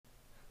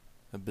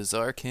A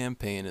Bizarre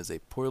Campaign is a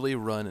poorly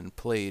run and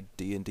played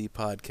D&D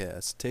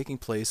podcast taking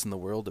place in the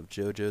world of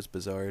JoJo's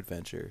Bizarre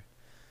Adventure.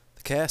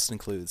 The cast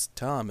includes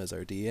Tom as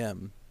our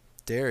DM,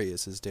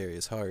 Darius as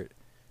Darius Hart,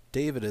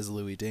 David as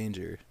Louis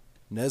Danger,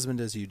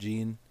 Nesmond as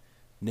Eugene,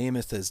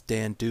 Namath as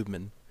Dan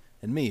Dubman,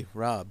 and me,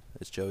 Rob,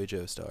 as Joey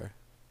Joestar.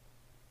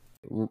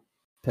 We're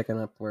picking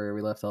up where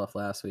we left off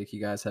last week.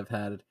 You guys have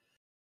had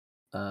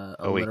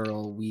a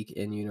literal week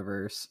in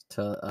universe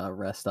to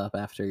rest up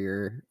after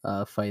your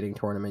fighting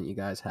tournament you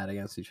guys had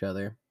against each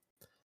other.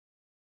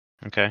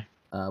 Okay.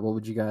 What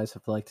would you guys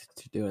have liked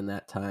to do in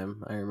that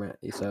time? I remember.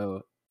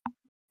 So,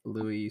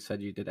 Louis, you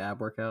said you did ab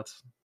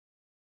workouts.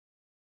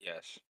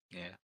 Yes.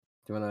 Yeah.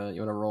 Do you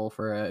wanna roll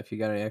for if you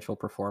got any actual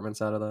performance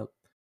out of that?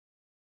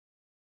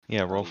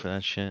 Yeah, roll for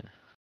that shit.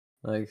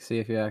 Like, see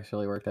if you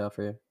actually worked out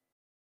for you.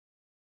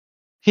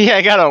 Yeah,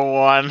 I got a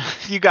 1.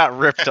 You got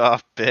ripped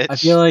off, bitch. I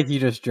feel like you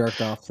just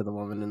jerked off to the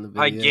woman in the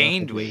video. I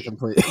gained weight.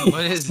 Completely.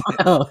 What is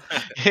Well,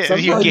 you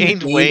sometimes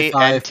gained you weight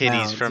and 5 titties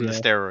pounds, from the yeah.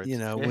 steroids. You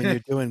know, when you're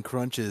doing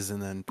crunches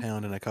and then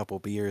pounding a couple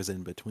beers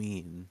in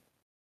between,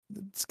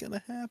 it's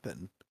gonna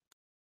happen.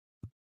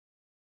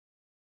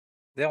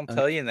 They don't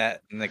tell you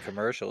that in the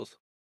commercials.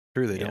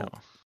 True, they You don't. know,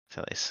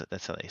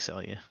 that's how they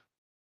sell you.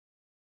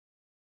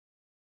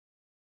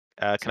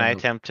 Can I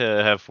attempt to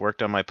have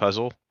worked on my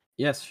puzzle?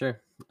 Yes,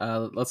 sure.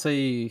 Let's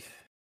say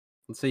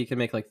you can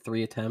make like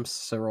 3 attempts,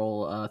 so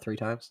roll 3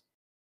 times.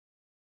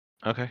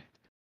 Okay.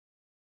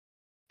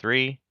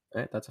 3,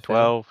 All right, that's a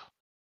 12,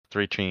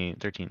 13.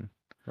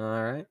 All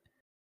right.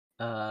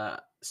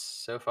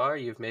 So far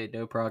you've made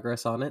no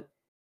progress on it,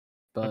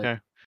 but Okay.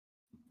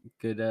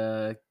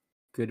 good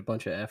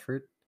bunch of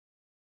effort.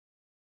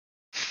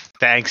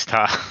 Thanks,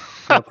 Tom.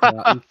 No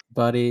problem.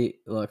 Buddy,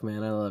 look,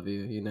 man, I love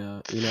you. You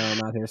know,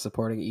 I'm out here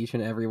supporting each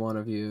and every one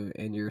of you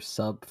in your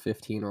sub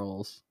 15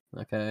 rolls.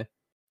 Okay.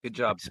 Good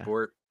job, Okay.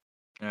 sport.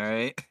 All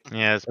right.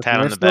 Yeah, it's a pat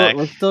on the back.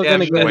 We're still Yeah,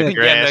 gonna you go better Wet get.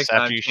 get grass next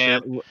after time, you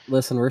champ. shit.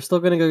 Listen, we're still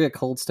gonna go get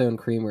Cold Stone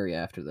Creamery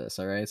after this.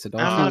 All right, so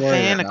don't I'm you not a worry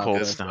fan of about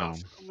Cold it. Stone.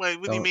 Wait,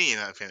 what do you Don't- mean you're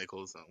not a fan of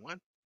Cold Stone? What?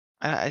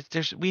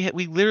 We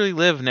literally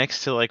live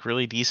next to like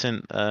really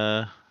decent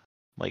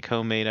like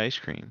homemade ice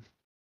cream.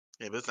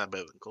 Yeah, but it's not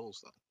better than Cold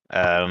Stone.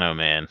 I don't know,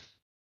 man.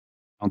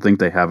 I don't think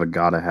they have a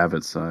gotta have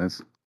it size.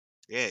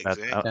 Yeah,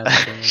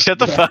 exactly. Shut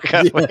the fuck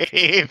up,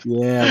 Wave.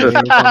 Yeah, Wave's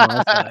on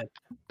my side.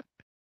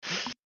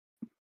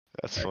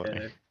 That's funny.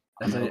 Okay.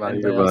 I don't know about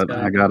Anybody you, else but got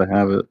I it? gotta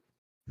have it.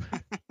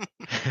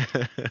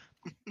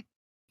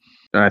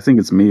 I think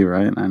it's me,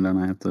 right? And then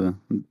I have to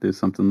do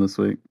something this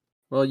week.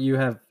 Well, you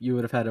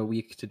would have had a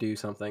week to do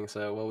something.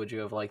 So, what would you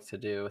have liked to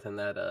do within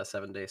that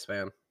 7-day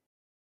span?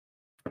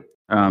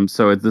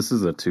 So if this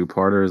is a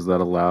 2-parter, is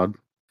that allowed?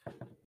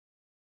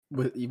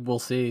 We'll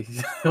see.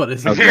 What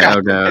is it? Okay, Yeah,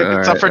 okay,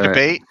 it's all up for right.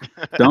 debate.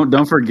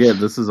 Don't forget,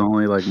 this is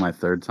only like my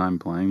 3rd time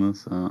playing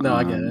this. So, No,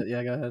 I get it.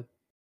 Yeah, go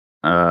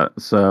ahead.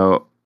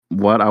 So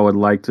what I would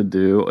like to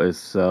do is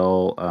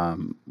sell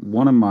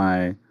one of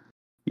my,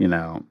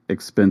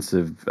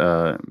 expensive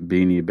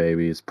Beanie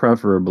Babies,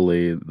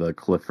 preferably the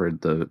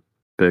Clifford the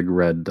Big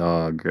Red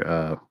Dog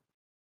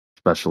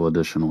special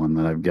edition one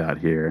that I've got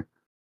here.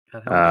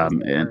 God, how much is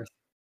that And worth?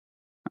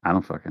 I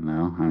don't fucking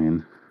know. I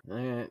mean, All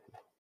right.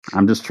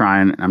 I'm just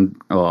trying.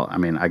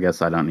 I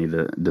guess I don't need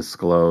to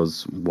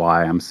disclose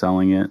why I'm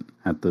selling it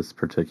at this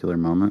particular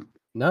moment.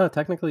 No,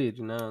 technically you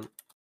do not.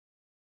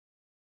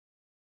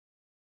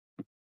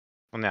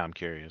 Well, now I'm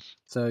curious.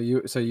 So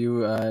you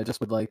just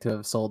would like to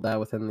have sold that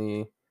within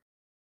the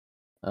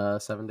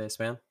 7-day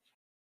span?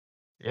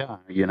 Yeah,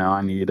 I need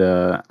I need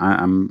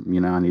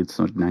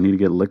to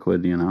get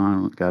liquid. I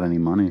don't got any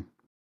money.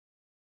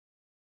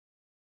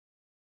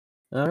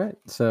 All right.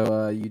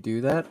 So you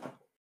do that.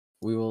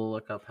 We will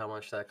look up how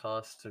much that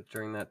costs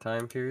during that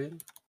time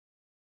period.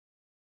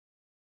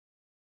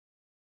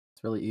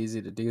 It's really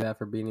easy to do that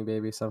for Beanie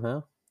Baby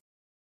somehow.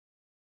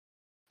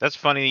 That's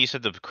funny you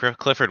said the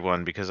Clifford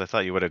one because I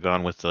thought you would have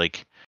gone with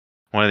like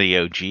one of the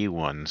OG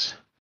ones.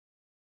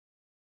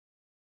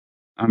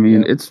 I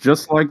mean, it's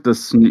just like the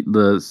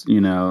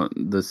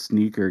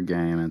sneaker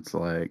game. It's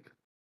like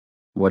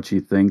what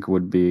you think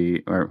would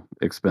be or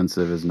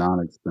expensive is not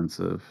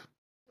expensive,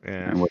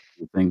 Yeah. and what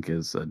you think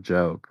is a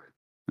joke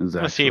is I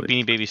want to see if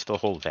actually. Beanie Babies still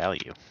hold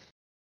value.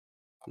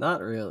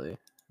 Not really.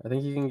 I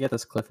think you can get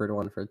this Clifford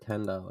one for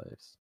 $10.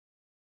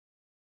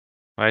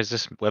 Why does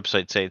this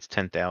website say it's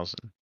 10,000?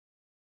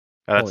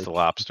 Oh, that's Holy the sh-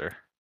 lobster.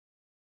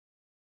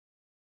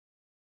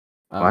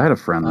 I had a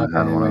friend that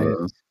had okay, one wait. of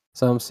those.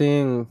 So I'm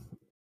seeing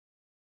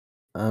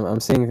a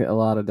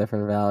lot of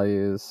different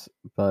values,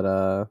 but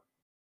I'm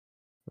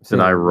Did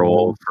seeing I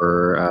roll one-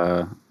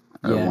 for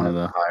Yeah. one of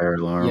the higher or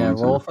lower Yeah,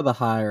 ones? roll for the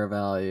higher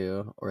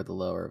value or the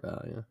lower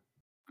value.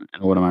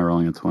 And what am I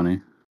rolling, a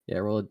 20? Yeah,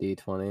 roll a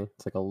d20.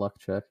 It's like a luck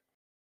check.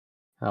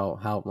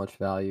 How much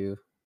value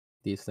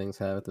these things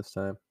have at this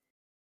time.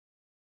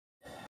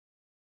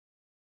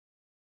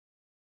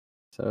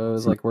 So it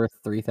was like worth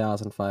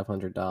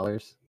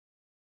 $3,500.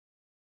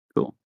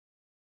 Cool.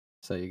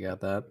 So you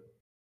got that.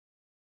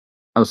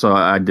 Oh, so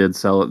I did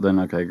sell it then?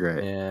 Okay,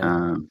 great.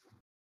 Yeah.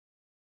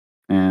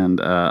 And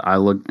and I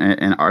look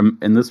and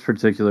in this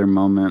particular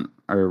moment,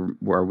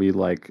 are we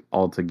like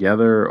all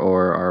together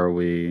or are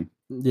we?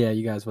 Yeah,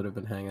 you guys would have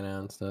been hanging out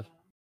and stuff.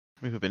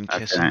 We've been Okay.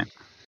 kissing.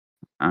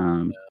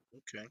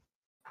 Okay.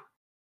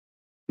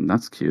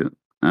 That's cute.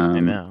 I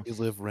know. You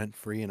live rent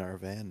free in our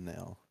van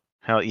now.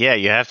 Hell yeah,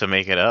 you have to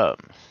make it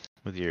up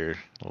with your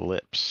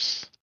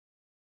lips.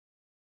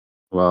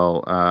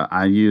 Well,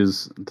 I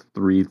use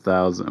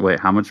 3,000. Wait,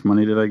 how much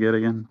money did I get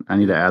again? I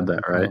need to add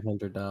that, right?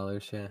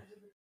 $500, yeah.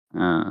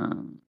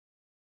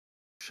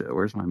 Shit,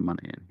 where's my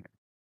money in here?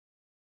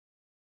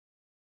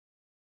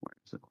 Where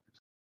is it?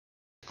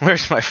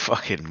 Where's my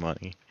fucking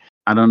money?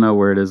 I don't know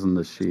where it is in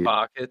the sheet.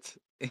 Pockets.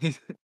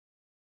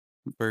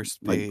 First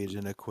Like, page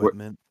in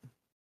equipment.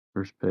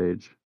 First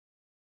page,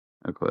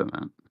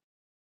 equipment.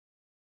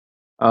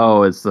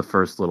 Oh, it's the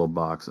first little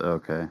box.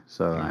 Okay,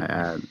 so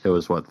it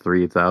was what,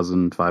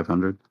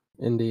 3,500?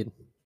 Indeed.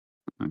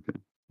 Okay,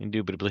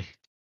 Indubitably.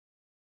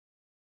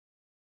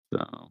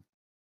 so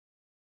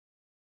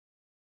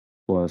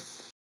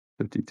plus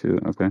 52.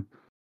 Okay,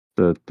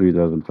 so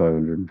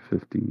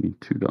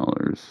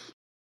 $3,552.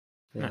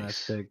 Yeah,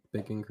 Nice. that's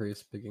big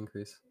increase.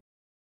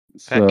 Fat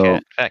So,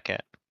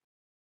 cat.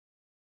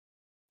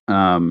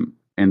 and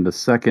the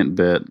second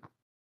bit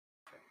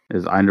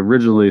is I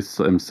originally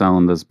am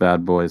selling this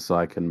bad boy so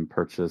I can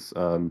purchase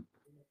some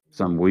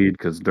weed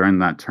because during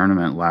that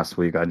tournament last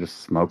week I just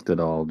smoked it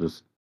all.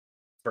 Just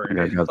Burn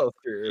I it got, all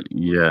through.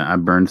 yeah, I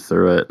burned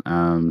through it.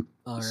 All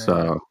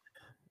So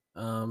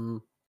right.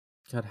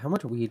 God, how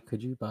much weed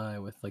could you buy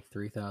with like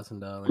I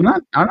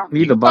don't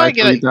need to You buy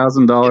probably get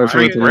 $3,000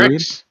 three worth of weed.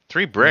 bricks.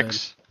 3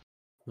 bricks.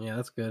 Yeah,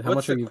 that's good. How What's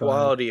much the are you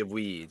quality of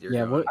weed you're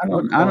Yeah, going? I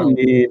don't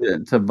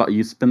need to buy.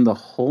 You spend the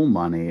whole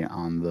money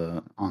on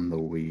the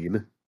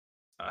weed.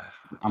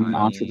 I'm an I mean,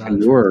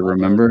 entrepreneur,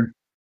 remember?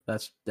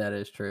 That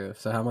is true.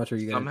 So how much are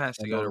you some going has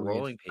to spend go to on weed?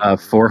 rolling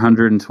papers.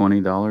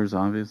 $420,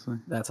 obviously.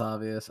 That's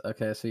obvious.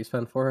 Okay, so you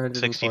spend $420.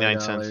 69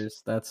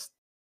 cents. That's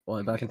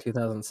back in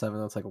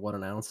 2007. That's like what,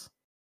 an ounce?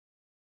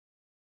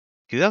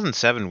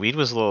 2007, weed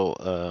was a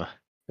little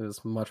It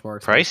was much more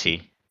expensive.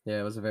 pricey. Yeah,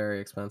 it was very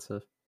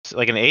expensive.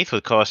 Like an eighth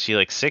would cost you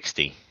like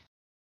 60.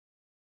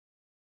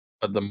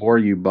 But the more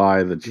you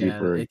buy, the Yeah,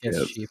 cheaper it gets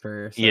gets.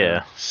 cheaper. So.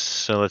 Yeah.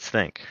 So let's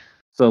think.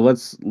 So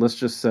let's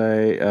just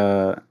say,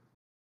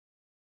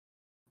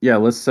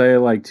 let's say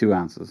like 2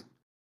 ounces.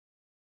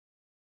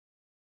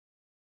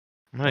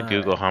 I'm gonna All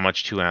Google right. how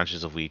much 2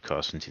 ounces of weed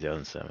cost in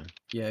 2007.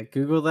 Yeah,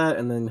 Google that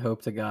and then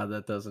hope to God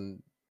that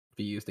doesn't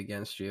be used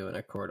against you in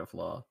a court of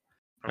law.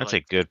 That's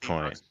a good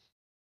point.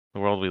 The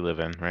world we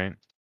live in, right?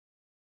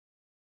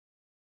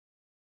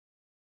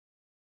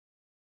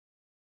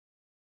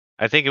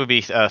 I think it would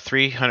be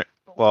 300.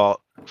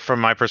 Well,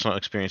 from my personal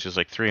experience, it was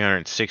like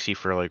 360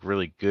 for like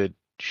really good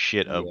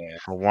shit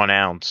for 1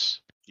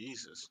 ounce.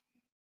 Jesus.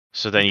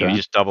 So then you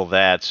just double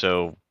that.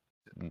 So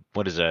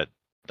what is that?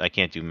 I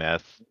can't do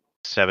math.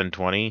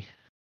 720.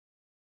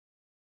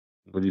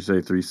 What do you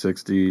say?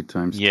 360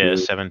 times 2?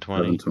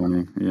 720.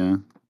 720. Yeah.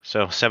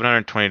 So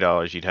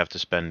 $720 you'd have to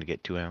spend to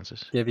get 2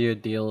 ounces. Give you a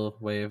deal,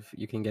 Wave.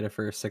 You can get it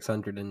for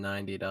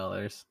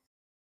 $690.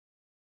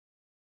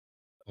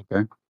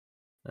 Okay.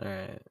 All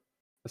right.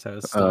 So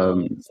it's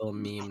still a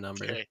meme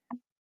number. Okay.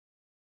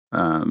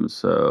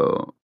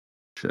 So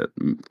shit.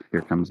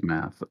 Here comes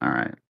math. All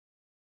right.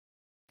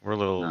 We're a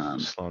little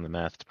slow in the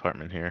math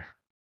department here.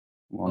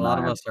 Well, a lot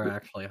of us are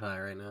actually high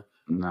right now.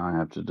 Now I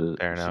have to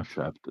Fair enough.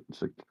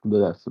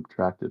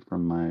 subtract it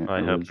from my I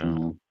hope original.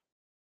 not.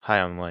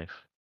 High on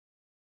life.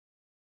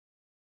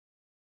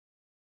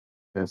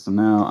 Okay, so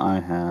now I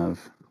have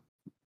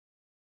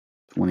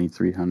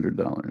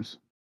 $2,300.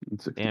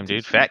 Damn,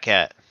 dude, fat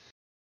cat.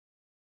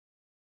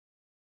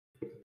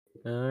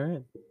 All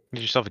right.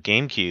 Get yourself a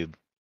GameCube.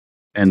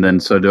 And then,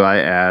 so do I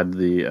add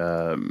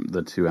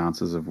the 2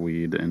 ounces of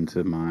weed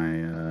into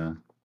my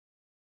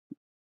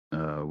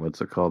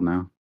what's it called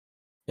now?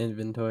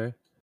 Inventory.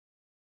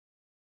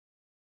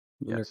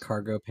 Yes. In your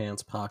cargo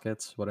pants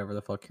pockets, whatever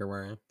the fuck you're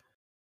wearing.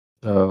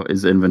 So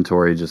is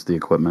inventory just the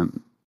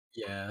equipment?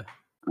 Yeah.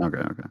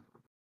 Okay.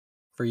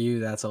 For you,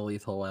 that's a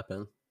lethal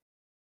weapon.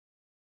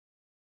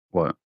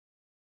 What?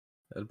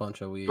 A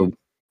bunch of weed. Oh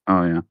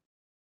yeah.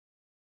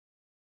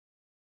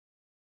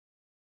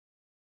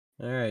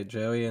 All right,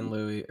 Joey and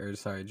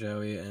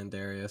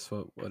Darius.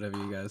 What have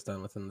you guys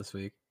done with them this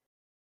week?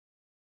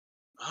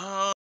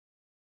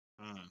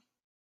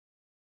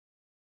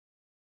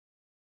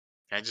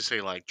 Can I just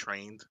say like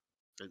trained?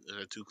 Is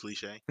that too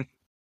cliche?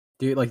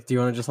 Do you want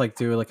to just like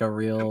do like a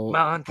real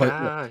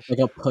montage, like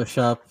a push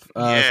up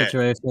Yeah.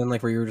 situation,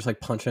 like where you were just like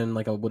punching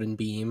like a wooden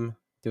beam,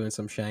 doing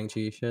some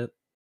Shang-Chi shit?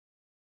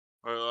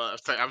 Or I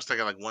was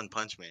thinking like One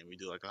Punch Man. We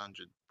do like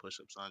 100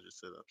 push-ups, 100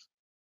 sit-ups.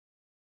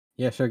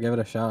 Yeah, sure. Give it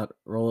a shot.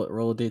 Roll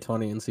a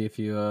d20 and see if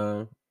you.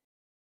 I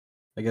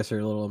guess you're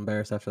a little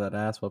embarrassed after that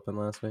ass whooping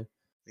last week.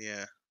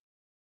 Yeah.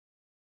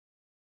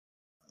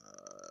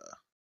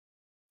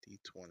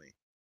 D20.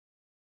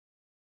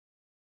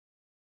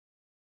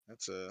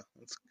 That's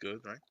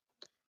good, right?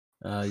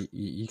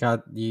 You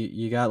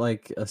got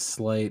like a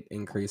slight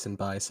increase in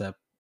bicep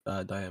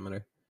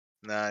diameter.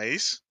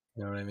 Nice.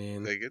 You know what I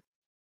mean? Take it.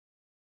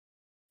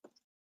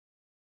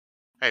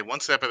 Hey, one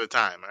step at a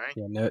time, all right?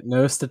 Yeah,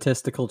 no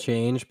statistical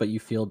change, but you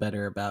feel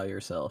better about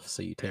yourself,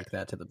 so you Yeah. take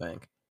that to the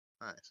bank.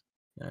 Nice.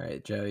 All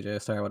right, Joe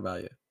Star, what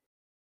about you?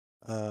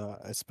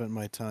 I spent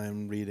my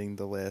time reading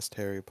the last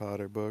Harry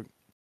Potter book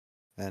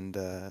and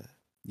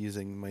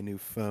using my new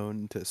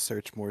phone to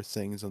search more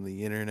things on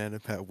the internet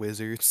about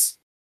wizards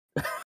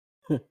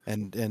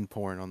and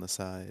porn on the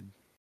side.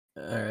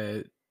 All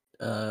right.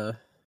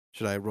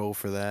 Should I roll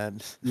for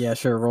that? Yeah,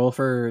 sure. Roll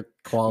for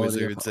quality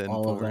Wizards of and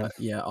all of porn. that.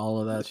 Yeah, all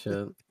of that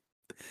shit.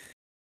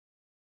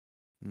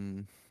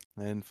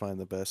 I didn't find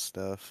the best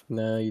stuff.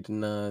 No, you did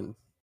not.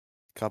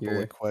 Couple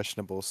You're- of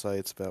questionable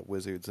sites about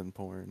wizards and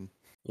porn.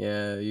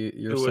 Yeah,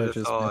 your Who would've search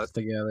is thought? mixed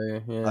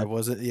together. Yeah. I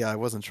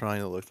wasn't trying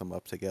to look them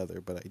up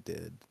together, but I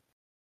did.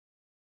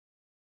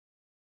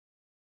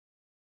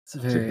 It's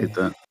very. Hate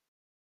that.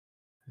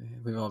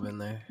 We've all been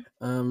there.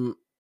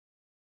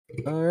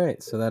 All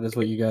right, so that is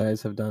what you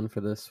guys have done for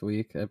this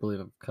week. I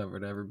believe I've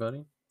covered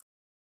everybody.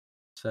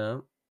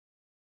 So,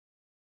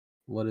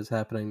 what is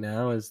happening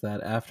now is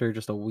that after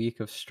just a week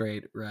of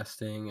straight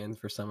resting, and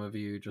for some of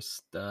you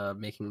just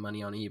making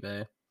money on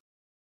eBay,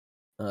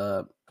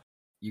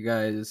 you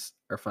guys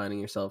are finding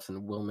yourselves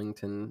in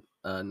Wilmington,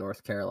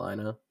 North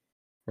Carolina,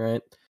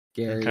 right?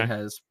 Gary Okay.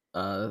 has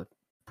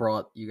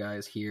brought you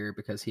guys here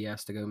because he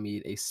has to go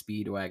meet a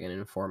Speedwagon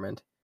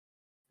informant.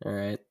 All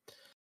right,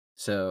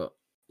 so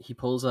he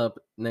pulls up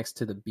next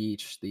to the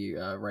beach, the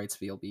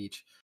Wrightsville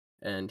Beach,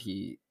 and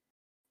he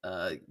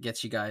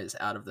gets you guys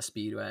out of the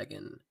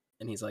Speedwagon,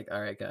 and he's like, "All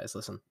right, guys,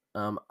 listen.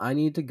 I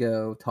need to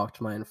go talk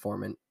to my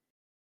informant.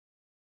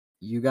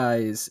 You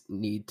guys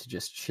need to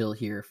just chill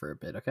here for a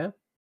bit, okay?"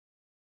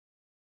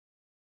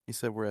 You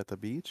said we're at the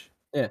beach?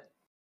 Yeah.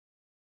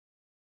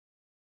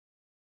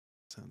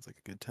 Sounds like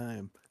a good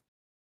time.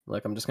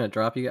 Like, I'm just gonna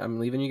drop you. I'm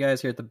leaving you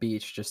guys here at the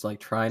beach. Just like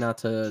try not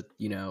to,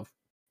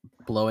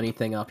 blow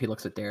anything up. He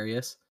looks at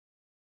Darius.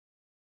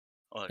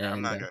 Look, I'm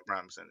And, not gonna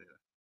promise anything.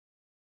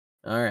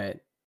 All right.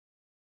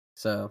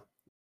 So,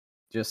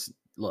 just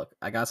look.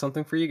 I got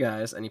something for you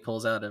guys. And he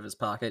pulls out of his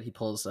pocket. He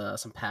pulls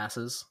some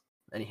passes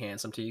and he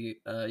hands them to you,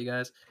 you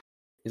guys.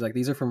 He's like,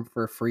 these are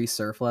for free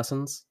surf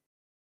lessons.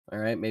 All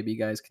right. Maybe you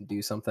guys can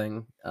do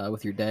something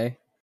with your day.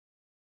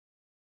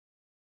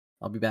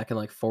 I'll be back in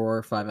like 4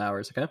 or 5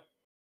 hours. Okay.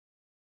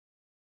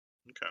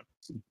 Okay.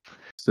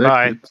 Sick.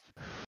 Bye.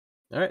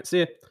 All right. See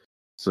ya.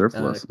 Surf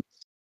lessons.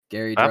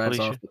 Gary Bye, drives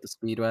Felicia. off with the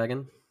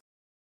Speedwagon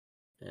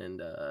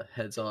and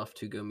heads off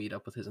to go meet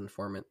up with his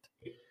informant.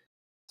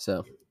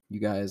 So,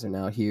 you guys are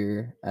now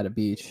here at a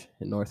beach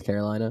in North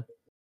Carolina.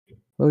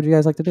 What would you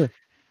guys like to do?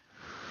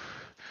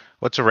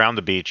 What's around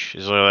the beach?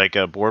 Is there like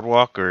a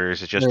boardwalk or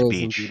is it just There a is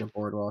beach? indeed a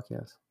boardwalk,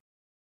 yes.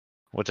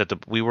 What's at the?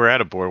 We were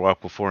at a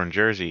boardwalk before in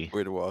Jersey.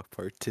 Boardwalk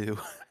Part 2.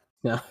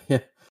 No, yeah.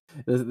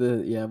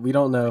 We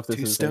don't know if this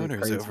Two is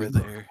stoners crazy. over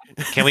there.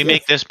 Can we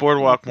make this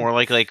boardwalk more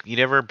like you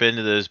never been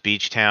to those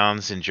beach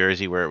towns in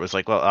Jersey where it was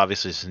like, well,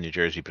 obviously this is New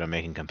Jersey, but I'm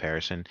making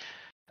comparison.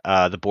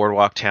 The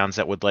boardwalk towns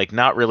that would like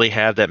not really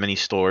have that many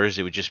stores.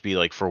 It would just be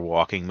like for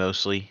walking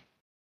mostly.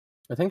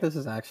 I think this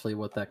is actually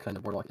what that kind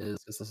of boardwalk is.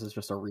 This is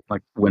just a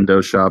Like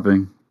window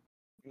shopping.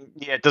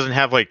 Yeah, it doesn't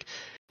have like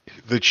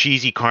the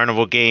cheesy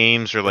carnival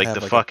games or They like have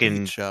the like a bait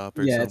fucking shop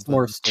or yeah, something. it's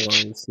more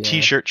stores. Yeah.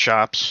 t-shirt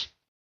shops.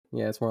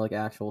 Yeah, it's more like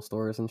actual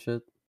stores and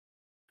shit.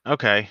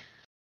 Okay.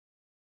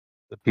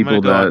 The I'm gonna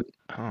people go that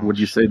on- would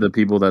you say the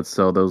people that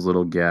sell those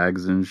little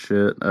gags and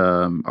shit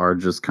are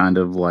just kind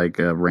of like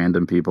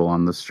random people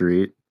on the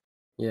street?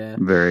 Yeah.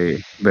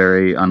 Very,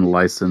 very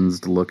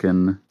unlicensed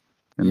looking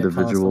Yeah,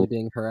 individual. constantly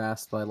being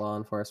harassed by law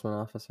enforcement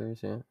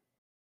officers. Yeah.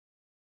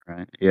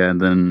 Right. Yeah, and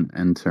then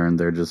in turn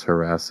they're just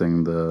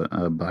harassing the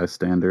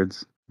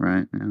bystanders,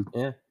 right? Yeah.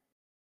 Yeah.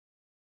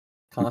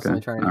 Constantly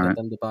Okay. trying to All get right.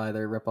 them to buy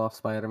their rip-off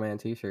Spider-Man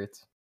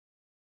t-shirts.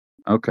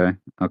 Okay.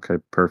 Okay,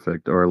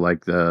 perfect. Or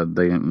like they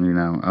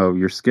oh,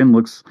 your skin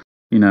looks,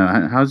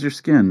 how's your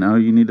skin? Oh,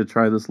 you need to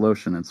try this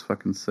lotion. It's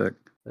fucking sick.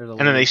 There's a And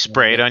then they limit to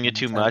spray it what on you can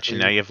too send much, for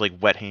and now you have like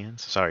wet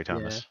hands. Sorry, Yeah.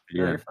 Thomas.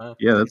 No, Yeah. you're fine.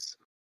 Yeah,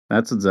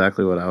 that's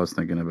exactly what I was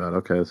thinking about.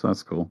 Okay, so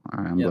that's cool.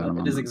 All right, I'm glad I'm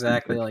It on is the same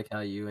exactly page. like how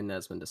you and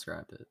Nesman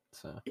described it.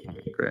 So.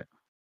 Great.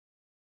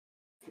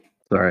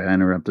 Sorry, I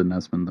interrupted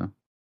Nesman though.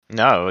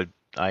 No,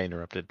 I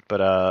interrupted.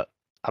 But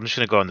I'm just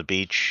gonna go on the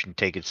beach and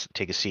take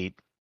a seat.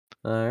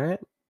 All right.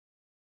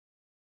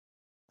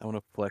 I want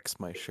to flex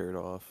my shirt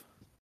off.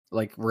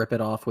 Like rip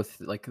it off with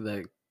like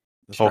the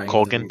Hulk strength of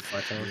Hogan. the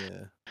flex on.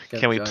 Yeah.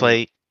 Can we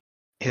play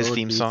his roll a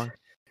theme D- song?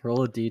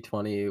 Roll a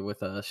d20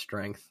 with a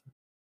strength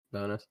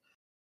bonus.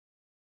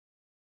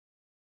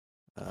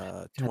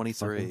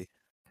 23.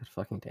 God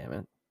fucking damn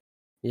it.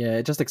 Yeah,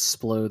 it just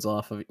explodes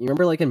off of you.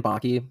 Remember like in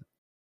Baki?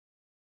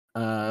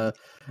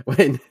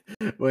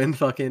 When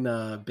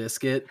fucking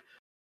Biscuit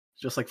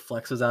just like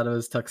flexes out of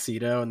his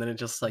tuxedo and then it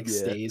just like Yeah.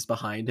 stays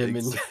behind him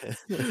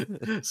Exactly.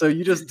 and so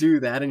you just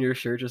do that and your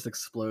shirt just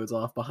explodes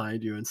off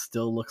behind you and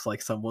still looks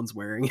like someone's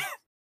wearing it.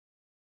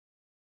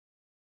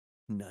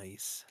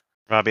 Nice.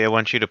 Robbie, I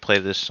want you to play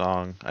this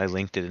song. I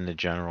linked it in the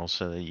general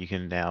so that you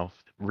can now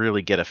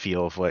really get a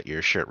feel of what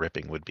your shirt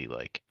ripping would be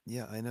like.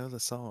 Yeah, I know the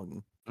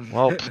song.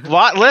 Well,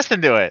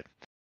 listen to it.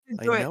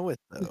 I know it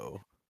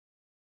though.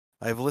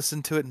 I've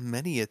listened to it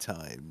many a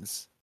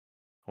times.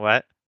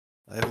 What?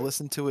 I've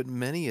listened to it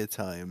many a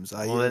times.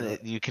 Well, then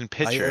you can I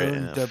picture it.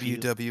 own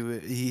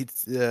WWE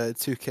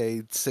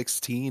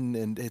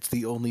 2K16, and it's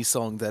the only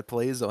song that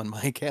plays on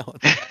my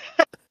account.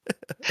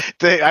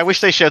 I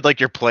wish they showed like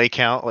your play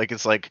count. Like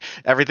it's like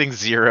everything's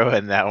 0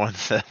 and that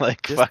one's at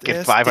like Just fucking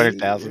ask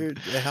 500,000.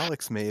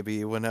 Alex,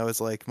 maybe. When I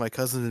was like, my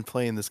cousin's been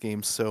playing this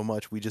game so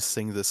much, we just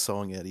sing this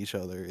song at each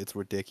other. It's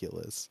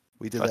ridiculous.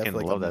 We did that Fucking for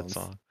like love a that month.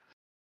 song.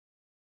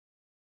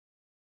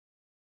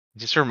 It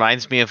just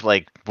reminds me of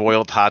like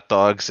boiled hot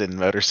dogs and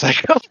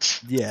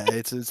motorcycles. Yeah,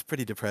 it's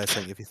pretty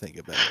depressing if you think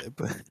about it.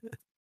 But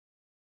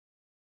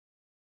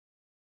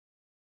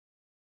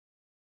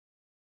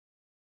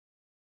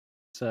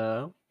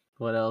So,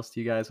 what else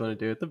do you guys want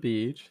to do at the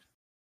beach?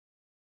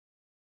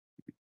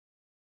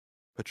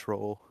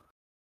 patrol.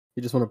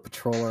 You just want to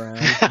patrol around?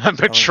 I'm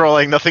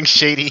patrolling. Nothing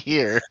shady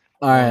here.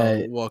 All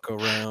right. Walk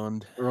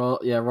around. Roll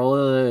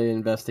an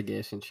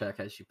investigation check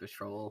as you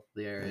patrol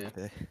the area.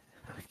 Okay.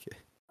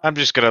 I'm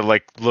just gonna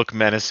like look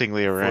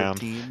menacingly around.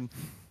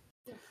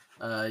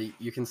 14.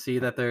 You can see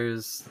that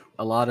there's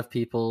a lot of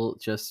people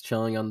just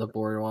chilling on the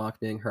boardwalk,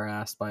 being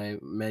harassed by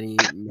many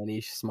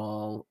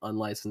small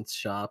unlicensed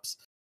shops.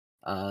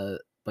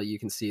 But you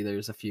can see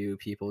there's a few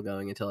people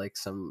going into like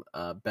some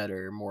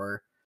better,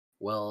 more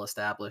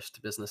well-established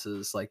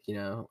businesses. Like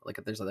like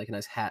there's like a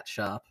nice hat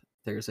shop.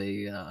 There's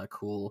a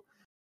cool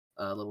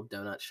little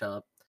donut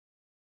shop.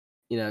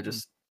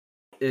 Just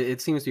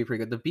it seems to be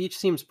pretty good. The beach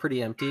seems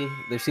pretty empty.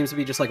 There seems to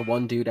be just like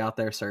one dude out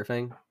there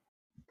surfing.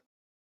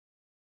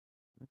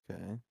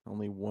 Okay.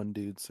 Only one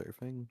dude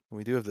surfing.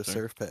 We do have the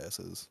surf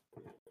passes.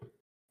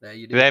 Yeah,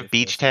 you Do they have Surf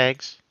beach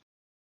passes. tags?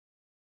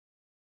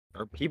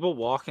 Are people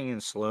walking in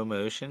slow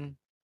motion?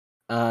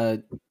 Will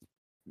they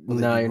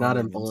No, be you're not in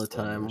running in bullet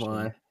slow time. motion?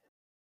 Why?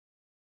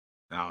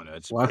 I don't know.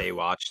 It's What?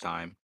 Baywatch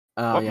time.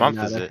 Oh, What yeah, month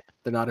no, is they're, it?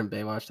 They're not in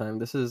Baywatch time.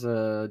 This is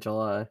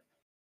July.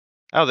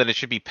 Oh, then it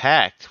should be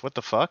packed. What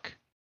the fuck?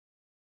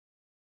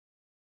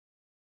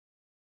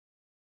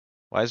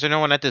 Why is there no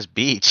one at this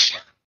beach?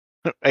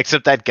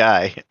 Except that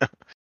guy.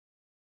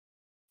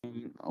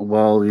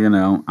 Well,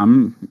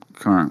 I'm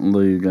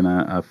currently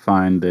gonna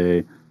find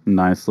a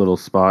nice little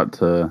spot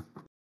to,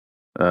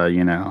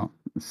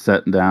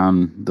 set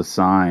down the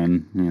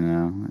sign,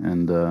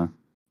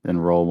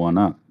 and roll one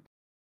up.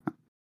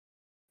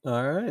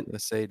 All right. I'm gonna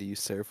say, do you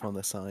surf on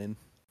the sign?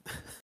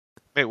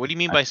 Wait, what do you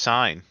mean by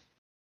sign?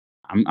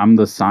 I'm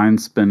the sign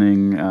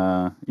spinning,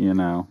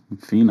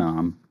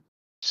 phenom.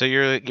 So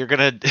you're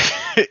gonna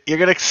you're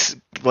gonna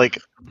like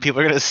people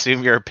are gonna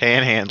assume you're a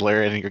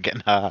panhandler and you're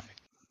getting high.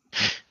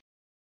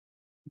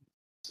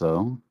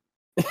 So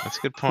That's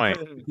a good point.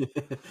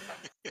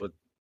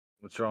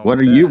 What's wrong? what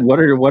with are you? that?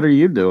 What are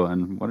you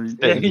doing? What are you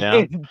Sitting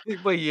down.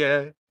 But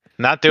yeah.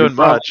 Not doing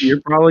much.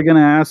 You're probably gonna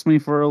ask me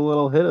for a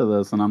little hit of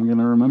this, and I'm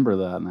gonna remember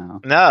that now.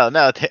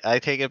 No, I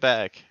take it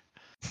back.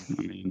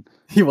 I mean,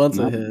 He wants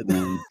a not hit.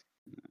 even-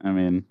 I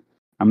mean,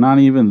 I'm not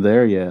even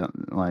there yet.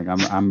 Like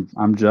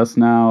I'm just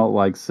now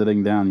like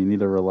sitting down. You need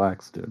to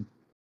relax, dude.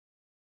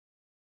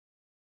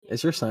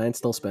 Is your sign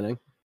still spinning?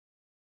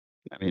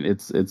 I mean,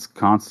 it's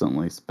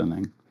constantly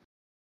spinning.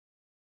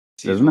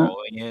 She's Isn't it?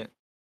 rolling it.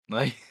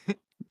 Like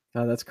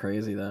Oh, that's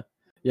crazy though.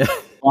 Yeah.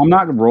 Well, I'm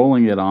not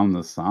rolling it on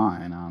the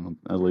sign.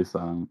 At least I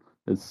don't.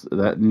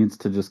 That needs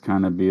to just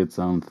kind of be its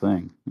own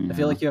thing. I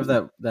feel like you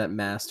have that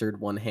mastered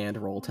one hand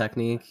roll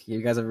technique.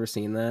 You guys ever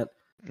seen that?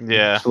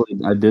 Yeah. Actually,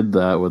 I did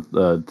that with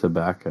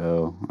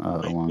tobacco a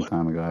Wait, long what?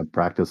 time ago. I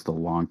practiced a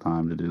long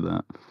time to do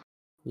that.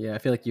 Yeah, I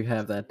feel like you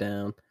have that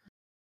down.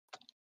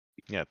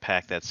 Yeah,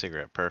 pack that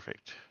cigarette.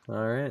 Perfect. All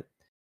right.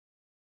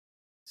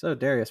 So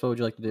Darius, what would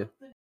you like to do?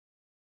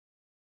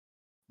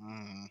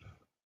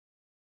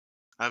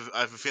 I have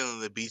a feeling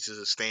the beach is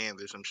a stand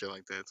or some shit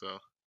like that. So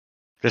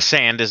The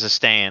sand is a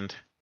stand.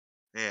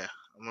 yeah,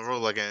 I'm gonna roll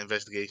like an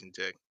investigation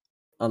check.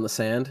 On the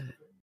sand?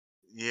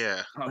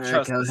 Yeah. I don't Alright,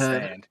 trust go the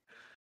ahead. sand.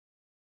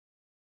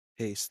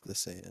 Taste the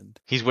sand.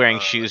 He's wearing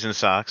shoes and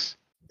socks.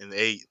 In the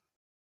 8.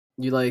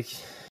 You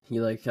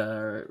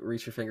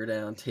reach your finger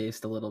down,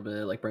 taste a little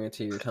bit, like bring it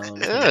to your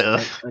tongue,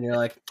 Ugh. and you're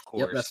like, Of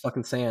 "Yep, course. that's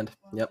fucking sand."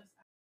 Yep.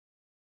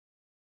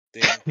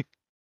 Damn.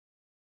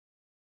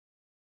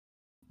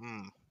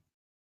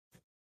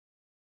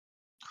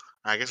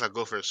 I guess I'll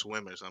go for a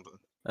swim or something.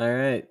 All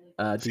right.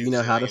 Do See you if know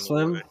there's how to anything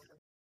in the swim?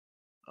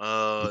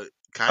 water.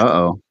 Kind of.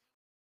 Uh-oh.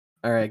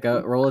 All right,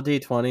 go roll a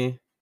d20.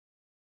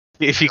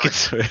 If you can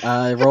swim.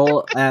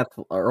 Roll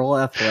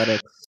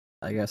athletics.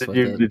 I guess with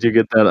it. Did you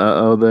get that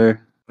uh-oh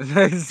there?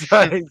 It's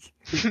like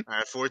All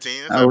right,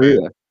 14. That's Are not we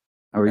bad.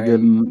 are we Alright.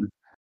 getting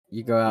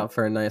You go out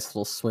for a nice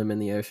little swim in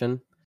the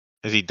ocean.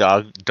 Is he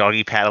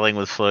doggy paddling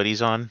with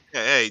floaties on?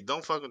 Yeah, hey,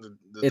 don't fuck with the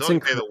It's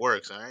dog pay that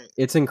works, all right?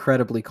 It's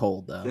incredibly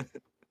cold though.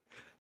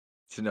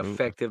 it's an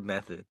effective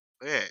method.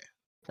 Yeah.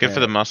 Good for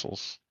the Alright.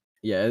 muscles.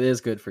 Yeah, it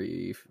is good for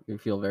you. You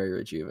feel very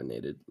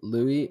rejuvenated.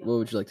 Louis, what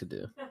would you like to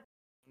do?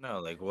 No,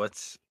 like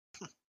what's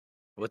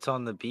What's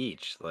on the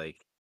beach? Like,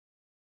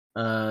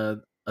 A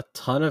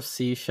ton of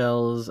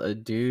seashells. A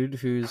dude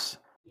who's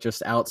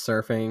just out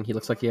surfing. He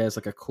looks like he has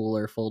like a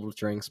cooler filled with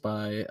drinks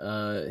by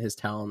his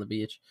towel on the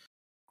beach.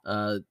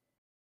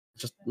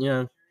 Just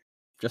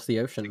just the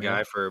ocean, the man.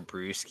 guy for a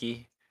brewski.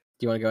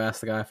 Do you want to go ask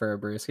the guy for a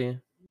brewski?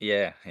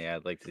 Yeah,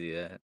 I'd like to do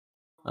that.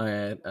 All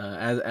right.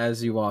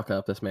 As you walk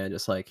up, this man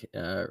just like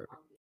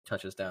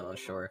touches down on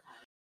shore,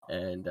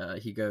 and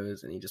he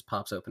goes and he just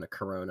pops open a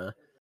Corona,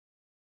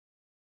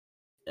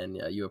 and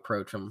you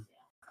approach him.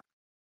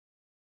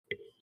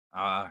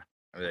 I'd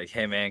be like,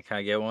 hey man, can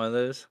I get one of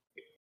those?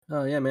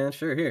 Oh yeah, man,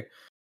 sure. Here.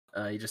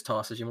 He just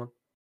tosses you one.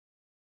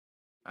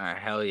 All right,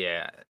 hell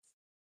yeah.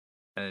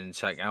 And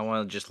it's like I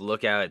want to just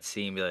look out at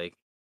sea and be like,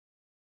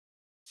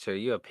 so are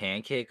you a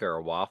pancake or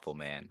a waffle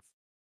man?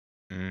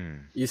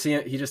 Mm. You see,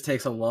 he just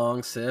takes a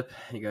long sip.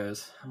 He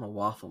goes, "I'm a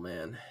waffle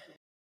man."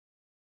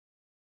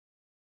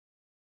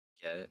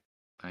 Get it?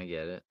 I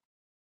get it.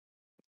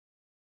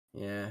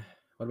 Yeah.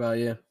 What about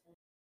you?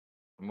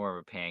 I'm more of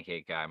a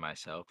pancake guy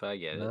myself, but I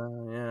get it.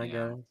 Yeah, I You get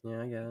know, it.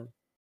 Yeah, I get it.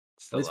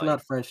 it's At the least we're life.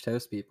 not French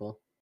toast people.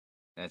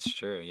 That's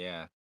true.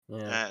 Yeah, Yeah.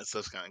 That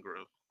stuff's kind of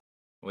gross.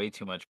 way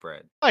too much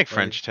bread. I like Right.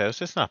 French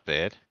toast. It's not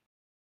bad.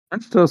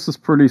 French toast is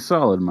pretty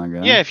solid, my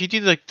guy. Yeah, if you do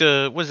like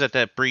what is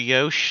that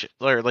brioche,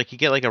 or like you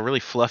get like a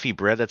really fluffy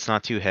bread that's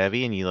not too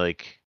heavy, and you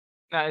like.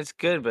 No, it's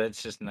good, but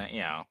it's just not.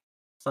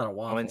 It's not a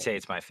waffle. I wouldn't say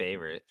it's my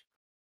favorite.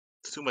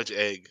 It's too much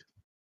egg.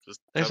 Just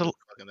There's cover a-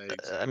 the fucking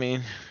eggs. I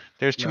mean,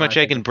 there's too No, I much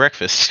egg think in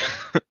breakfast.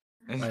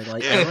 I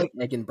like Yeah.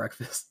 egg and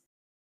breakfast.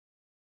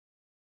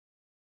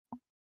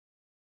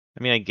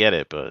 I mean, I get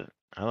it, but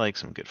I like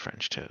some good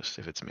French toast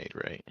if it's made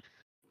right.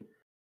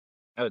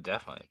 Oh,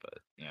 definitely, but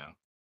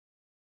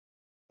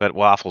But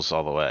waffles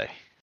all the way.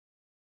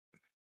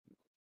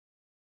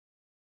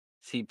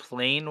 see,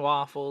 plain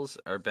waffles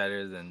are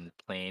better than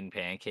plain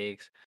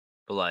pancakes,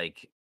 but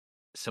like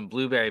some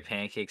blueberry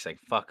pancakes like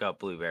fuck up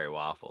blueberry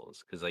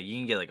waffles because like you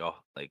can get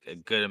like a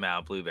good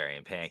amount of blueberry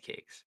in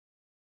pancakes,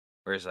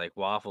 whereas like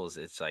waffles,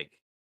 it's like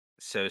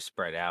so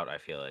spread out. I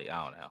feel like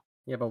I don't know.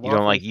 Yeah, but You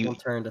don't like waffles don't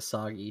turn to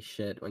soggy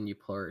shit when you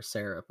pour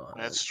syrup on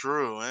That's it.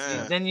 true. See,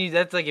 Yeah. then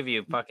that's like if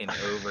you fucking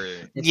over.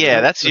 It's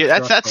Yeah, built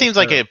that for that seems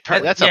like structural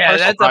syrup. that's a Yeah,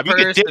 personal that's a problem.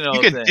 You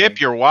personal can dip thing.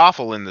 your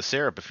waffle in the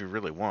syrup if you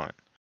really want.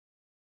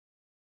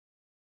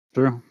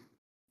 True.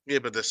 Yeah,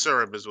 but the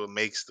syrup is what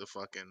makes the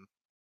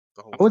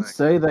whole I would thing.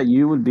 say that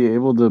you would be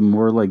able to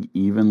more like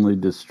evenly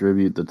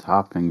distribute the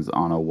toppings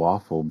on a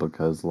waffle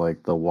because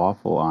like the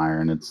waffle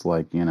iron, it's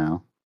like,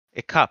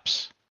 It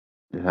cups.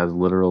 it has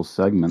literal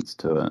segments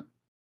to it.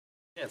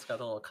 Yeah, it's got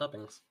the little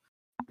cuppings.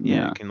 Yeah,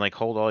 Yeah. it can like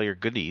hold all your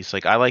goodies.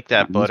 Like I like Yeah,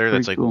 that it's butter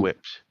that's pretty like cool.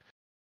 whipped.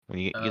 When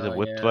you get the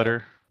whipped Yeah.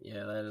 butter.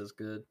 Yeah, that is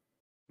good.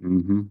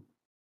 Mm-hmm.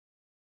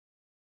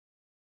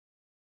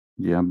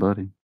 Yeah,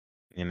 buddy.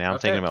 And now I'm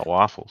Okay. thinking about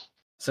waffles.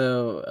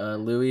 So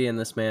Louis and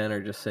this man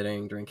are just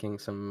sitting, drinking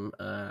some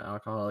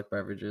alcoholic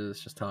beverages,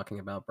 just talking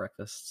about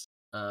breakfasts.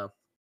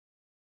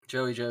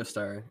 Joey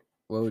Joestar,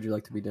 what would you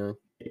like to be doing?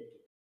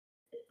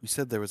 You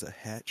said there was a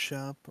hat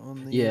shop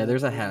on the. Yeah,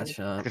 there's a table? hat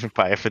shop.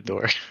 Buy a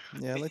fedora.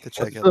 Yeah, I'd like to What's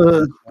check out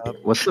the hat shop.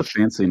 what's the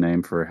fancy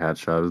name for a hat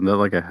shop? Isn't that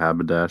like a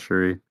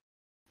haberdashery?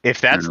 If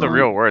that's the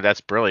real word,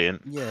 that's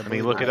brilliant. Yeah, Let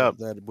me look it up.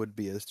 That would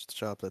be a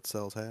shop that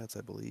sells hats,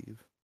 I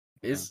believe.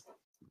 Is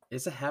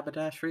a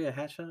haberdashery a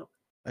hat shop?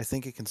 I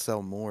think it can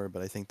sell more,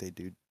 but I think they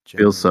do.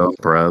 Feel so generally sell-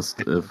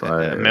 impressed if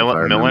I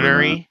remember that.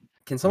 Millinery.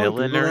 Can someone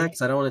Google that? Millinery?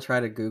 Because I don't want to try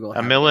to Google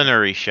A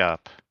millinery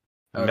shop.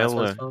 Oh, that's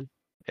what it's called?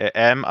 Millinery. Yeah,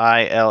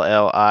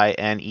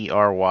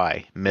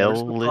 we're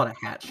supposed to call it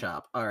a hat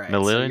shop. All right.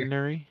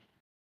 Millinery.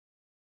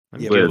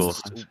 Let me Yeah, Google.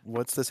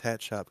 what's this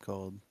hat shop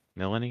called?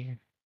 Millinery.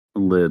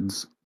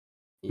 Lids.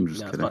 I'm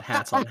just it's kidding. called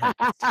hats on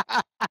hats.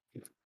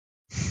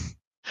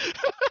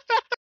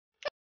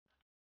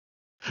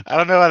 I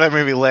don't know why that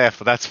made me laugh,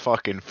 but that's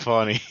fucking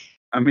funny.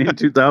 I mean,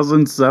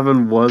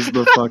 2007 was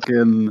the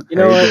fucking You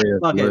know what? heyday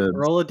of Fuck it. lids.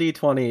 Roll a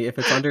d20. If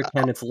it's under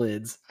 10, it's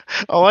lids.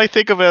 All I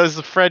think about is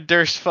the Fred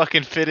Durst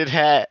fucking fitted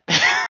hat.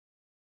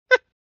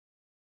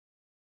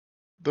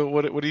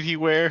 What did he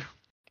wear?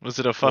 Was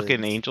it a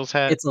fucking Lids. Angels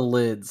hat? It's a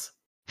lids.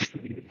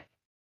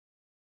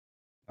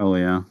 Oh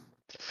yeah.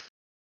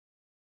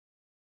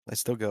 I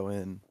still go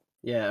in.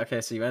 Yeah.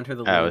 Okay. So you enter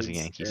the Oh, it was lids.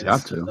 a Yankees It's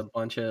hat. Got to.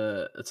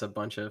 It's a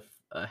bunch of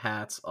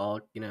hats.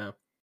 All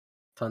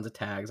tons of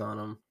tags on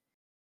them.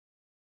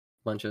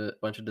 Bunch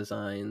of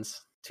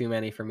designs. Too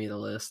many for me to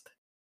list.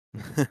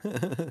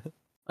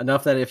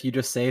 Enough that if you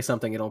just say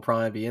something, it'll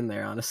probably be in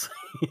there. Honestly.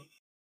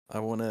 I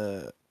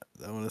wanna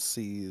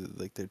see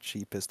like their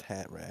cheapest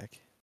hat rack.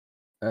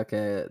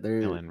 Okay.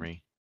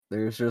 Millinery.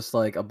 There's just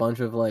like a bunch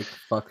of like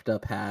fucked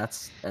up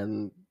hats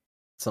and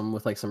some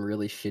with like some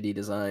really shitty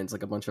designs,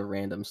 like a bunch of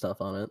random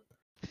stuff on it.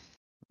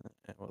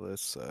 Well,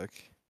 those suck.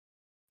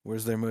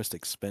 Where's their most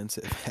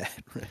expensive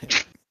hat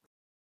rack?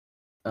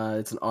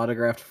 It's an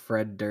autographed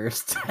Fred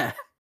Durst hat.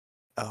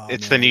 Oh,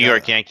 It's man, the New I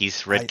York gotta-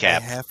 Yankees red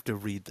cap. I have to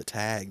read the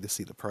tag to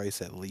see the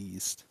price at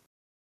least.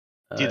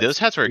 Dude, those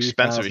hats are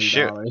expensive as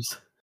shit. $3,000.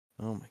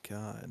 Oh my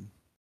god.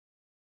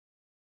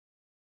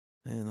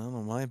 Man, I don't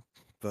know. My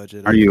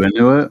budget. Are you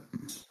into it?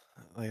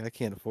 Like I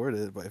can't afford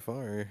it by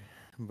far,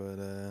 but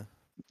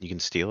You can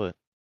steal it.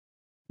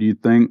 Do you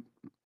think?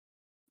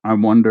 I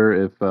wonder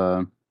if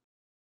the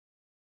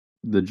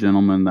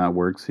gentleman that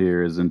works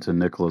here is into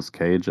Nicolas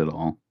Cage at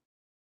all.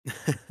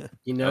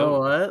 You know Oh.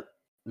 what?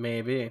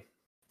 Maybe.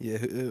 yeah,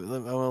 I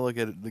want to look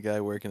at the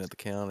guy working at the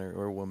counter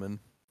or woman.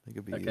 It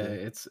could be Okay,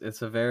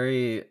 it's a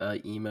very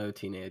emo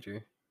teenager.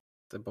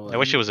 It's a boy. I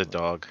wish it was a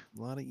dog.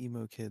 a lot of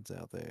emo kids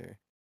out there.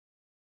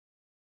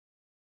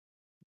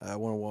 I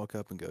want to walk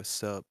up and go,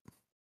 "Sup?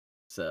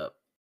 So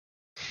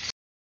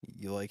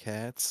You like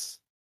hats?"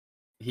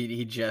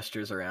 he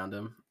gestures around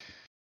him.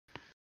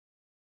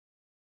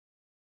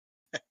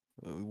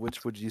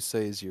 Which would you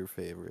say is your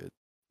favorite?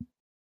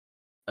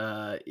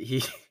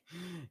 He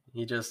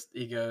he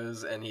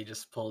goes and he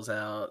just pulls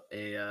out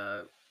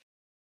a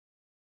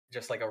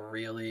just like a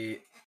really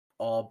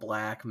all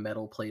black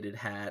metal plated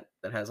hat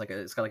that has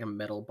it's got like a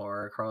metal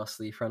bar across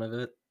the front of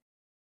it.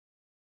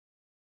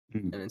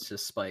 Hmm. And it's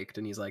just spiked,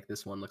 and he's like,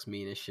 "This one looks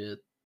mean as shit."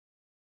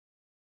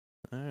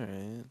 All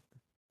right,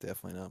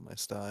 definitely not my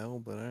style,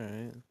 but all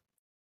right.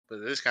 But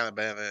it is kind of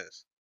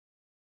badass.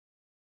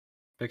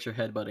 Picture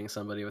headbutting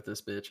somebody with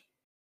this bitch.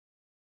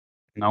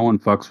 No one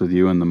fucks with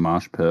you in the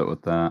mosh pit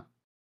with that.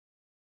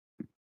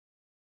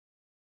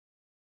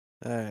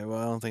 All right, well,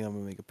 I don't think I'm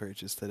gonna make a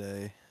purchase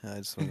today. I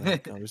just want to have a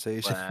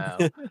conversation. Wow.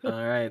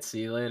 All right,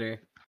 see you later.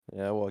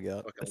 Yeah, I'll walk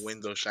out. Fucking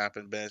window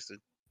shopping bastard.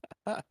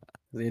 The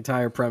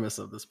entire premise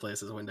of this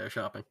place is window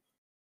shopping.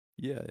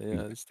 Yeah,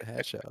 it's the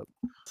hat shop.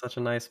 Such a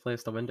nice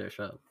place to window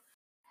shop.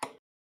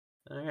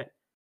 All right.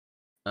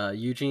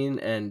 Eugene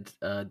and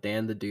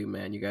Dan the Doom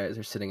Man, you guys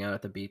are sitting out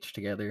at the beach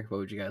together. What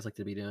would you guys like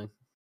to be doing?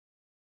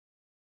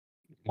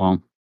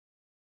 Well,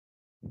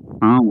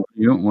 what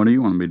do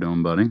you want to be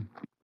doing, buddy?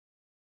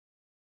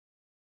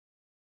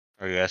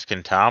 Are you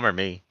asking Tom or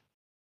me?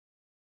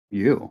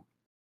 You.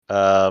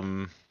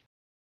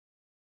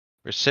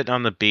 We're sitting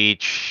on the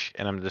beach,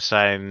 and I'm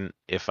deciding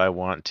if I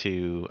want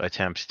to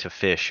attempt to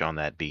fish on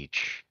that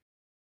beach.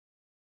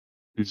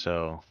 Hmm.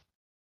 So,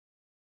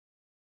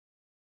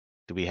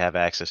 do we have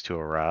access to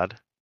a rod?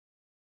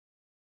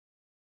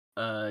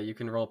 You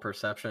can roll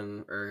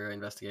perception or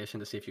investigation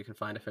to see if you can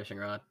find a fishing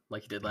rod,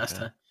 like you did last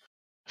Okay. time.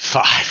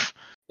 5.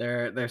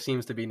 There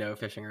seems to be no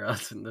fishing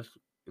rods in the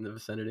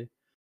vicinity.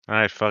 All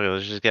right, fuck it.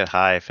 Let's just get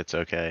high if it's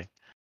okay.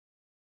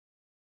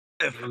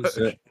 I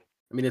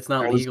mean, it's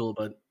not legal,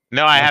 but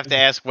No, I have to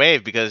ask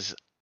Wave because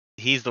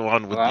he's the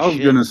one with Well, the I was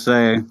shit.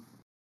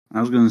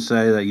 gonna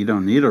say that you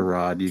don't need a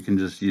rod. You can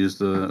just use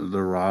the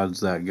rods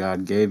that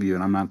God gave you,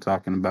 and I'm not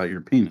talking about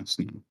your penis.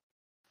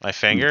 My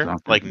finger,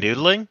 talking- like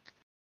noodling.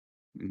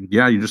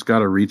 Yeah, you just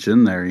gotta reach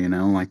in there,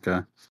 like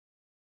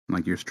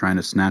you're trying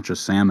to snatch a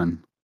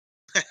salmon.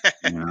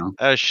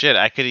 Oh shit!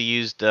 I could have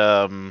used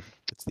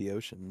It's the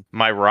ocean.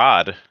 my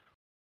rod,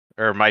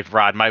 or my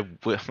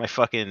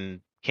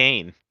fucking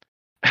cane.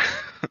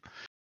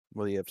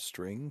 Well, you have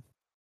string.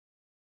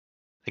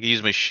 I could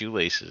use my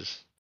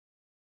shoelaces.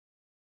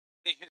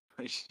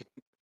 Not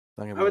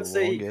gonna I be would the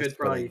say you longest, could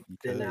but probably you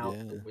thin could, out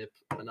yeah. the whip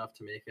enough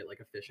to make it like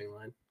a fishing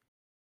line.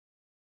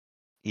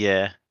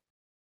 Yeah.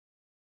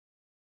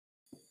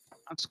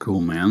 That's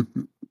cool, man.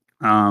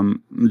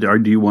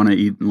 Do you want to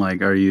eat?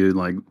 Like, are you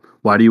like?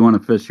 Why do you want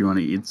to fish? You want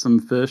to eat some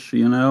fish,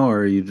 or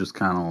are you just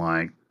kind of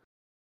like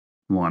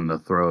wanting to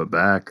throw it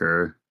back,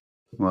 or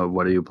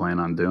what do you plan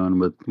on doing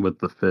with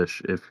the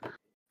fish?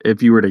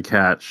 If you were to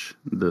catch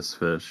this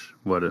fish,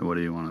 what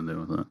do you want to do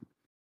with it?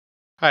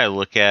 I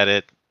look at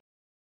it,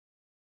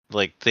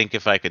 like think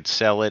if I could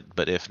sell it,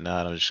 but if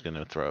not, I'm just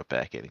gonna throw it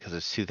back in because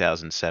it's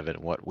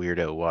 2007. What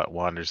weirdo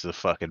wanders the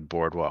fucking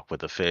boardwalk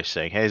with a fish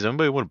saying, "Hey, does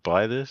anybody want to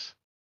buy this?"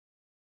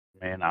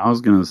 Man, I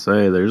was gonna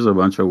say there's a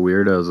bunch of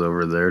weirdos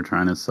over there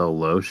trying to sell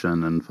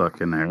lotion and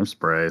fucking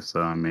hairspray.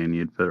 So I mean,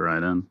 you'd fit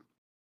right in.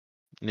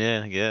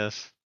 Yeah, I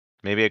guess.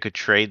 Maybe I could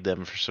trade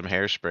them for some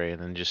hairspray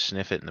and then just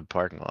sniff it in the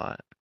parking lot.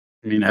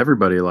 I mean,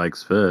 everybody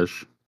likes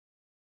fish.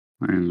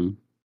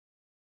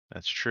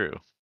 That's true.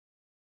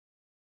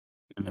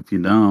 And if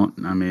you don't,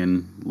 I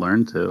mean,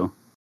 learn to.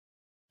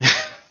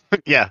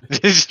 Yeah,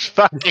 just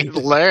fucking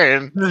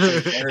learn.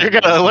 You're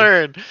gonna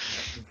learn.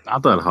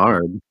 Not that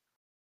hard.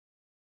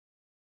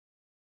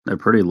 They're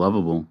pretty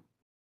lovable.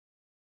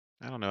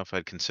 I don't know if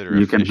I'd consider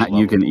You a can fish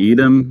you can lovable. eat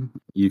them.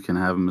 You can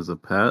have them as a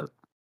pet.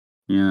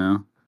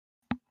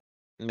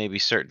 Maybe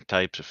certain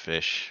types of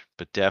fish,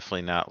 but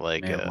definitely not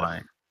like Man, a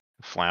like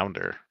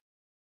flounder.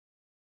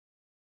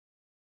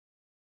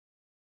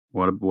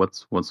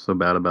 what's so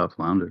bad about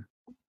flounder?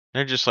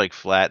 They're just like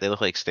flat. They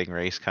look like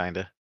stingrays,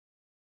 kinda.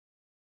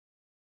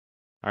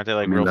 Aren't they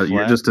like I mean, real you're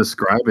flat? just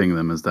describing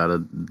them. Is that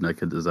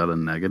a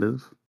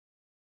negative?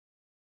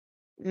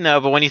 No,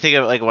 but when you think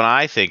of when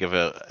I think of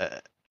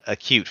a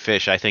cute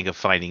fish, I think of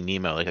Finding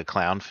Nemo, like a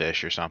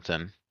clownfish or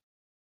something.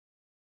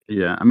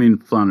 Yeah, I mean,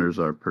 flounders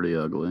are pretty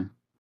ugly.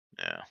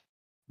 Yeah.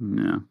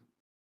 Yeah.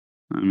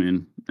 I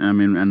mean,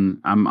 and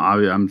I'm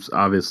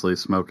obviously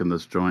smoking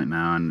this joint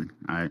now, and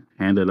I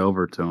hand it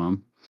over to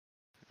him,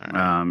 All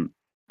right.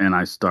 and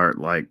I start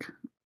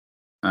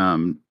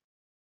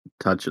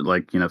touch it,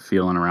 like,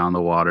 feeling around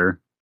the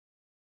water,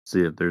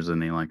 see if there's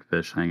any like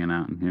fish hanging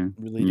out in here.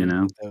 Really didn't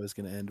think that was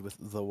gonna end with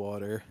the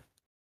water.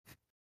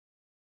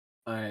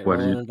 All right, What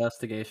roll did an you-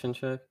 investigation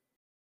check.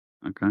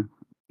 Okay,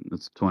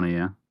 that's 20.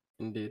 Yeah.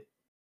 Indeed.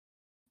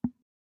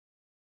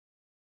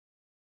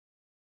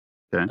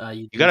 Okay.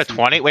 You You do got a see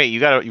 20? Wait, you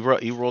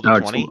rolled a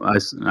 20?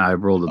 I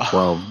rolled a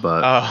 12,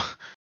 but Oh,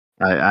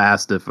 I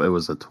asked if it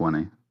was a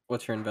 20.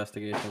 What's your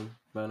investigation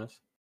bonus?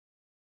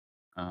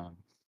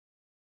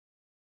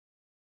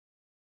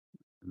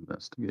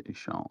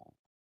 Investigation.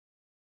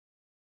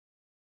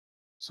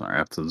 Sorry, I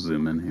have to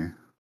zoom in here.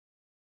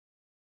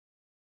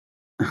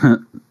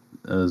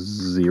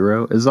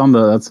 0 is on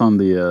that's on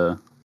the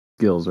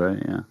skills,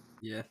 right? Yeah.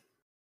 Yeah.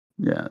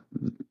 Yeah.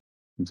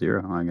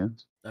 0, I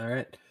guess. All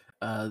right.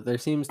 There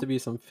seems to be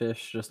some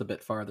fish just a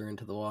bit farther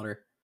into the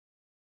water.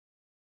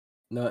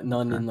 None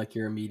Okay. in like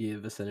your immediate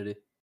vicinity.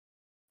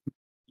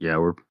 Yeah,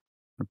 we're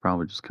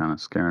probably just kind of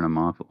scaring them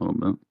off a little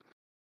bit.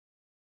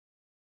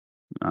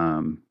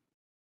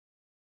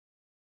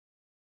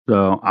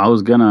 So I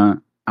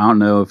don't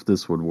know if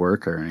this would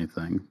work or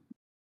anything,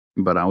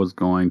 but I was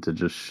going to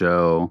just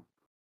show,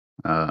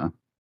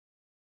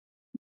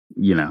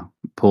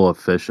 pull a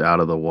fish out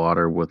of the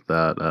water with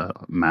that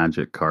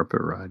magic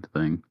carpet ride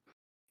thing.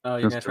 Oh,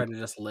 you're Just gonna try to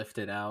just lift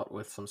it out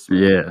with some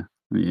smoke?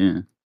 Yeah.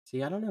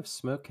 See, I don't know if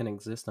smoke can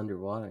exist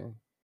underwater.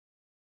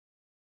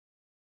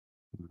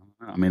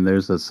 I mean,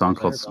 there's a song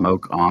called better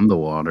Smoke don't. on the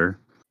Water,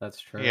 That's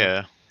true.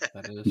 yeah.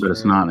 That is but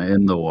it's true. not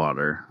in the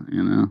water,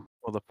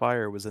 Well, the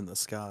fire was in the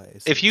sky.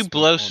 So If you smoke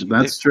blow won't be-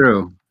 That's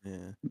true.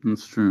 Yeah.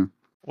 That's true.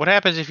 What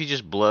happens if you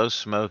just blow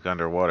smoke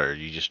underwater?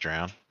 You just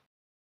drown?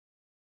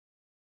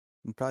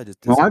 It'd probably just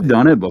Well, I've dissipate.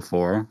 done it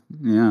before.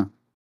 Yeah.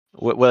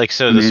 So I the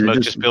mean, it smoke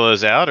just- just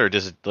billows out, or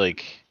does it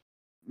like?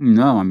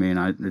 No, I mean,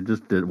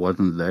 it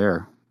wasn't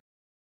there.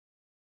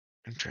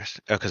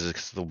 Interesting. Oh,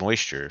 because the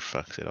moisture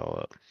fucks it all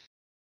up.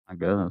 I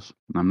guess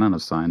I'm not a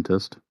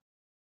scientist.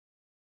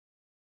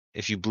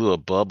 If you blew a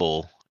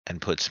bubble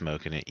and put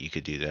smoke in it, you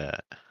could do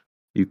that.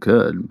 You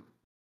could.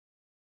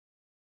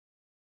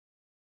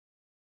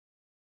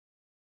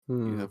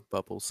 You have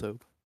bubble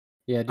soap.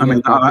 Yeah, do I you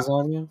mean, have bubbles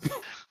on you?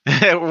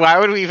 Why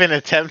would we even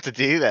attempt to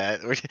do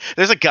that?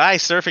 There's a guy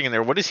surfing in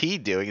there. What is he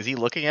doing? Is he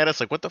looking at us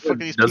like, what the fuck are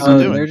these Doesn't- people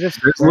doing? There's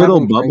they're little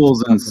having drinks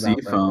bubbles and and stuff sea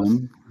without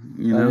breakfast.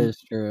 foam. That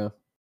is true.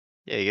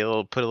 Yeah,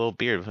 you put a little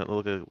beard,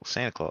 look like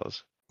Santa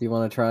Claus. Do you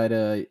want to try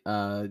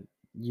to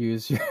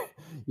use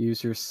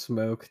your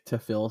smoke to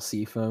fill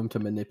sea foam to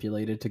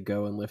manipulate it to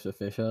go and lift a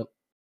fish up?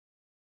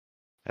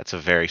 That's a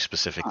very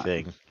specific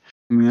thing.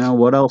 Yeah.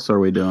 What else are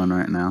we doing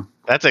right now?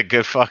 That's a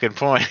good fucking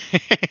point.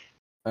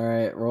 All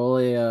right, roll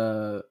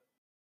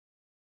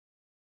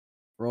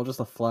just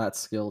a flat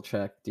skill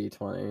check,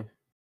 d20.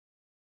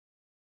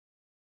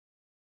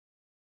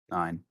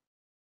 9.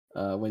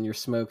 When your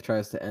smoke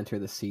tries to enter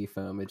the sea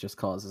foam, it just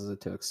causes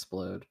it to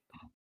explode.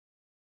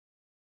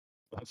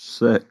 That's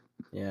sick.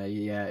 Yeah.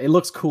 It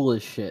looks cool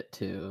as shit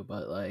too,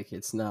 but like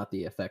it's not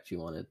the effect you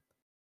wanted.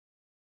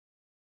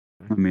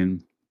 I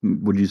mean,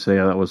 would you say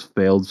that was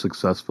failed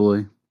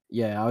successfully?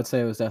 Yeah, I would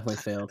say it was definitely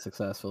failed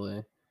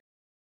successfully.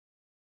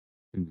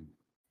 It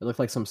looked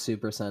like some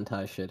Super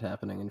Sentai shit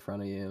happening in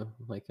front of you,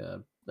 like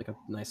a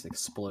nice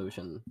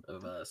explosion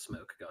of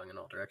smoke going in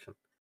all directions.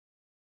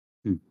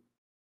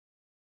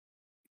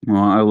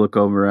 Well, I look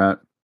over at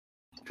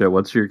shit.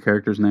 What's your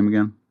character's name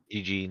again?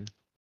 Eugene.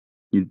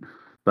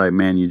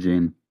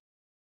 Eugene.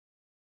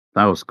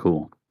 That was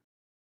cool.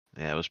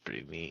 Yeah, it was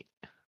pretty neat.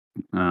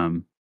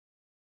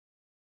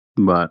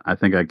 But I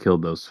think I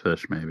killed those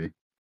fish. Maybe.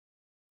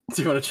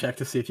 Do you want to check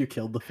to see if you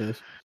killed the fish?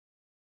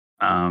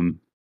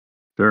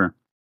 Sure.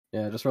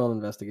 Yeah, just roll an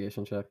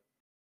investigation check.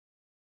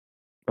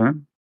 Okay.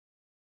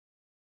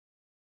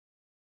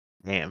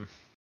 Damn.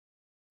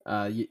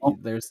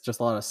 There's just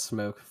a lot of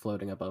smoke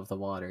floating above the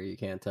water. You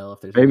can't tell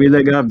if there's. Maybe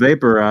they got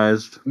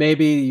vaporized.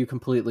 Maybe you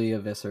completely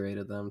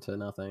eviscerated them to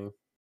nothing.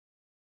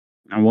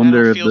 I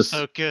wonder if feel this.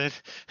 so good.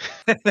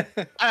 You're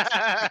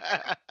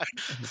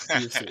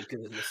so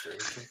good, Mr.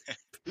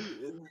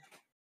 Angel.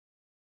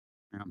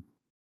 Yeah.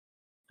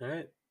 All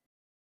right.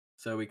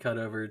 So we cut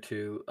over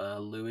to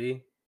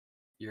Louis.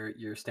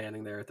 You're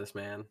standing there with this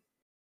man.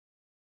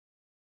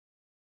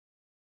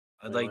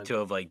 I'd like to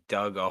have like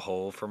dug a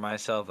hole for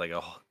myself, like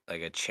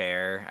a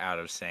chair out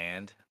of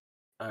sand.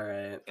 All right.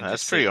 And That's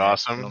just pretty sit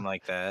next to awesome. him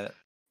like that.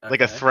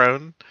 Like a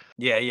throne.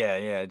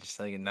 Yeah. Just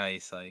like a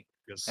nice like.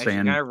 Actually,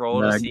 Sand can I roll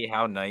to bag. see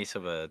how nice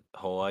of a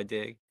hole I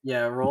dig?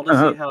 Yeah, roll to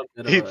see how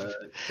good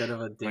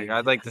of a dig. Like,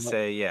 I'd like to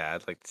say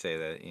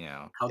that, you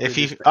know. How If good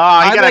he, this-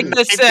 I'd got like a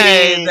to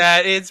say 15.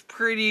 that it's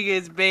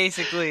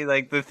basically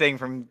like the thing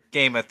from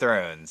Game of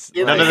Thrones.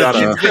 Yeah, None Like, of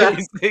the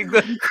it's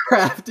basically-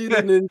 crafted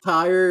an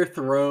entire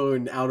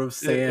throne out of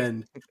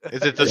sand.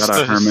 Is it the Got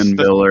a Herman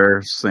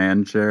Miller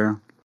sand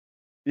chair,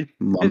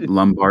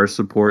 lumbar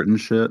support and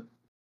shit.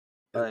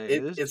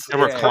 It's a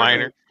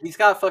recliner. He's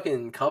got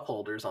fucking cup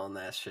holders on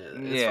that shit.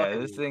 It's Yeah,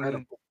 fucking this thing-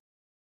 incredible.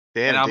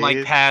 Damn, and I'm like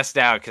dude. passed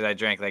out because I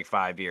drank like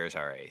 5 beers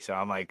already. So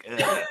I'm like,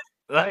 ugh.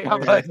 Like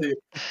I'm Yeah, like, dude,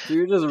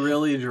 you're just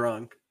really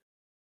drunk.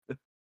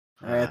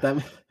 All right,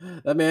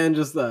 that man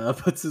just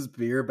puts his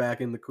beer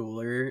back in the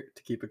cooler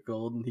to keep it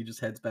cold, and he just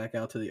heads back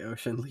out to the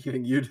ocean,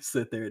 leaving you to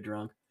sit there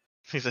drunk.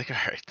 He's like, all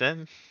right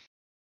then.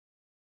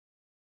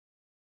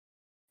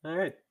 All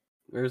right,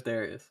 where's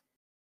Darius?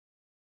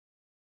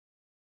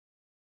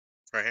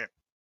 Right here.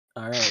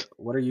 All right,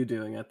 what are you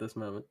doing at this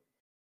moment?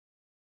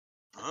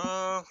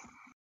 I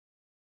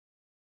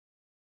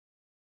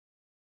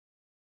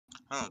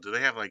don't know. Do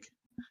they have like?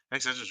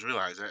 Actually, I just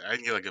realized I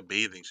didn't get like a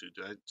bathing suit.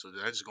 Did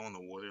I just go in the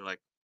water like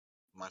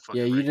my fucking?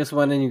 Yeah, you regular just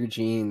went in your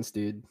jeans,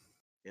 dude.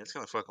 Yeah, it's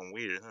kind of fucking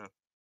weird, huh?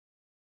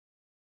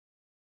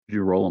 Did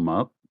you roll them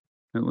up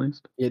at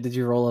least? Yeah, did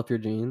you roll up your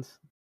jeans?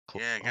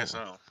 Yeah, I guess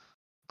so.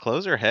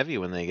 Clothes are heavy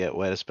when they get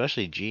wet,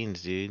 especially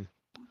jeans, dude.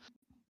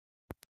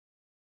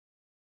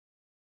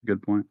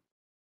 Good point.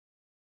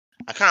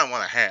 I kind of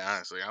want a hat,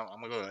 honestly. I'm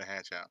gonna go to the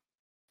hat shop.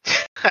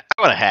 I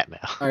want a hat now.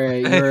 All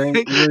right, you're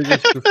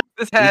just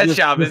This hat just-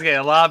 shop is getting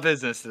a lot of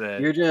business today.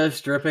 you're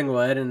just dripping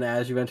wet, and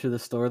as you enter the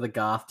store, the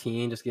goth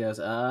teen just goes,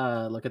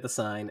 look at the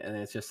sign, and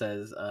it just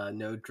says,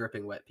 no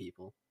dripping wet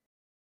people.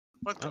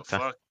 What the Okay.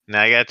 fuck?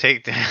 Now you gotta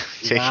take You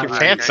your got it.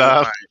 pants Okay,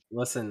 off. fine.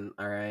 Listen,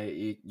 all right,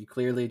 you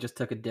clearly just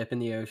took a dip in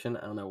the ocean.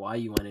 I don't know why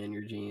you went in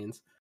your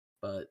jeans,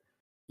 but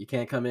you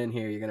can't come in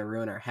here. You're gonna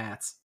ruin our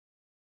hats.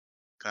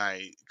 Can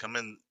I come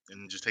in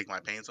and just take my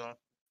pants off?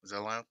 Is that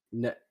allowed?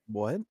 No,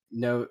 What?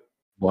 no.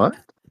 What?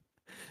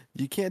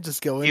 You can't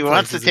just go in. He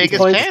wants to places and take his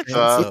points- pants He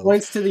off.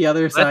 points to the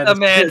other side. Let of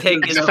the man the-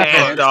 take his the-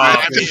 pants the- off.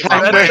 I mean, if the-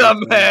 I'm Let wearing-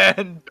 the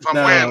man. If I'm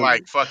No. wearing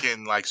like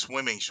fucking like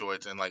swimming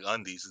shorts and like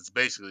undies, it's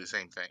basically the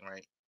same thing,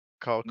 right?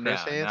 Call No, Chris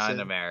not in Hansen.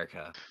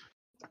 America.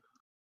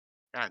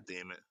 God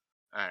damn it!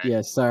 All right.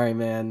 Yeah, sorry,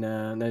 man.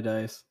 No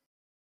dice.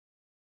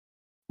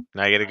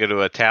 Now you gotta go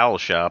to a towel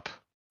shop.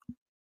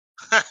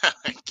 God.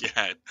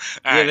 Yeah,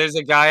 Alright. there's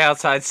a guy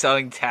outside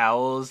selling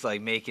towels,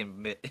 like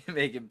making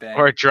bank.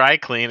 Or a dry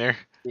cleaner.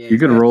 Yeah, You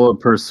could roll a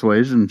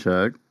persuasion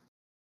check.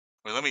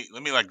 Wait, let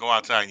me like go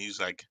outside and use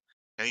like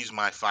can I use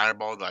my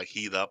fireball to like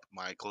heat up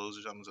my clothes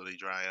or something so they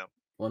dry up?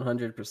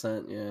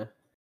 100%. Yeah.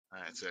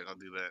 Alright, sick. I'll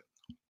do that.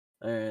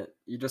 All right.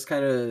 You just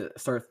kind of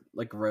start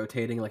like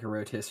rotating like a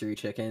rotisserie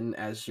chicken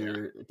as Yeah.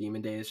 your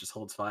demon days just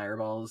holds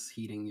fireballs,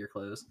 heating your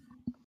clothes.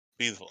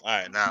 Beautiful.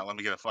 Alright, now let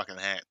me get a fucking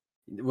hat.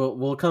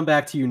 We'll come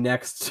back to you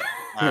next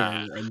Ah.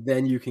 turn, and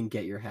then you can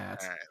get your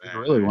hats. Alright, He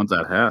alright, really alright. wants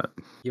that hat.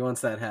 He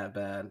wants that hat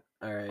bad.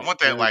 All right. I want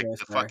that there we like go, the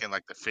Star. fucking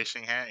like the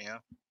fishing hat, you know?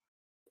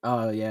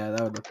 Oh yeah,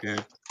 that would look Yeah.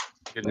 good.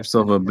 Get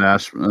yourself a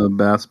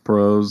Bass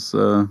Pros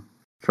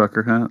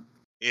trucker hat.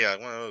 Yeah,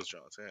 like one of those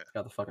joints, yeah.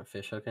 Got the fucking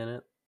fish hook in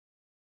it.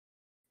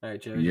 All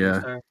right, Joe. Yeah.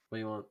 Star. What do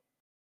you want?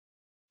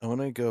 I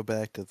want to go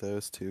back to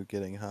those two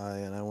getting high,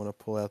 and I want to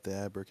pull out the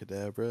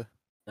abracadabra.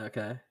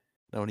 Okay.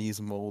 I want to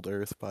use mold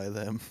earth by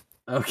them.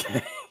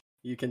 Okay.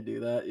 You can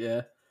do that.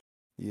 Yeah.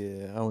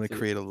 Yeah, I want to So-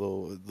 create a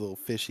little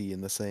fishy in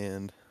the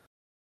sand.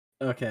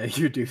 Okay.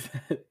 You do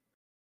that.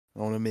 I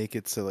want to make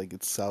it so like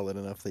it's solid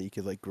enough that you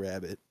could like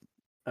grab it.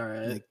 All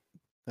right. Like,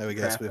 I would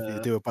guess Crap, if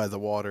you do it by the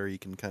water, you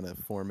can kind of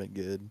form it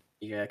good.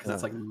 Yeah,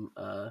 because it's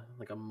no.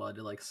 like a mud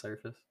like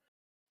surface.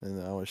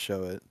 And I want to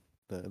show it.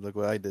 Look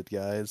what I did,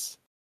 guys.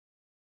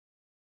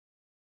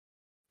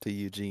 To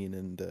Eugene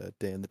and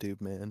Dan the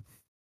Tube Man.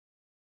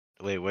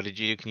 Wait, what did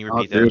you do? Can you Oh,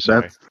 repeat that? I'm dude,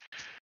 sorry. that's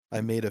I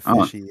made a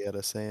Oh. fishy out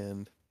of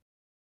sand.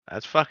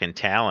 That's fucking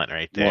talent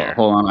right well, there.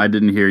 hold on. I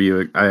didn't hear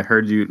you. I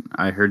heard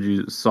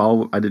you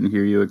saw. I didn't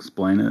hear you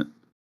explain it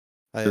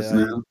just I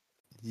now.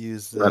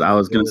 used But I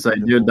was gonna say,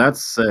 ability to dude, mold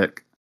that's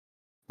sick.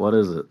 What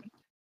is it?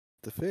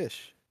 the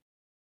fish.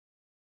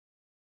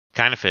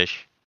 Kind of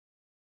fish.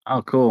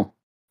 Oh, cool.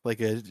 Like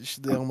it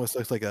almost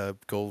looks like a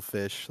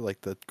goldfish, like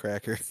the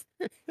cracker.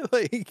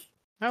 Like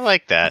I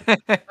like that.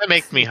 That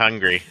makes me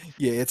hungry.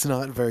 yeah, it's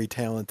not very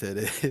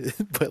talented,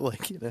 but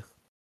like it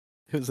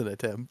was an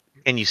attempt.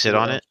 Can you sit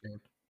on it?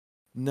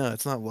 No,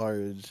 it's not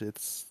large.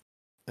 It's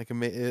like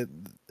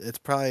it's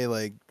probably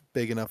like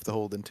big enough to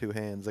hold in two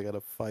hands. I got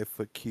a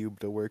 5-foot cube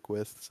to work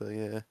with, so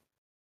yeah,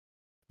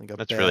 like a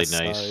That's really bass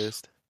nice.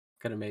 sized.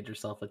 Could have made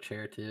yourself a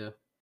chair too.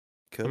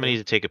 Could. I'm gonna need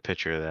to take a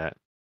picture of that.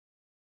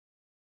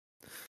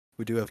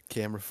 We do have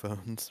camera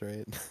phones,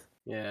 right?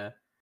 Yeah.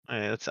 All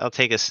right, I'll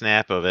take a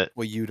snap of it.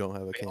 Well, you don't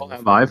have a We camera all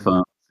have phone.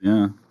 iPhones.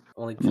 Yeah.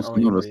 Only Most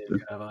only of us three of do.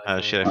 you have Oh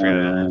iPhones. shit, I Oh, forgot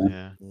yeah, about yeah.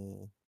 that. Yeah.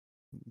 Yeah.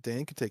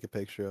 Dan could take a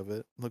picture of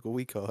it. Look what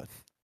we caught.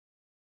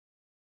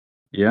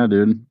 Yeah,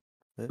 dude.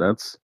 Yeah.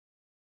 That's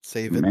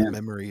Save it in the Man.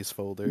 memories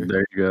folder.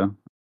 there. You go.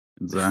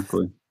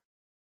 Exactly.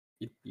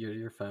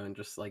 Your phone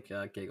just like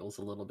giggles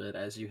a little bit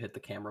as you hit the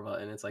camera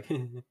button. It's like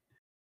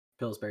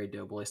Pillsbury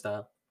Doughboy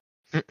style.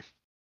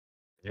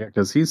 Yeah,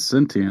 because he's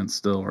sentient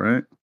still,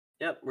 right?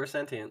 Yep, we're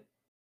sentient.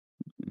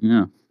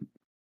 Yeah.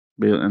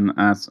 And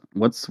ask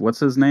what's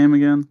his name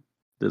again?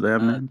 Do they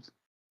have names?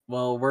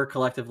 Well, we're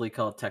collectively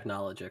called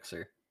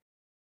Technologixer.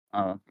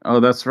 Oh,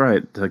 that's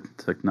right.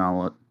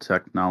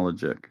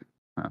 Technologic.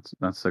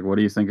 That's like. What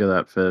do you think of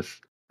that fish?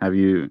 Have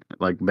you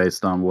like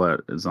based on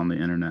what is on the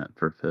internet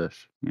for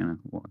fish? You know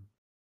what?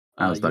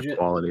 How's that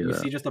quality? You though?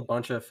 see just a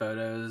bunch of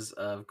photos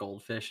of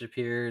goldfish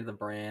appear, the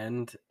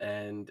brand,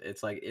 and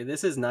it's like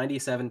this is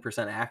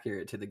 97%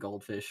 accurate to the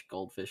goldfish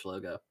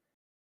logo.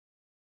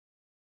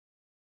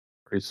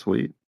 Pretty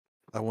sweet.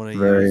 I want to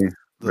Very, use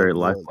very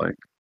lifelike.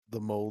 the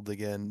mold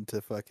again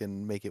to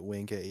fucking make it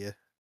wink at you.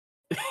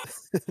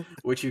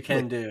 Which you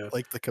can do.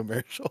 Like the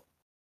commercial.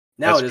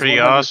 Now That's it is pretty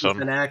 100%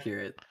 awesome.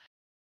 accurate.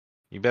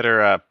 You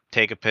better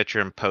take a picture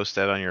and post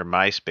that on your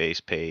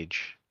MySpace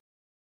page.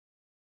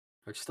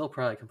 Which still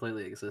probably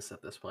completely exists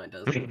at this point,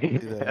 doesn't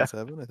it?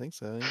 2007, I think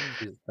so. Yeah.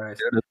 Jesus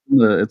Christ.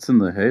 It's in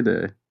the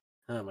heyday.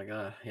 Oh my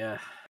god, yeah.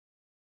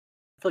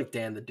 I feel like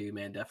Dan the Dude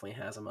Man definitely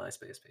has a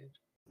MySpace page.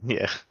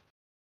 Yeah.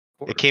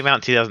 It came out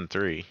in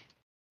 2003.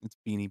 It's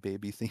Beanie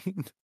Baby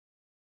themed.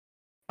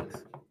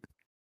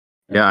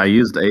 Yeah, I Okay.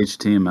 used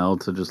HTML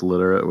to just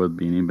litter it with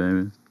Beanie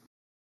Babies.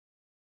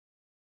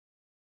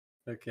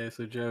 Okay,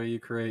 so Joey, you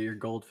create your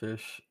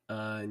goldfish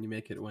and you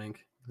make it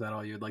wink. Is that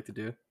all you would like to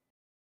do?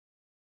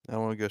 I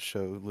want to go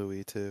show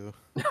Louis too.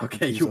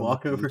 Okay, He's you on the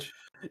walk over. beach.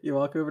 You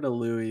walk over to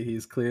Louis.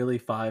 He's clearly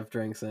 5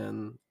 drinks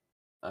in.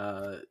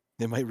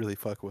 They might really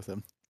fuck with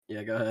him.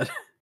 Yeah, go ahead.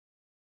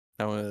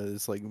 I want to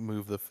just like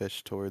move the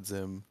fish towards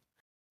him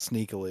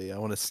sneakily. I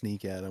want to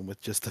sneak at him with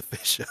just the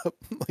fish up,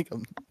 like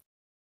I'm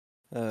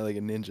like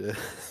a ninja.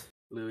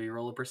 Louis,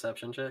 roll a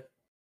perception check.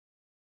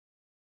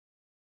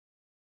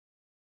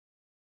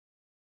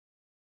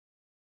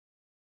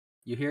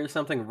 You hear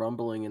something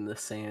rumbling in the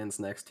sands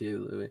next to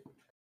you, Louis.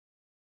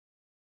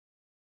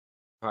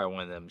 Probably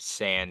one of them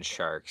sand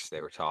sharks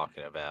they were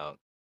talking about.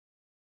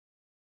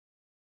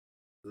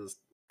 This is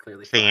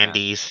clearly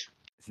Sandies.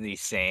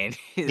 These sand,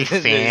 These the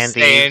sandies.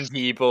 sand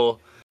people.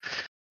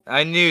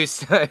 I knew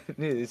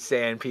the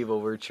sand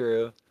people were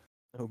true.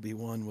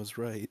 Obi-Wan was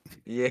right.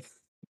 Yeah.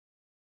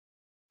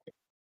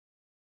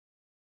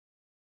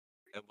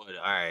 All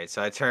right,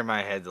 so I turned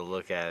my head to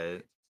look at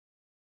it.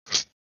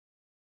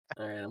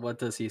 All right, what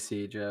does he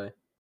see, Joey?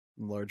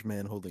 Large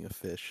man holding a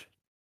fish.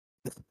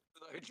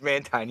 Large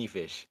man, tiny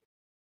fish.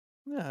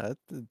 Yeah,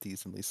 it's a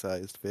decently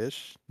sized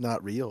fish.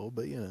 Not real,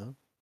 but you know.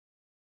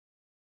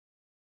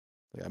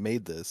 Like I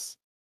made this.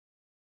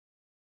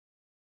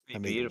 I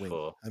make it wink.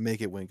 Beautiful. I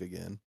make it wink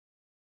again.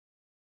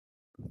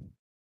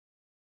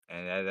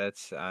 And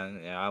that's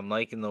I'm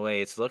liking the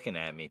way it's looking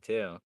at me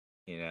too.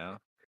 You know,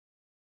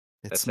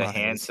 It that's smiles. a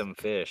handsome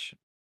fish.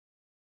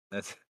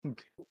 That's.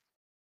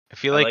 I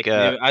feel like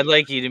I'd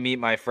like you to meet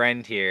my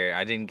friend here.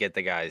 I didn't get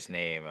the guy's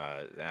name.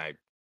 I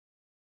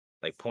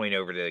like point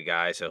over to the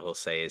guy so he'll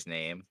say his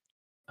name.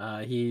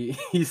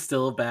 He's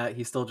still back.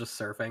 He's still just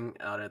surfing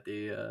out at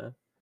the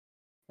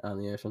on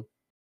the ocean.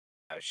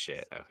 Oh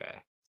shit. Okay.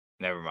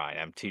 Never mind.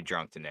 I'm too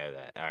drunk to know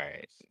that. All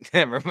right.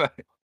 Never mind.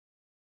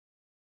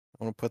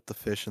 I want to put the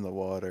fish in the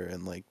water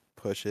and like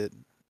push it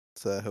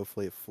so that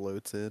hopefully it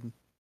floats in.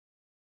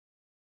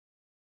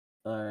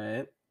 All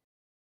right.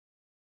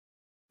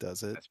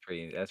 Does it? That's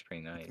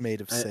pretty nice.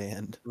 Made of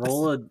sand.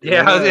 Roll a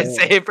Yeah, I was gonna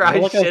say it probably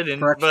roll like a shouldn't,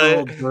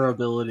 structural but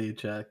durability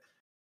check.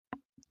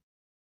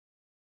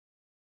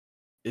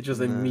 It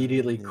just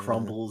immediately Yeah.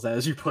 crumbles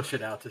as you push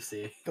it out to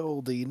sea.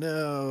 Goldie,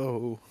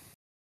 no.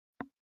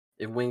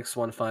 It winks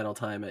one final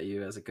time at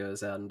you as it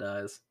goes out and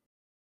dies.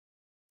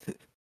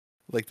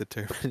 Like the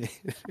Terminator.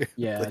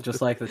 Yeah,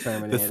 just like the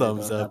Terminator. The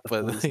thumbs but up,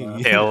 not the but thumbs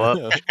up. Tail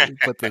up.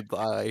 But the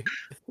eye.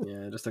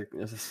 Yeah, just a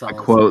I solid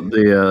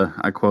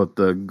quote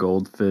the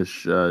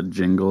goldfish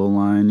jingle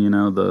line. You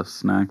know, the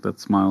snack that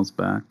smiles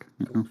back.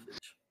 You know? goldfish.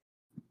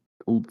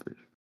 Goldfish.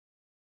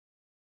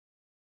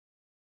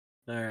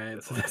 All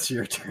right, so that's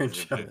your turn,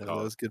 That's a Joe. good That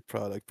call. was good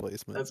product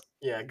placement.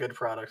 Good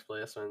product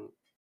placement.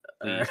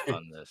 Please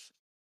fund this.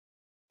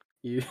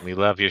 we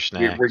love your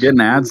snacks. We're getting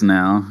ads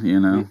now. You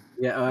know.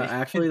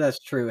 Actually, that's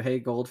true. Hey,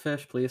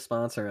 Goldfish, please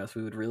sponsor us.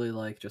 We would really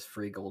like just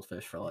free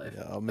goldfish for life.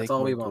 Yeah, I'll make That's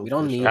all we more want. We don't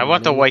goldfish need. I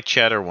want the money. white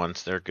cheddar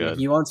ones. They're Yeah, good.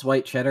 he wants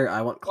white cheddar.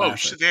 I want Oh classic.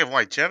 shit, they have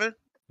white cheddar?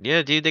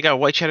 Yeah, dude, they got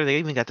white cheddar. They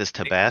even got this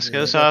Tabasco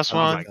Yeah, sauce oh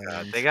Oh one. my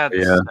god, they got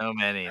Yeah. so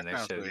many and That they're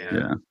sounds so pretty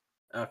good.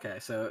 Yeah. Okay,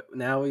 so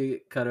now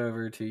we cut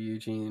over to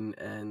Eugene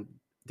and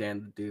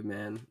Dan the Dude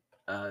Man.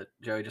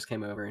 Joey just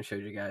came over and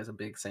showed you guys a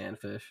big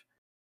sandfish.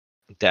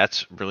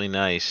 That's really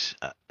nice.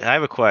 I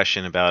have a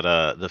question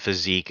about the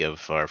physique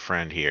of our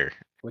friend here,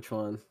 Which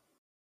one?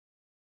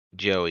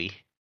 Joey.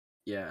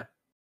 Yeah.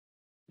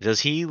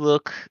 Does he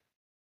look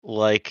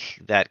like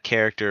that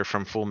character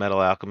from Full Metal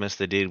Alchemist,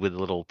 the dude with the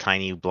little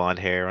tiny blonde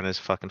hair on his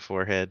fucking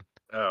forehead?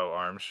 Oh,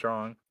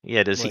 Armstrong.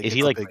 Yeah, does Like he? Is it's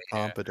he a like? big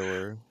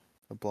pompadour,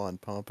 a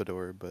blonde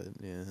pompadour, but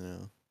yeah, you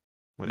know,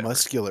 Whatever.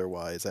 muscular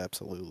wise,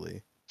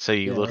 absolutely. So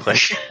you Yeah, look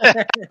like-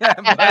 like.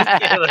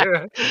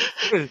 Muscular.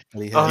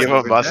 But he Oh, has you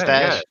have a 100%,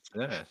 mustache?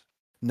 yes.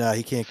 no,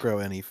 he can't grow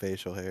any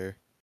facial hair.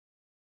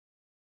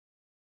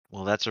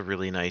 Well, that's a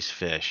really nice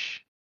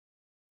fish.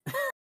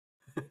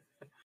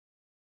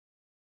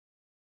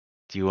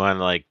 Do you want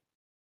like?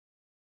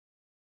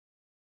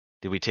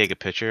 Did we take a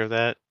picture of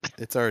that?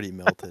 It's already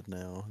melted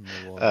now in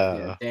the water.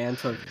 Yeah, Dan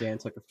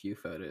took a few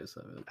photos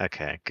of it.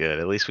 Okay, good.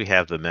 At least we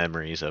have the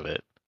memories of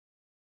it.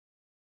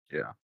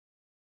 Yeah.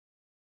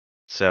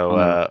 So, I'll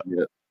never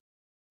forget.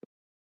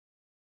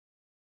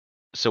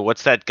 So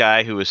what's that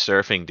guy who was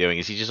surfing doing?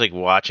 Is he just like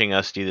watching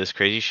us do this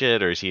crazy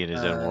shit, or is he in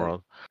his own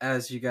world?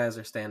 As you guys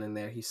are standing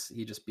there, he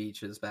just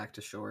beaches back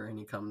to shore, and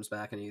he comes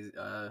back, and he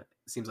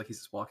seems like he's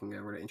just walking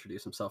over to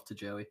introduce himself to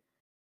Joey.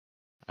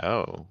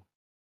 Oh.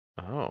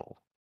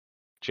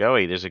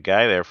 Joey, there's a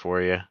guy there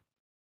for you.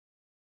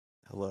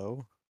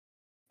 Hello?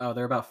 Oh,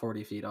 they're about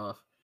 40 feet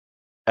off.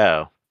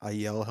 Oh. I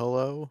yell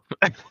hello?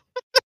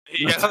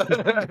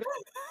 Yeah.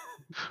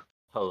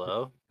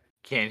 Hello?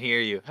 Can't hear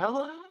you.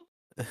 Hello?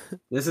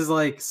 This is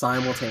like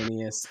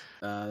simultaneous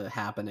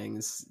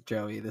happenings,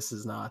 Joey. This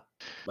is not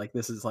like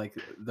this is like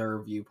their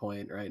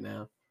viewpoint right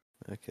now.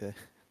 Okay.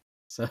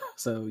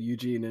 So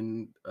Eugene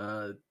and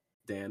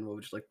Dan, what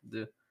would you like to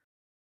do?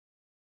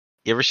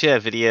 You ever see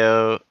that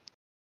video?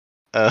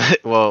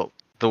 Well,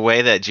 the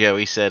way that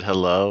Joey said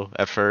hello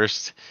at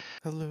first.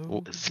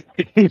 Hello?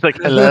 He's like,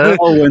 hello?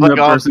 Oh, when Like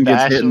the all person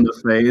gets hit in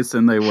bashful. the face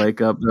and they wake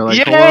up, they're like,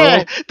 Yeah!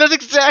 hello? That's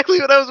exactly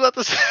what I was about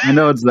to say. I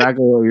know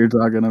exactly what you're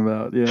talking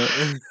about. Yeah.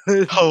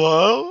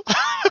 Hello?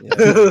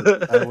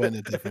 Yeah, I went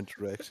a different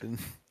direction.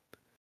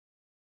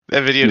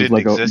 That video It was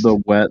didn't like exist.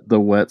 the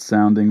wet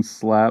sounding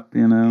slap,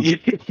 you know? Yeah.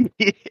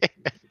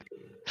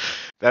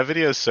 That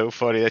video is so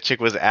funny. That chick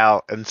was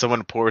out and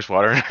someone pours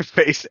water in her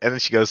face and then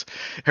she goes,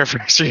 her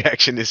first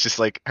reaction is just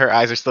like, her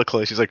eyes are still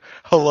closed. She's like,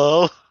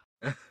 hello?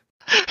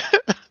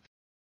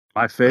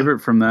 My favorite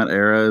from that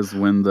era is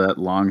when that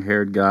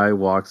long-haired guy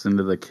walks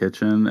into the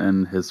kitchen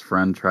and his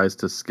friend tries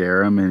to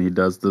scare him, and he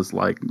does this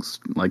like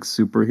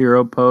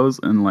superhero pose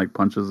and like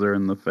punches her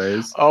in the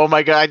face. Oh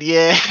my god,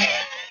 yeah.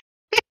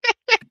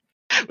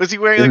 Was he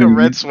wearing like And a then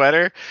red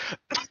sweater?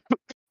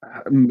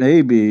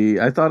 maybe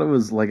I thought it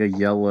was like a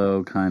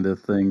yellow kind of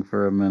thing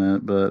for a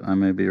minute, but I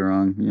may be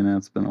wrong. You know,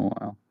 it's been a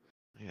while.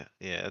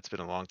 Yeah, it's been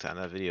a long time.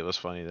 That video was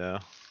funny though.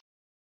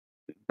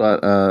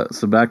 But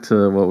so back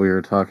to what we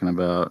were talking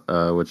about,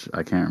 which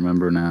I can't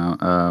remember now.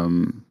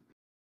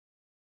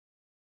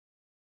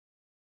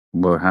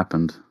 What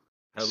happened?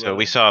 So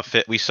we saw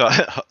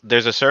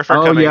there's a surfer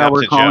Oh coming yeah, up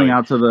we're to calling Joey.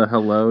 out to the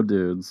hello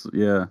dudes.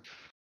 Yeah,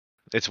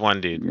 It's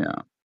one dude. yeah,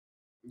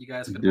 You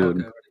guys could dude.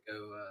 walk over to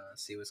go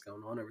see what's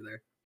going on over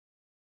there.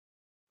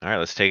 All right,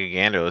 let's take a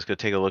gander. Let's go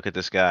take a look at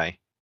this guy.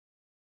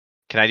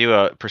 Can I do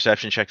a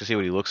perception check to see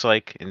what he looks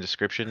like in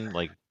description?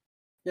 Like,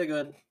 Yeah, go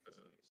ahead.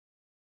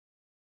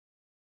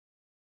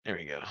 there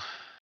we go.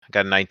 I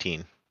got a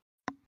 19.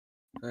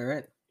 All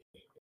right.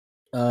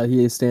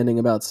 He is standing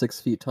about 6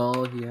 feet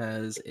tall. He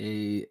has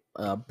a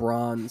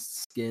bronze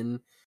skin.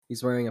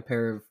 He's wearing a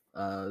pair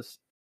of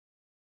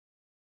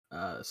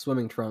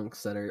swimming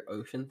trunks that are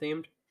ocean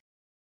themed.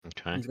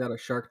 Okay. He's got a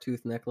shark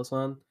tooth necklace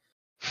on,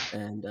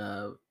 and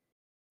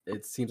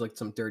it seems like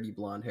some dirty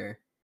blonde hair.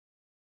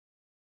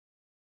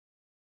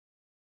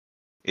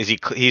 Is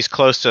he's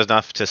close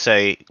enough to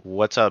say,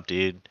 "What's up,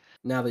 dude?"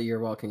 Now that you're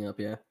walking up,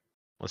 yeah.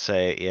 Let's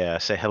say, yeah,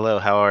 say hello.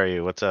 How are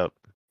you? What's up?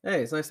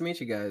 Hey, it's nice to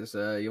meet you guys.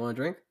 You want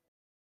a drink?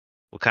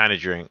 What kind of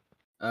drink?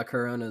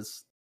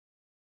 Coronas.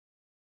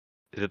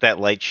 Is it that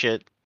light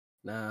shit?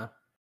 Nah,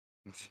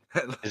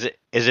 Is it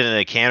in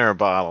a can or a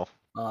bottle?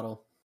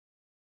 bottle.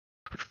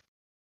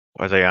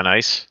 Are they on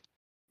ice?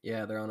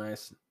 Yeah, they're on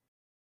ice.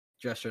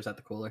 Gestures at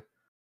the cooler.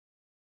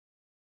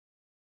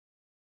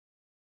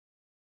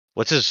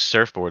 What's his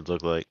surfboard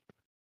look like?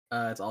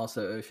 It's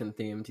also ocean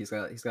themed. He's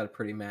got a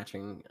pretty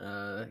matching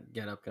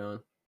get up going.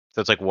 So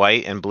it's like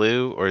white and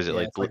blue, or is it Yeah,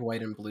 like it's blue? like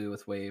white and blue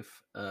with wave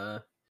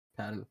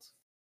patterns.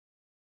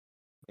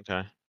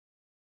 Okay,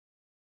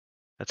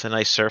 that's a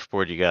nice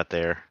surfboard you got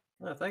there.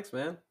 Oh, thanks,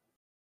 man.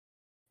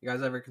 You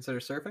guys ever consider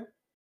surfing?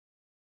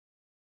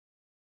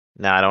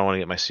 Nah, I don't want to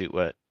get my suit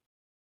wet.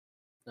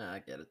 Nah, I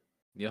get it.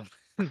 Yeah.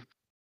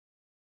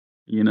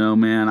 You know,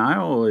 man, I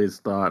always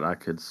thought I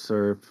could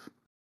surf,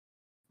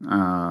 but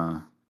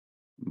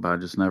I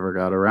just never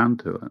got around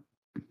to it.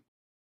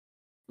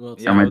 Well,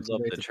 it's Yeah, I I not mean, would too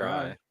love late to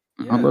try.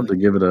 Yeah, I'd love like,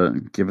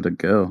 to give it a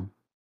go.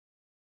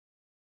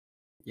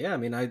 yeah. I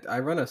mean, I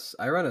run a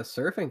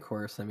surfing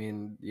course. I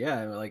mean,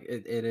 yeah, like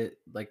it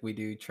like we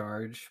do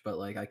charge, but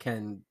like I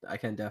can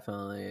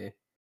definitely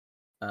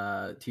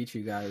teach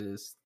you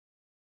guys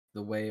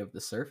the way of the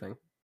surfing.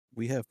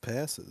 We have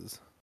passes.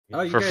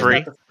 Oh, you For guys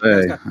free? got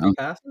free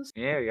passes?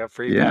 Yeah, we got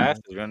free Yeah,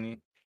 passes, don't you?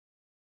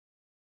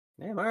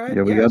 Damn, all right.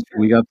 yeah, Yeah, sure.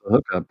 we got the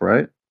hookup,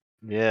 right?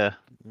 Yeah.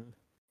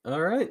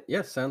 All right.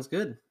 Yeah, sounds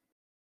good.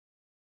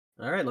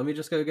 All right, let me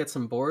just go get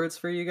some boards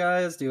for you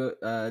guys. Do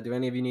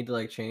any of you need to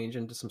like change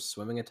into some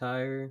swimming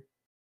attire?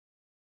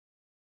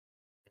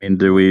 And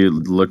do we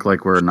look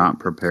like we're not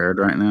prepared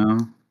right now?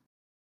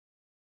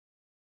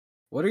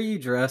 What are you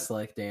dressed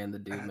like, Dan the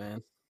Dude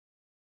Man?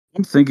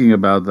 I'm thinking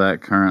about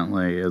that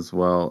currently as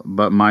well.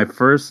 But my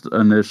first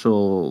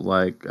initial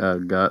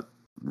gut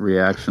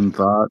reaction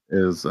thought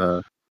is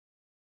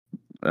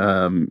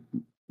um,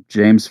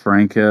 James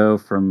Franco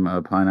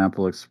from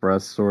Pineapple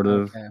Express, sort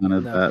of, Okay. kind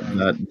of No,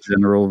 that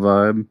general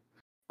vibe.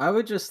 I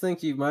would just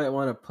think you might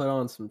want to put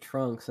on some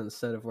trunks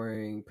instead of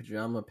wearing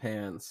pajama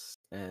pants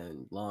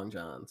and long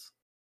johns.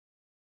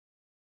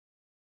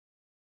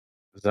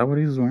 Is that what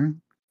he's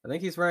wearing? I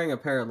think he's wearing a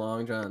pair of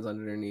long johns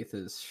underneath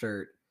his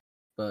shirt,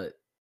 but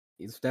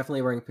He's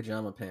definitely wearing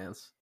pajama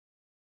pants.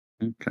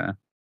 Okay.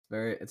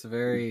 It's a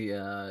very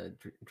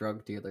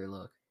drug dealer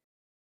look.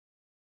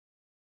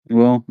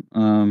 Well,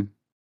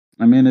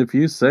 I mean, if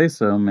you say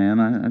so, man,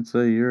 I'd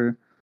say you're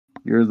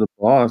the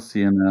boss,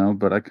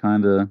 but I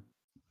kind of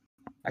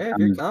Hey, if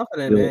you're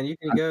confident, feel, man, you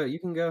can go. You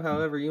can go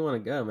however you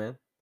want to go, man.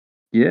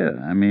 yeah.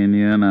 I mean,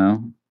 All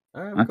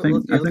right, I cool.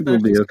 think Let's we'll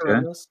finish be these okay.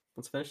 Coronas.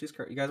 Let's finish these.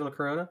 You guys want a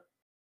Corona?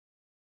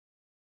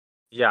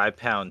 Yeah, I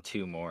pound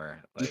 2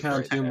 more. You Like pound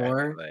right 2 there.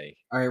 more. Like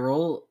All right,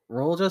 roll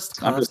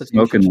just I'm just Constitution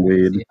smoking check to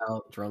weed. see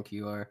how drunk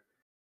you are.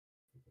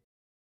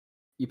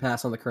 You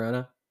pass on the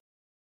Corona.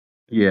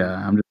 Yeah,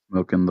 I'm just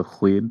smoking the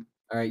weed.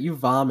 All right, you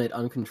vomit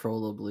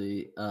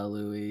uncontrollably,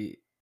 Louis,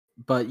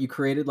 but you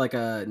created like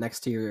a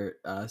next to your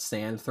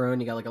sand throne.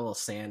 You got like a little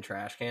sand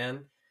trash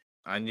can,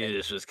 I knew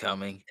this was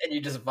coming. and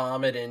you just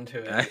vomit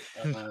into it.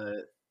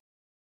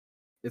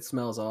 It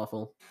smells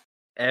awful.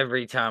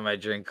 Every time I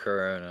drink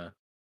Corona.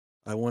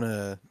 I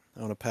wanna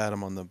pat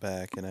him on the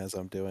back, and as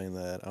I'm doing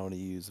that, I wanna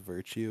use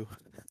virtue.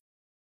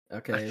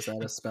 Okay, is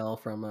that a spell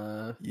from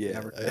Yeah,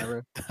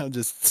 Abracadabra? I'm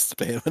just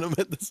spamming him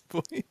at this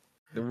point.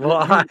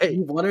 Why?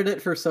 You wanted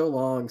it for so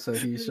long, so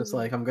he's just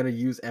like, I'm gonna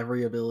use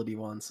every ability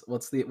once.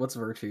 What's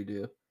virtue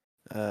do?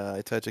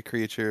 I touch a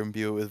creature,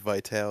 imbue it with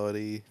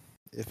vitality.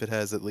 If it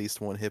has at least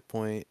 1 hit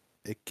point,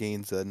 it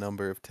gains a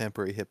number of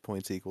temporary hit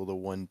points equal to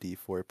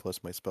 1d4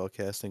 plus my spell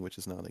casting, which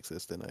is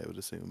non-existent, I would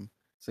assume.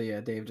 So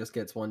yeah, Dave just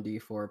gets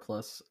 1d4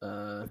 plus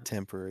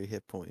temporary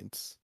hit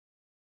points.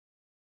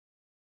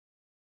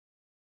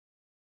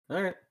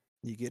 All right.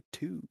 You get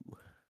 2.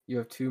 You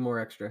have 2 more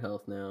extra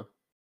health now.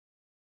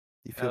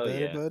 You feel Hell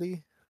better, yeah.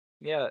 buddy?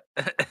 Yeah.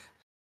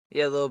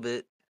 Yeah, a little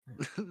bit.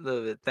 A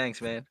little bit.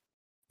 Thanks, man.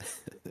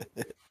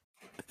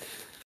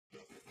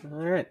 All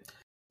right.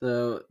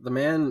 So the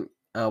man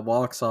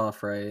walks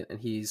off, right, and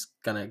he's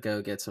gonna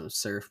go get some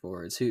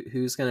surfboards.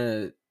 Who's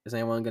gonna? Is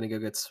anyone gonna go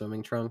get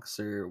swimming trunks,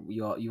 or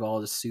you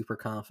all just super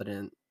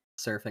confident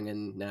surfing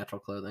in natural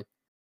clothing?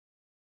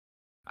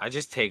 I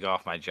just take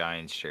off my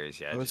Giants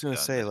jersey. I was just gonna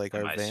go in say, the- like, in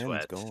our my van is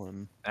sweats.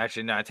 gone.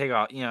 Actually, no, I take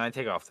off. I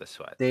take off the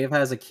sweats. Dave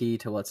has a key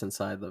to what's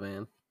inside the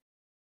van.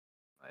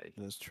 Like,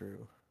 That's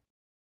true.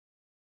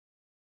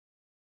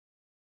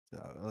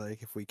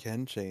 Like, if we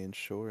can change,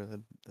 sure,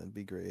 that'd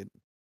be great.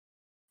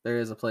 There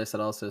is a place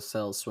that also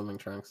sells swimming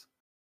trunks.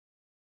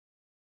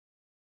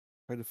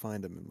 Try to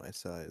find them in my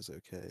size,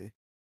 okay?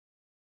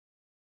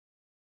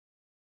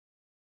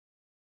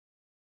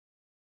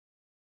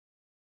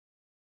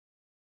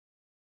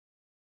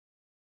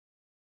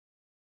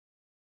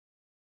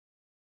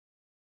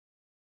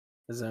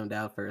 I zoned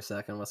out for a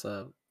second. What's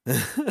up?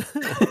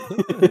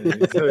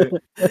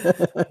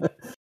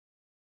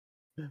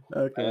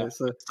 Okay,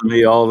 so To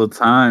me all the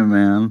time,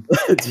 man.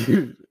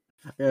 dude,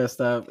 I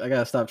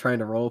gotta stop trying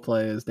to role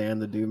play as Dan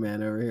the Doom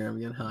Man over here. I'm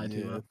getting high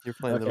too much. You're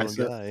playing the wrong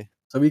guy.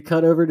 So we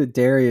cut over to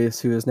Darius,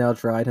 who has now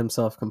dried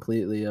himself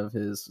completely of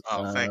his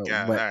thank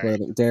God. wet All right.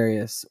 clothing.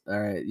 Darius, all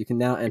right, you can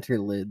now enter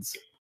lids.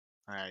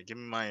 All right, give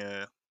me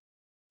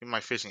my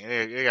fishing.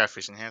 You got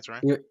fishing hands,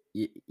 right?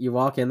 You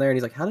walk in there, and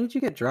he's like, "How did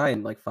you get dry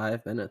in like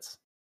 5 minutes?"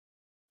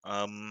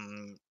 I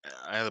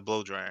had a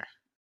blow dryer.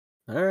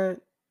 All right.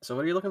 So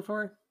what are you looking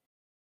for?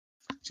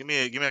 Give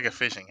me like a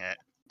fishing hat.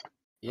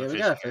 Yeah, we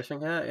got a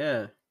fishing hat.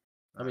 Yeah,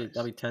 Nice.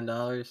 that'll be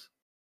 $10.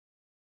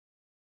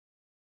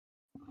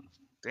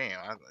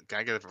 Damn, can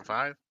I get it for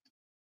 5?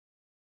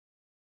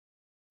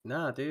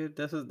 Nah, dude,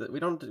 we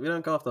don't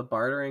go off the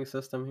bartering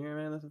system here,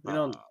 man.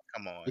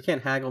 Come on. You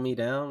can't haggle me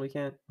down. We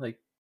can't like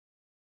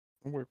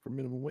I work for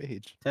minimum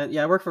wage. 10.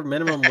 Yeah, I work for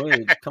minimum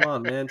wage. Come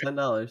on, man,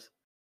 $10.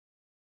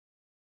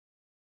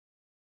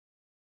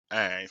 All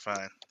right,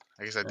 fine.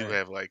 I guess I do Alright.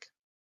 have like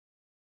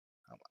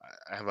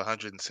I have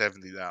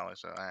 $170.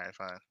 So all right,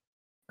 fine.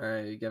 All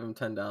right, you give him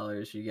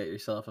 $10. You get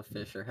yourself a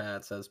Fisher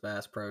hat. Says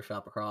Bass Pro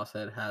Shop across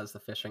it. Has the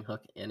fishing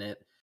hook in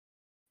it.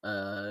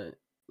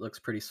 Looks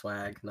pretty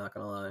swag. Not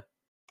gonna lie.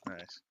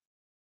 Nice.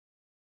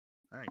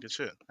 All right, good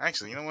shit.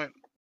 Actually, you know what?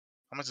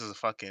 How much is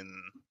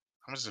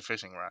a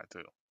fishing rod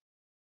too?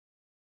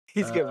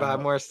 he's gonna buy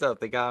more stuff.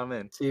 They got him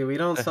in. See, we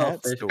don't The sell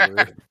hat fish.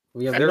 store.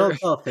 We don't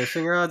sell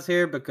fishing rods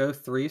here, but go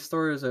 3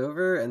 stores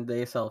over and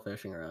they sell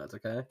fishing rods.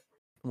 Okay,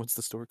 What's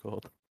the store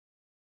called?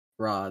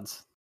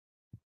 rods.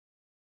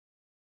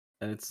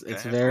 And it's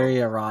Okay, very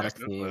well, erotic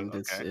that's good, themed.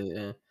 It's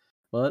okay.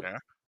 what? Yeah,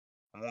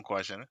 I won't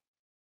question it.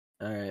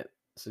 All right.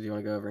 So do you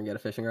want to go over and get a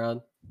fishing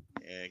rod?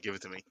 Yeah, give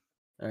it to me.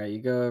 All right, you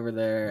go over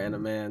there, and a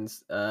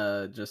man's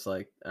just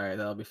like, all right,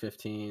 that'll be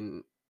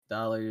 $15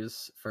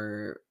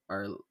 for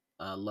our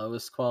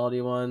lowest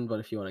quality one,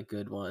 but if you want a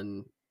good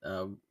one,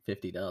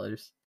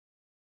 $50.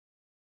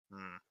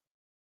 Hmm.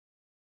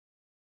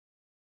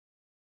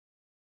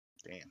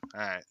 Damn.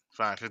 All right,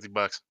 fine.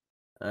 $50.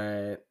 All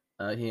right.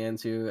 He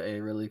hands you a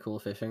really cool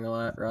fishing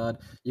rod.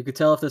 You could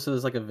tell if this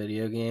was like a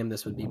video game,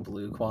 this would be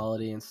blue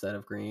quality instead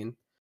of green.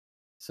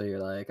 So you're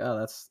like, oh,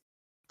 that's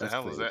What the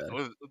hell was clearly that?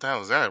 better. What the hell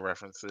was that a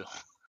reference to?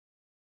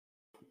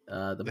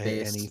 The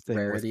base Anything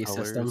with rarity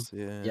system. colors,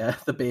 yeah. Yeah,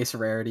 the base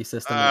rarity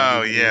system in Oh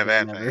every video yeah, game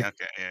that ever. thing.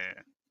 Okay,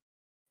 yeah.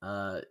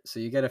 So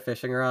you get a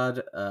fishing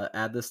rod.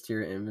 Add this to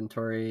your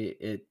inventory.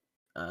 It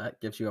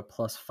gives you a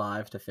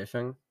 +5 to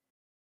fishing.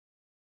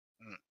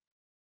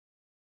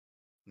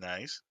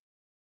 Nice.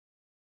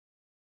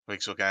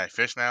 Wait, so can I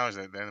fish now? Or is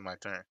it the end of my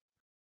turn?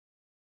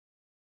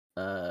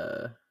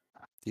 Do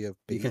you have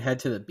You bait? can head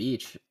to the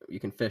beach. You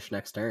can fish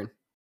next turn.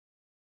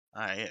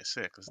 All right, yeah,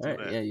 sick. Let's All do right,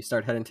 that. yeah. You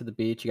start heading to the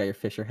beach. You got your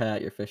fisher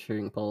hat, your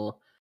fishing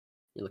pole.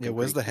 You're looking Yeah,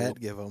 what does the pretty hat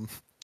cool. give them?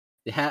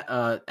 The hat,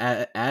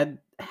 add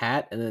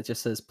hat, and then it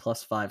just says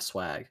 +5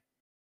 swag,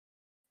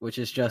 which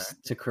is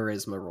just to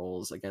charisma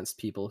rolls against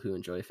people who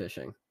enjoy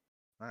fishing.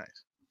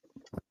 Nice.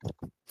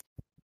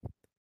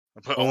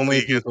 But Only only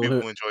against people people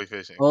who- who enjoy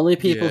fishing. Only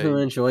people Yeah, who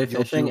enjoy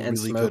You'll fishing do and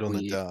really smoke good on the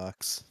weed.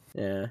 docks.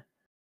 Yeah.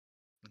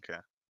 Okay.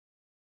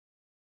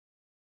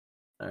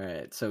 All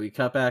right. So we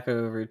cut back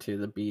over to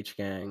the beach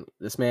gang.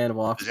 This man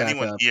walks Does back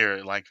anyone up,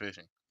 here like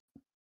fishing?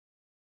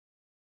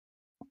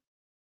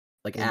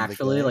 like In the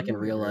actually, like in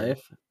gang, real or-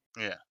 life.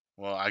 Yeah.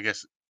 Well, I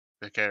guess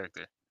the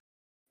character.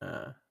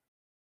 I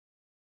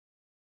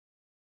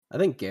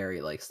think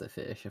Gary likes to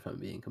fish, if I'm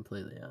being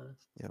completely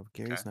honest. Yeah,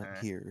 Gary's not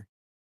alright. here.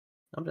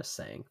 I'm just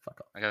saying, fuck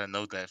off. I gotta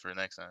note that for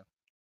next time.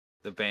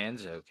 The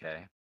band's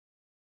okay.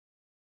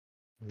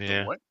 The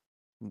Yeah. what?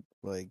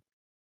 Like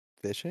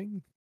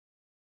fishing?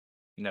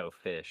 No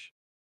fish.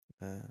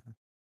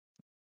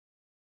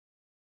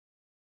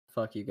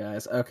 Fuck you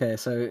guys. Okay,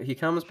 so he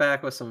comes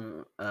back with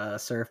some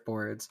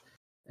surfboards,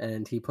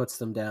 and he puts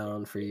them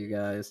down for you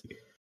guys.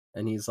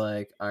 And he's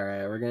like, "All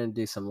right, we're gonna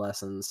do some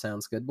lessons.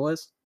 Sounds good,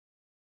 boys."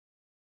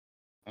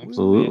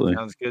 Absolutely.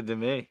 Sounds good to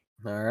me.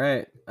 All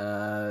right.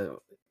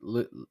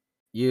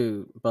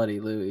 You, buddy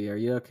Louie, are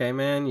you okay,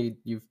 man?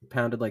 You've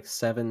pounded like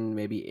 7,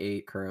 maybe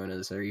 8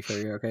 Coronas. Are you sure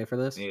you're okay for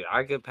this? Yeah,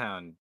 I could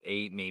pound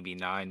 8, maybe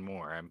 9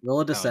 more. I'm Roll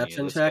a telling you,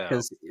 deception let's check,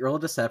 go.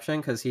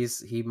 because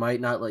he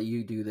might not let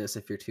you do this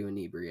if you're too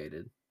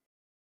inebriated.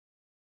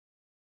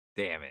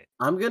 Damn it.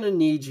 I'm gonna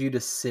need you to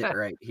sit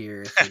right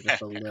here for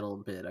just a little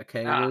bit,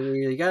 okay? Ah.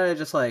 Louie? You gotta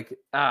just like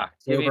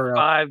Give me sober up.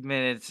 5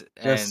 minutes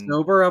Just and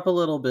sober up a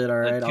little bit, all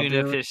a right?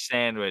 tuna fish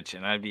sandwich,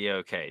 and I'd be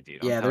okay,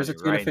 dude. I'm Yeah, there's telling a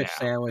you tuna right fish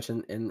now. sandwich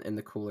in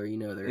the cooler. You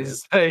know there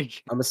is. It's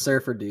like I'm a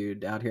surfer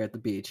dude out here at the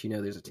beach. You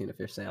know there's a tuna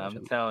fish sandwich.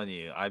 I'm telling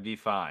you, I'd be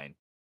fine.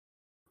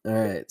 All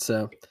right,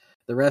 so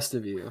the rest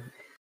of you,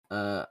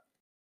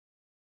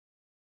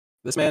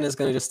 this man is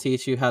going to just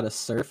teach you how to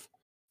surf.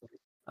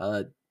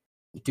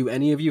 Do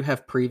any of you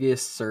have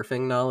previous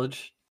surfing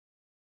knowledge?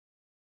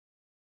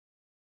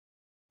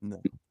 No.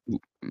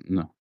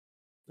 No.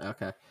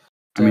 Okay.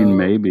 I mean, So-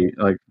 maybe.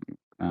 Like,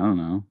 I don't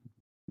know.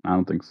 I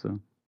don't think so.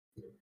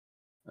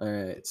 All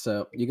right,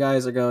 so you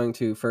guys are going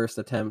to first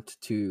attempt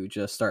to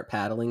just start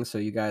paddling. So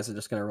you guys are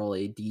just going to roll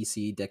a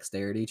DC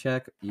dexterity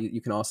check.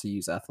 You can also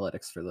use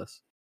athletics for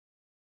this.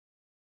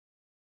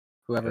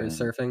 Whoever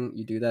is Okay. surfing,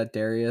 you do that.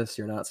 Darius,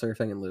 you're not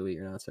surfing, and Louie,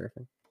 you're not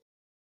surfing.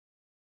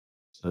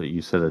 So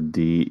you said a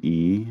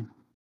DE?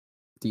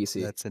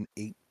 DC. That's an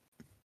 8.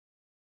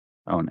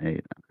 Oh, an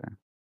 8. Okay.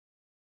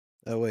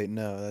 Oh wait,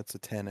 no, that's a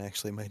 10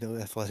 actually. My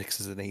athletics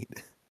is an 8.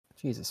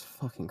 Jesus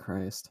fucking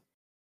Christ.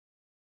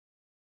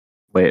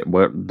 Wait,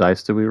 what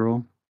dice do we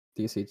roll?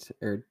 DC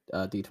or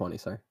D20,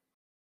 sorry.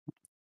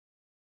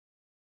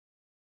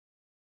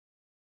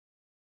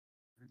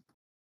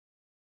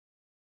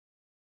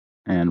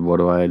 And what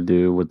do I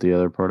do with the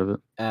other part of it?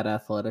 Add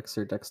athletics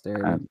or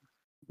dexterity. Add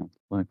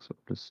athletics or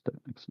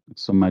dexterity.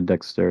 So my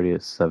dexterity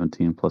is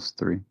 17 plus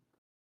 3.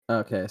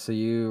 Okay, so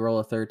you roll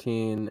a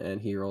 13 and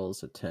he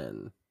rolls a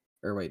 10.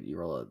 Or wait, you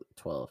roll a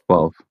 12.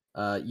 12.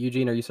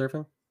 Eugene, are you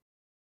surfing?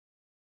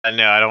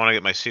 No, I don't want to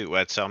get my suit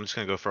wet, so I'm just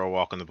gonna go for a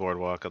walk on the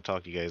boardwalk. I'll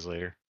talk to you guys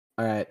later.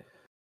 All right.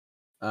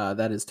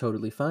 That is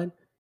totally fine.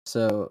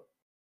 So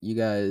you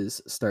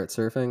guys start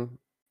surfing.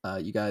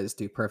 You guys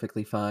do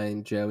perfectly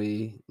fine.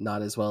 Joey,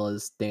 not as well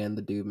as Dan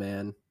the Dude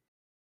Man.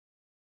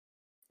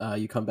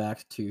 You come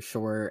back to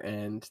shore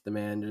and the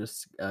man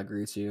just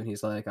greets you and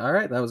he's like, "All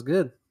right, that was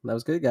good. That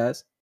was good,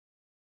 guys.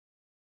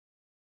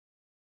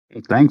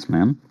 Thanks,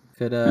 man.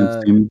 Could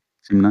It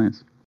seemed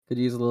nice. could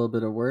use a little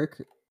bit of work,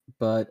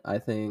 but I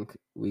think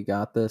we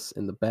got this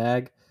in the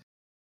bag."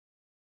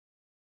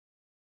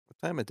 What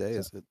time of day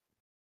is it?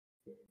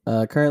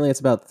 Currently it's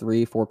about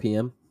 4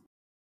 p.m.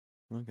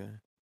 Okay.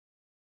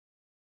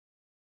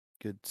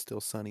 Good,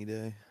 still sunny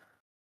day.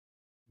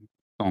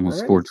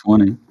 Almost Alright.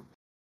 420. Do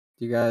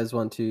you guys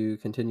want to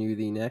continue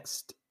the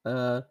next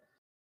part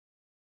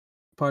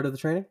of the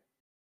training?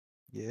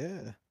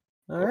 Yeah.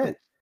 All right.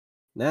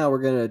 Now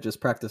we're gonna just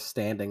practice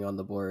standing on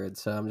the board.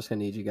 So I'm just gonna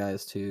need you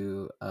guys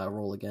to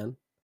roll again.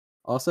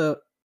 Also,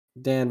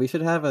 Dan, we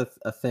should have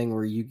a thing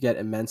where you get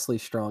immensely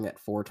strong at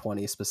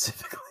 420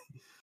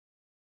 specifically.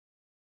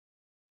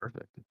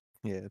 Perfect.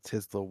 Yeah,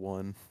 it's the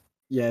one.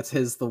 Yeah,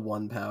 it's the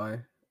one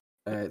power.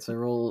 All right, so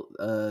roll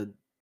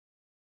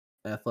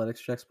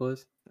athletics checks,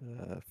 boys.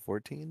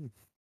 14?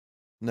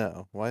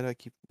 No. Why do I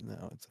keep...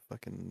 No, it's a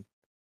fucking...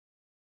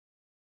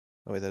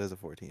 Oh, wait, that is a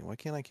 14. Why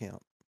can't I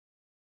count?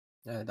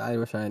 I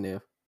wish I knew.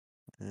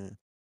 Eh.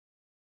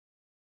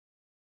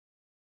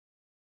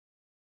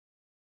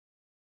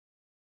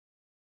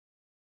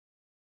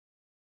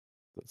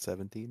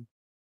 17?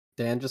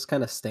 Dan just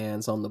kind of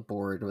stands on the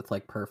board with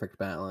like perfect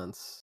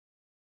balance,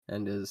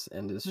 and is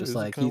just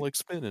like kind of like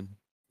spinning.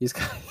 he's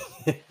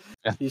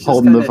he's just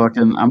holding the kinda,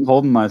 fucking. I'm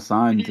holding my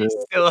sign He too.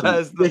 still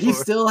has the yeah, he board.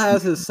 still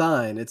has his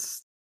sign.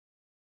 It's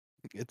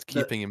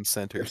keeping him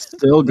centered. It's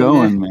still The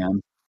going, man-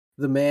 man.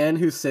 the man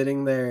who's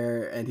sitting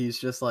there, and he's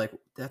just like,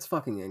 that's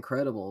fucking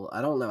incredible.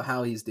 I don't know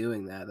how he's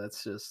doing that.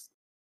 That's just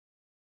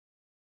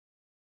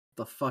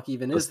the fuck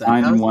even The is that?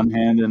 sign How in is one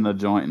hand and the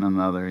joint in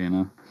another. You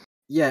know.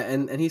 Yeah,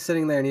 and he's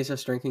sitting there and he's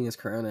just drinking his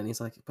Corona, and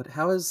he's like, but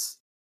how is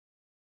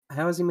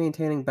he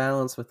maintaining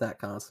balance with that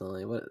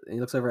constantly? What? And he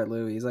looks over at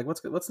Louis. He's like,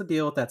 what's the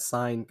deal with that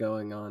sign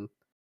going on?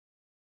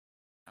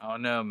 Oh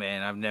no,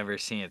 man! I've never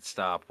seen it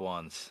stop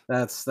once.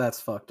 That's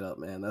fucked up,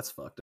 man. That's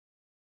fucked up.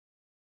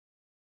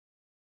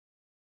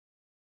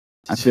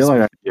 I feel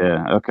like,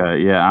 okay,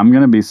 yeah, I'm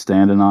gonna be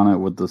standing on it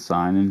with the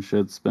sign and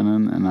shit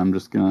spinning, and I'm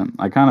just gonna.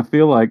 I kind of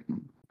feel like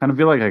I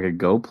could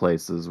go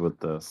places with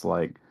this,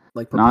 like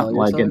propel not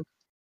like yourself.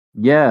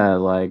 yeah,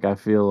 like I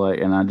feel like,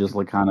 and I just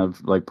like kind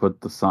of like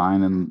put the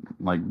sign and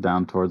like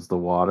down towards the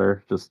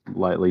water, just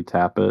lightly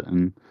tap it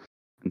and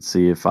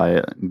see if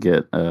I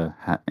get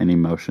any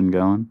motion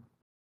going.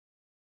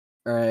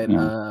 All right,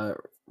 Yeah.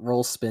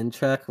 roll spin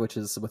check, which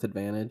is with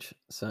advantage.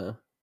 So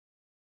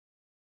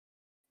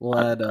we'll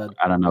I, add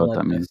I don't know what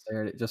that means.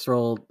 dexterity. Just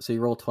roll. So you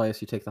roll twice.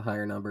 You take the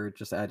higher number.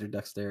 Just add your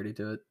dexterity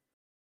to it.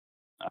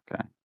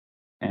 Okay.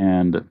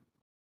 And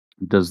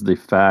does the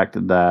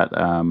fact that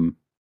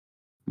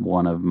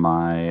one of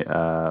my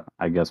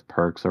I guess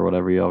perks or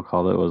whatever y'all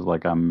called it was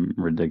like I'm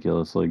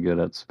ridiculously good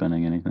at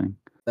spinning anything?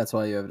 That's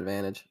why you have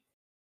advantage.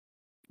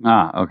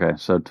 Okay.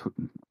 So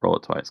roll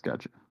it twice.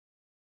 Gotcha.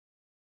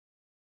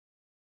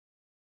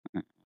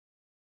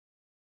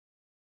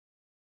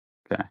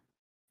 Okay.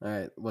 All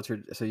right.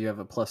 So you have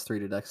a +3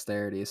 to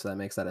dexterity, so that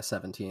makes that a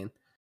 17.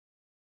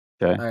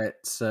 Okay. All right.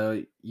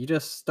 So you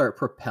just start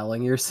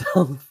propelling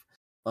yourself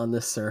on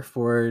the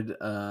surfboard,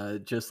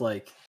 just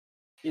like,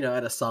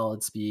 at a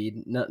solid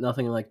speed.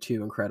 Nothing like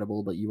too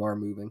incredible, but you are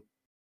moving.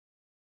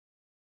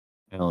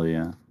 Hell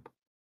yeah,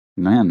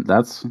 man.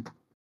 That's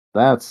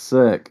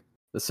sick.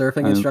 The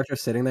surfing instructor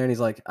sitting there, and he's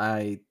like,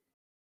 I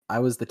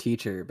was the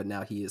teacher, but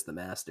now he is the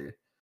master.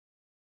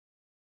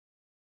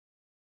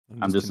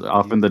 I'm just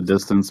off in the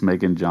distance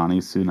making Johnny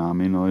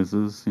Tsunami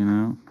noises, you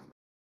know?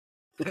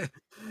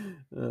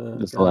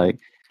 Just God. like,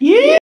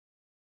 yeah.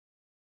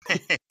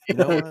 You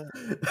know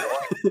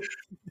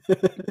what?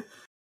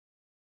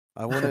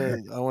 I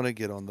want to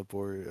get on the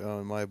board,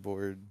 on my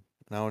board,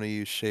 and I want to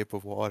use Shape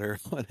of Water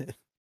on it.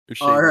 Or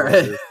Shape All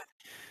right. Water.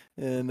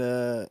 And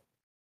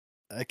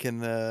I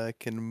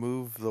can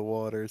move the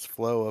water's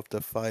flow up to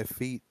 5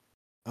 feet.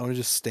 I want to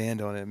just stand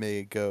on it and make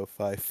it go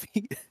 5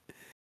 feet.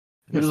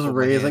 You're just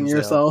raising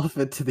yourself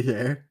into the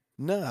air?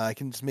 No, I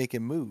can just make it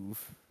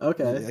move.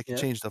 Okay. I can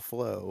change the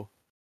flow.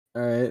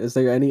 All right. Is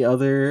there any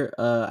other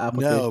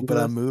application? No, but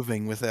I'm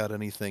moving without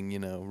anything,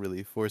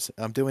 really forcing.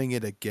 I'm doing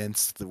it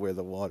against where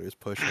the water's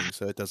pushing,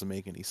 so it doesn't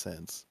make any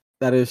sense.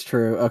 That is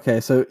true. Okay,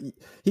 so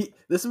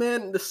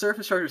the surf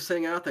instructor is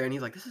sitting out there, and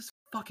he's like, "This is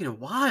fucking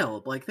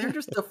wild! Like they're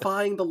just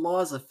defying the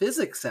laws of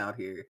physics out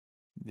here."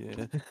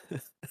 Yeah.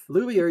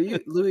 Louis, are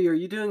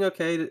you doing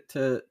okay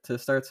to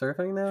start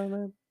surfing now,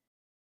 man?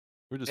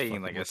 We're just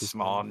taking like a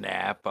small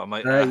nap. I'm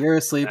like, all right, you're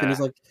asleep, and he's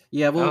like,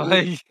 "Yeah,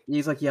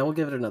 he's like, "Yeah, we'll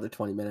give it another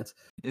 20 minutes."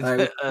 All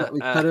right, we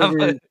cut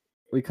over.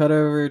 We cut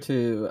over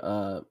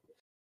to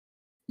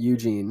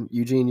Eugene.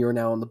 Eugene, you're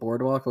now on the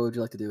boardwalk. What would you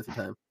like to do with your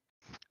time?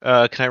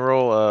 Can I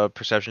roll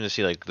perception to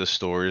see like the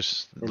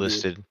stores Indeed.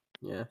 listed?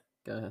 Yeah,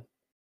 go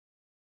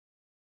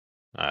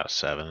ahead.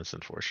 7. It's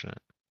unfortunate.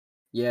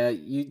 Yeah,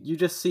 you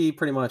just see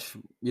pretty much,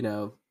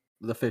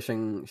 the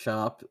fishing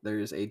shop.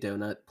 There's a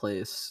donut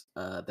place,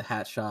 the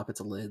hat shop. It's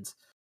a Lids.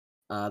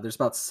 There's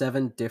about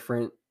 7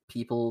 different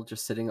people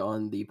just sitting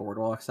on the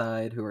boardwalk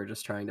side who are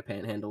just trying to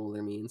panhandle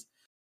their means.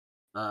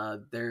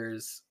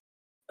 There's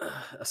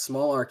a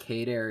small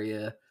arcade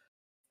area.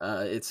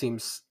 It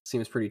seems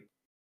pretty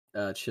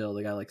chill.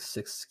 They got like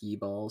 6 skee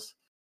balls.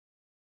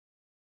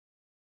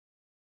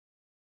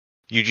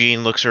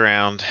 Eugene looks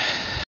around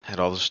at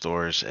all the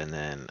stores and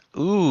then,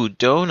 ooh,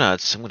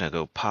 donuts. I'm gonna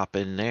go pop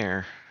in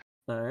there.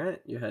 All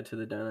right, you head to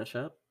the donut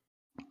shop.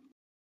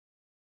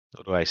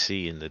 What do I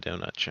see in the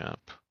donut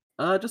shop?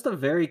 Just a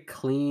very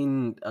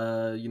clean,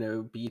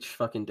 beach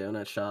fucking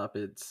donut shop.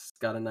 It's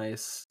got a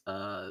nice,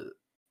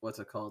 what's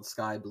it called,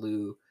 sky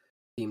blue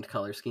themed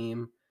color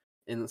scheme.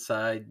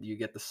 Inside, you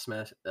get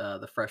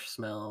the fresh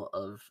smell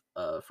of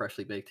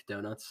freshly baked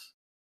donuts.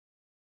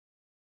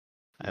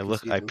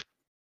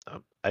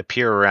 I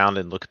peer around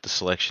and look at the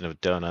selection of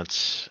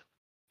donuts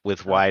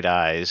with wide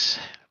eyes.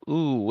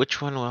 Ooh,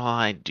 which one will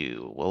I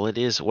do? Well, it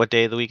is. What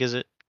day of the week is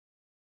it?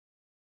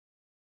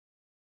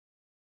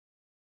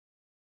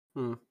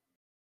 What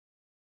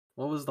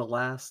was the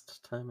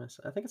last time I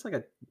saw? I think it's like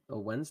a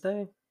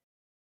Wednesday.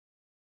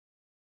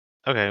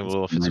 Okay,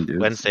 well, if it's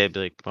Wednesday, I'd be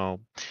like, well,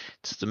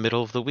 it's the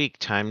middle of the week.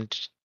 Time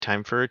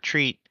for a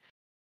treat.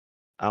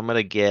 I'm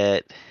gonna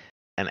get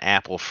an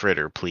apple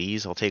fritter,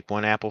 please. I'll take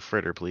 1 apple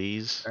fritter,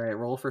 please. All right,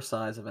 roll for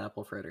size of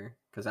apple fritter,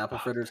 because apple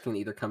fritters can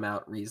either come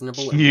out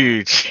reasonable or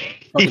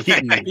Huge.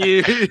 fucking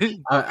huge. Huge.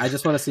 I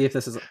just want to see if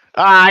this is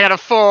I got a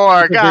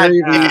 4. it's a God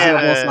very damn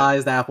reasonable it.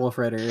 sized apple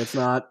fritter. It's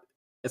not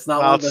Well,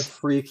 one of the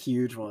freak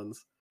huge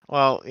ones.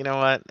 Well, you know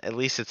what? At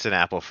least it's an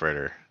apple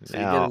fritter. So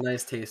you get a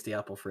nice tasty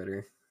apple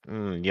fritter,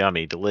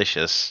 Yummy,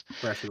 delicious,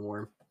 fresh and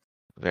warm.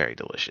 very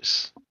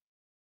delicious.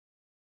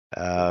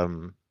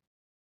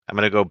 I'm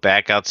gonna go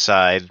back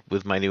outside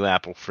with my new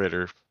apple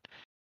fritter.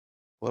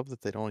 Love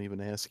that they don't even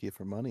ask you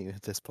for money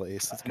at this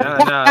place. It's No,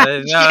 great.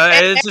 no,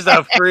 it's just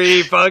a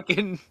free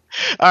fucking.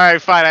 All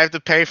right, fine. I have to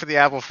pay for the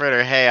apple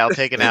fritter. Hey, I'll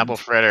take an apple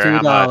fritter.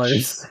 How much?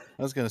 $2.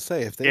 I was gonna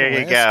say if they Here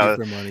don't you ask go. you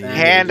for money, you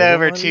Hand give them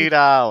over money?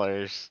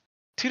 $2.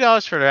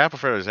 $2 for an apple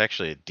fritter is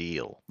actually a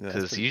deal Yeah, that's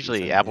because pretty usually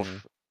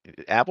decent,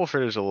 apple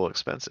fritters are a little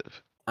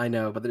expensive. I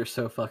know, but they're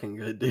so fucking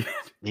good, dude.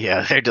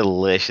 Yeah, they're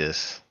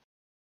delicious.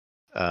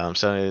 So I'm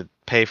gonna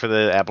pay for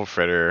the apple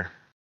fritter.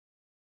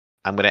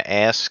 I'm gonna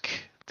ask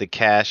the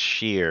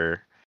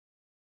cashier.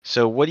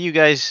 So what do you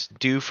guys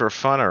do for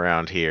fun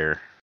around here?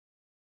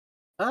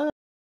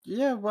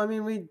 Yeah, well, I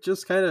mean, we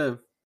just kind of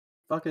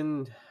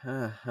fucking,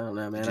 I don't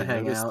know, man. Did I you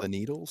hang notice out. the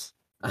needles?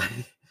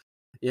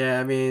 Yeah,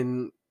 I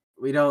mean,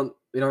 we don't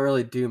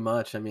really do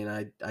much. I mean,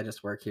 I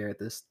just work here at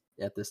this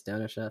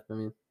donut shop. I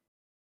mean,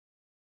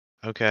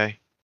 Okay.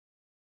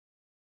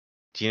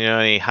 Do you know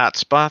any hot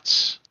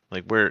spots?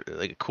 Like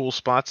cool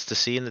spots to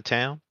see in the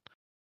town?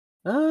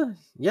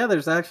 yeah,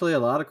 there's actually a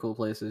lot of cool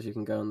places you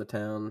can go in the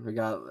town. We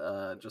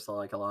got just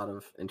like a lot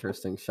of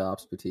interesting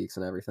shops, boutiques,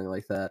 and everything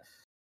like that.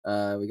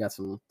 We got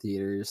some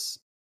theaters,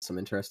 some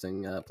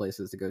interesting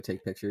places to go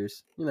take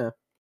pictures. You know.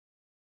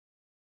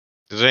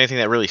 Is there anything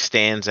that really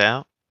stands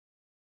out?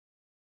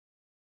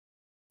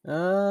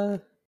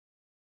 I'm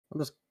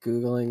just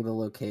Googling the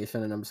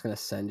location and I'm just going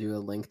to send you a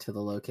link to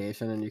the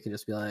location and you can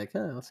just be like,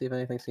 oh, let's see if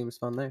anything seems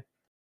fun there.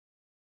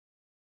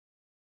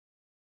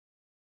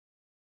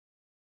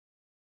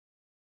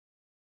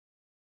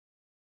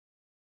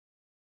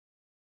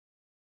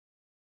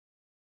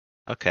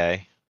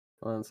 Okay.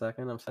 1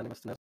 second, I'm sending this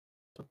to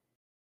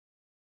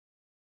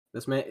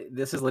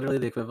this is literally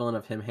the equivalent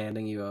of him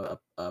handing you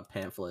a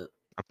pamphlet.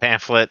 A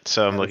pamphlet,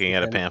 so I'm Yeah, looking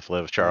at a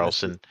pamphlet of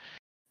Charleston.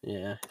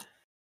 Yeah.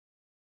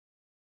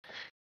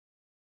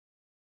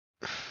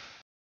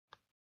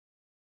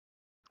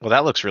 Well,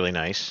 that looks really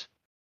nice.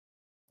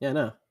 Yeah,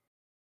 no.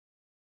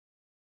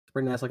 It's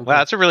pretty nice looking Wow,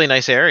 place. that's a really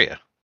nice area.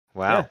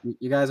 Wow. Yeah,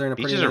 you guys are in a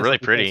pretty Beaches nice are really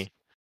looking pretty. place.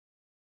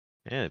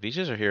 Yeah, the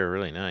beaches are here are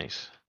really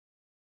nice.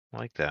 I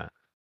like that.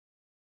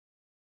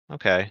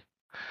 Okay.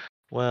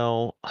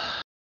 Well,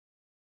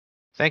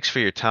 thanks for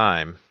your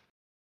time.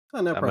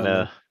 Oh, no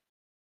problem.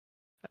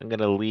 I'm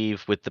gonna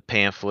leave with the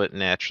pamphlet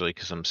naturally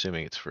because I'm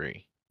assuming it's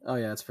free. Oh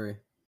yeah, it's free.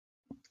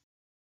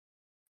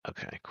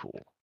 Okay,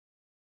 cool.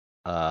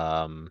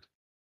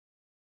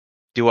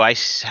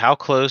 How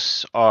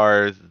close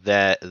are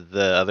the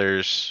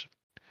others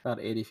About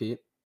 80 feet.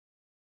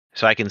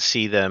 so I can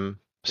see them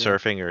Yeah.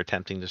 surfing or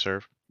attempting to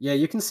surf? Yeah,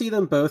 you can see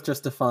them both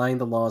just defying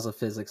the laws of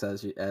physics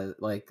as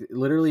like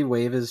literally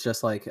Wave is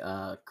just like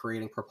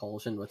creating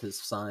propulsion with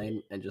his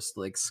sign and just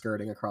like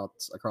skirting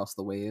across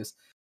the waves.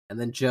 And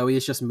then Joey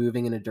is just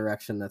moving in a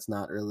direction that's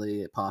not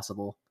really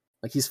possible.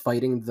 Like he's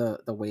fighting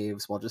the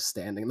waves while just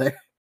standing there.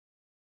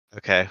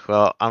 Okay,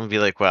 well, I'm gonna be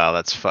like, wow,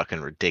 that's fucking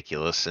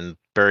ridiculous, and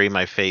bury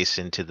my face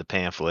into the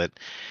pamphlet,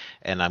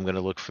 and I'm gonna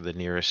look for the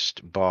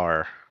nearest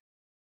bar.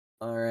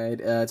 All right,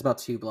 it's about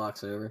 2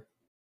 blocks over.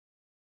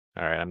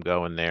 All right, I'm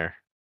going there.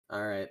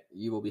 All right,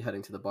 you will be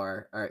heading to the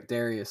bar. All right,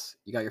 Darius,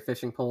 you got your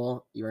fishing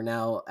pole. You are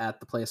now at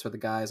the place where the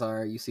guys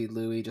are. You see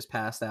Louis just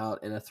passed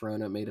out in a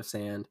throne made of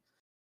sand,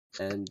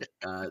 and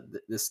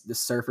this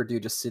surfer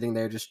dude just sitting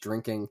there, just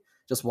drinking,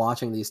 just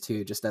watching these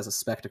two, just as a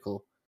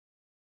spectacle.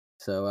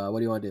 So, what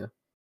do you want to do?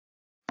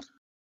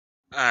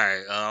 All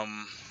right.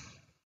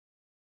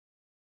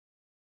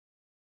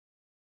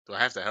 Do I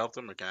have to help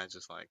them, or can I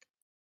just like?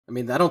 I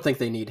mean, I don't think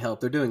they need help.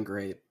 They're doing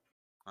great.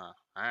 All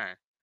right.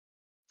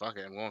 Fuck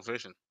it, I'm going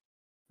fishing.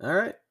 All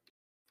right,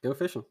 go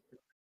fishing.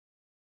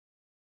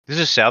 This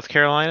is South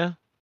Carolina?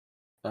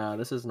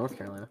 This is North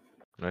Carolina.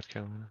 North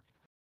Carolina?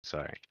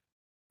 Sorry.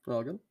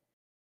 All good.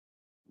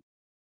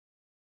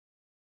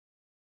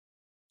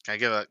 Can I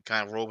get a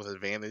kind of roll with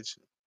advantage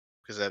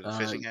because I have a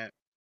fishing hat?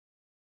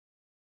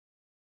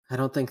 I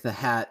don't think the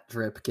hat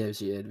drip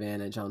gives you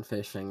advantage on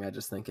fishing. I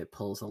just think it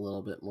pulls a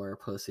little bit more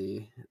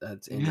pussy.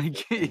 That's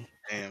indicated.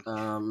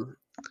 Damn.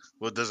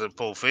 Well, does it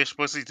pull fish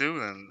pussy too?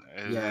 Then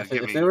yeah,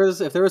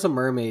 if there was a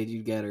mermaid,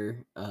 you'd get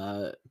her.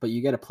 But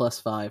you get a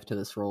 +5 to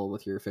this roll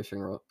with your fishing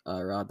rod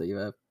that you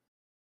have.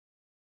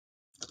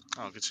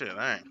 Oh, good shit! All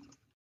right.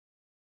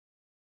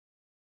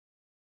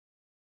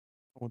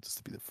 I want this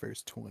to be the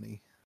first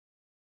 20.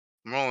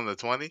 I'm rolling the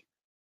 20.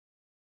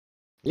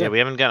 Yeah, we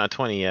haven't gotten a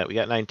 20 yet. We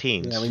got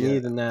 19s. Yeah, we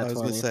need a nat 20. I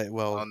was gonna say,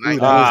 well, Oh,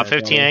 19.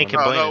 15 ain't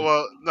complaining.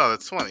 No,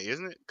 that's 20,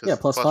 isn't it? Yeah,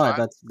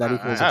 +5. That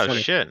equals a 20. Oh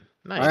shit!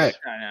 Nice. All right.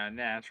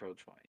 Natural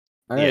 20.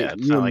 All right, Yeah,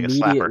 it's not like a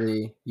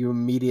slapper. You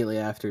immediately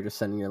after just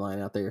sending your line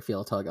out there,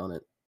 feel a tug on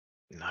it.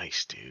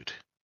 Nice, dude.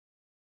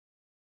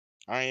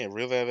 All right,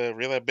 reel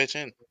that bitch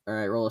in. All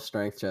right, roll a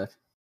strength check.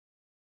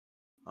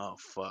 Oh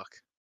fuck.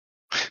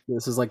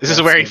 This is like This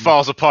is where he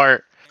falls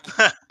apart.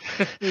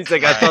 He's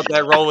like, I thought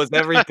that roll was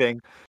everything.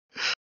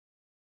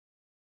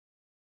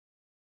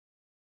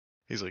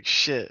 He's like,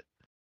 shit.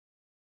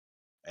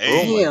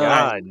 Hey, Oh my Damn.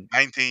 god.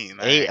 19.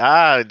 Hey,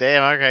 Alright.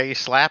 damn. Okay, you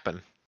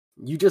slapping.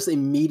 You just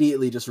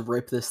immediately just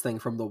rip this thing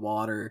from the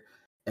water,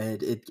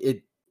 and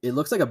it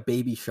looks like a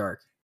baby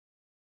shark.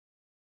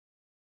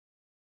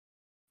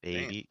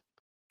 Baby.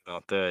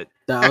 Don't do it.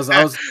 I was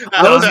ready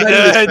Don't to do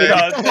it, say.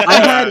 don't do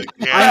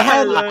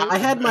I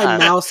it. had my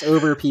mouse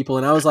over people,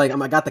 and I was like,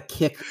 I got the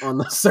kick on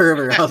the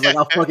server. I was like,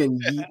 I'll fucking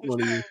yeet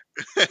one of you.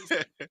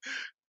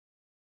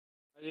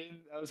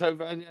 I was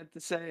hoping I had to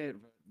say it.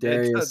 But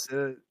Darius, don't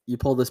do it. you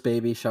pull this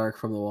baby shark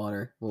from the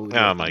water. What would you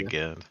Oh like to my do?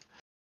 god.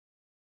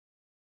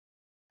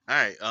 All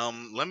right.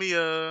 Let me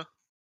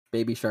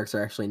Baby sharks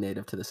are actually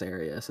native to this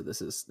area, so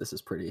this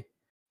is pretty.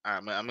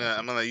 I'm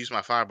gonna use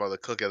my fireball to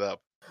cook it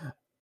up.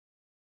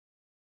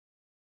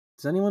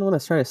 Does anyone want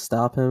to try to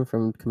stop him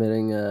from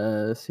committing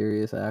a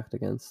serious act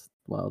against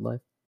wildlife?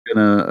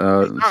 Gonna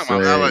I'm not say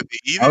allowed to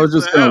eat I it. was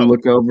just The gonna hell?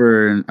 look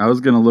over and I was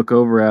gonna look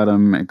over at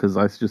him because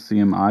I just see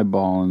him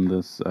eyeballing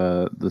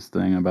this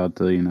thing about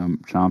to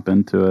chomp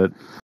into it.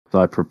 So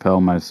I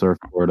propel my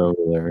surfboard over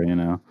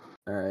there.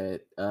 All right,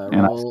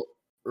 And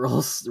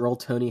roll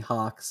Tony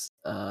Hawk's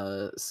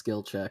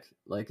skill check.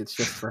 Like it's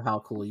just for how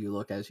cool you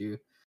look as you.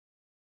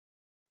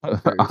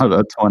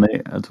 a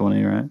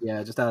 20, right?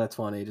 Yeah, just out of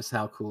 20, just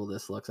how cool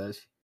this looks as.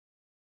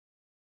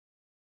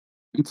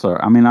 It's all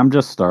right. I mean, I'm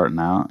just starting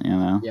out.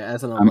 Yeah,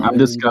 as an I'm 11,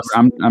 you just,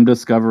 I'm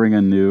discovering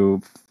a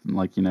new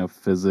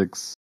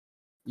physics.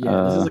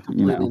 yeah, this is a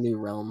You know, completely new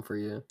realm for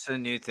you. It's a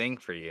new thing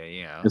for you,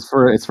 you know.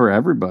 it's for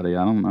everybody.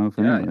 I don't know if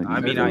Yeah, anybody. I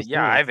can mean, do it.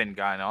 I haven't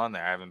gotten on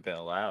there. I haven't been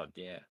allowed.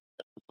 Yeah.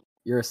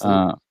 You're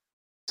asleep.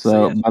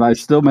 So, yeah, but I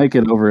still make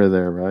it over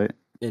there, right?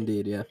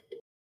 indeed, yeah.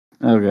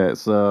 Okay,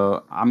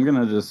 so I'm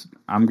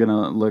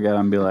gonna look at him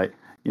and be like,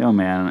 "Yo,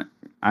 man,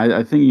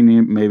 I think you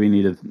maybe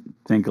need to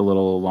think a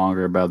little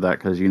longer about that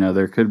because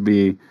there could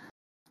be,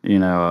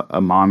 a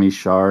mommy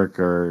shark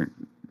or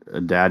a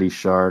daddy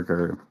shark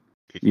or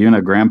even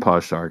a grandpa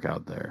shark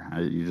out there.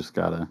 You just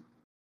gotta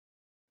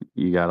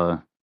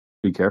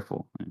be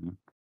careful."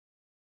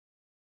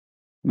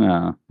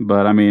 No,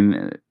 but I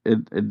mean,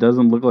 it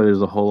doesn't look like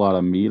there's a whole lot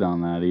of meat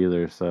on that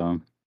either. So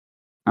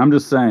I'm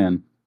just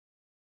saying.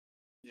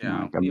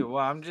 Yeah. Like, Well,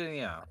 I'm just,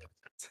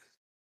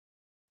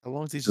 How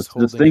long as he's just just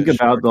holding think a about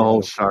shark the whole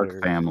out of shark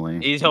water, family.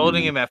 He's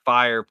holding him at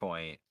fire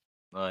point.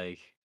 Like.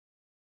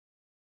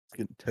 he's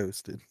getting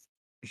toasted.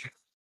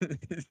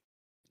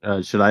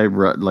 Should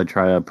I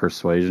try a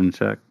persuasion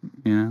check?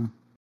 Yeah,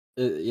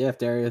 if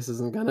Darius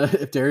isn't gonna,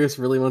 if Darius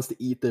really wants to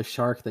eat this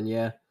shark, then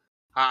yeah.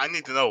 I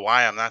need to know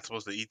why I'm not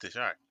supposed to eat the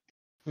shark.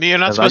 You're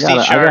not 'Cause supposed to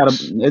eat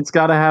sharks. it's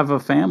gotta have a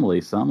family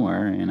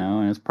somewhere, and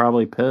it's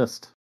probably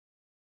pissed.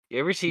 You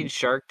ever seen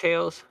Shark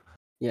Tales?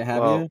 Yeah,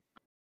 have Well, you?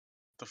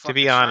 The fuck To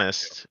be is shark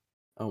honest,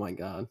 Oh my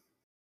god.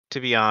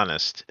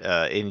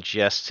 in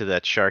jest to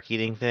that shark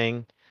eating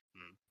thing,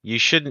 Hmm. you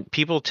shouldn't.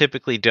 People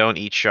typically don't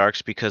eat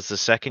sharks because the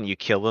second you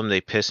kill them,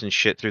 they piss and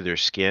shit through their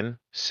skin,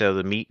 so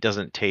the meat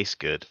doesn't taste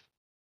good.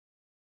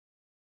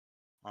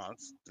 Oh,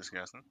 that's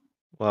disgusting.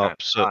 Well,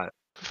 so Not.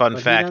 fun But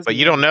he fact, but doesn't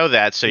you know. don't know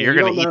that, so Yeah, you're you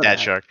gonna don't eat know that that.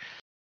 shark.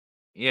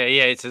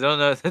 Yeah. So don't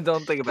know.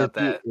 Don't think about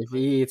that. If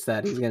he eats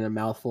that, he's gonna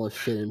mouthful of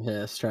shit and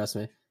piss. Trust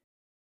me.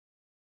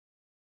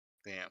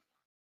 Damn.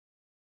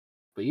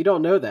 But you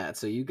don't know that,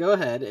 so you go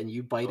ahead and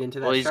you bite into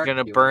that Well, he's shark. gonna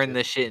if you want burn to.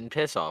 the shit and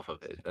piss off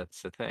of it.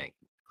 That's the thing.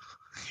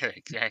 Yeah,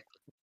 exactly.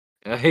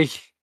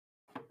 Like,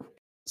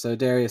 So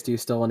Darius, do you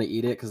still want to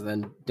eat it? Because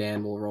then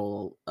Dan will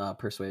roll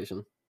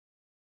persuasion.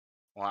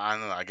 Well, I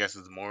don't know. I guess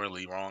it's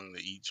morally wrong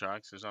to eat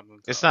sharks or something.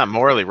 It's So. not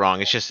morally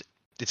wrong. It's just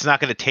it's not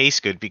gonna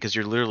taste good because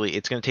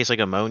it's gonna taste like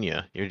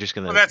ammonia. You're just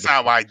Well, gonna. that's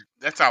not why.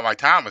 That's not why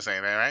Tom was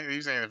saying that, right? He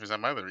was saying it for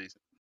some other reason.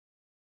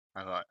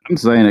 I thought. I'm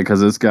saying it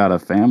because it's got a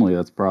family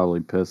that's probably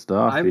pissed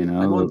off. I'm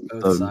on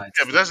both sides.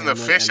 Yeah, but the doesn't the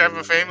family fish and have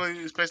the a animal.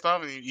 family who's pissed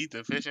off and you eat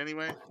the fish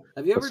anyway?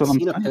 Have you ever That's what I'm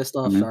seen a saying. pissed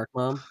off I mean- shark,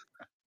 Mom?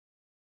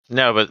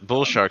 No, but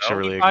bull sharks are no.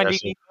 really finding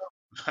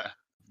aggressive.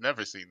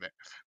 Never seen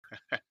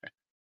that.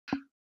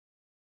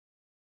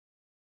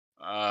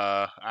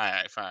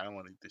 Alright, fine. I don't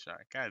want to eat the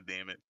shark. God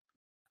damn it!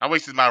 I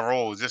wasted my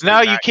roll just. No,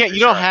 to you not can't. eat the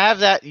You don't shark. have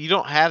that. You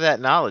don't have that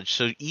knowledge.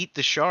 So eat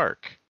the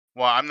shark.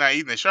 Well, I'm not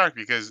eating the shark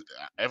because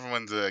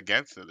everyone's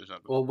against it or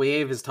something. Well,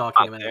 Wave is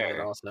talking Not about it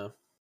there. also.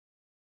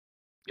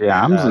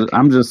 Yeah, Yeah.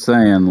 I'm just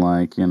saying,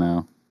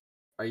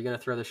 Are you gonna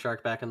throw the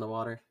shark back in the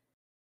water?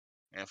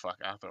 And fuck,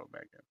 I'll throw it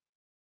back in.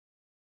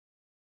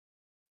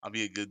 I'll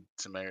be a good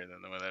Samaritan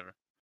or whatever.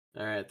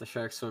 All right, the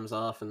shark swims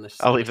off, and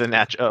I'll leave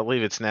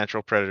its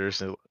natural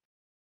predators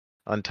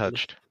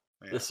untouched.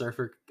 Yeah. The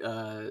surfer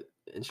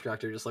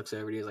instructor just looks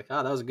over to you. He's like,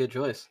 "Oh, that was a good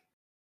choice."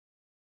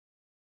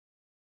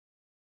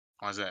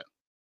 Why's that?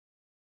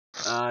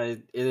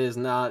 It is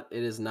not.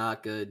 It is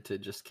not good to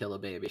just kill a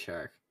baby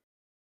shark.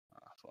 Oh,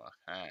 fuck.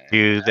 Alright.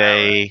 Do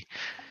they?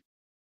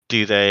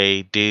 Do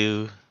they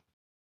do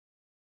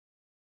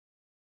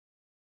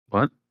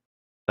What?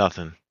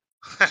 Nothing.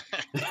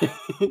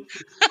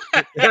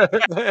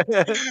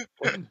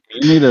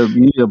 You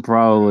need to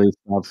probably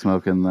stop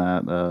smoking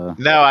that.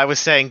 No, I was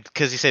saying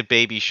because he said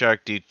baby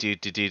shark do.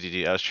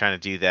 I was trying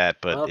to do that,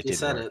 but Well, it if you didn't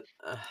said work.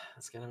 it,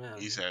 let's get him out.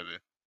 He said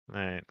it.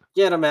 All right.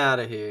 Get him out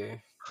of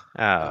here.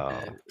 Oh.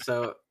 Okay,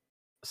 so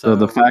So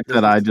the fact this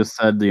that I is- just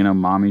said,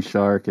 mommy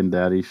shark and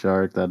daddy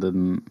shark, that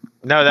didn't.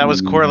 No, that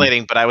was Mm.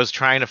 correlating, but I was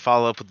trying to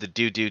follow up with the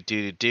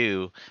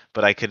do,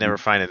 but I could never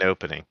find an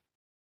opening.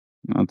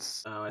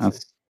 That's Oh, I see.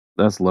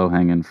 that's low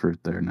hanging fruit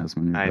there,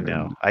 Nesman. You're I better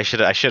than know.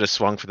 that. I should have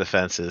swung for the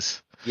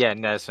fences. Yeah,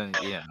 Nesson,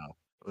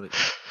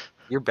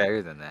 you're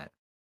better than that.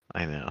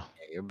 I know.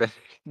 Yeah, you're better.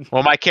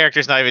 Well, my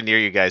character's not even near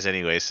you guys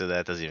anyway, so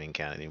that doesn't even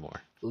count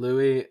anymore.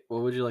 Louis,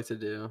 what would you like to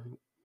do?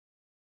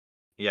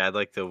 Yeah, I'd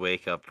like to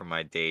wake up from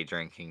my day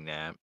drinking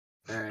nap.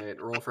 All right,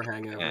 roll for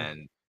hangover.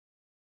 And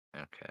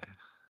okay.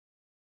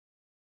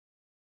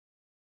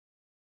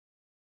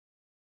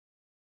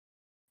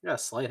 You got a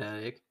slight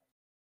headache.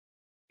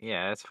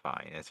 Yeah, that's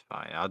fine. That's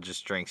fine. I'll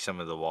just drink some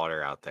of the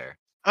water out there.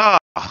 Oh,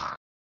 All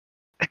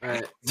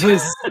right.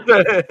 Just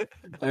All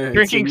right,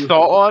 drinking so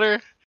salt water?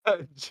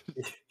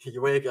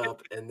 you wake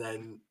up and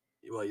then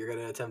you're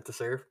gonna attempt to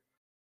surf.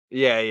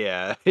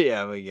 yeah. I'm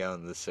gonna get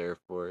on the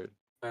surfboard.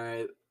 All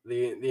right.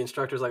 The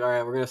instructor's like, all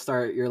right, we're gonna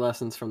start your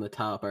lessons from the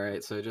top. All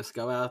right, so just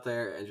go out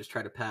there and just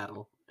try to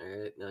paddle. All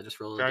right, now just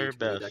roll a Try your D20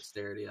 best.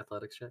 dexterity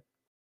athletics check.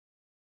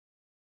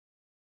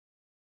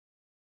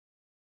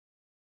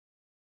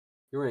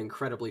 You were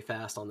incredibly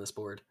fast on this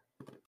board.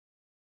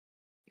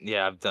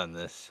 Yeah, I've done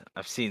this.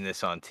 I've seen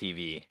this on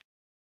TV.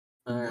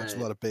 All Watch a right.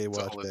 lot of Baywatch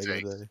all it back in the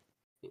takes.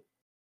 day.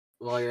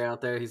 While you're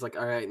out there, he's like,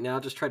 all right, now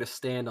just try to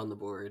stand on the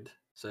board.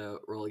 So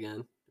roll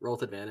again. Roll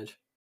with advantage.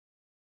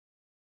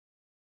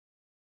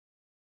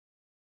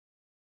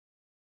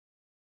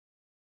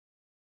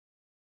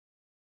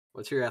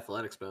 What's your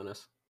athletics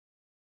bonus?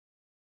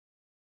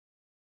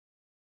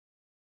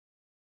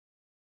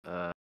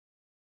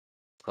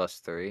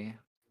 +3.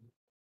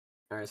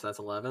 All right, so that's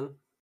 11.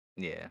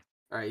 Yeah.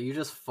 All right, you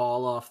just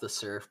fall off the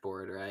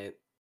surfboard, right?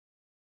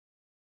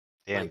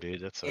 Damn, Like,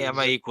 dude, that's Yeah,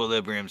 my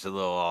equilibrium's a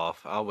little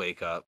off. I'll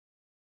wake up.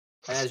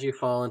 as you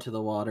fall into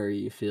the water,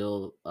 you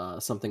feel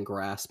something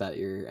grasp at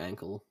your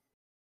ankle.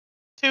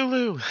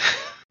 Tulu.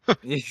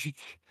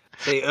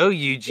 Say, oh,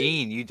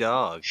 Eugene, you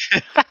dog.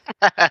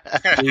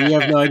 You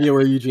have no idea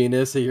where Eugene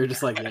is, so you're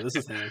just like, yeah, this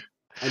is him.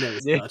 I know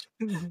his touch.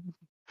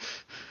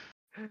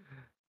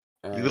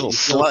 All You right, little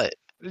feel,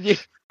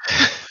 slut.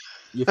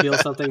 you feel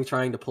something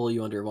trying to pull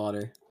you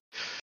underwater.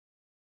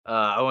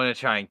 I want to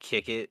try and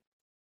kick it.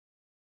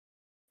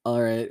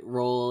 All right,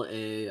 roll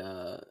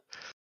an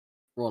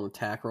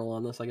attack roll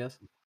on this, I guess.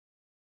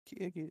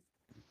 Kick it.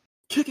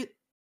 Kick it.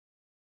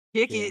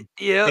 Kick Damn. it.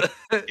 Yeah.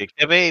 Kick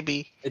the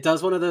baby. It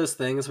does one of those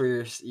things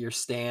where your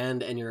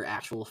stand and your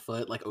actual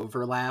foot like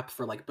overlap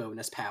for like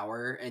bonus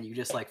power, and you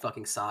just like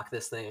fucking sock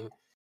this thing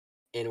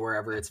in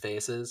wherever its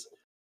face is.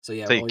 So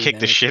yeah, So you roll your kick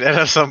the damage. shit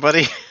out of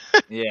somebody?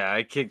 Yeah,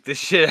 I kicked the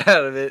shit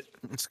out of it.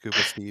 Scuba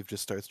Steve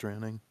just starts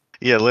drowning.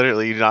 Yeah,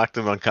 literally, you knocked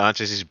him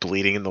unconscious. He's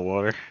bleeding in the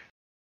water.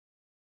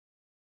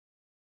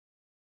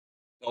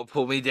 Don't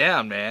pull me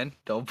down, man.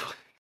 Don't.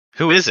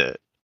 Who is it?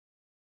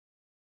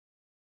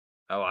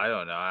 Oh, I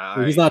don't know.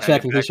 Well, he's not Can I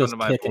get checking; he's back just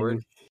onto my board?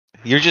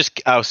 kicking. You're just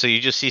so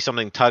you just see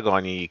something tug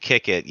on you, you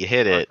kick it, you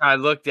hit Or it. can I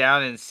look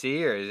down and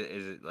see, or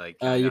is it like?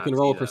 Can I You not can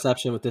roll see that?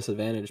 perception with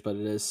disadvantage, but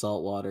it is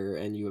salt water,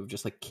 and you have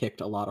just like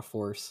kicked a lot of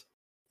force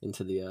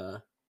into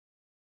the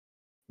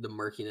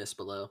murkiness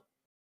below.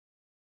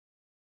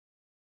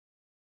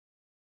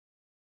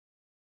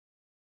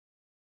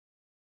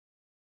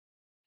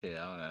 Yeah,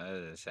 I don't know. That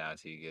doesn't sound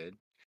too good.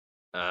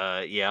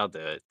 Yeah, I'll do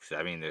it. 'Cause,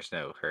 I mean, there's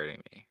no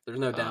hurting me. There's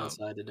no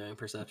downside to doing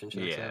perception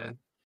checks. yeah. Evan.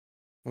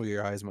 Well,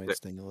 your eyes might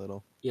sting a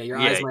little. Yeah, your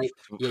Yeah, eyes might.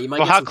 Yeah, you might.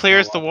 Well, get how some clear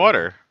is the salt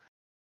water?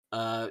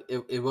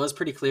 It was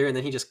pretty clear, and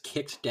then he just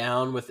kicked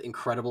down with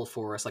incredible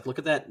force. Like, look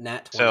at that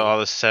nat 20. So all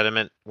the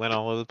sediment went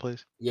all over the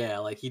place. Yeah,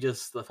 like he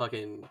just the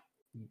fucking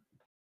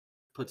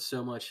put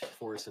so much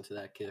force into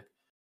that kick.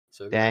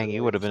 So go ahead Dang, and you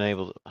roll would your have been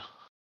able to.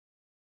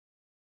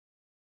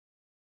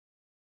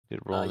 Did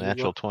roll a you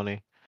natural look-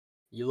 20.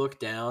 You look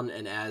down,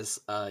 and as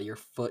your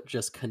foot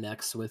just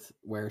connects with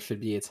where should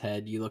be its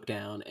head, you look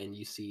down and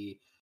you see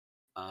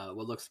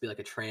what looks to be like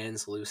a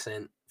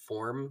translucent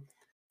form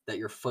that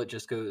your foot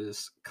just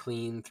goes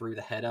clean through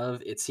the head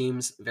of. It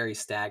seems very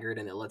staggered,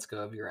 and it lets go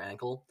of your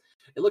ankle.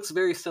 It looks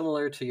very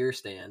similar to your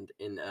stand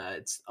in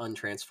its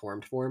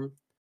untransformed form,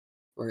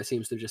 or it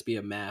seems to just be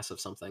a mass of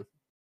something.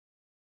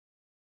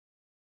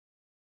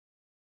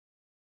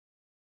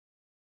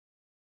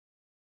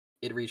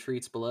 It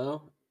retreats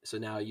below, so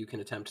now you can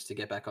attempt to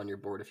get back on your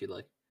board if you'd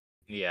like.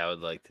 Yeah, I would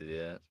like to do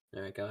that.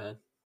 All right, go ahead.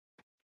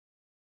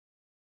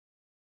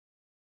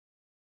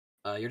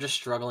 You're just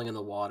struggling in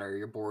the water.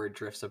 Your board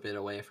drifts a bit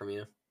away from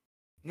you.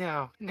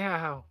 No.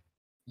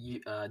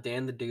 You,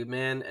 Dan the Dude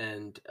Man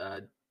and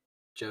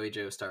Joey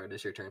Joestar, it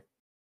is your turn.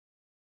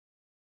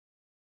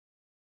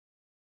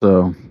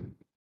 So,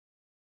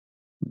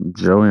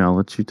 Joey, I'll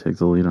let you take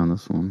the lead on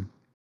this one.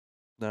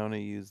 I want to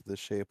use the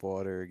shape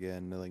water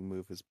again to like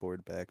move his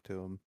board back to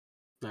him.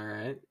 All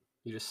right.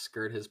 You just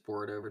skirt his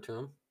board over to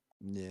him.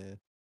 Yeah.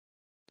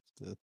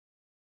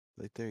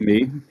 Like there Me?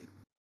 you go.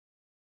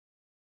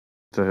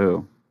 To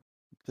who?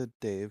 To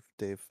Dave.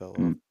 Dave fell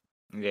Mm. off.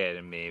 Yeah,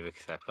 to me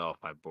because I fell off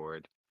my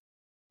board.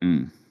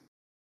 Mm.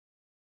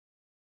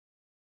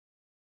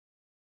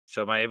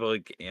 So am I able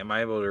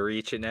to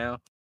reach it now?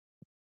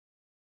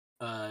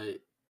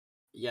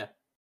 Yeah.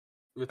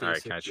 With All your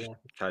right, can yeah.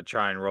 I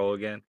try and roll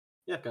again?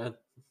 Yeah, go ahead.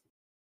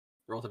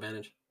 Roll with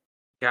advantage.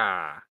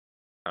 Yeah,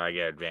 I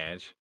get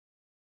advantage.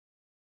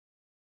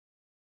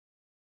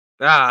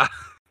 Ah.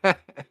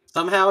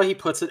 Somehow he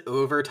puts it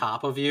over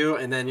top of you,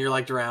 and then you're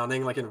like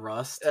drowning, like in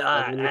Rust.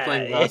 Like when you're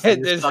playing Rust, Yeah, and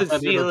you're there's stuck a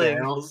under the ceiling.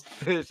 barrels.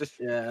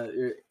 Yeah,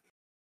 you're...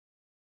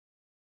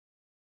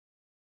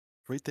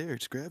 Right there,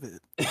 just grab it.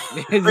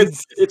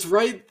 it's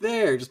right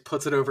there. Just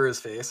puts it over his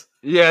face.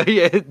 Yeah,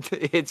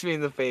 it hits me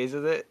in the face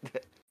with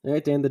it. All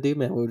right, Dan the D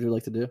man, what would you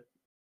like to do?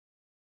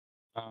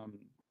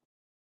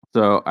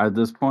 So at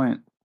this point,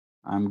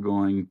 I'm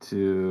going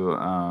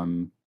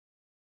to.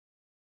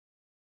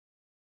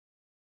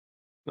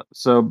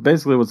 So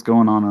basically, what's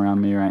going on around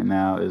me right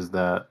now is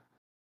that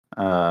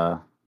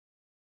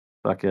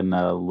fucking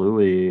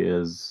Louis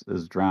is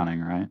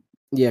drowning, right?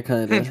 Yeah,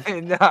 kind of.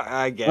 No,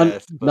 I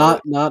guess,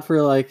 but not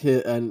for like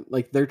and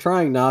like they're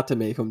trying not to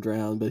make him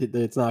drown, but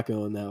it's not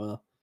going that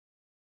well.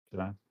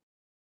 Yeah.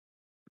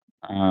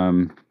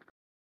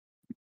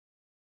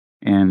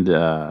 And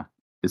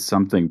is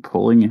something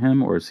pulling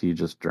him, or is he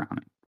just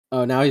drowning?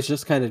 Oh, now he's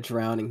just kind of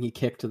drowning. He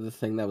kicked to the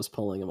thing that was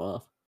pulling him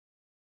off.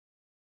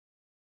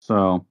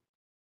 So,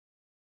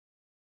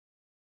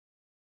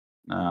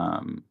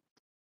 how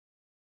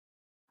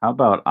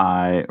about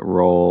I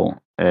roll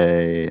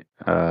a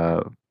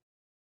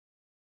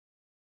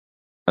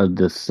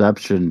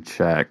deception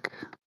check,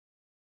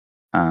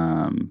 or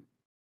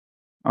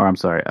I'm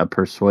sorry, a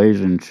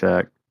persuasion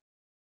check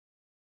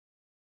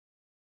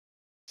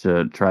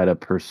to try to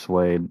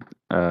persuade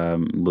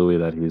Louis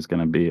that he's going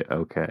to be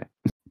okay.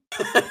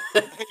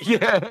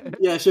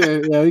 Yeah,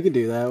 sure. Yeah, we can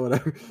do that.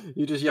 Whatever.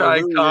 You just yell, try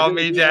to "Louis, you're calm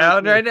gonna me be down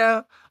okay." right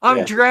now. I'm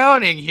Yeah.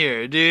 drowning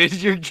here, dude.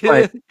 You're Like,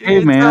 gonna, hey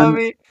you're gonna tell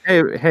man,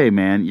 me. hey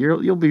man,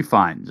 you'll be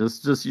fine.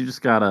 Just you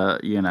just gotta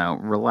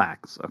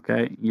relax,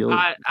 okay?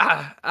 I'm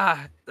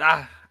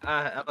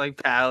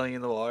like paddling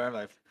in the water. I'm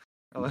like,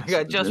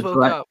 I just woke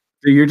Right. up.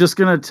 You're just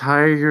gonna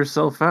tire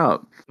yourself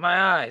out. My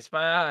eyes. All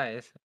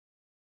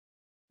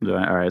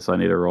right, so I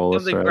need to roll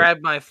this, Something right?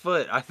 grabbed my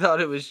foot. I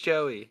thought it was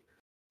Joey.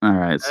 All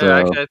right, so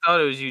Actually, I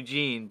thought it was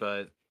Eugene,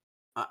 but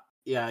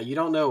Yeah, you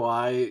don't know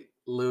why,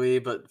 Louis,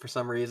 but for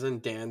some reason,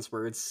 Dan's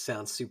words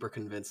sound super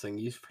convincing.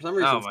 You, for some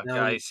reason, oh my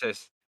god, sound...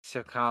 he's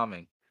so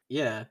calming.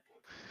 Yeah.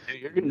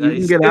 you can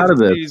Nice, get out of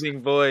this.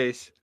 soothing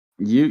voice.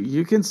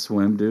 You can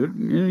swim, dude.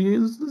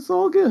 It's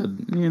all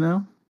good.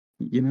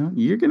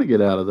 You're gonna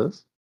get out of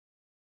this.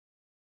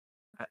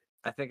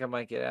 I think I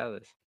might get out of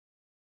this.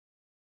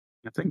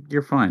 I think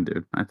you're fine,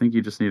 dude. I think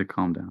you just need to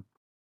calm down.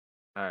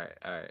 All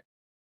right.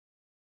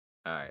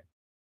 Can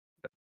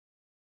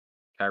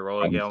I roll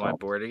Problem again on my solved.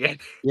 board again?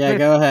 Yeah,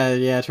 go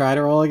ahead. Yeah, try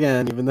to roll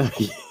again, even though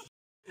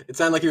it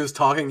sounded like he was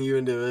talking you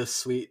into a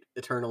sweet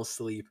eternal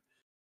sleep.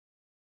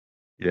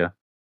 Yeah.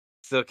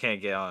 Still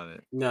can't get on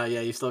it. No, yeah,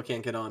 you still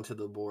can't get onto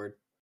the board.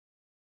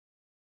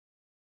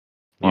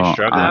 You're Well,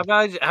 struggling. How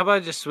about I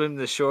just swim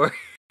to shore?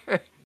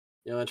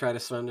 You want to try to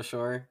swim to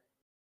shore?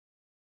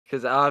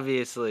 Because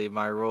obviously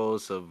my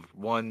rolls of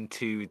 1,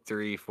 2,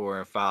 3, 4,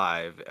 and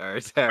 5 are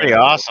terrible. Pretty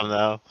awesome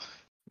though.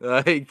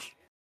 Like,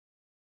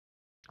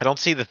 I don't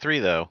see the 3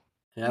 though.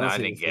 Yeah, no, don't I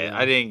see didn't this get. thing.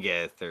 I didn't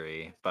get a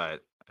 3,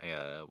 but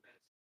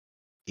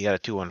You got a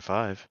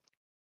 2-1-5.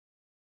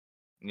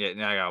 yeah.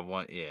 Now I got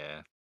 1.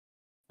 Yeah.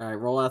 All right,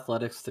 roll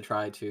athletics to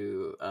try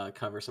to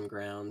cover some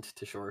ground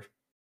to shore.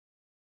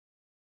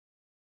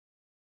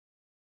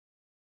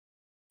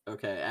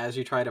 Okay, as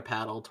you try to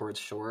paddle towards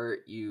shore,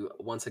 you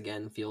once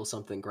again feel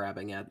something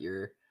grabbing at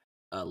your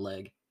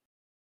leg.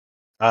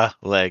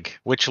 Leg.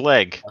 Which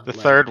leg? The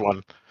Leg. third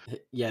one.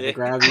 Yeah, they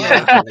grab you.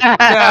 And they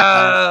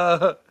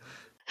kinda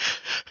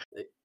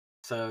No!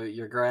 So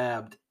you're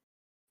grabbed,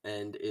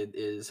 and it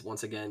is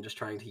once again just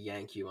trying to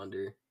yank you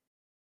under.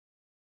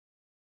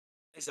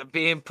 It's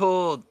being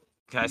pulled.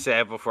 Can I say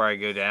it before I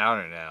go down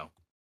or no?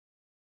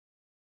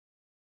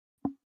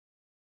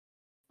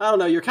 I don't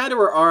know. You're kind of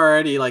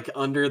already like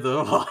under the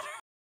water.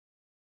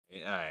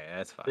 All right,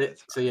 that's fine.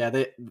 So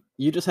yeah,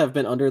 you just have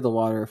been under the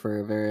water for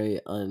a very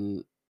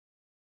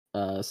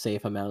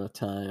safe amount of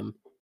time.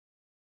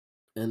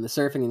 And the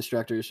surfing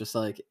instructor is just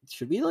like,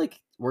 should we like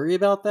worry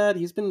about that?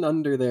 He's been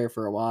under there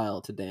for a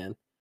while. To Dan.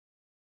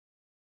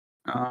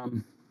 I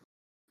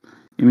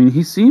mean,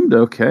 he seemed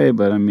okay,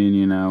 but I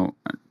mean, I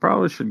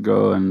probably should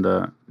go and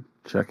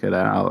check it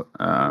out.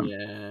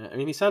 Yeah, I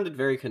mean, he sounded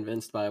very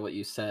convinced by what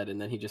you said,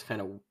 and then he just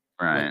kind of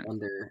Right. went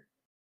under.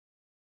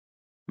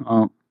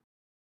 Well,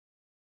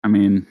 I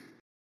mean,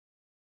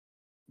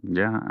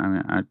 yeah. I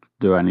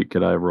mean,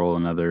 could I roll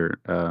another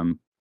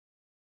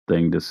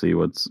thing to see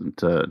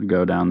to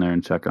go down there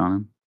and check on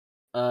him?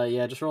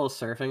 Yeah, just roll a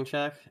surfing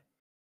check.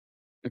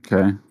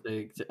 Okay.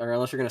 Or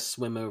unless you're gonna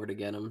swim over to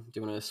get him. Do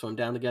you want to swim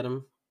down to get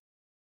him?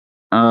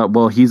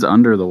 Well, he's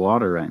under the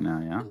water right now,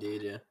 yeah.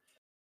 Indeed, yeah.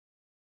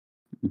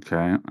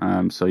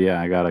 Okay. So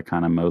yeah, I gotta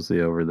kind of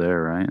mosey over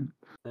there, right?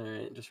 All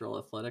right, just roll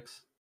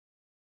athletics.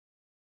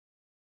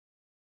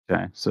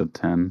 Okay, so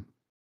 10.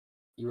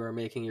 You are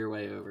making your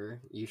way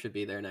over. You should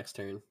be there next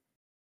turn.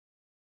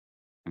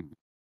 Mhm.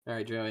 All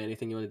right, Joey.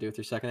 Anything you want to do with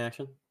your second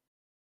action?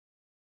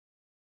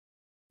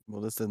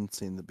 Well, this doesn't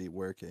seem to be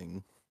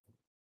working.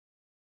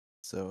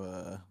 So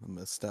I'm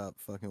gonna stop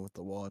fucking with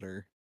the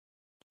water.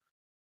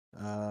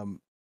 I'm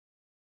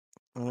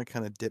gonna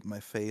kind of dip my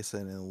face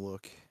in and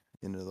look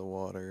into the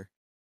water.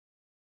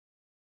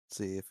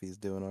 See if he's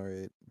doing all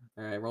right.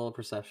 All right, roll a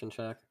perception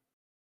check.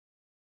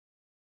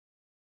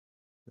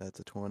 That's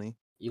a 20.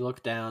 You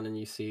look down and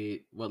you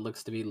see what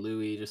looks to be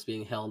Louis just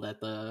being held at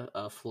the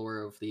floor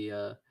of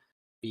the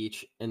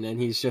beach, and then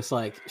he's just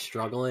like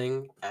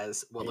struggling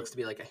as what looks to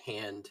be like a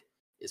hand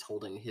is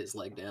holding his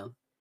leg down.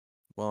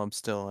 While I'm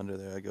still under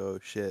there, I go, oh,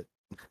 shit,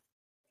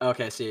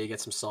 Okay, so you get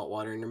some salt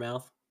water in your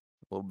mouth.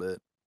 a little bit.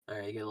 All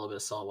right, you get a little bit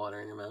of salt water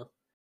in your mouth.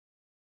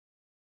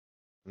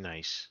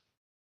 Nice.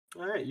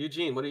 All right,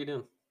 Eugene, what are you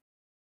doing?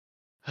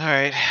 All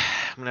right,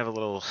 I'm gonna have a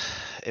little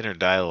inner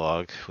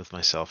dialogue with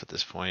myself at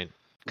this point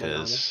Lay on it.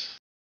 because,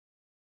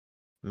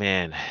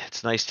 man,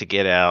 it's nice to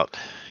get out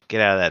of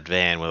that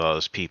van with all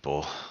those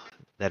people.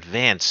 That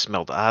van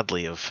smelled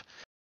oddly of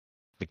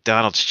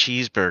McDonald's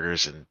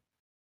cheeseburgers and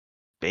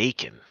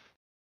bacon,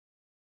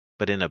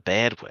 but in a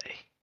bad way.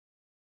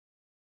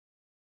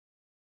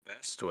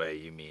 Best way,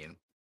 you mean?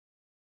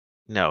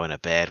 No, in a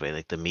bad way,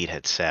 like the meat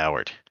had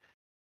soured.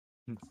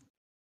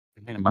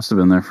 It must have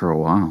been there for a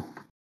while.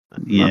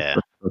 Yeah,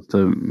 Not supposed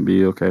to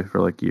be okay for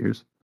like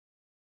years.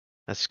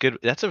 that's good.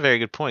 That's a very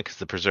good point because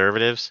the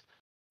preservatives.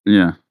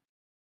 Yeah.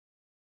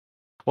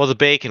 Well, the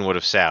bacon would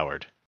have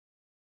soured.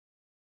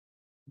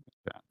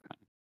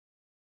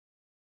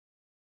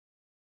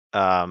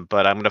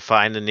 But I'm gonna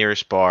find the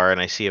nearest bar, and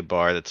I see a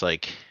bar that's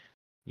like,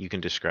 you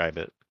can describe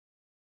it.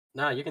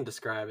 No, you can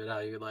describe it how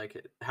you like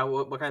it.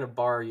 What kind of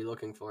bar are you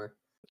looking for?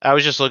 I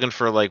was just looking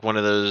for like one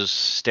of those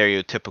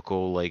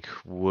stereotypical like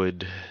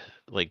wood,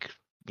 like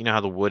you know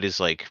how the wood is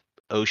like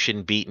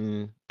ocean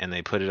beaten and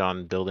they put it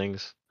on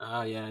buildings.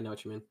 Oh yeah, I know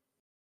what you mean.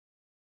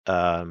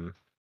 Um,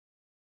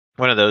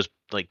 one of those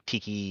like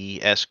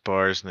tiki-esque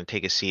bars, and then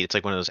take a seat. It's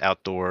like one of those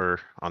outdoor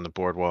on the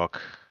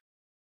boardwalk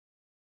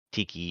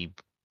tiki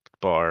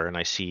bar, and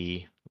I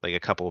see like a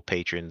couple of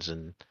patrons,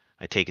 and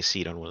I take a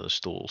seat on one of those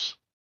stools.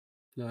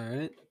 All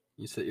right,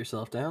 you sit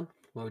yourself down.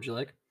 What would you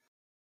like?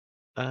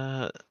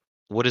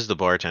 What does the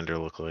bartender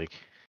look like?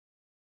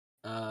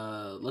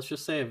 Let's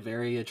just say a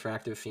very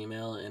attractive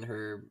female in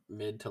her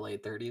mid to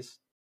late 30s.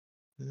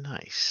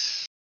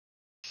 Nice.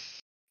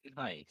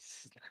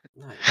 Nice.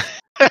 Nice.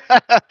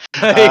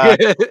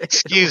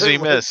 Excuse me,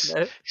 What was miss.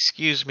 that?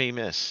 Excuse me,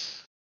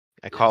 miss.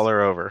 I call Yes.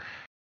 her over.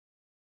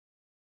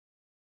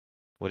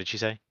 What did she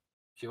say?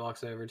 She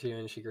walks over to you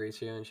and she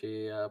greets you and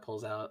she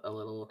pulls out a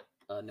little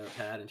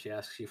notepad and she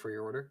asks you for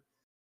your order.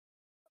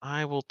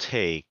 I will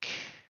take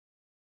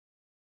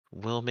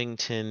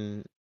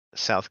Wilmington,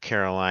 South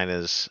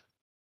Carolina's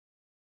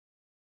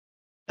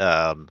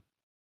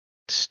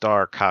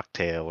star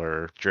cocktail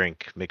or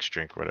drink, mixed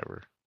drink,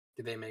 whatever.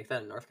 Did they make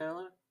that in North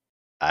Carolina?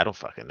 I don't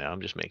fucking know.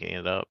 I'm just making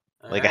it up.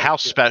 All Like a right.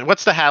 house special.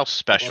 What's the house What's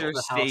special? your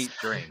the house? state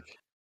drink?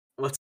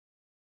 What's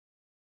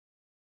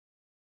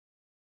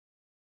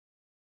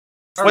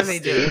What are they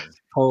doing?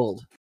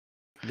 cold?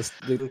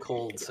 The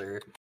cold, sir.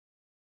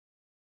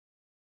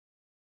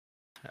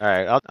 All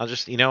right, I'll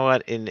just I'm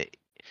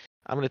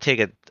gonna take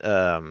a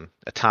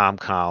Tom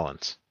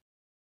Collins.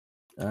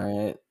 All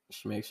right.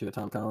 She makes you a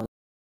Tom Collins.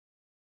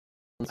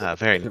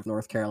 Very Of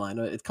North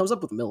Carolina. It comes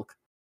up with milk.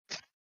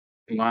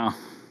 Wow.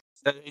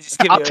 So they just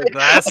give you a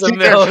glass of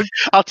milk.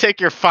 I'll take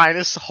your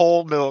finest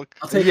whole milk.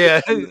 I'll take Yeah,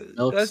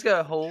 milk. that's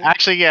got a hole.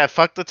 Actually, yeah,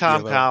 fuck the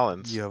Tom you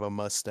Collins. You have a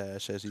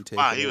mustache as you take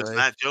Wow, it he was away.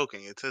 not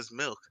joking. It says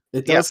milk.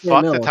 It Yeah, does say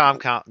fuck milk. the Tom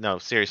Collins. No,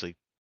 seriously.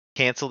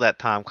 Cancel that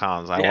Tom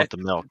Collins. I Yeah. want the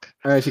milk.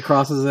 All right, she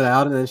crosses it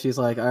out and then she's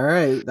like, "All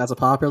right, that's a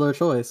popular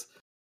choice."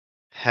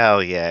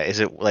 Hell yeah. Is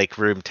it like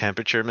room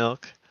temperature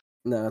milk?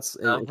 No, it's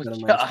Oh got a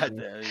my nice god, flavor.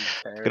 that'd be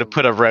terrible. Gonna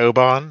put a robe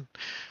on.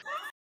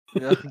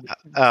 Yeah.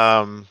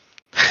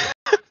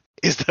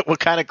 Is that what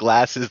kind of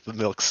glass is the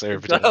milk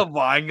served It's got a in?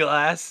 wine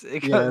glass.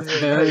 It Yeah, comes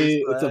it's in a nice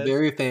it's a glass.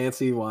 very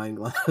fancy wine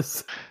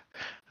glass.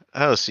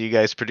 Oh, so you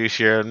guys produce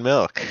your own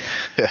milk.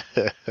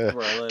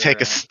 Swirl it Take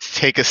around.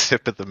 take a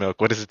sip of the milk.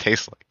 What does it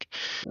taste like?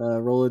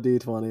 Roll a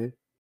d20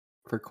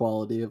 for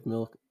quality of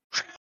milk.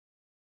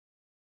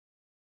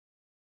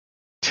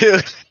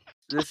 Dude,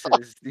 This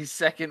is the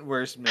second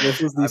worst milk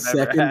This is the I've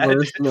ever second had.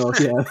 worst milk.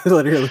 Yeah,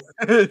 literally.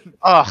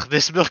 oh,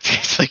 this milk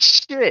tastes like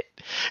shit.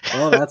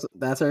 Well,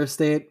 that's our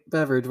state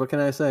beverage. What can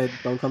I say?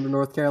 Don't come to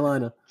North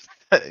Carolina.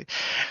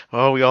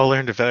 Well, we all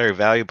learned a very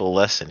valuable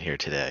lesson here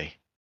today.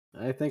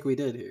 I think we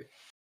did here.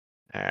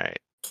 All right.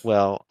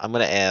 Well, I'm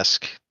gonna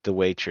ask the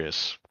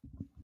waitress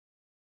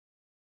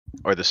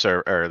or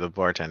the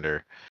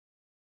bartender.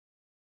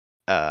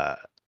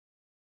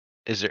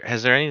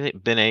 has there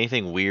been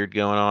anything weird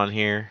going on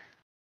here?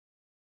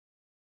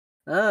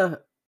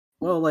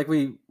 Well, like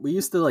we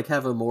used to like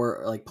have a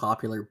more like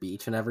popular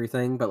beach and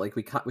everything, but like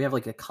we have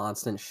like a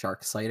constant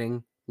shark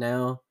sighting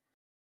now,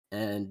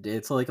 and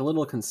it's like a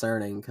little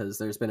concerning because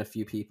there's been a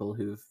few people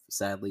who've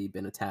sadly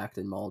been attacked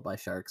and mauled by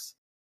sharks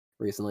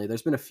recently.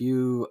 There's been a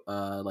few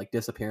like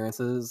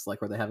disappearances, like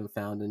where they haven't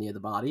found any of the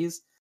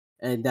bodies,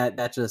 and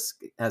that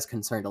just has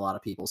concerned a lot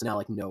of people. So now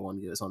like no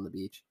one goes on the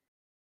beach.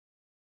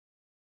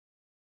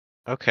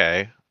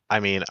 Okay. I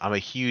mean, I'm a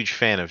huge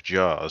fan of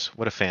Jaws.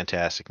 What a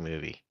fantastic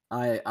movie.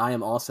 I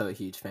am also a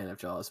huge fan of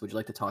Jaws. Would you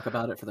like to talk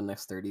about it for the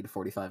next 30 to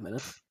 45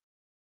 minutes?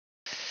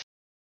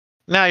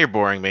 Now you're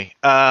boring me.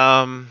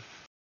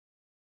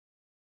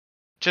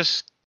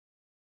 Just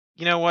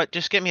you know what?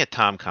 Just get me a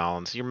Tom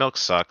Collins. Your milk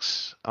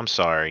sucks. I'm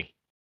sorry.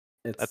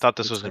 I thought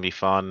this was gonna be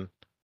fun.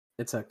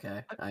 It's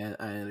okay. I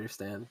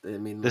understand. I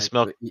mean, This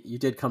like milk. you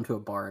did come to a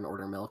bar and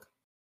order milk.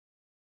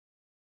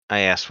 I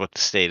asked what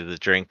the state of the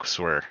drinks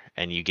were,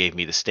 and you gave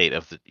me the state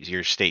of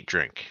your state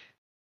drink.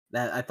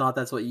 That I thought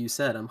that's what you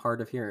said. I'm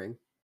hard of hearing.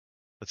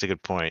 That's a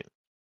good point.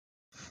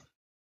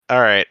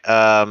 All right.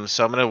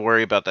 So I'm gonna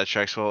worry about that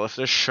sharks. Well, if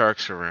there's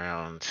sharks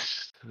around,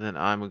 then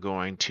I'm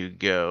going to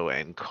go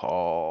and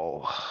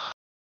call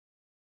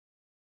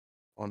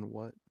On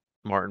what?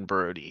 Martin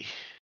Brody,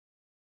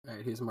 All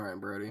right, who's Martin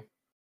Brody?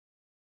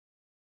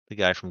 the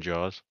guy from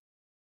Jaws.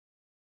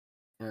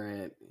 All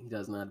right, he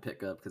does not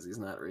pick up because he's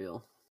not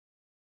real.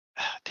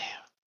 Ah,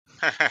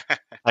 damn.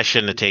 I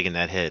shouldn't have taken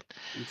that hit.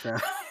 You try.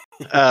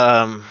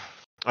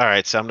 All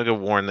right. So I'm gonna go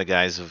warn the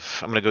guys of.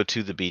 I'm gonna go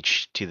to the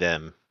beach to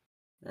them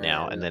All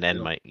now, right, and then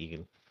you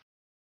can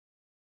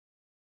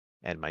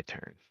end my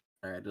turn.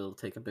 All right, it'll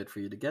take a bit for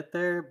you to get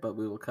there, but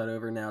we will cut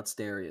over now. It's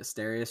Darius.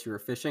 Darius, you were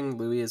fishing.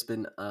 Louis has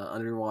been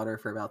underwater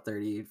for about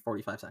 30,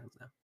 45 seconds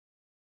now.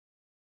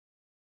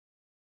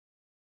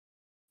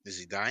 Is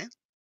he dying?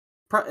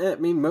 I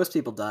mean, most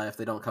people die if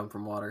they don't come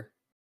from water.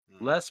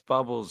 Less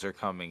bubbles are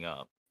coming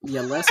up.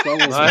 Yeah, less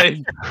bubbles. Like,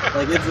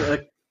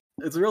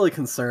 it's really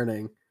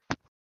concerning.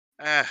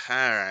 All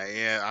right.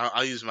 Yeah,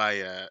 I'll use my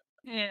yeah,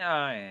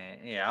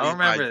 I'll use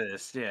my remember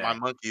this. Yeah. my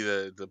monkey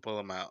to pull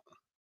him out.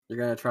 You're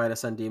gonna try to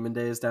send Demon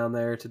Days down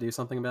there to do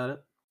something about it?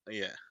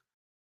 Yeah.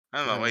 I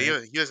don't know.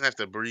 Alright. He doesn't have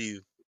to breathe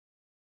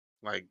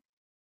like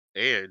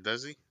air,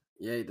 does he?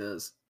 Yeah, he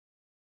does.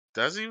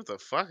 Does he? What the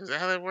fuck? Is that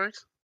how that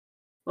works?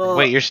 Well,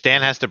 Wait, your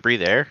stand has to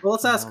breathe air? well,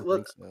 let's I ask. don't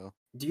think so.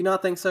 Do you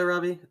not think so,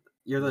 Robbie?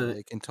 You're the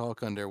They can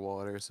talk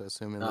underwater, so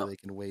assuming Oh. they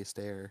can waste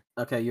air.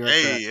 okay. You're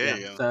Hey, correct. there Yeah.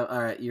 you go. So,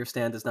 all right, your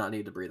stand does not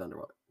need to breathe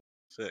underwater.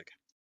 Sick.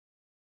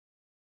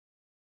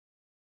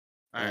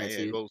 All Alright, right, so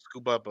yeah. you- Go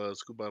scoop up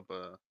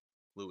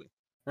Louis.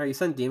 All right, you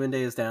send Demon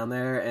Days down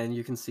there, and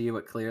you can see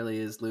what clearly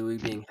is Louis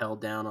being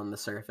held down on the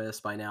surface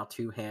by now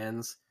two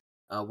hands,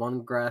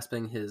 one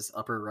grasping his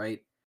upper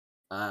right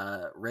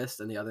wrist,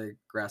 and the other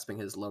grasping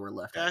his lower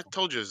left Yeah, I ankle.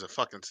 told you there's a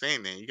fucking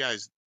stand there. You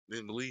guys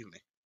didn't believe me.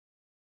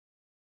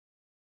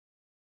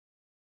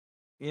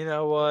 You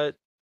know what?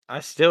 I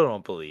still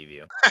don't believe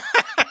you.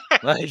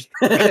 Like,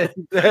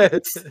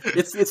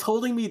 it's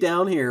holding me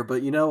down here,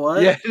 but you know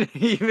what? yeah,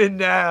 even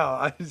now,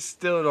 I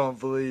still don't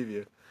believe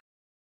you.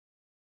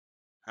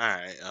 All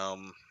right.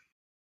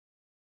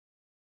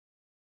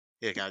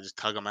 Yeah, can I just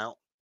tug him out?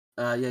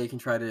 Yeah, you can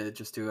try to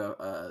just do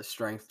a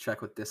strength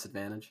check with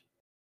disadvantage.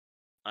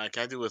 All right,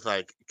 can I do with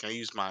like? Can I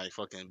use my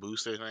fucking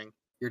booster thing?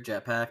 Your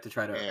jetpack to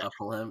try to Yeah.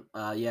 pull him.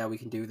 Yeah, we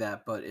can do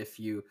that. But if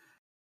you,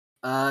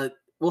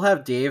 we'll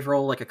have Dave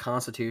roll like a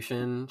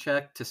Constitution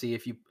check to see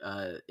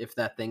if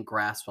that thing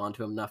grasps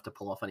onto him enough to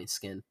pull off any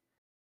skin.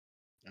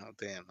 Oh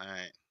damn! All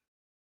right.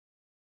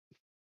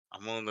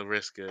 I'm willing to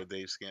risk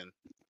Dave's skin.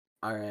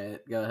 All right,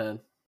 go ahead.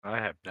 I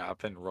have not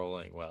been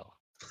rolling well.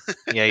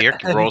 Yeah, your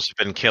rolls have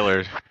been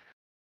killer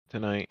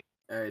tonight.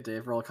 All right,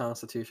 Dave, roll a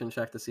Constitution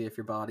check to see if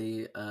your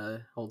body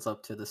holds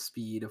up to the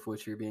speed of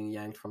which you're being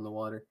yanked from the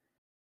water.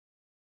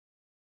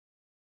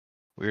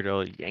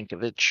 Weirdo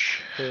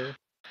Yankovic.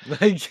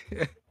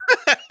 Like,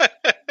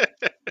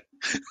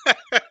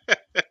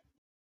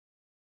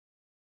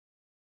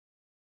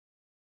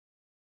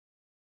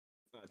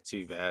 not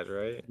too bad,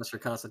 right? What's your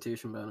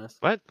Constitution bonus?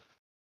 What?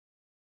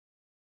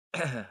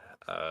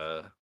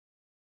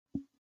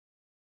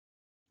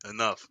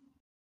 Enough.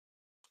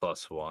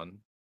 +1.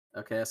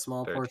 Okay, a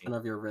small 13. portion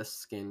of your wrist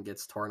skin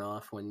gets torn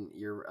off when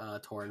you're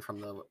torn from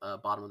the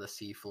bottom of the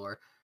sea floor.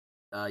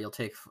 You'll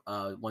take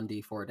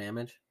 1d4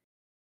 damage.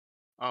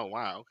 Oh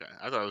wow. Okay.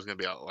 I thought it was gonna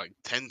be like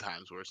 10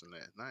 times worse than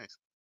that. Nice.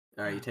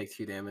 All right, you take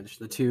 2 damage.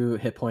 The 2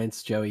 hit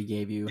points Joey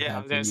gave you. Yeah, I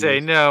have was been gonna say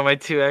used. no. My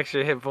 2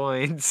 extra hit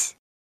points.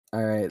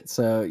 All right,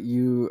 so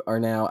you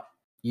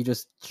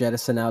just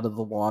jettison out of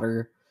the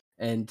water,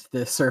 and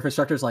the surf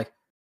instructor's like,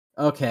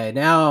 "Okay,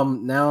 now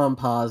I'm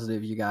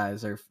positive you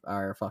guys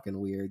are fucking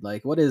weird.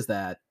 Like, what is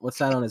that? What's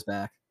that on his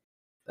back?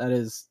 That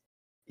is,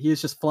 he is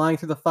just flying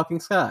through the fucking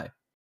sky."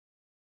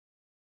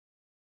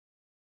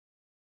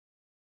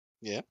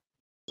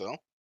 So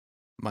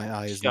My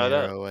eyes Shut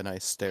up. narrow and I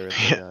stare at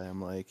the guy.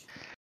 I'm like,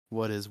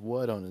 what is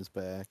what on his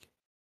back?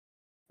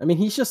 I mean,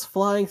 he's just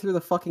flying through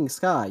the fucking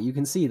sky. You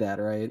can see that,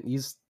 right?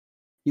 He's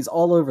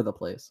all over the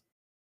place.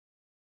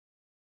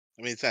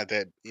 I mean, it's not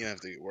that you don't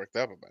have to get worked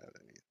up about it.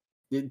 I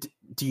mean,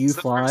 Do you It's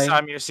the fly? first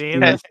time you're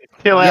seeing Yeah. this.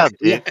 Chill out,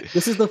 Yeah, dude.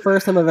 this is the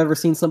first time I've ever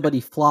seen somebody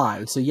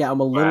fly. So yeah, I'm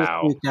a little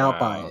Wow, freaked out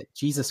by wow. it.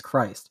 Jesus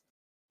Christ.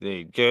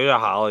 Dude, go to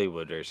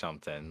Hollywood or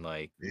something.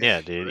 Like,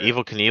 Yeah, dude. for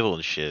Evil Knievel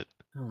and shit.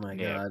 Oh my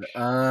yeah,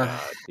 god.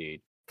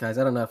 dude. Guys,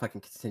 I don't know if I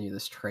can continue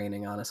this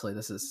training. Honestly,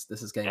 this is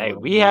getting a Hey,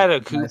 little. we weird. had a You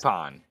guys-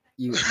 coupon.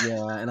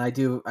 yeah, and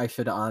I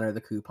should honor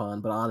the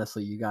coupon, but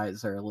honestly, you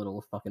guys are a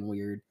little fucking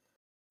weird.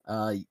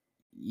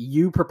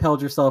 You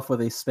propelled yourself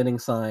with a spinning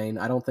sign.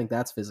 I don't think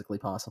that's physically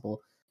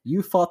possible.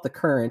 You fought the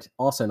current,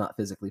 also not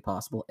physically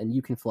possible, and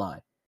you can fly.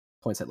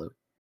 Points at Lou.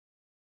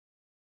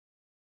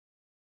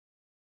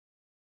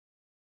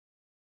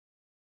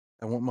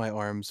 I want my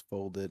arms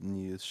folded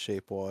and use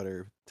shape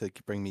water to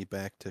bring me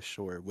back to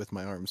shore with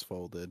my arms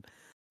folded.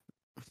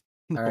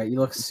 All right, you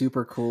look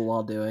super cool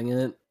while doing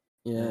it.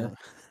 Yeah,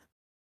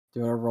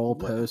 doing a roll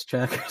What? pose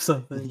check or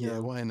something. Yeah,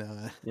 why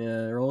not?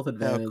 Yeah, roll with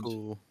How advantage.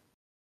 cool.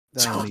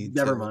 I don't need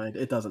Never to. mind,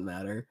 it doesn't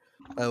matter.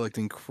 I looked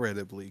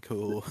incredibly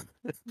cool.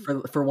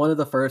 For one of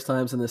the first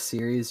times in this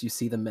series, you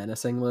see the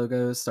menacing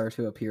logos start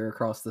to appear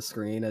across the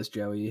screen as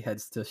Joey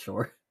heads to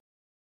shore.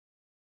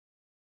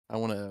 I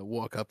want to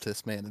walk up to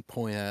this man and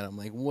point at him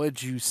like,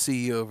 what'd you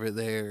see over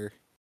there?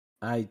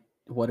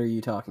 What are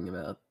you talking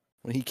about?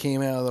 When he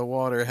came out of the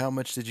water, how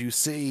much did you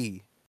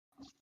see?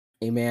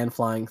 A man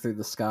flying through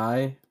the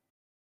sky?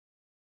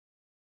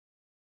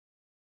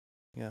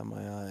 Got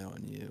my eye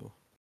on you.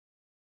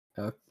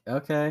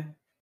 Okay.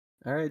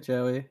 Alright,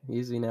 Joey.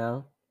 Easy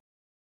now.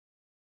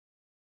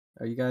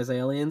 Are you guys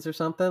aliens or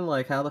something?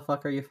 Like, how the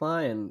fuck are you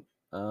flying?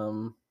 I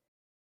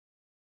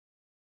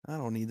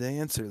don't need to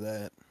answer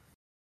that.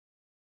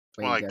 it's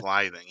more like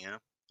gliding, you know?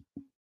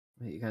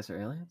 Wait, you guys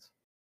are aliens?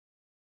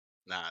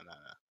 Nah.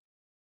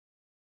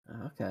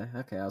 Okay.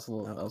 I was a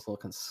little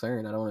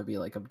concerned. I don't want to be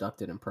like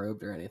abducted and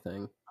probed or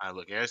anything.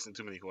 Look, you're asking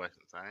too many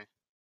questions, alright?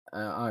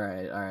 All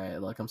right.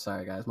 Look, I'm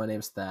sorry, guys. My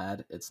name's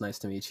Thad. It's nice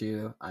to meet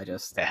you. My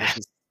name's Thad?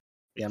 Is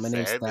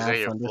Thad that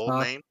your full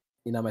Thundercock. name?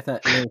 You know, my name's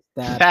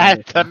Thad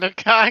That Thundercock.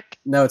 Thundercock.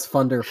 No, it's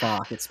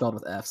Thunderfock. It's spelled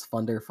with F's.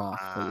 Thunderfock,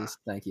 Ah. please.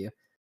 Thank you.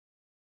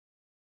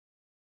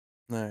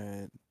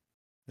 Alright.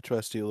 I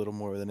trust you a little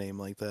more with a name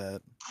like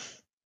that.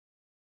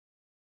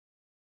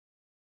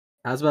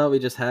 How's about we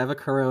just have a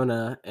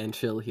Corona and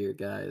chill here,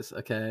 guys?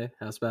 Okay.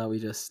 How's about we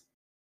just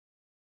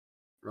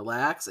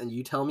relax and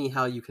you tell me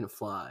how you can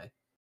fly?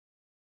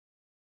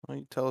 Why don't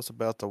you tell us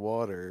about the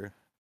water?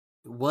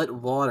 What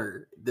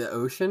water? The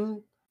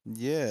ocean?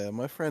 Yeah,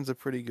 my friend's a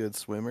pretty good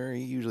swimmer.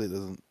 He usually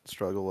doesn't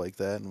struggle like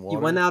that in water.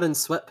 He went out in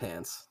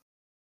sweatpants.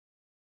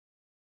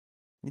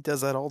 He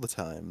does that all the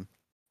time.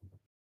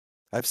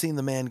 I've seen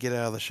the man get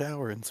out of the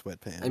shower in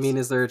sweatpants. I mean,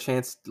 is there a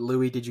chance,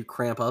 Louis, did you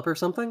cramp up or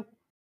something?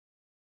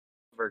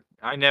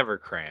 I never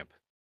cramp.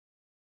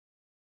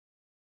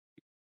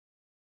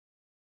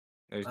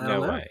 There's I no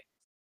don't know. way.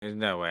 There's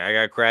no way. I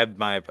got grabbed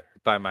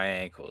by my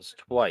ankles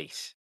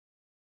twice.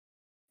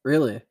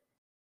 Really?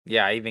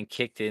 Yeah, I even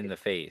kicked it in the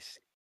face.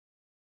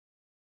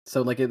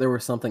 So, like, there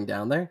was something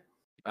down there?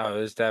 Oh,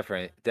 there's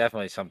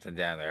definitely something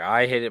down there.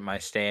 I hit it. My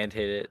stand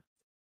hit it.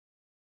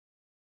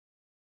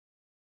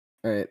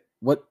 All right.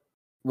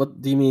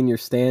 What do you mean your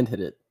stand hit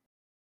it?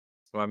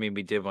 Well, I mean,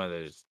 we did one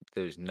of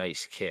those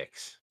nice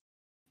kicks.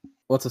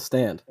 What's a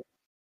stand?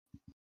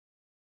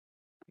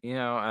 You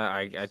know,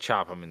 I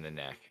chop him in the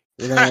neck.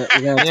 You're gonna attempt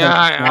to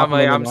Yeah, chop him in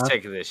the I'm neck?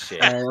 sick of this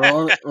shit. All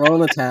right, roll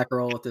an attack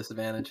roll with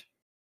disadvantage.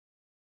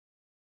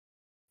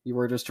 You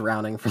were just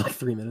drowning for like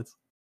 3 minutes.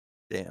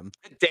 Damn.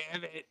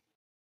 Damn it.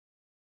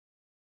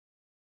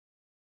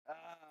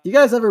 Do you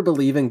guys ever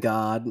believe in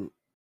God?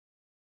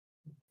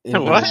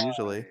 What?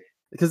 Usually.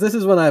 Because this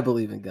is when I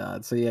believe in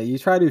God. So yeah, you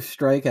try to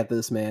strike at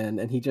this man,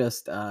 and he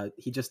just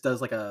does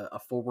like a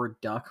forward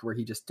duck where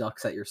he just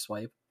ducks at your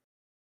swipe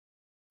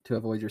to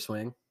avoid your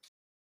swing.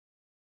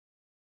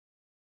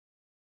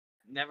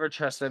 Never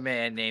trust a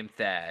man named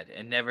Thad,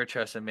 and never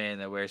trust a man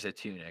that wears a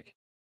tunic.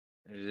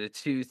 Those are the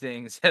two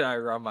things that I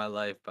run my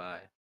life by.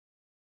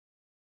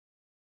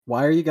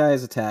 Why are you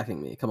guys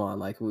attacking me? Come on,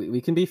 like we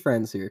can be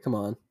friends here. Come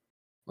on.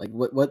 Like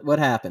what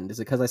happened? Is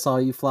it because I saw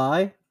you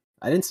fly?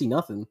 I didn't see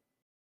nothing.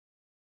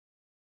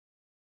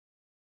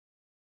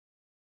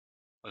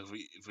 Look,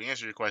 if we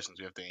answer your questions,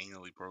 we have to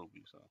anally probe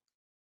you. So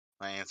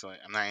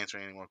I'm not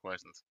answering any more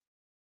questions.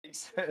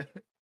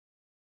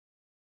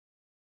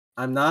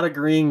 I'm not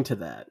agreeing to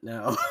that.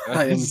 No,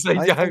 I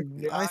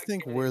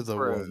think we're the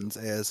ones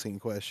asking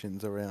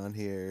questions around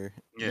here.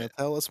 Yeah. Now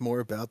tell us more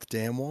about the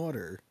damn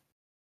water.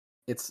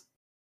 It's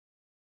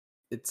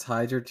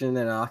hydrogen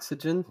and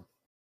oxygen.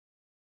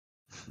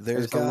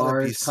 There's a gotta be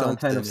large something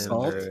content of in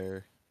salt.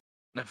 there.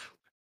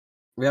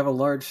 We have a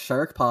large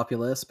shark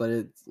populace, but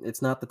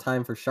it's not the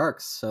time for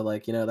sharks. So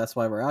like, that's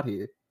why we're out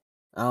here.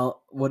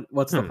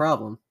 What's the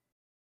problem?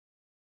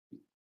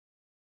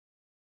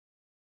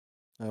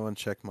 I want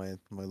to check my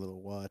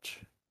little watch.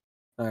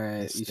 All My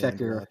right, you stand check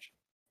your watch.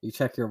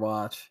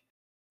 watch.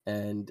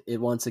 and it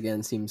once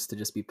again seems to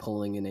just be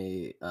pulling in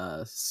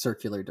a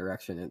circular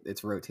direction.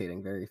 It's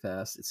rotating very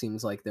fast. It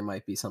seems like there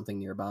might be something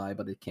nearby,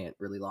 but it can't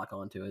really lock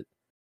onto it.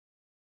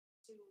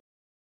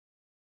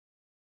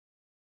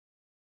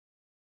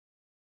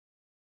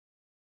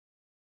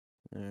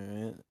 All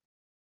right.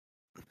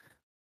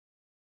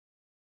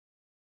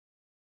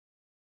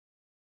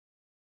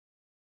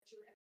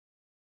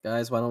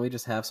 Guys, why don't we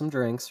just have some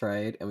drinks,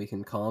 right? And we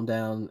can calm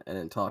down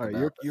and talk All right,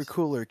 about your this.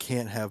 cooler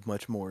can't have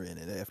much more in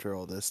it after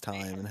all this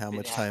time and how Been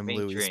much time having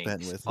Louis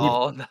spent drinks with it.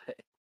 all night.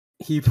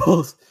 He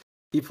pulls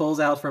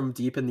out from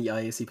deep in the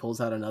ice, he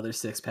pulls out another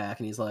 6-pack,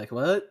 and he's like,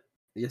 "What?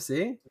 You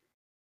see?"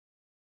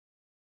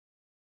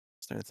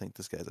 Starting to think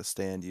this guy's a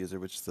stand user,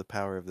 which is the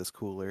power of this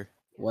cooler.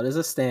 What is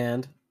a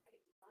stand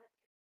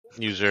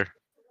User.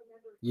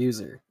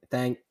 user?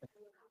 Did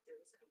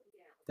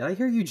I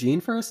hear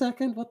Eugene for a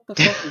second? What the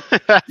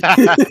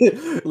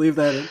fuck? Leave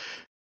that in.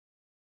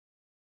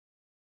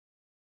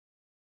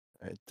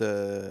 All right,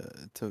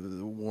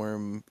 to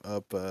warm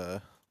up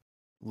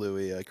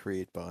Louis, I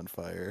create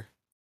bonfire.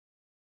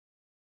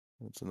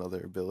 That's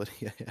another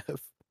ability I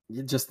have.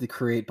 Just the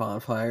create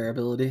bonfire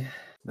ability.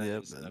 That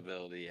Yep. is an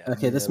ability. Yeah.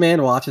 Okay, this Yep.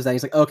 man watches that.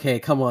 He's like, "Okay,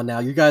 come on now.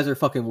 You guys are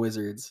fucking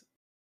wizards."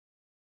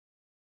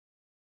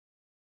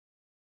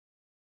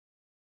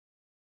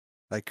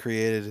 I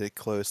created it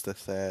close to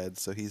Thad,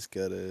 so he's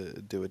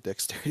gotta do a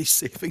dexterity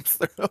saving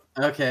throw.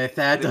 Okay,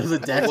 Thad does a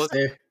dex What-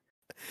 save.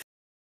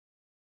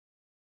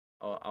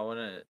 Oh, I want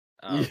to.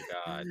 Oh You-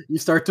 God. You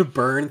start to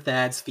burn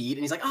Thad's feet,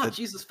 and he's like, "Oh, That-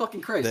 Jesus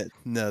fucking Christ!"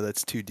 No,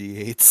 that's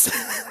 2d8s.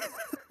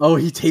 Oh,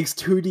 he takes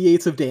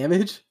 2d8s of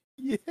damage?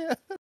 Yeah.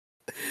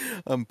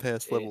 I'm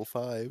past Okay. level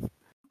 5.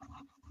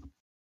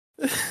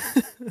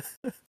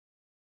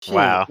 Shit.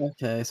 Wow.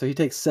 Okay, so he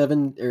takes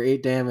 7 or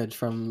 8 damage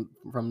from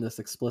this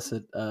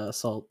explicit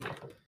assault.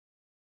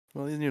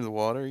 Well, he's near the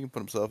water. He can put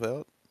himself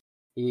out.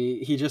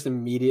 He just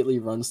immediately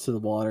runs to the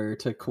water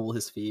to cool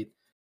his feet.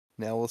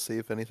 Now we'll see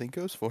if anything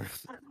goes for him.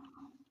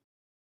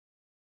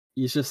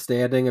 He's just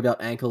standing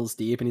about ankles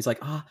deep, and he's like,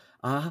 ah.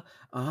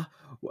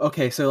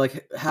 Okay, so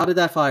like, how did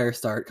that fire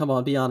start? Come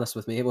on, be honest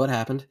with me. What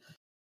happened?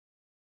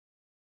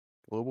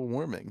 Global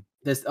warming.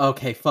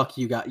 Okay, fuck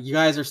you guys. You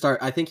guys are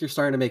I think you're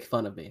starting to make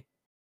fun of me.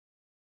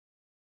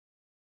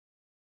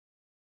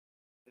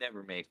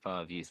 Never make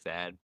fun of you,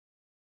 Thad.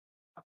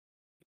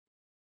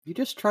 You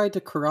just tried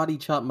to karate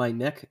chop my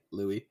neck,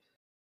 Louis.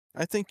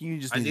 I think you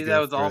just I need to do go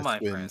that with for all a my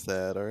swim, friends.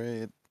 Thad. All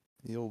right,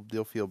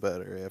 you'll feel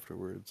better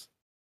afterwards.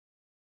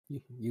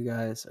 You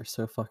guys are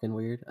so fucking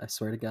weird. I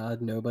swear to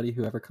God, nobody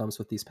who ever comes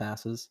with these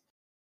passes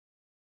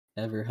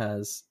ever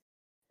is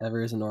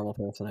a normal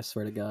person. I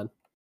swear to God.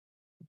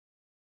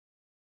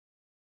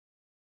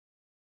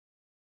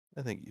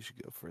 I think you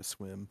should go for a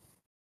swim.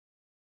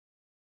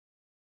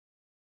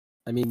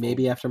 I mean,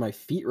 maybe after my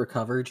feet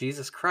recover.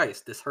 Jesus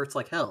Christ, this hurts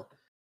like hell.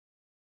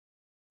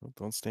 Well,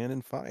 don't stand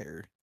in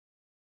fire.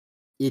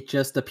 It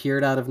just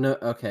appeared out of no.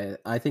 Okay,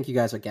 I think you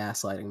guys are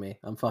gaslighting me.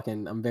 I'm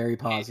very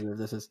positive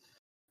this is.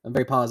 I'm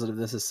very positive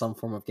this is some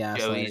form of gaslighting.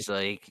 Joey's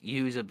like,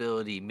 use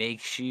ability, make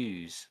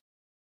shoes.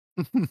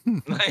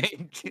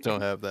 Like,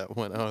 Don't have that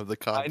one. I don't have the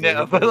I conflict.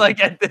 know, but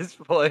like at this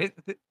point,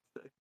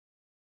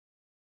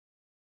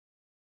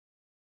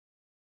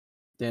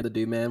 Dan the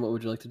Dude Man, what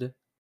would you like to do?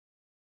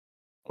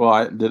 Well,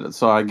 I did.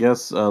 So I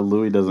guess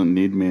Louis doesn't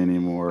need me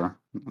anymore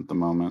at the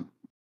moment.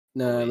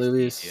 No,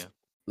 always need you.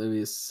 Louis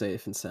is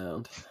safe and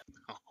sound.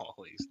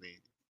 Always need.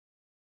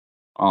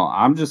 Oh,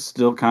 I'm just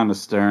still kind of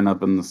staring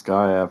up in the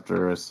sky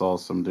after I saw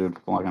some dude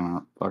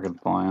fucking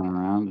flying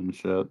around and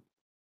shit.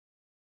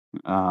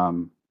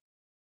 And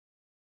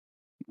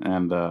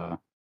I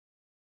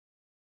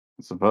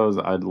suppose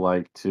I'd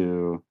like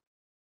to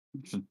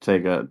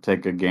take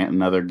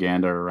another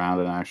gander around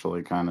and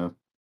actually kind of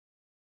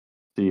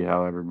see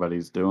how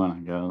everybody's doing, I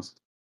guess.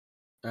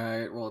 All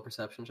right, roll a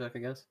perception check, I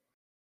guess.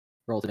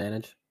 Roll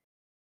advantage.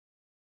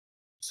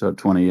 So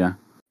 20, yeah.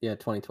 Yeah,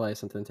 20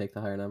 twice, and then take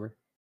the higher number.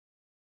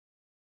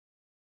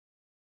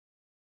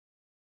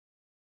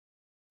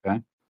 Okay.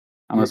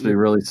 I must be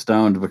really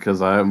stoned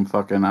because I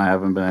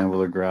haven't been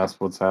able to grasp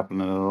what's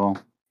happening at all.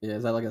 Yeah,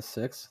 is that like a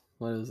 6?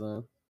 What is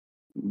that?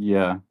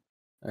 Yeah.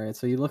 All right,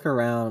 so you look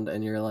around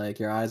and you're like,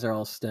 your eyes are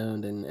all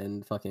stoned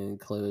and fucking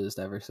closed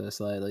ever so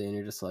slightly, and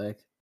you're just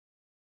like,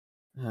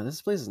 oh,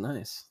 this place is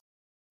nice.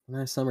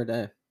 Nice summer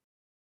day.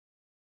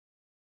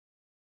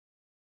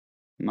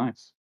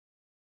 Nice.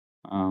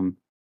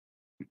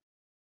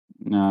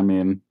 No, I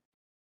mean,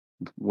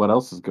 what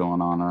else is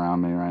going on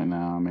around me right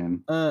now? I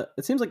mean,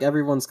 It seems like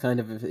everyone's kind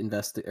of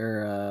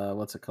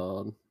what's it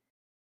called?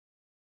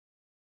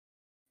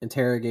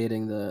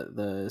 Interrogating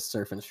the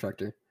surf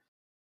instructor.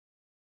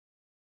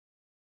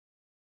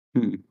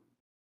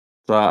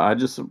 So I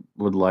just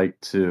would like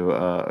to,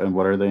 and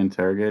what are they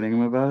interrogating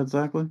him about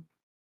exactly?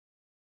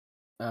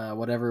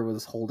 Whatever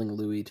was holding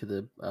Louis to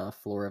the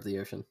floor of the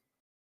ocean.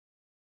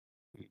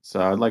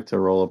 So I'd like to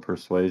roll a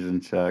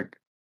persuasion check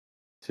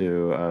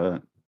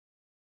to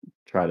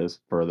try to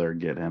further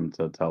get him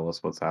to tell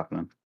us what's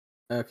happening.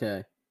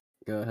 Okay,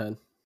 go ahead.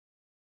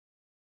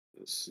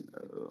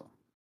 So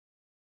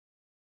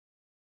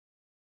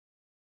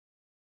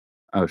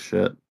Oh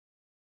shit.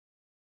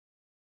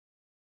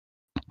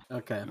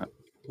 Okay,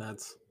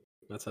 that's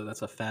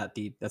a fat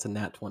deep. That's a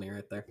nat 20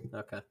 right there.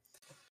 Okay,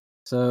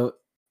 so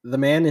the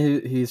man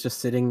he's just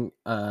sitting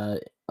a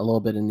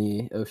little bit in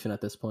the ocean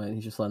at this point.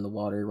 He's just letting the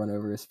water run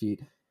over his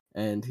feet,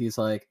 and he's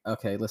like,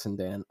 "Okay, listen,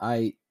 Dan.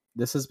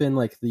 This has been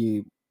like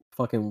the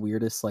fucking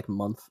weirdest like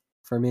month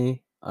for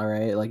me. All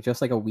right, like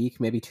just like a week,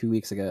 maybe 2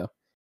 weeks ago.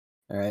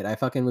 All right, I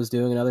fucking was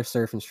doing another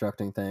surf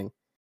instructing thing,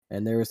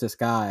 and there was this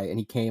guy, and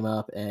he came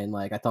up, and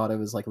like I thought it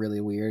was like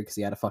really weird because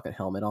he had a fucking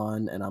helmet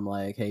on, and I'm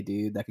like, hey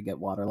dude, that could get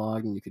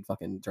waterlogged and you could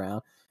fucking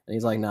drown. And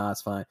he's like, nah,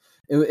 it's fine.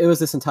 It was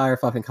this entire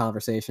fucking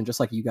conversation, just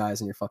like you guys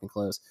in your fucking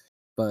clothes.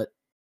 But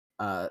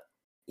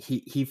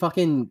he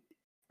fucking,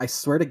 I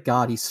swear to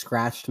God, he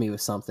scratched me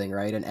with something,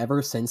 right? And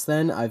ever since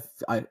then,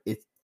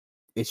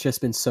 it's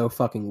just been so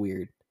fucking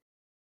weird.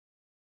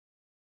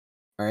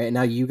 All right,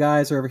 now you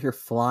guys are over here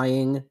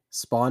flying,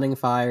 spawning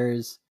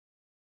fires,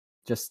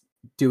 just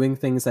doing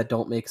things that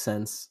don't make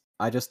sense.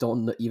 I just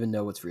don't even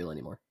know what's real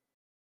anymore.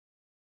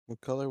 What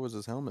color was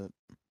his helmet?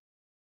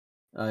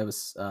 It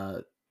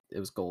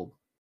was gold.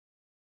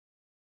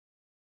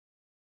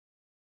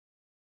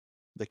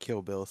 The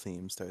Kill Bill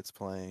theme starts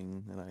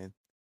playing, and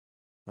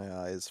my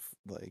eyes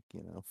like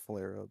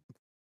flare up.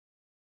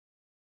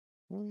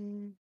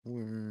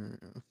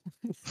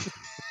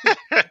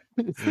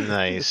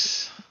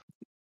 Nice.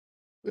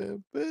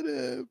 James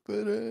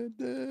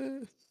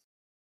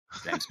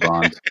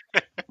Bond.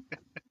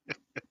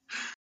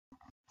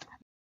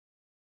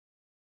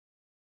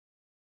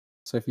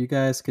 So if you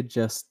guys could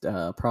just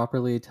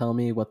properly tell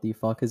me what the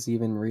fuck is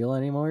even real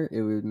anymore,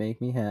 it would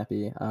make me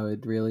happy. I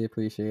would really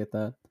appreciate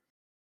that.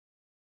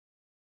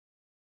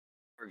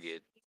 We're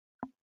good.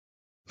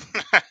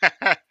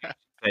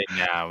 Say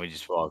nah, we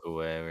just walk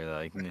away. We're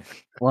like, "Nah."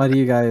 Why do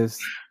you guys?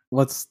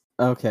 What's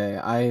okay?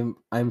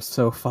 I'm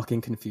so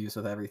fucking confused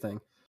with everything.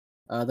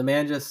 The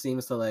man just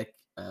seems to like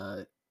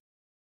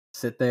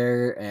sit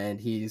there, and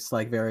he's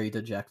like very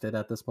dejected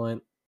at this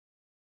point.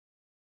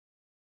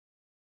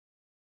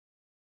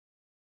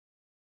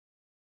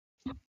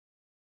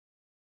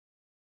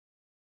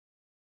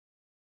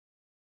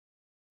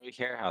 We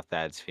care how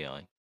Thad's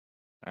feeling.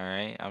 All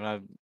right, I'm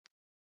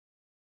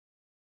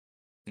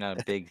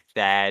not a big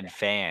Thad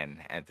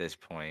fan at this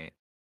point.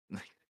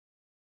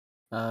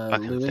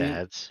 Fucking Louis,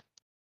 Thads.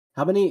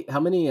 how many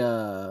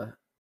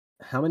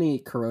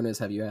Coronas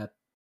have you had?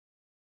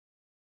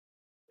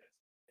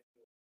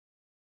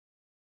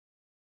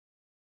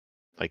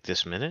 Like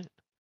this minute?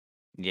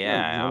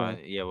 Yeah, general.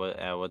 yeah. What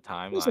at what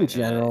Just in timeline?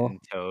 general. In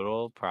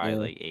total, probably Yeah.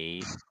 like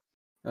 8.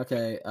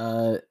 Okay.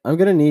 I'm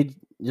gonna need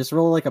just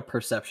roll like a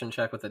perception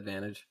check with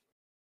advantage.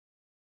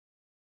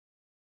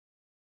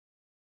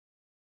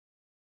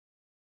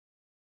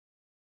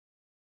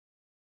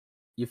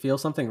 You feel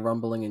something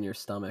rumbling in your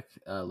stomach,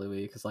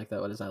 Louis, because like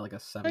that. What is that? Like a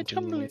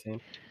 17,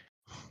 18?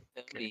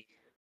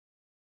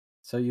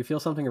 So you feel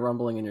something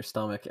rumbling in your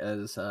stomach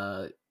as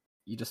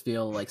you just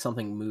feel like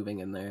something moving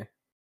in there.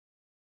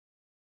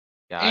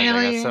 Guys, I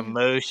got some Alien.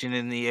 motion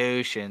in the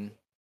ocean.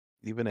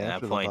 Even And I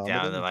after the point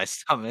down to vomiting? my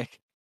stomach.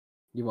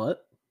 You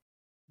what?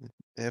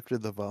 After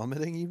the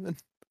vomiting, even?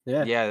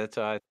 Yeah. Yeah, that's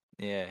what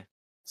yeah.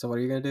 So what are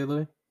you gonna do,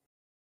 Louis?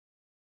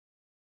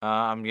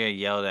 I'm gonna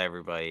yell at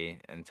everybody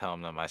and tell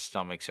them that my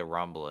stomach's a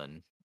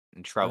rumbling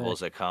and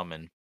troubles are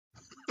coming.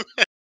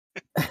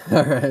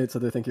 All right. So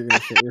they think you're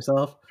gonna shit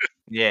yourself.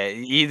 Yeah,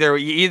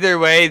 either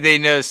way, they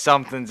know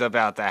something's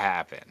about to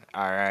happen.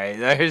 All right,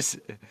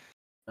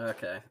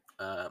 Okay.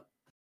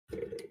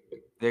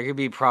 there could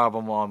be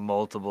problem on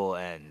multiple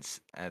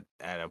ends at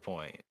a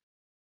point.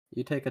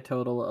 You take a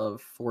total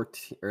of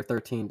 14 or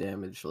 13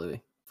 damage,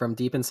 Louis. From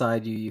deep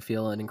inside you, you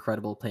feel an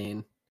incredible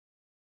pain.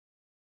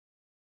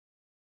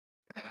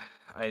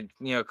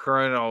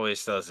 Corona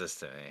always does this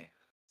to me.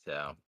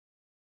 So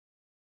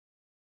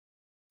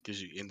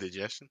Gives you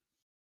indigestion.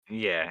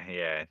 yeah,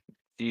 it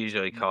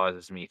usually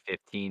causes me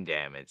 15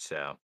 damage.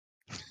 So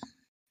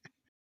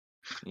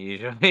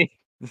usually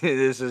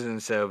this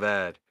isn't so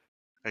bad.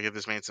 I give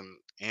this man some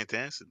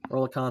antacid.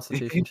 Roll a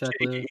Constitution check,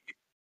 Louis.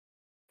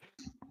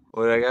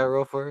 What did I got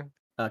roll for?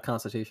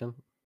 Constitution.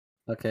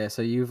 Okay,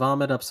 so you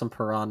vomit up some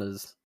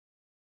piranhas.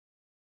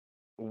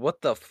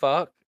 What the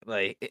fuck?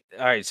 Like,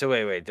 all right. So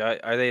wait.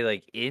 Are they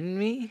like in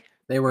me?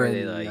 They Or were are in they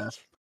you, like? yes.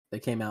 They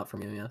came out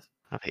from you, yes.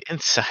 Are they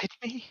inside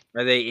me?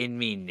 Are they in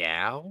me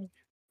now?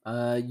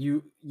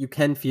 You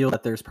can feel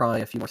that there's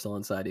probably a few more still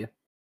inside you.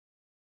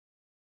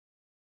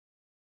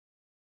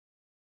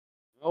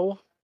 Oh.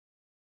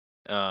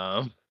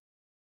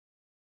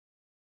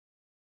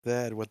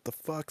 Thad, what the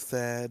fuck,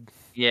 Thad?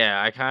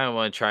 Yeah, I kind of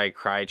want to try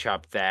cry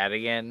chop that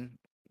again.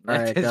 All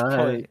At right, this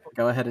point.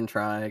 go ahead and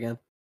try again.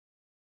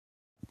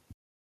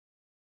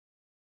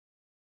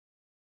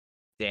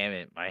 Damn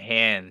it, my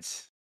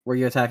hands. Were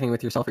you attacking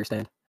with yourself or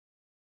stand?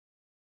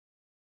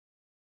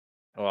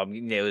 Well,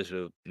 it was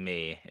with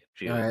me.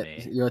 All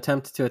right, you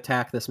attempt to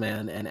attack this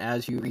man, and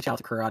as you reach out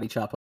to karate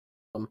chop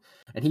him,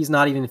 and he's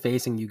not even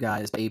facing you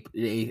guys,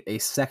 a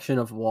section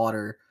of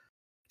water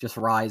just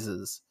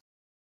rises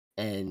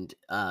and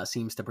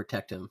seems to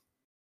protect him.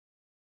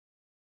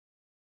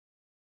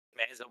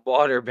 Man's a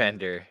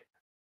waterbender.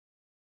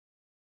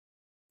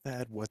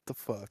 Dad, what the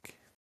fuck?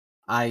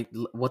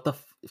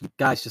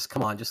 Guys, just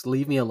come on, just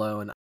leave me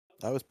alone.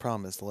 I was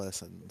promised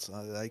lessons.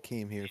 I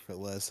came here for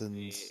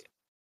lessons.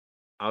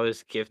 I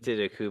was gifted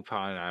a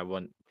coupon and I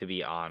want to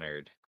be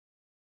honored.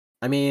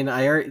 I mean,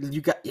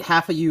 you got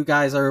half of you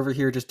guys are over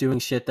here just doing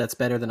shit that's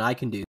better than I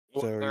can do.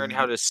 We'll So learn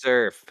how to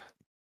surf.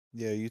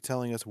 Yeah, are you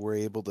telling us we're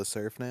able to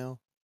surf now?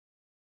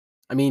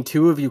 I mean,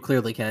 2 of you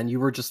clearly can. You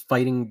were just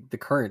fighting the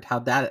current.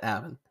 How'd that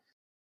happen?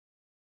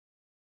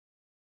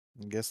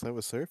 I guess that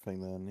was surfing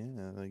then.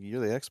 Yeah, like,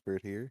 you're the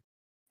expert here.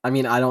 I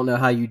mean, I don't know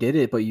how you did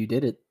it, but you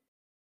did it.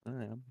 All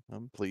right,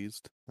 I'm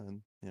pleased,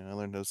 and I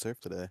learned how to surf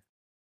today.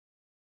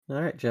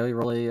 All right, Joey,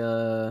 roll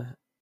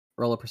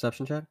a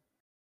perception check.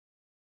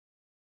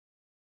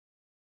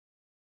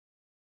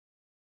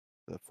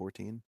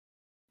 14.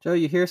 Joe,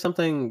 you hear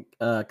something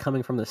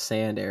coming from the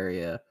sand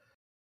area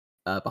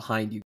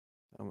behind you.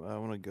 I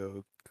want to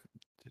go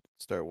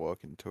start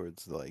walking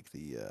towards like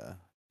the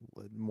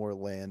more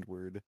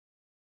landward.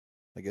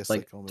 I guess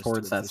Like almost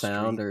towards that the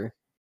sound, street. or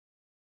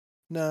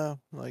No,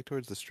 like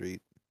towards the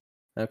street.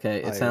 okay,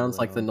 it higher sounds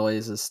like the ground.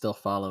 noise is still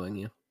following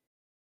you.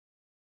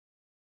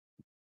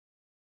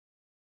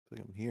 Like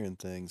I'm hearing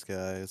things,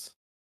 guys.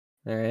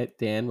 All right,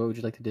 Dan, what would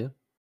you like to do?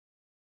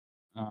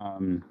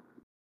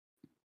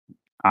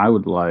 I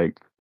would like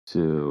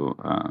to.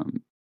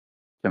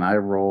 Can I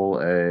roll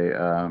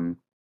a?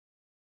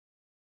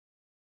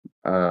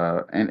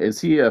 And is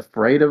he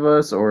afraid of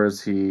us, or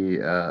is he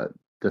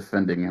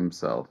defending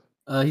himself?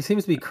 He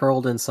seems to be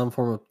curled in some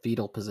form of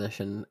fetal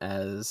position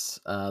as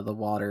the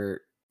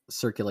water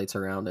circulates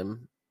around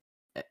him.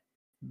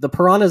 The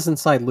piranhas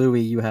inside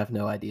Louis, you have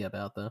no idea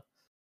about, though.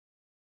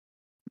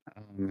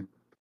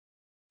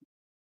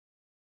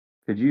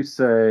 Could you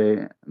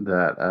say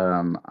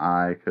that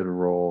I could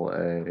roll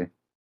a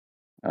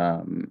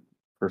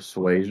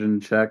persuasion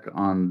check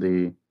on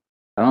the?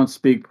 I don't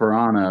speak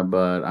piranha,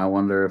 but I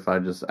wonder if I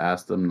just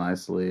ask them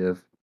nicely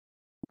if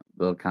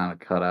they'll kind of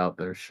cut out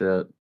their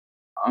shit.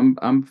 I'm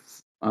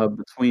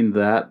between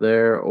that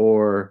there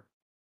or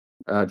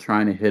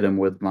trying to hit him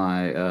with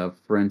my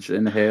French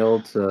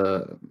inhale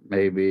to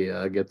maybe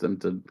get them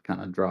to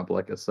kind of drop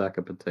like a sack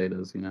of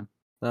potatoes, you know?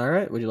 All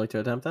right, would you like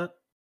to attempt that?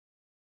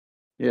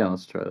 Yeah,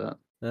 let's try that.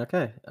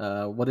 Okay.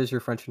 What is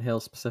your French inhale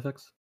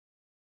specifics?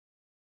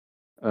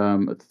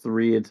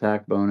 3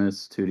 attack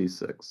bonus,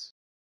 2d6.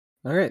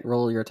 All right,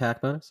 roll your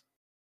attack bonus,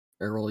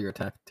 or roll your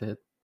attack to hit.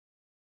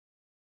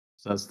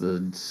 So that's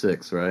the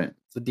 6, right?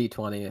 It's a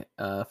d20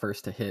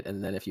 first to hit,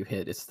 and then if you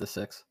hit, it's the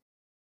 6.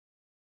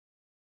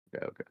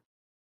 Okay.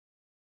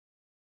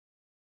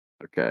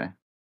 Okay.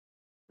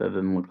 That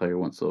didn't look like it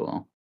went so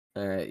well.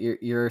 All right,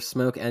 your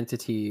smoke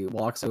entity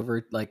walks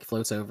over, like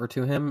floats over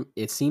to him.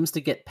 It seems to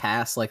get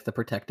past like the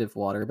protective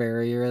water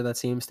barrier that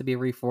seems to be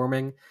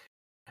reforming.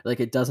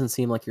 Like it doesn't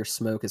seem like your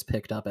smoke is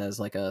picked up as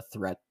like a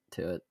threat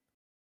to it.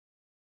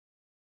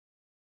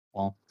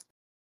 Well,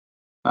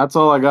 that's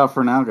all I got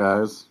for now,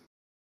 guys.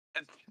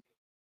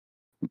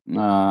 I'm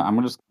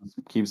gonna just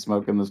keep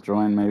smoking this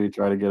joint, maybe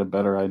try to get a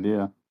better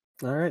idea.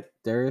 All right,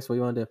 Darius, what do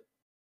you want to do?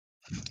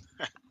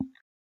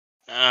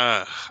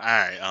 All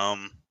right.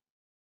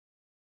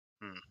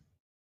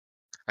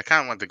 I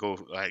kind of want to go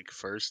like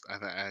first.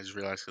 I just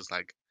realized because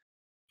like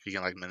if you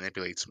can like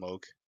manipulate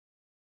smoke,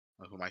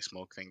 I'll put my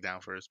smoke thing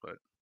down first. But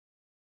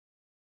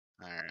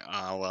all right,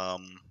 all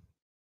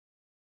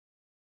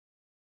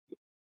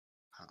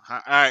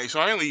right. So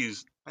I only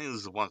use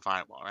the one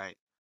fireball, right?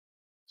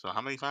 So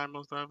how many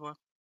fireballs do I have left?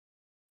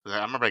 'Cause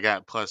I remember I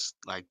got plus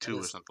like 2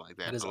 or something like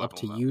that. That is to up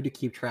level to up. you to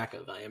keep track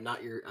of. I am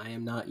not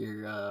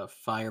your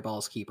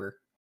fireballs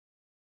keeper.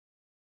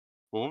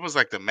 Well, what was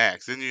like the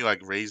max? Didn't you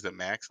like raise the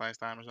max last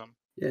time or something?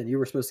 Yeah, you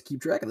were supposed to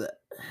keep track of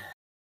that.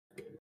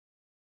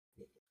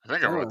 I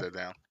think I wrote that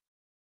down Yeah,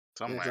 'cause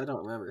somewhere. I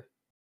don't remember.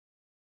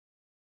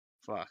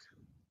 Fuck.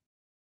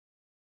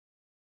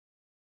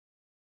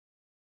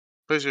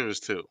 Pretty sure it was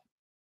 2.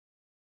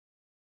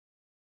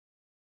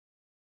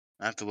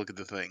 I have to look at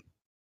the thing.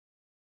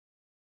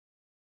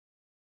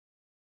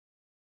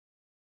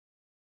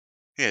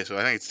 Yeah, so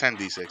I think it's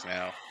 10d6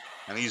 now.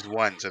 And I used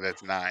 1, so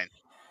that's 9.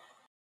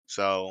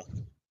 So,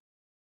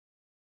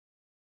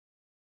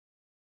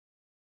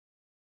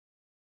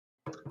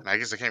 and I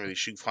guess I can't really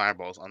shoot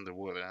fireballs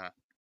underwater, huh?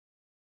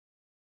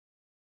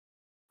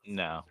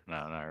 No,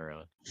 not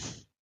really.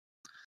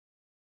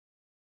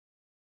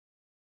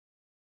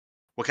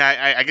 Well,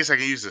 I guess I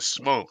can use the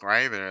smoke,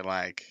 right? Or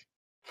like,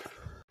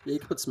 Yeah, you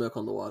can put smoke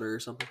on the water or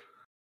something.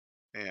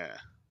 yeah.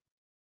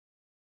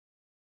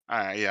 All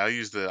right, yeah, I'll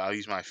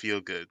use my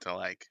feel good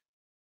to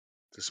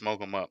smoke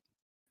them up.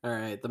 All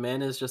right, the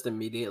man is just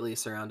immediately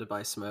surrounded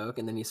by smoke,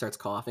 and then he starts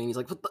coughing. He's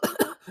like, "What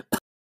the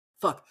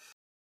fuck?"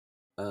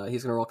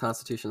 He's gonna roll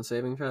Constitution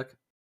saving check.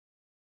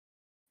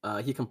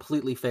 He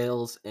completely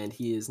fails, and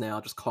he is now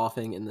just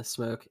coughing in the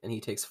smoke, and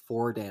he takes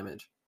 4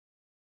 damage.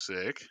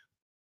 Sick.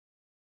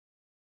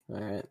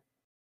 All right.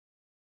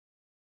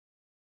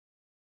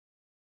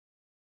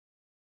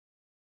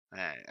 All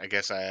right, I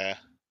guess I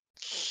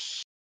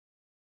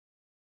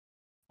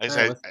I just,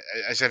 Alright,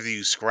 I just have to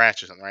use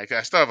scratch or something, right? 'Cause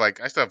I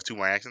still have 2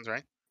 more actions,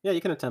 right? yeah, you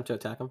can attempt to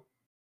attack him.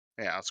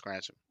 Yeah, I'll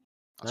scratch him.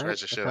 I'll Alright,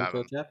 scratch the shit attempt out to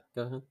of him. attack.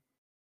 Go ahead.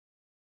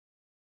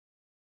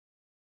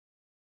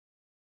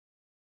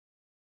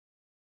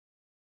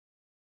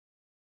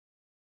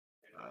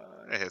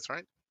 It hits,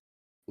 right?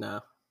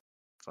 No.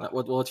 Fuck.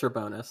 What's your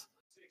bonus?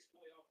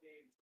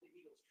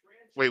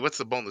 Wait, what's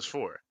the bonus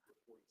for?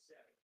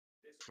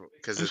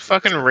 Because This it's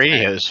fucking an attack.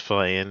 radio's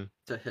playing.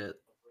 To hit.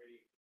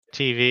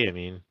 TV, I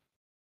mean.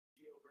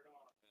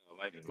 Oh, it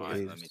might be Go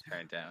mine. Let A's. me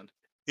turn it down.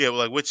 Yeah, well,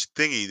 like which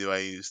thingy do I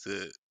use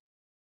to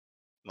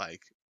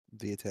like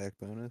The attack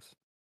bonus.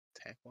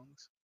 attack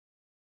ones?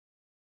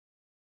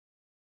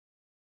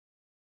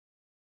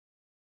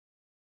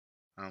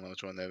 I don't know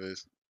which one that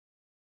is.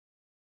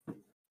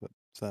 The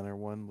center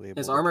one labeled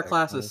His armor attack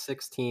class bonus. is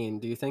 16.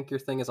 Do you think your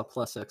thing is a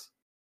 +6?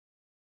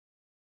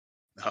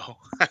 No.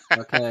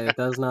 Okay, it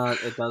does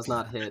not. It does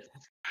not hit.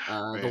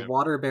 The Man.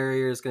 water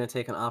barrier is going to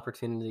take an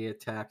opportunity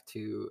attack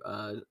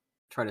to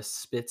try to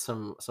spit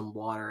some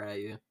water at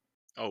you.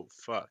 Oh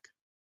fuck.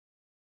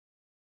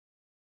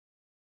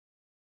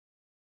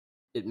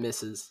 It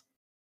misses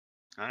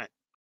All right.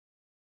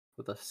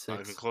 with a Not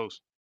even 6.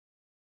 close.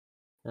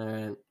 All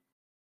right.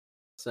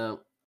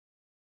 So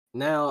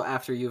now,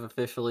 after you've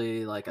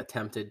officially like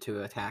attempted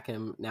to attack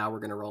him, now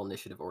we're gonna roll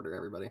initiative order,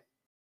 everybody.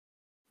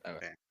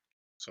 Okay.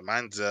 So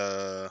mine's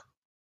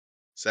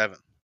 7.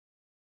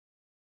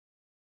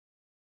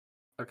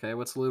 Okay,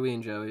 what's Louie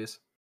and Joey's?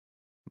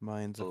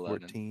 Mine's a 11.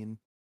 14.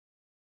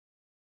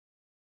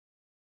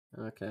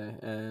 Okay,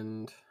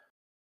 and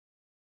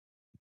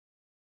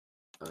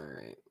all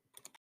right.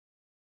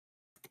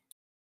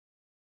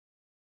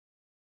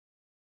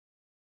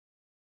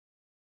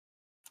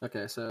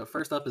 Okay, so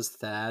first up is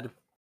Thad.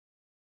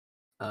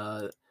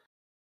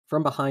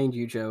 From behind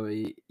you,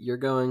 Joey, you're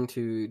going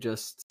to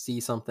just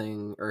see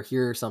something or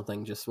hear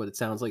something, just what it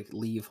sounds like,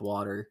 leave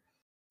water,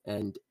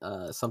 and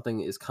something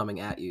is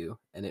coming at you,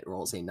 and it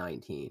rolls a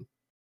 19.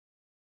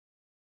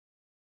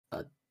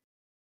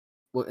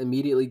 What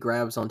immediately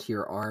grabs onto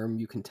your arm,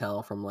 you can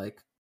tell from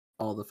like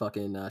all the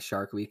fucking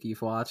Shark Week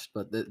you've watched,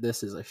 but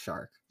this is a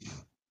shark.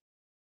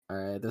 All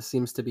right, this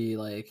seems to be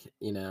like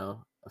a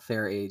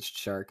fair aged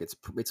shark.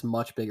 It's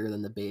much bigger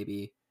than the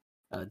baby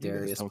You guys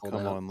Darius don't pulled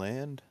come out. on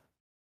land.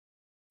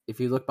 If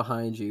you look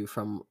behind you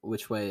from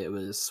which way it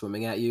was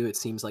swimming at you, it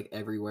seems like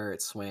everywhere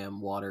it swam,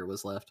 water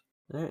was left.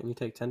 All right, and you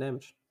take 10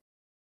 damage.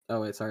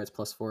 Oh wait, sorry, it's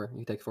 +4.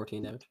 You take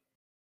 14 damage.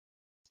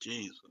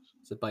 Jesus.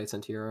 So it bites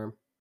into your arm.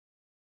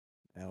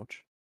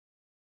 Ouch.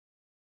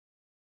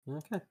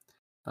 Okay.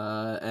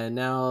 And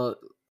now,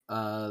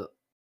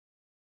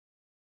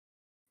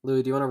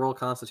 Louis, do you want to roll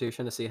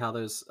Constitution to see how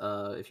those,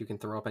 if you can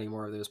throw up any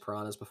more of those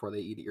piranhas before they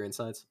eat your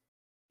insides?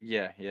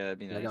 Yeah, that'd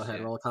be Yeah, nice. go ahead.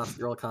 Yeah.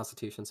 Roll a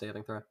Constitution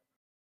saving throw.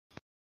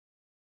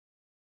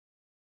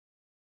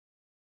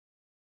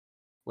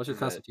 What's your Is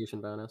that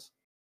Constitution bonus?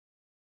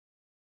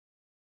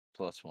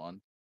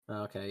 +1?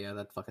 Okay, yeah,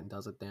 that fucking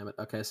does it. Damn it.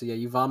 Okay, so yeah,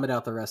 you vomit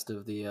out the rest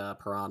of the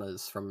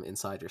piranhas from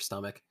inside your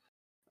stomach.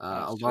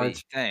 Oh, A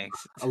sweet.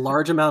 Thanks.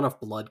 large amount of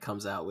blood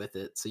comes out with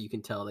it, so you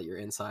can tell that your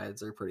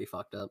insides are pretty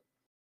fucked up.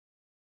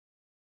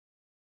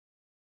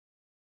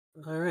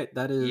 All right,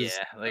 that is.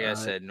 Yeah, like I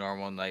said,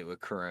 normal night with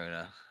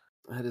Corona.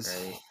 That is.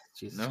 Right?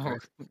 Jesus No.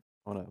 Christ. I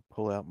want to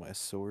pull out my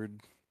sword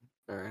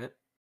All right.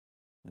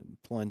 and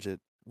plunge it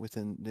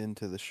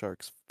into the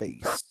shark's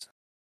face.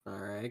 All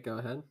right, go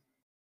ahead.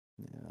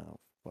 Yeah, I don't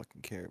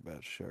fucking care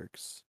about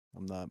sharks.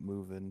 I'm not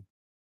moving.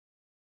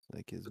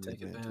 That gives To me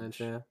take advantage. advantage,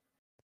 yeah.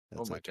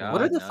 That's Oh my a god.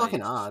 What are the nice.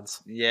 fucking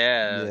odds?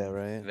 Yeah. Yeah,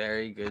 right.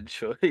 Very good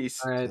choice.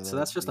 All right, so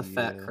that's that'd just a be,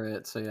 fat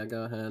crit. So yeah,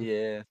 go ahead.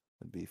 Yeah.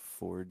 That'd be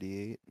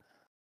 4d8.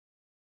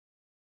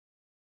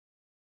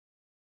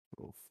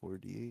 Roll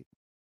 4d8.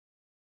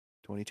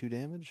 22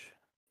 damage.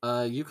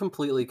 You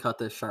completely cut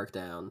this shark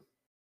down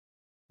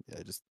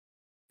Yeah, just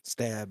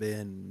stab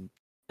in,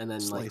 and then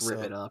like slice rip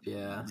up. it up.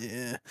 Yeah,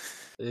 Yeah.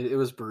 it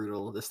was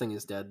brutal. This thing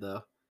is dead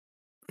though.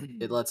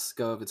 It lets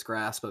go of its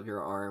grasp of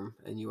your arm,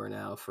 and you are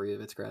now free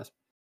of its grasp.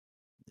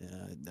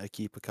 Yeah, I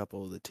keep a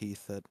couple of the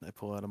teeth that I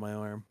pull out of my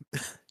arm.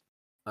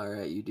 All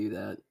right, you do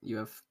that. You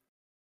have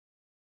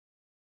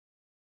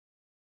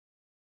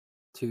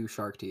 2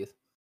 shark teeth.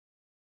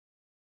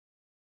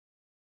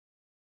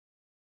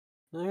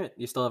 All right,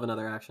 you still have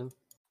another action.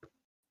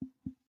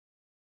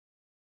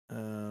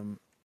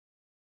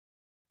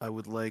 I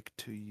would like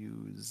to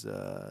use.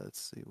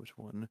 Let's see which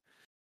one would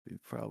be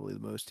probably the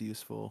most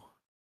useful.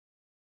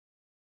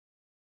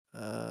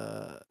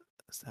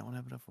 Does that one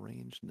have enough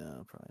range?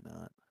 No, probably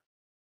not.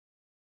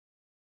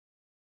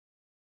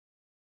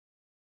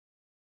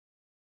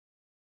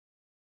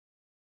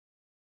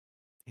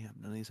 Damn,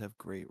 none of these have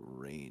great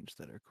range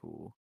that are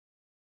cool.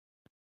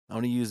 I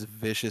want to use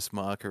Vicious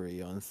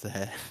Mockery on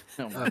Thad.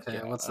 Oh my Okay,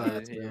 god. what's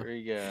that? Here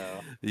we go.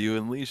 You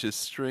unleash a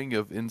string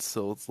of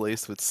insults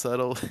laced with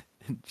subtle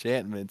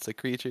enchantments. A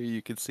creature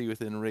you can see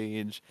within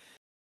range.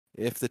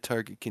 If the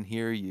target can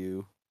hear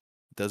you,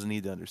 doesn't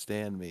need to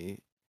understand me.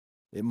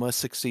 It must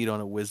succeed on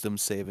a Wisdom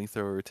saving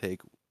throw or take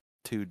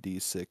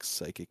 2d6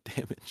 psychic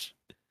damage.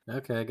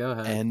 Okay, go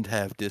ahead. and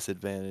have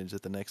disadvantage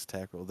at the next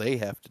attack roll. They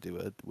have to do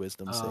a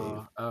wisdom save.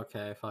 Oh,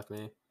 okay, fuck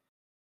me.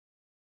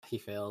 He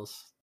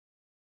fails.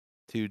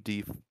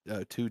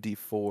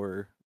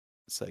 2d4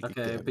 psychic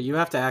Okay, damage. but you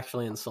have to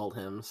actually insult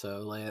him, so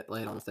lay it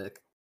on thick.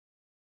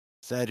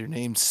 Sad, your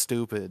name's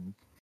stupid.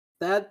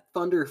 Thad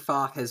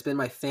Thunderfock has been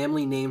my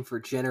family name for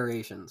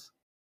generations.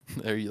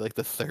 Are you like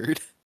the third?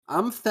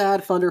 I'm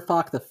Thad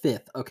Thunderfock the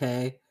 5th,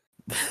 okay?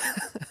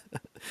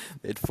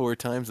 They had 4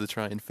 times to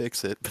try and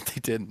fix it, but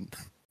they didn't.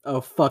 Oh,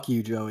 fuck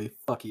you, Joey.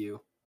 Fuck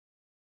you.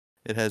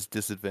 It has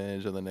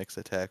disadvantage on the next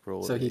attack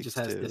roll. So it he just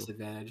has too.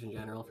 disadvantage in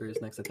general for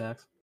his next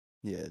attacks?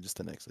 Yeah, just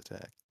the next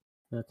attack.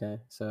 Okay,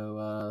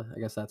 so I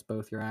guess that's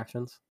both your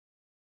actions.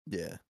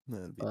 Yeah,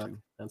 that'd be Fuck, 2.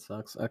 that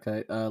sucks.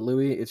 Okay,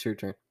 Louis, it's your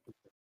turn.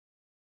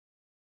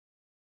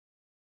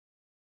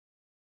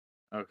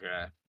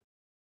 Okay.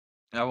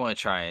 I want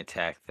to try and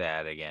attack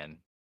that again.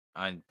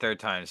 On third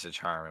time's the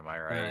charm, am I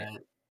right? Alright.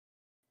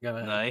 Go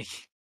ahead. Like,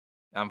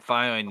 I'm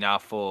finally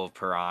not full of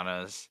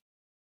piranhas.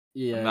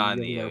 Yeah, not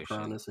in you the have no ocean.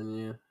 piranhas in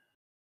you.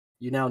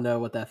 You now know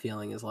what that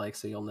feeling is like,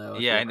 so you'll know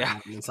if Yeah, I it know.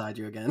 happens inside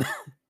you again.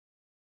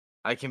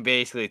 I can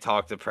basically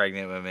talk to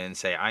pregnant women and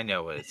say, I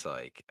know what it's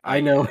like.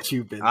 I know what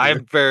you've been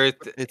I've through.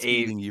 birthed It's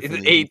eight, eating you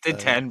from the 8 to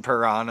inside. 10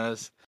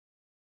 piranhas.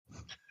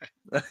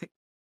 Alright,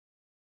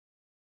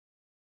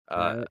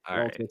 all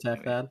roll right. to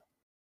attack that.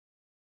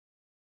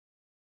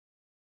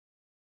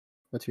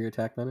 What's your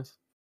attack bonus?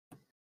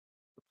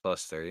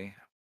 Plus 30.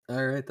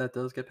 Alright, that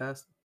does get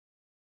past.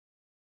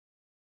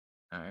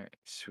 All right,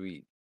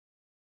 sweet.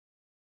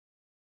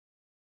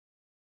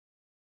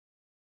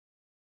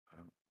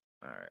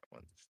 All right,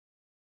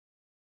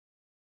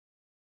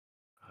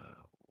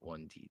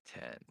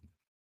 1d10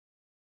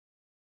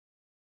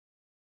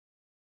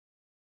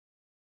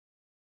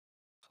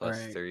 plus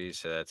Alright. 30,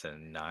 so that's a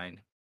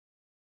 9.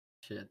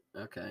 Shit.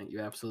 Okay, you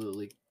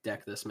absolutely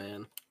deck this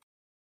man.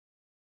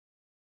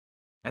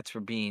 That's for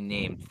being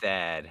named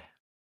Thad.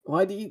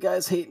 Why do you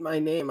guys hate my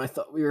name? I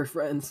thought we were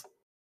friends.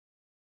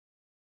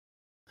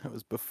 That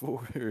was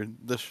before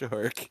the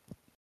shark.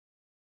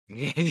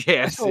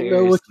 Yeah, I don't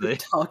know what you're seriously.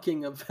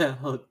 talking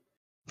about.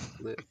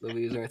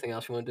 Louis, is there anything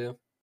else you want to do?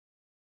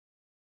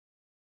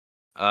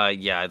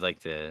 Yeah, I'd like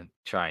to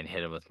try and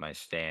hit him with my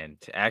stand.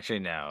 Actually,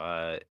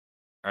 no.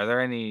 Are there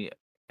any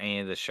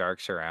of the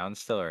sharks around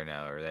still, or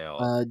no? Are they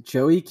all?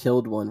 Joey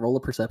killed one. Roll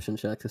a perception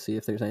check to see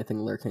if there's anything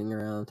lurking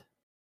around.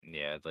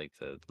 Yeah, I'd like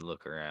to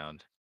look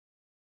around.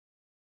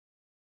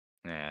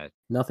 Yeah.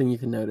 Nothing you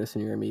can notice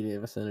in your immediate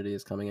vicinity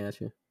is coming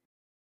at you.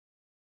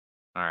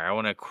 All right, I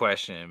want to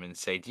question him and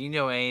say, "Do you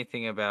know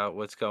anything about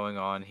what's going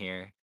on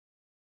here?"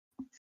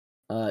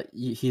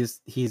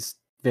 He's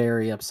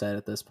very upset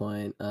at this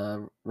point.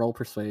 Roll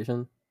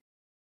persuasion.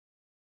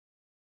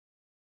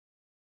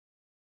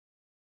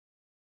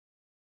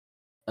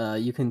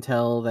 You can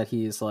tell that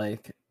he's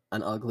like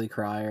an ugly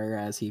crier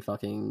as he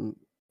fucking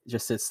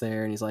just sits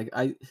there and he's like,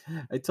 I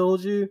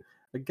told you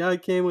a guy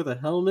came with a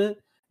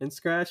helmet and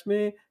scratched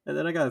me, and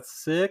then I got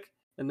sick,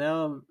 and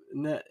now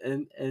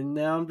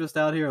I'm just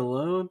out here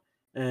alone,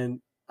 and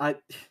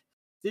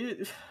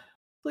dude,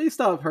 please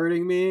stop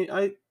hurting me.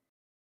 I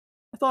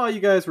thought you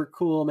guys were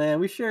cool, man.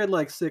 We shared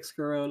like 6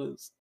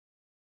 Coronas.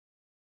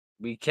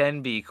 We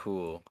can be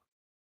cool,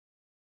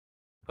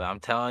 but I'm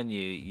telling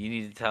you, you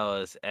need to tell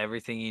us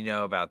everything you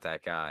know about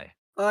that guy.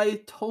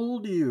 I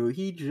told you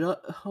he just.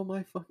 Oh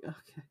my fuck.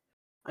 Okay.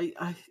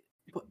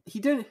 What, he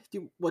didn't.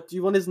 Do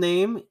you want his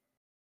name?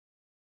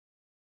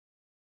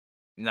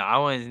 No, I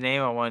want his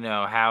name. I want to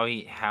know how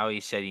he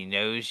said he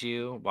knows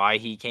you, why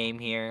he came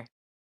here.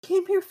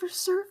 Came here for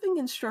surfing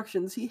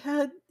instructions. He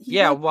had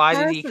Why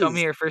did he come passes.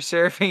 here for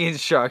surfing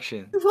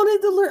instructions? He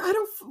wanted to learn.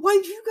 Why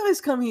did you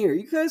guys come here?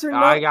 You guys are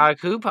not. I got a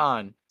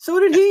coupon. So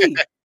did he.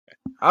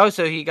 Oh,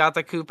 so he got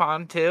the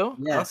coupon too?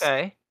 Yes.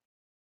 Okay.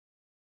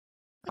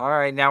 All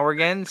right, now we're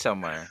getting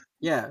somewhere.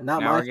 Yeah,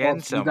 not Now my we're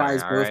getting fault. You guys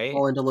somewhere, all both right?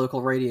 call into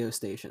local radio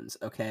stations.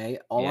 Okay.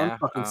 All I'm Yeah,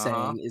 fucking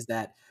saying is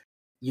that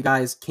you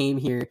guys came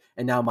here,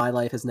 and now my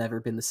life has never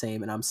been the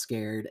same, and I'm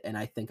scared, and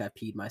I think I've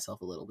peed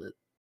myself a little bit.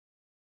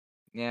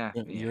 Yeah.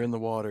 You're in the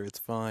water. It's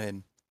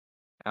fine.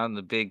 Out in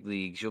the big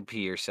leagues, you'll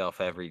pee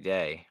yourself every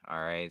day. All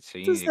right, so What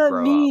you does need to that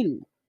grow up.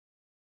 mean?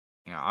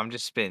 You know, I'm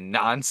just spitting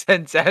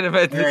nonsense at him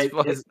at this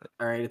point.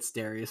 All right, it's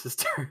Darius's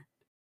turn.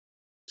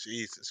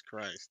 Jesus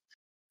Christ.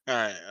 All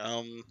right.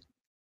 All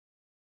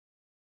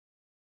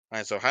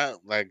right. So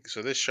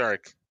so this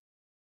shark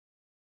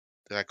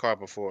that I caught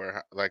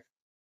before, like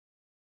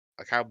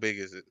how big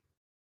is it?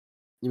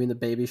 You mean the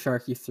baby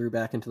shark you threw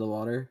back into the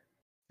water?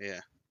 Yeah.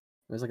 It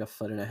was like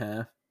 1.5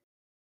 feet.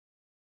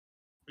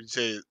 Would you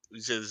say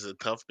this is a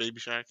tough baby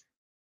shark?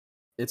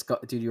 It's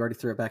got, dude. You already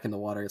threw it back in the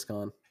water. It's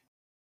gone.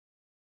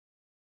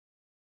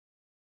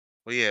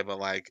 Well, yeah, but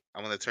like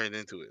I want to turn it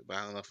into it, but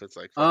I don't know if it's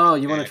like. Oh,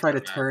 you want to next try or to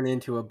not. turn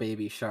into a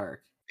baby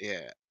shark?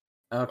 Yeah.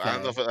 Okay. I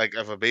don't know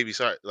if a baby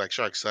shark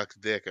sucks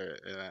dick or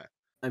not.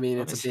 I mean,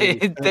 it's a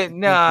baby.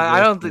 No, I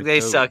don't think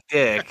they suck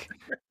dick.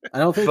 I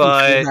don't think you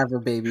But should have a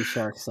baby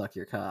shark suck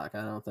your cock.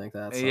 I don't think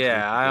that's something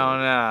yeah, I don't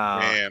know.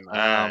 Man,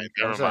 all right,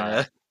 never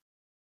mind.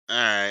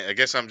 right. I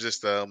guess I'm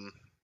just I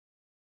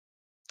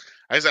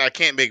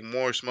can't make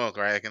more smoke,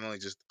 right? I can only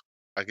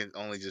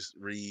just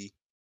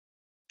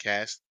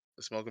recast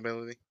the smoke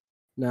ability.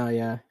 No,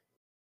 yeah.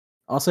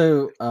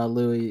 Also,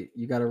 Louis,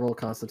 you got to roll a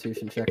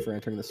Constitution check for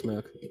entering the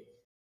smoke.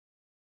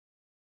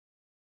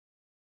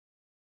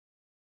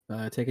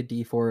 Take a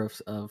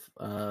D4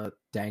 of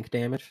dank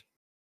damage.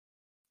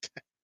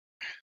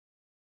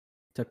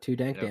 Took 2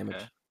 dank damage.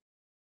 Okay.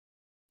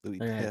 Louis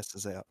All right.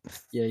 passes out.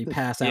 Yeah, you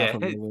pass out Yeah.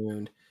 from the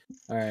wound.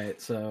 All right,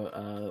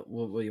 so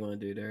what do you want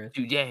to do, Darius?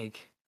 Too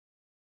dank.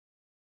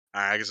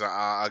 All right, I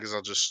guess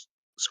I'll just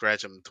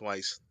scratch him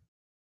twice.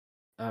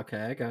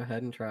 Okay, go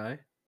ahead and try.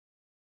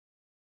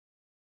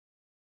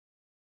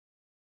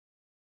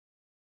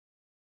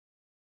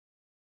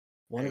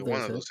 One of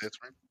those hits. hits,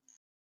 right?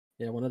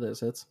 Yeah, one of those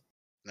hits.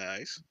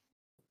 Nice.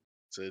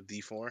 It's a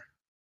D4. All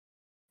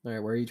right,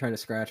 where are you trying to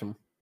scratch him?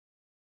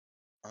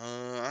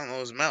 I don't know,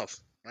 his mouth.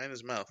 Right in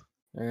his mouth.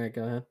 All right,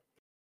 go ahead.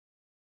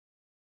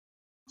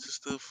 Is this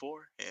still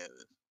 4? Yeah.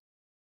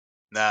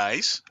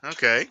 Nice.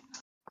 Okay.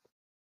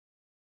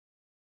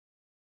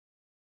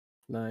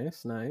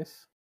 Nice.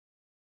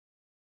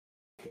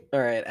 All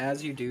right,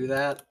 as you do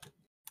that,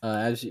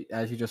 as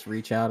you just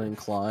reach out and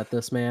claw at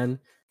this man,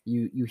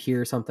 you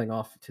hear something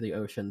off to the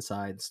ocean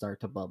side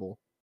start to bubble.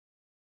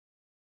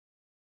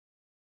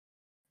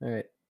 All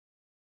right,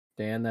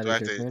 Dan, that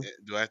is your turn.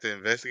 Do I have to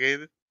investigate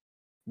it?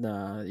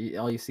 Nah,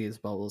 all you see is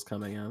bubbles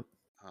coming out.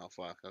 Oh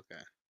fuck.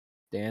 Okay.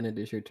 Dan, it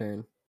is your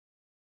turn.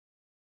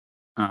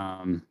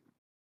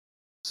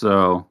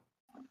 So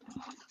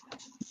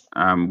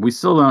we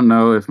still don't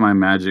know if my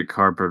magic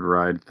carpet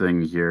ride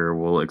thing here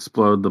will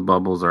explode the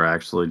bubbles or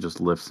actually just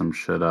lift some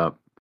shit up.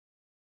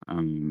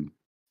 And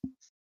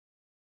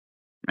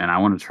I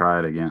want to try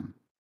it again.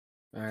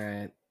 All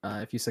right.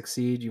 If you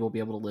succeed, you will be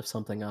able to lift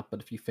something up,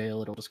 but if you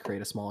fail, it'll just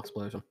create a small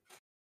explosion.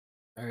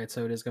 All right,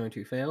 so it is going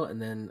to fail, and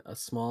then a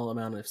small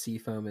amount of sea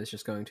foam is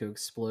just going to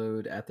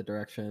explode at the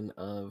direction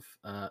of.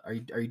 Are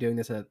you doing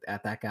this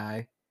at that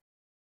guy?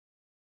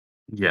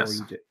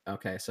 Yes.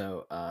 Okay,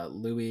 so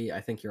Louis,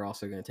 I think you're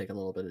also going to take a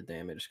little bit of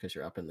damage because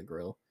you're up in the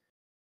grill.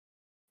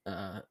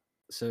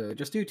 So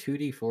just do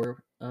 2d4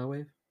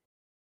 wave.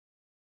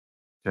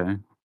 Okay.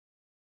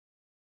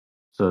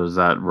 So does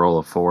that roll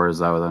a 4? Is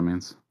that what that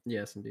means?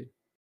 Yes, indeed.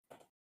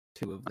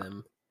 2 of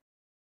them.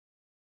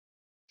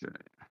 Okay.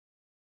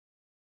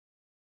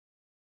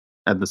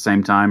 At the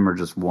same time, or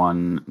just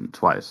one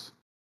twice?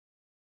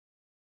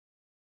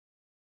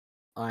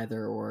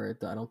 Either or.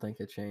 I don't think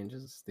it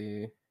changes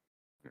the.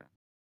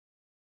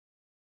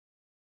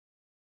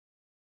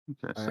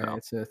 Okay, All so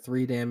right, so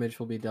 3 damage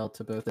will be dealt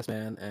to both this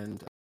man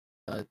and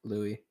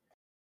Louis.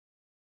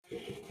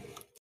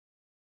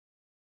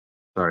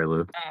 sorry,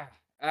 Lou.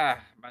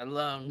 My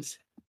lungs.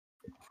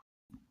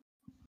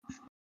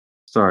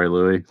 Sorry,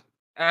 Louis.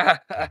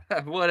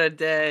 What a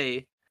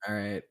day. All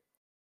right.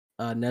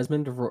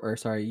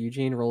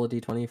 Eugene, roll a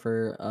d20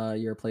 for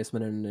your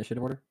placement in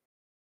initiative order.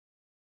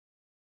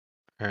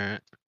 All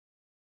right.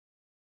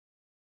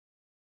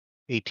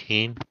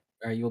 18.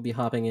 All right, you will be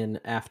hopping in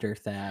after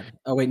Thad.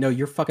 Oh wait, no,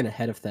 you're fucking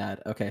ahead of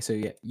Thad. Okay, so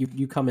yeah,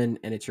 you come in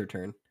and it's your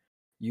turn.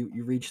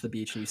 You reach the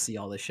beach and you see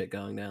all this shit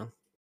going down.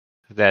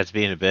 That's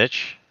being a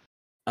bitch.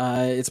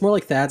 It's more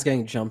like Thad's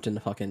getting jumped into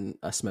fucking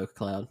a smoke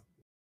cloud.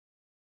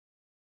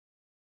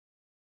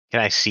 Can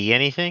I see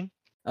anything?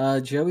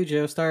 Joey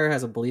Joestar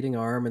has a bleeding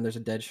arm and there's a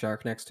dead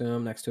shark next to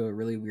him, next to a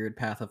really weird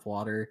path of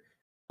water.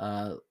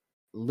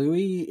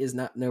 Louis is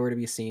not nowhere to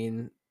be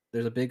seen.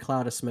 There's a big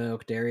cloud of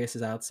smoke. Darius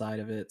is outside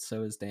of it.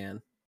 So is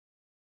Dan.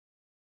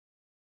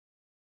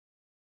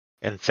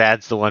 And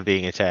Thad's the one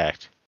being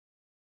attacked.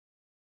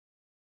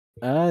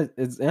 I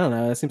don't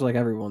know. It seems like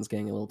everyone's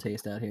getting a little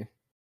taste out here.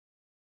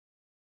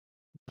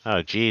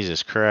 Oh,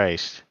 Jesus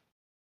Christ.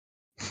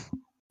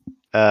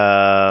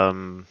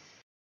 Dang,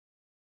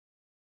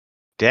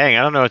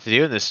 I don't know what to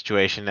do in this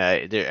situation.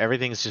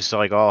 Everything's just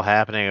like all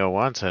happening at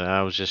once, and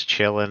I was just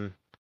chilling.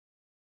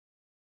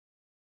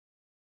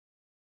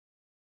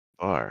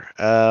 Or,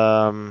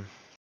 dang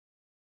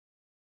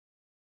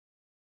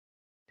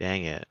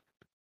it.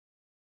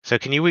 So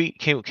can you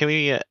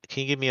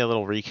give me a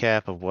little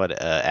recap of what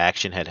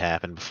action had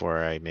happened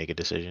before I make a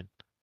decision?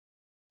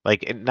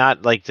 Like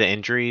not like the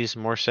injuries,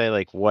 more say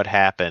like what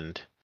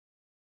happened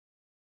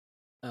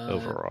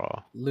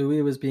overall.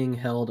 Louis was being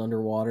held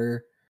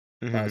underwater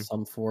by Mhm.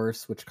 some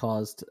force, which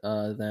caused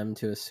them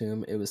to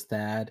assume it was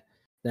Thad.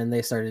 Then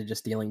they started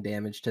just dealing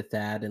damage to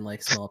Thad in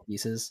like small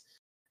pieces,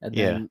 and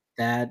Yeah. then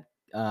Thad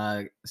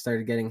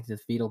started getting to the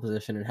fetal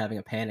position and having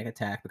a panic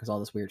attack because all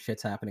this weird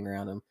shit's happening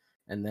around him.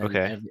 And then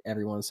Okay.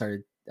 everyone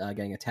started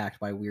getting attacked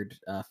by weird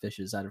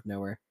fishes out of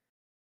nowhere.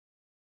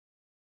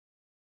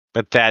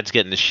 But Thad's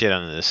getting the shit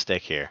under the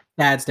stick here.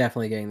 Thad's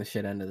definitely getting the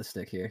shit end of the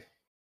stick here.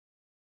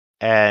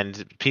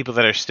 And people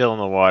that are still in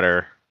the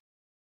water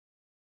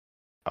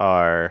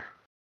are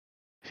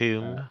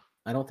whom?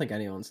 I don't think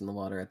anyone's in the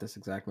water at this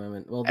exact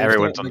moment. Well,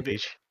 Everyone's on the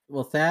beach.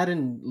 Well, Thad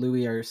and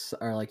Louis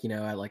are like, you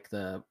know, at like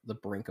the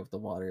brink of the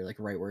water, like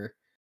right where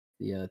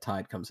the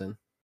tide comes in.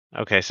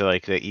 Okay, so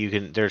like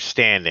that they're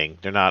standing.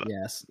 They're not.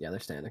 Yes, yeah, they're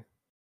standing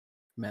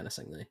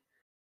menacingly.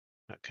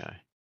 Okay.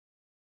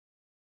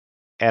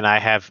 And I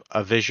have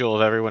a visual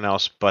of everyone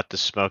else but the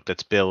smoke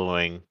that's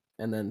billowing.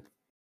 And then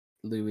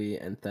Louis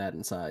and Thad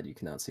inside, you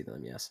cannot see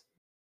them. Yes.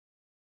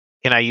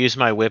 Can I use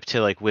my whip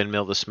to like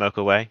windmill the smoke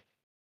away?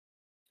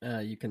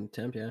 You can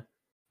attempt, yeah.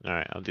 All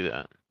right, I'll do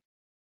that.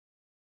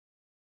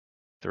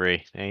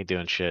 3. They ain't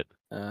doing shit.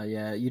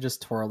 Yeah, you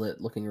just twirl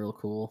it, looking real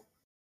cool.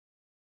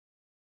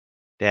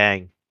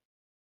 Dang,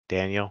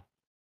 Daniel.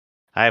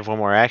 I have one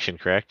more action,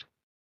 correct?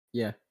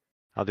 Yeah.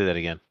 I'll do that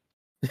again.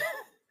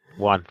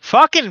 1.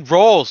 Fucking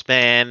rolls,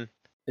 man.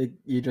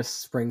 You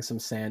just spring some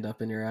sand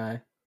up in your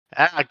eye.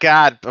 Ah,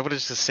 God. I'm gonna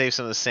just save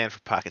some of the sand for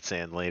pocket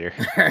sand later.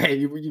 All right,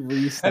 you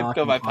restock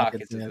Fill your my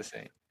pocket pockets with the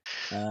sand.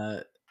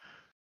 same.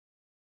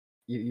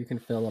 You can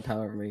fill up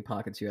however many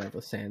pockets you have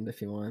with sand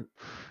if you want.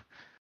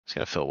 Just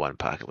gonna fill one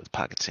pocket with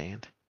pocket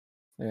sand.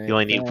 All right, You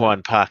only need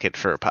one pocket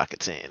for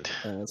pocket sand.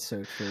 That's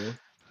so true.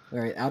 All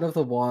right, out of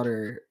the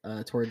water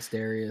towards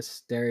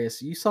Darius.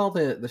 Darius, you saw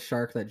the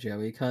shark that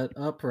Joey cut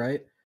up,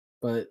 right?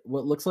 But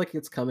what looks like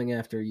it's coming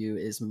after you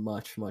is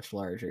much, much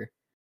larger.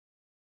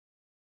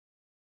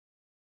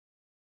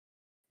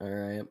 All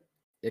right.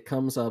 It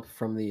comes up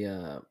from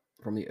the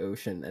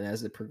ocean, and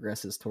as it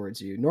progresses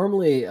towards you,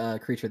 normally a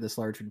creature this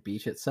large would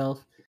beach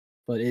itself,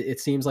 but it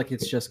seems like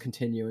it's just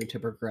continuing to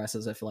progress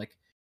as if like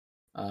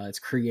it's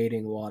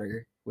creating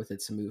water with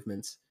its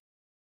movements.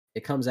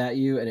 It comes at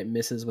you and it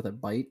misses with a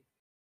bite.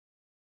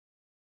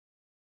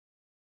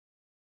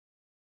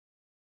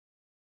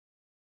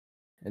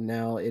 And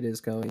now it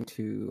is going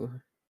to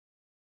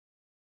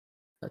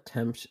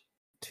attempt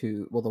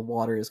to. Well, the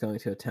water is going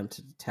to attempt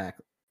to attack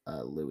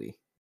Louis.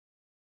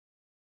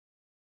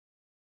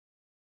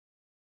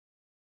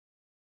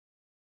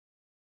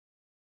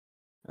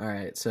 All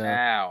right, so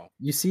Ow.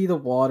 you see the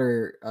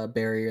water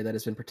barrier that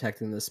has been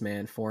protecting this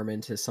man form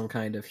into some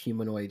kind of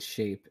humanoid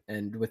shape,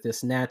 and with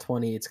this nat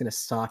 20, it's going to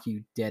sock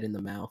you dead in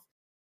the mouth.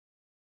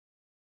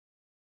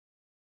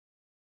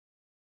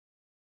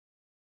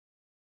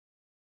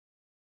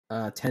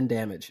 10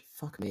 damage.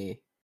 Fuck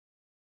me.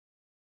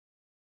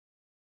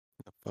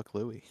 Fuck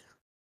Louis.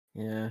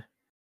 Yeah.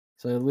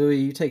 So Louis,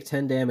 you take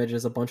 10 damage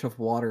as a bunch of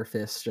water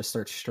fists just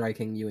start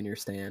striking you in your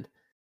stand.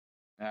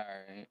 All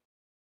right.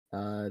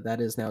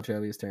 That is now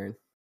Joey's turn.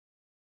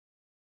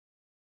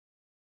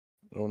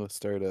 I want to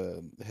start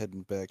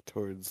heading back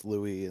towards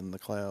Louis in the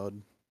cloud,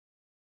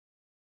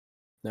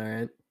 All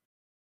right.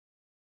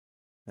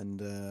 and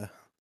I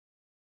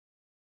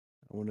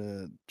want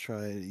to try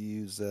to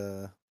use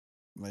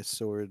my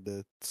sword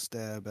to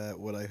stab at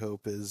what I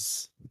hope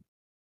is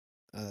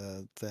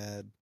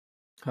Thad.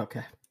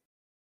 Okay.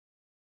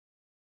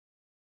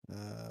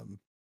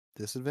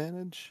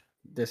 Disadvantage?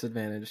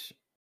 Disadvantage.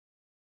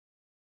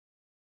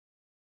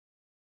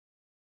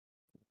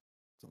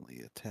 It's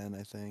only a 10,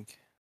 I think.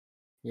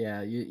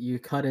 Yeah, you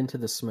cut into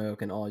the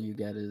smoke and all you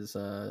get is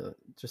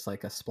just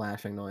like a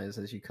splashing noise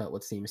as you cut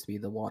what seems to be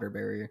the water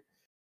barrier.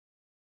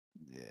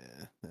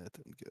 Yeah, that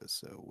didn't go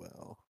so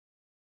well.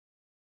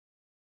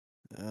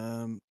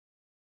 I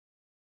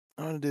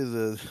want to do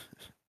the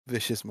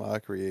vicious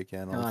mockery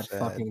again on God Thad.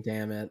 fucking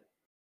damn it.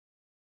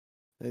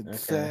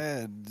 It's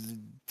Okay. Thad.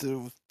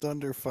 The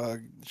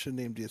Thunderfog should have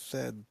named you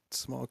Thad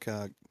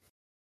Smallcock.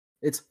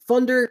 It's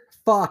Thunder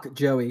Fuck,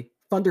 Joey.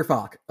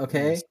 Thunderfuck, Yeah,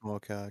 okay?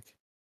 Smallcock.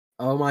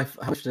 Oh my,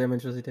 how much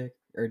damage does he take?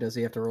 Or does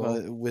he have to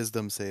roll?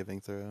 Wisdom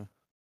saving throw.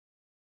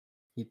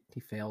 He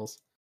fails.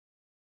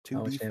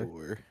 How much damage?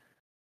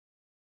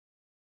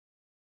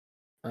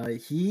 2d4.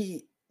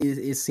 He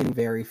is seeming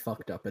very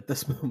fucked up at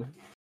this moment.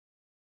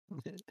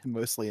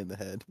 Mostly in the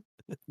head.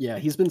 Yeah,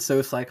 he's been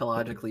so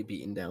psychologically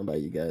beaten down by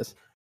you guys.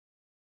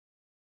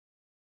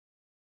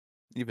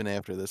 Even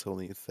after this, he'll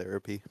need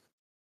therapy.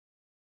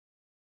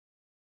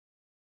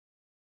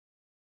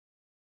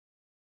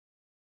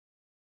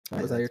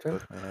 Was that your turn?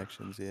 Both my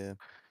actions, yeah.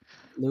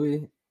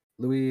 Louis,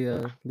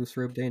 loose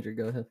rope danger,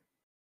 go ahead.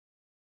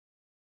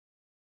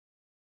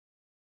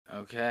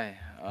 Okay.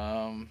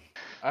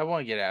 I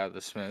want to get out of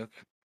the smoke.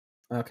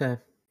 Okay,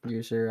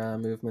 use your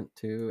movement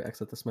to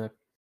exit the smoke.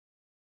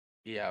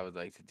 Yeah, I would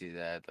like to do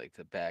that. I'd like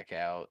to back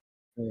out,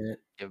 All right.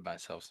 give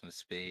myself some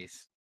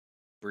space,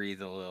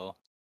 breathe a little.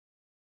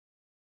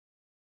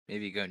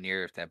 Maybe go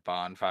near if that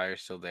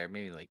bonfire's still there.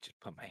 Maybe like just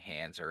put my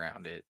hands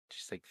around it,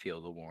 just like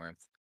feel the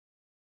warmth.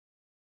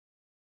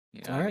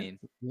 You know All what I right. mean?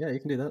 Yeah, you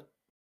can do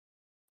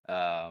that.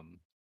 Um,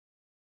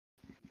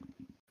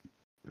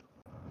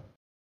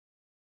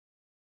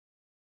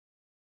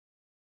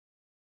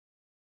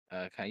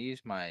 can I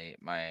use my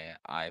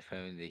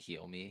iPhone to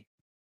heal me?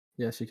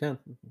 Yes, you can.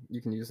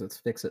 You can use its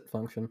fix it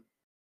function.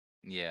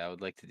 Yeah, I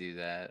would like to do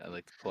that. I'd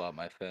like to pull out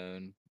my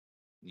phone,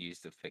 use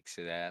the Fix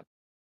It app.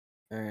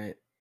 All right.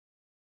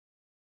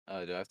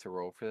 Do I have to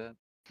roll for that?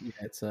 Yeah,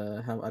 it's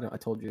how I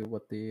told you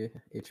what the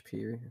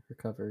HP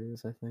recovery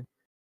is, I think.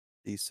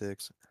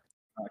 D6.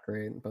 Not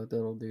great, but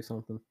that'll do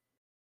something.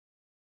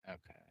 Okay.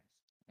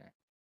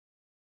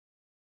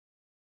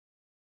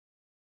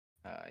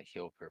 Yeah.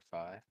 Heal for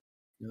 5.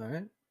 All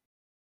right.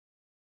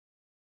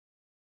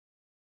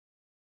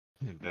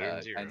 Better than Can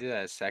I zero. do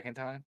that a second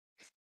time?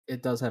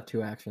 It does have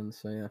 2 actions,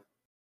 so yeah.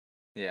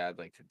 Yeah, I'd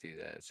like to do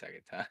that a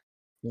second time.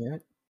 Yeah.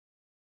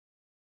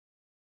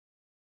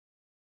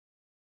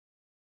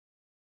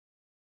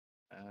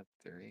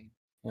 Three.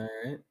 All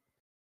right.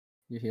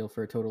 You heal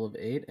for a total of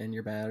 8, and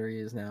your battery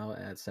is now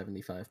at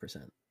 75%.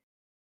 All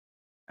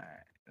right,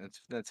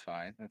 that's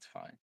fine. That's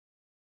fine.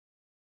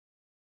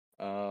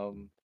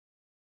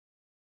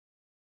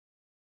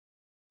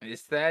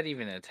 Is that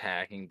even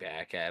attacking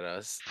back at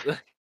us?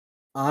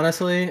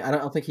 Honestly, I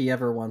don't think he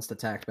ever once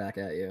attacked back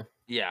at you.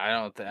 Yeah, I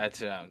don't.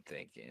 That's what I'm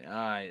thinking.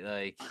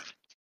 Like,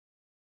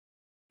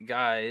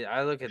 guy.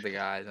 I look at the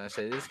guys and I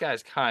say, this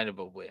guy's kind of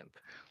a wimp.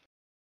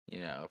 You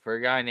know, for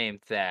a guy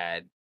named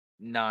Thad,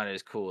 not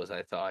as cool as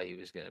I thought he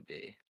was gonna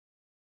be.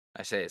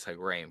 I say it's like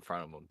right in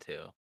front of him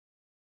too.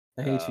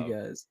 I hate you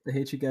guys. I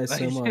hate you guys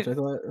so much. I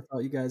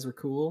thought you guys were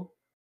cool,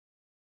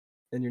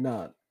 and you're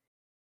not.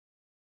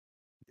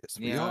 Yes,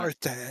 You we know, are,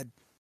 Dad.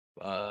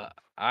 I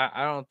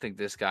don't think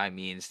this guy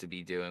means to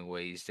be doing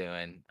what he's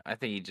doing. I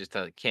think he just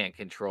can't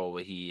control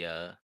what he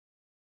has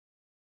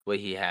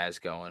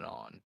going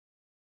on.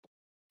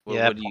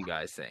 Yeah, What do you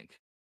guys think?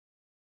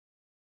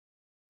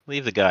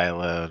 leave the guy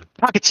alone.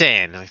 Pocket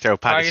sand. I throw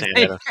pocket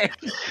sand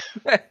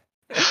at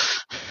him.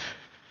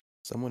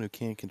 Someone who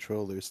can't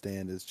control their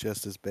stand is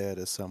just as bad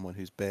as someone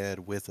who's bad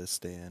with a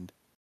stand.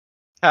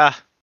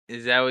 Ah,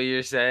 Is that what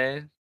you're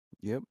saying?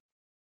 Yep.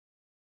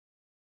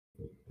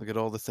 Look at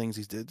all the things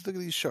he did. Look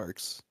at these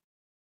sharks.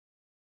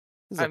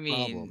 This is I a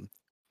mean,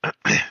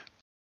 problem.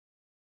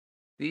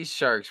 these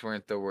sharks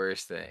weren't the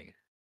worst thing.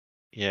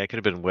 yeah, it could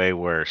have been way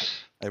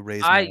worse. I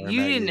raised my arm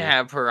You at didn't you.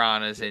 have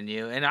piranhas in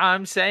you, and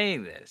I'm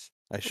saying this.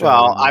 I showed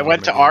Well, my I arm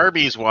went to at you.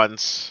 Arby's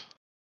once,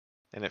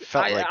 and it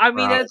felt like I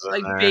mean, piranhas that's in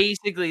like there.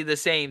 basically the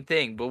same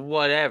thing, but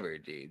whatever,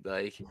 dude.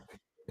 Like,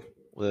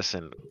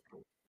 Listen,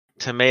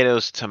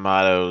 tomatoes.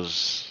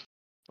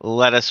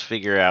 Let us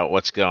figure out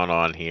what's going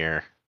on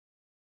here.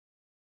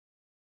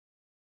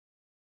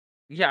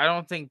 yeah, I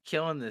don't think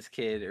killing this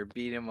kid or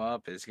beat him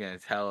up is gonna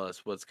tell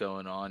us what's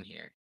going on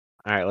here.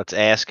 All right, let's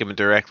ask him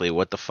directly.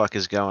 What the fuck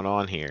is going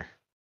on here?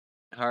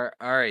 All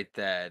right,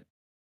 Dad.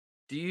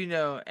 Do you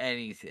know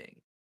anything?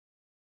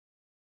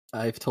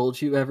 I've told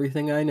you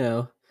everything I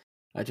know.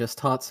 I just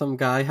taught some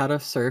guy how to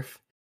surf,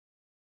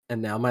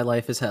 and now my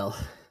life is hell.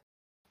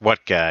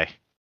 What guy?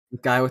 The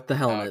guy with the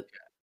helmet.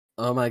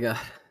 Oh my god.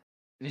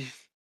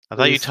 I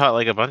thought you Please. taught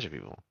like a bunch of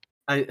people.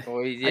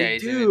 Well, yeah, I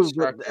he's an do, but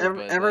instructor,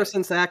 but ever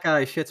since that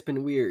guy, shit's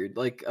been weird.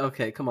 Like,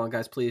 okay, come on,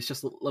 guys, please,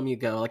 just let me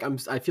go. Like,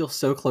 I feel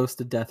so close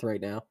to death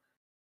right now.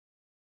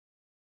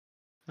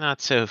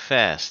 Not so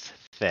fast,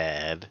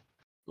 Thad.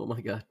 Oh my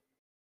god.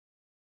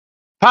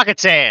 Pocket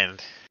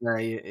sand.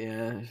 Right,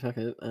 yeah, fuck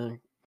it.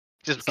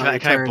 Just It's can not I your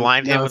can I turn.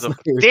 blind him No, with it's a? not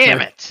your Damn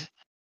turn. it!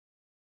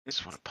 I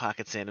just want to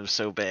pocket sand him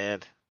so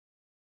bad.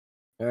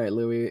 All right,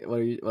 Louis,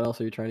 what else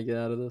are you trying to get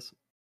out of this?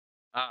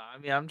 I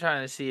mean, I'm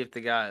trying to see if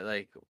the guy,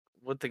 like,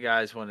 what the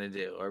guys want to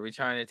do. Are we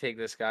trying to take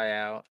this guy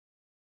out?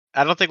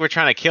 I don't think we're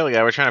trying to kill the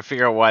guy. We're trying to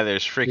figure out why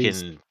there's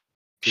Please freaking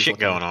shit let me.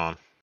 going on.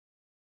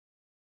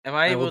 Am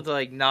I I able will- to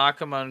like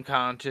knock him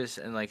unconscious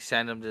and like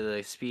send him to the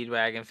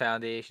Speedwagon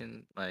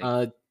Foundation?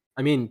 Like,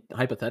 I mean,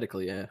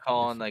 hypothetically, yeah.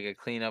 call on like a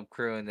cleanup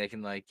crew and they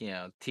can like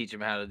teach him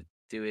how to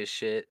do his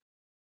shit.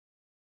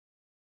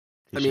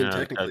 I mean,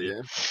 technically,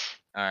 yeah.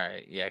 All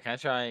right, yeah. Can I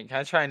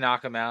try and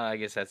knock him out? I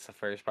guess that's the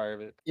first part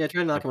of it. Yeah,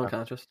 try to knock him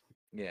unconscious.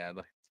 Yeah.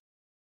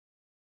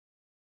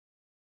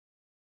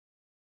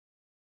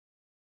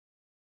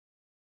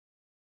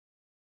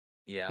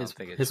 Yeah, I don't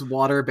think His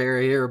water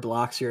barrier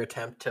blocks your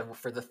attempt to,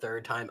 for the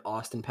 3rd time,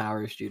 Austin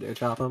Powers judo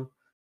chop him.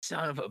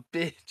 Son of a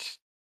bitch.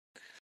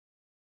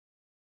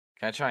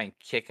 Can I try and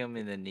kick him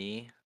in the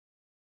knee?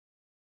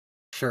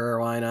 Sure,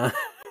 why not?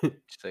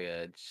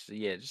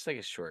 Just like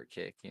a short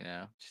kick,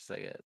 just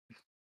like a.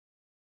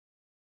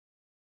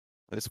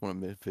 I just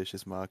want to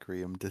vicious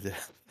mockery him to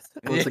death.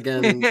 Once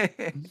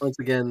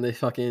again, they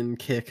fucking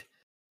kick.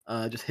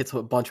 Just hits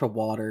a bunch of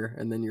water,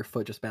 and then your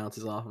foot just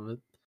bounces off of it.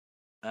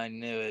 I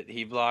knew it.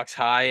 He blocks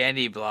high and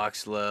he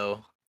blocks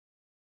low.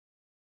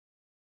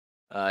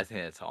 I think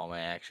that's all my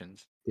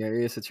actions.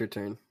 Darius, it's your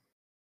turn.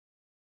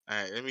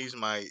 Alright, let me use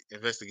my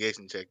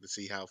investigation check to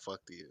see how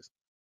fucked he is.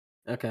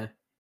 Okay.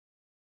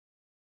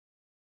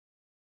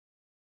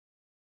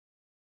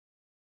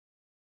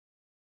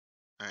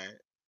 Alright.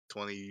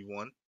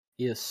 21.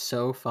 He is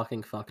so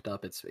fucking fucked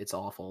up. It's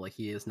awful. Like,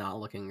 he is not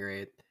looking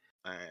great.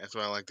 Alright, that's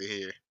what I like to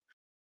hear.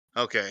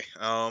 Okay,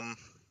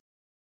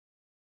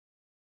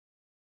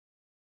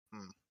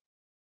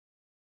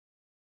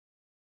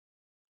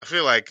 I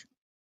feel like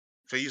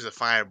if I use a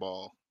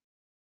fireball,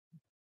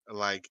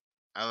 like,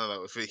 I don't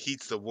know, if it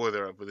heats the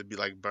water up, would it be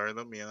like burn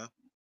them,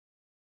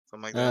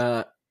 Something like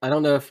that? I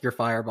don't know if your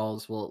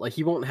fireballs will, like,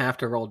 he won't have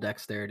to roll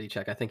dexterity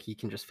check. I think he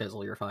can just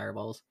fizzle your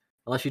fireballs.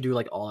 Unless you do,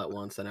 like, all at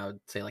once, then I would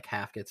say, like,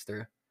 half gets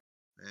through.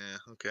 Yeah,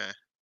 okay.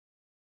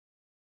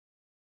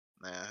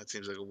 Nah, that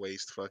seems like a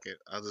waste. Fuck it.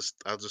 I'll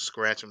just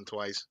scratch him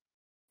twice.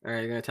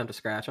 Alright, you're gonna attempt to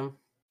scratch him?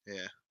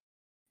 Yeah.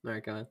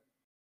 Alright, go ahead.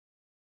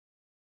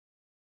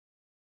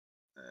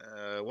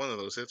 One of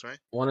those hits, right?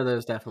 One of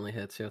those definitely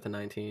hits you with a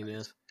 19, Nice.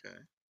 yes. Okay.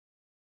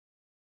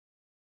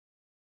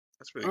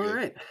 That's pretty All good.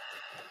 right.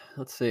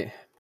 Let's see.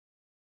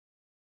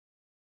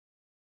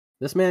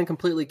 This man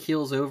completely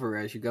keels over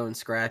as you go and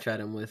scratch at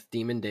him with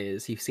Demon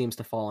Days. He seems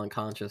to fall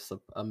unconscious,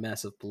 a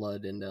mess of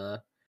blood and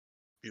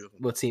Beautiful.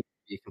 what seems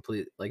to be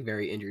complete, like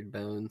very injured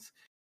bones.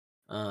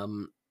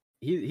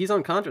 He's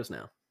unconscious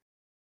now.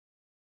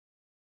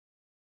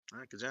 All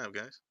right, good job,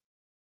 guys.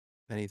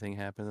 Anything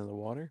happen in the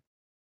water?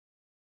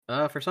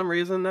 For some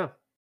reason, no.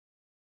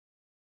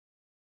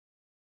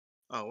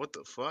 Oh, what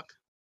the fuck?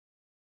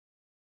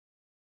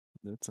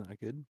 That's not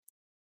good.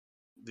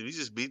 Did we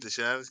just beat the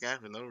shit out of this guy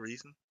for no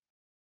reason?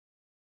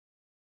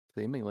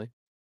 Seemingly.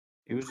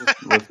 He was just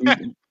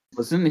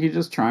wasn't he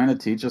just trying to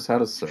teach us how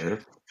to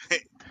surf?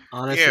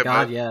 Honest Yeah, to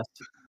God, but yes.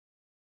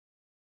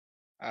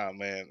 oh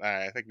man, all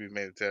right, I think we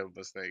made a terrible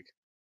mistake.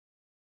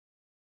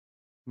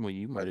 Well,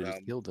 you might But have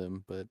just killed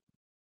him, but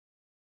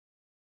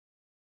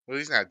well,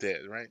 he's not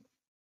dead, right?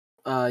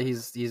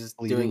 He's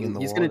Bleeding in doing. the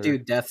He's gonna water.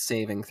 do death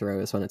saving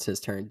throws when it's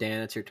his turn.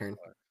 Dan, it's your turn.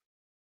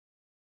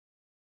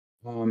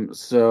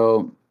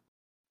 So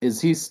is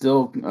he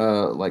still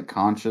like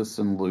conscious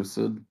and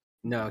lucid?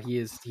 No, he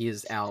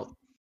is out.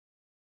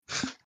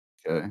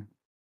 Okay.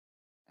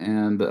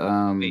 And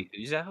Wait,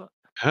 who's out?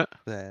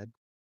 sad.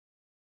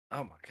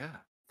 Oh my god.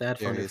 That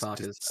Darius Thunderfuck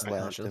just is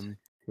slashed unconscious. him.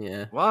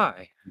 Yeah.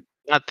 Why?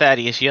 Not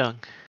Thaddeus Young.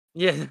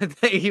 Yeah,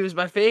 he was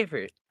my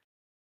favorite.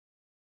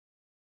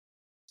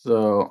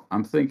 so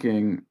I'm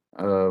thinking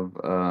of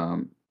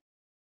I'm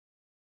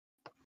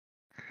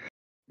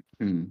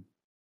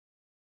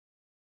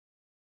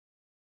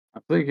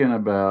thinking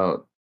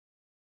about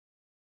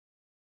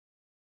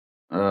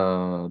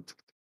uh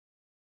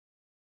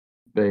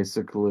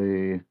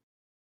basically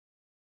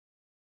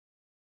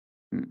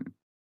hmm,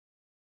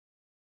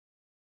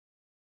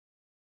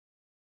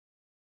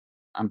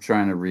 I'm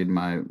trying to read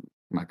my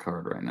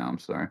card right now. I'm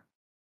sorry.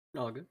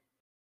 All good.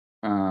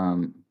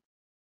 Um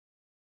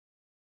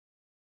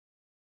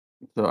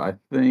so I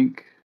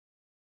think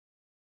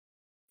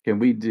can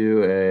we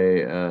do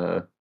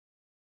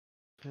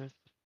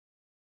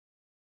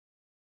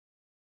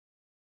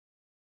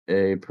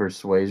a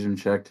persuasion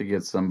check to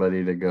get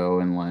somebody to go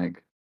and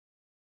like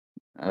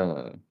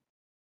uh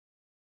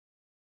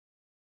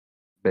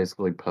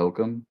basically poke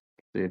him,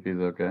 see if he's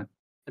okay.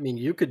 I mean,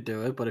 you could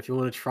do it, but if you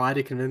want to try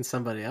to convince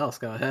somebody else,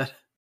 go ahead.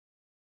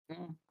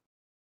 Mm.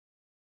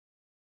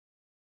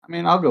 I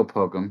mean, I'll go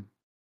poke him.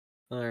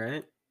 All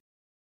right.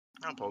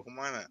 I'm Pokemon.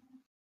 Why not?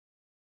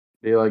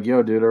 Be like,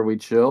 yo, dude, are we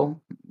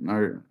chill?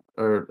 Or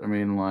I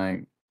mean,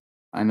 like,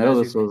 I know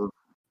As this you was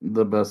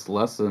the best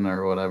lesson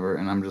or whatever,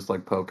 and I'm just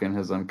like poking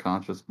his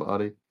unconscious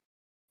body.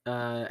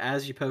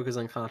 as you poke his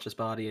unconscious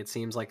body, it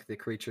seems like the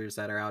creatures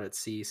that are out at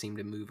sea seem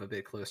to move a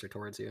bit closer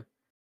towards you.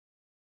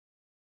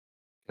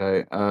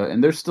 Okay,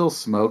 and there's still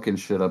smoke and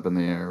shit up in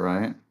the air,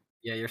 right?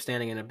 Yeah, you're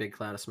standing in a big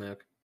cloud of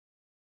smoke.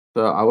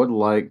 So I would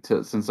like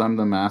to, since I'm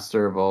the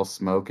master of all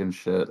smoke and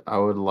shit, I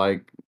would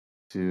like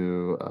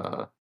to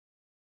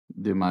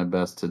do my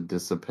best to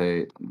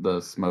dissipate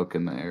the smoke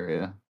in the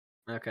area.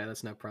 Okay,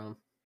 that's no problem.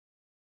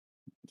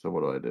 So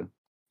what do I do?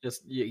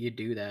 Just you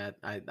do that.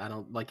 I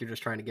don't like you're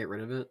just trying to get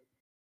rid of it.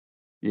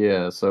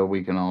 Yeah, so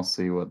we can all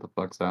see what the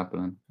fuck's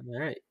happening. All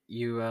right,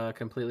 you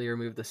completely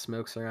remove the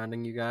smoke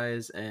surrounding you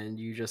guys, and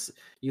you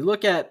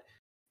look at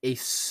a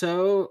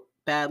so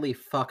badly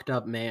fucked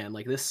up man.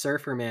 Like this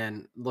surfer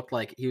man looked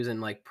like he was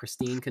in like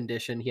pristine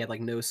condition. He had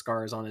like no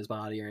scars on his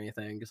body or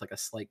anything, just like a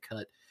slight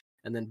cut.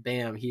 And then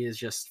bam, he is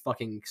just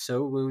fucking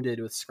so wounded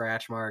with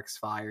scratch marks,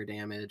 fire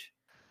damage.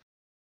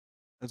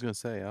 I was gonna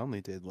say I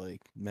only did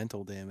like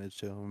mental damage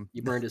to him.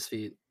 You burned his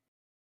feet.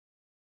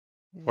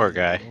 Poor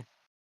Yeah, guy. well,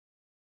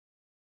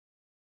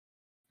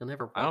 He'll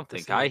never walk I don't the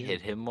think same I again.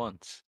 hit him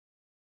once.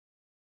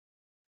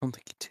 I don't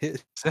think he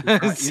did.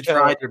 You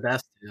tried your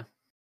best to.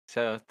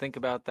 So think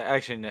about that.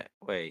 Actually,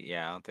 wait.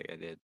 Yeah, I don't think I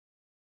did.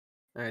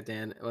 All right,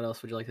 Dan. What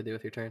else would you like to do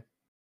with your turn?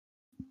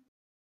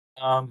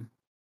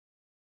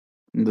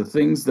 The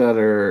things that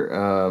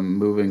are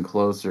moving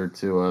closer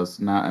to us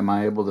now, am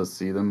I able to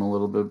see them a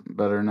little bit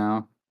better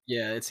now?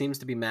 Yeah, it seems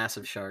to be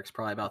massive sharks,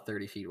 probably about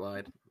 30 feet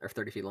wide or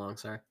 30 feet long.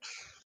 Sorry.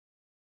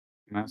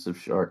 Massive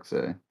sharks,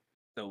 eh?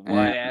 The And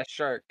white ass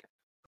shark.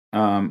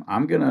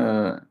 I'm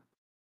gonna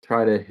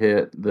try to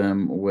hit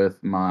them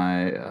with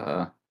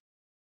my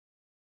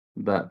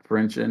that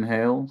French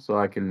inhale, so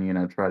I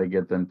can try to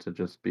get them to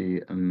just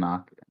be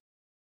knocked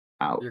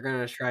out. You're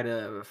gonna try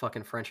to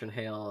fucking French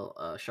inhale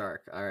a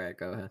shark. All right,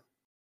 go ahead.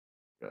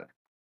 Okay.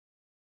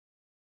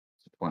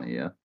 It's 20,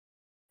 yeah.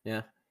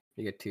 Yeah,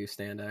 you get 2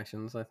 stand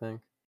actions, I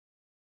think.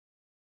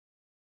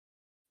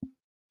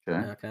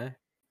 Okay. Okay,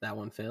 that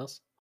one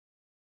fails.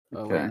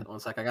 Oh Okay. wait, 1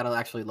 sec. I gotta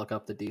actually look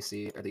up the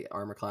DC or the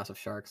armor class of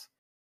sharks.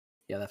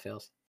 Yeah, that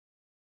fails.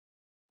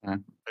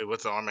 Okay. Wait,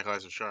 what's the armor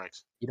class of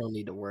sharks? You don't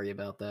need to worry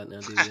about that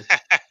now, do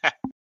you?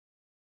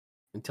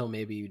 Until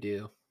maybe you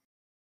do.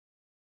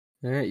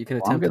 All right, you can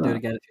Well, I'm attempt to do it gonna.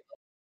 again if you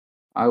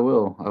I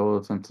will. I will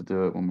attempt to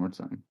do it one more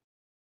time.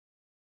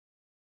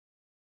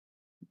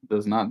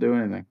 Does not do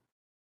anything.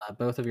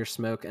 Both of your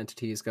smoke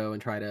entities go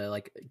and try to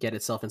like get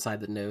itself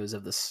inside the nose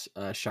of this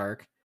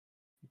shark,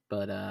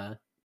 but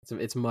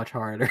it's much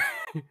harder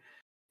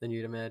than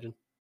you'd imagine.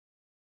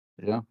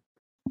 Yeah.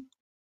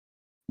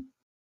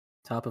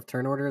 Top of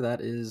turn order, that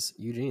is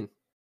Eugene.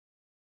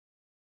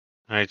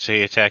 All right, so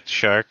you attack the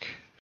shark.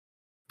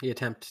 He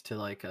attempts to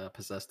like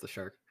possess the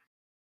shark.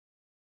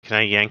 Can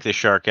I yank the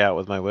shark out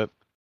with my whip?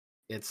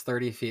 It's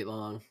 30 feet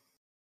long.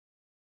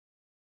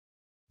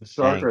 The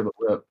shark Dang. or the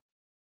whip?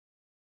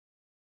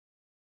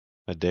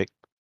 A dick.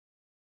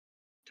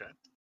 Okay.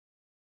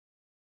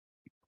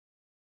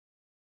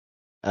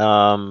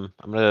 I'm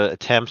gonna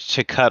attempt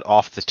to cut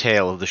off the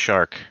tail of the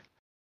shark.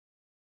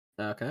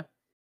 Okay.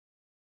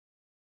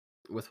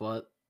 With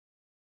what?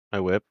 My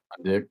whip.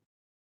 A dick.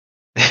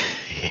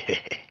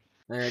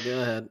 All right,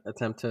 go ahead.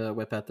 Attempt to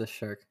whip at this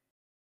shark.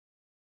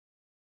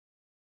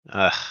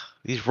 Ugh,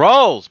 these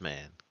rolls,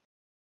 man.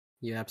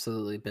 You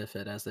absolutely biff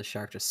it as the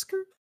shark just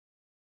skirt.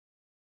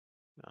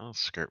 Don't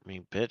skirt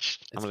me, bitch.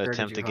 It I'm gonna skirted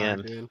attempt you hard,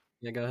 again. dude.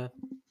 Yeah, go ahead.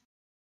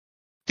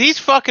 These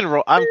fucking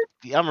roll.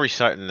 I'm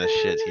restarting this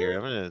shit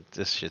here.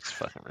 This shit's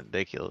fucking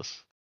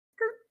ridiculous.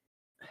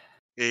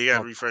 Yeah, you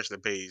gotta Oh. refresh the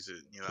page.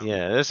 You know.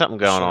 Yeah, there's something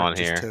The going shark on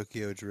just here.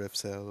 Tokyo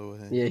drifts out of the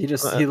way. Yeah, he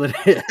just Uh, he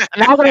literally.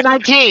 Now we're at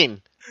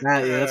 19.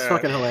 Yeah, that's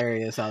fucking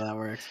hilarious how that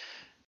works.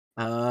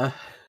 Why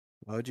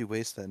would you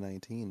waste that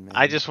 19, man?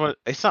 I just want.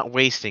 It's not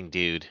wasting,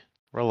 dude.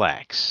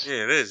 Relax.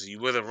 Yeah, it is. You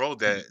would have rolled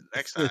that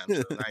next time.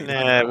 So now you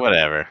Nah,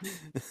 whatever.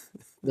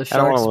 The I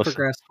don't wanna sharks listen.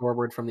 progress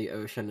forward from the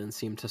ocean and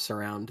seem to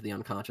surround the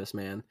unconscious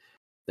man.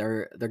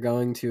 They're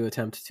going to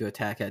attempt to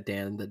attack at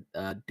Dan,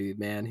 the dude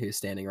man who's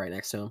standing right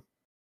next to him.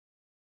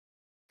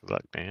 Good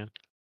luck, man.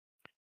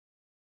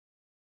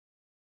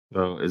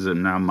 So is it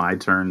now my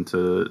turn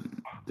to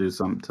do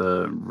something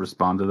to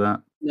respond to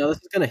that? No, this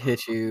is gonna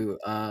hit you.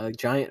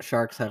 Giant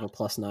sharks have a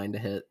 +9 to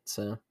hit,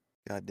 so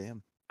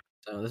Goddamn.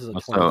 this is a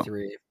So-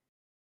 23.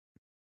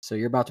 So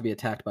you're about to be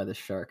attacked by this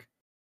shark.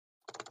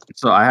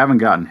 So I haven't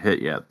gotten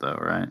hit yet, though,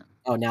 right?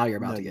 Oh, now you're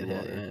about No, to get you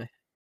hit. are.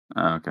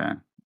 Yeah. Okay.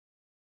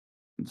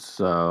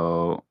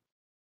 So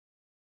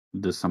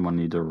does someone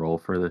need to roll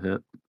for the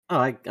hit? Oh,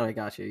 I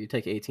got you. You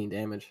take 18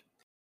 damage.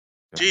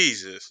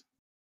 Jesus.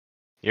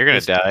 You're gonna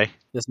This- die.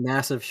 This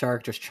massive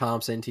shark just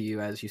chomps into you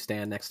as you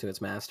stand next to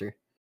its master.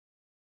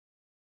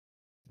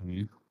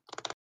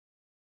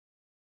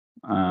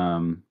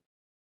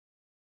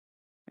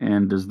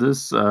 And does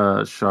this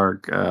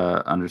shark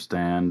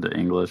understand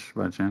English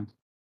by chance?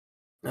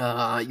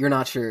 You're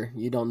not sure.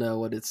 You don't know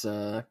what its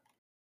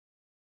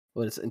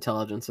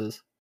intelligence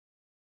is.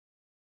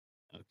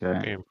 Okay.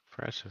 Very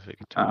impressive. If you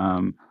could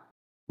tell.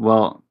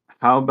 Well,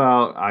 how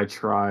about I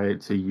try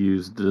to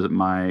use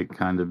my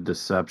kind of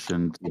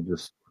deception to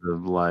just sort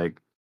of like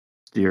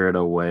steer it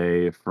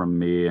away from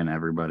me and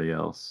everybody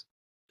else?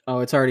 Oh,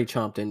 it's already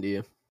chomped into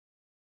you.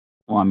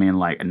 Well, I mean,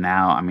 like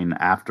now, I mean,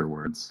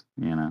 afterwards,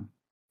 you know.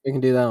 You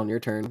can do that on your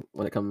turn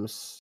when it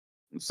comes.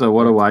 So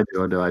what do I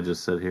do? Do I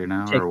just sit here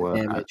now, Take or the what?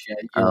 damage. Yeah,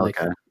 Oh,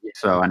 okay.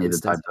 So I need to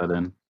instant- type that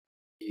in.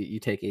 You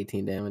take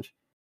 18 damage.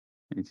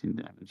 18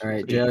 damage. All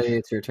right, Joey,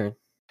 it's your turn.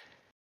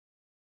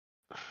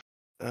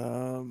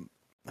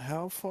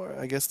 How far?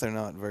 I guess they're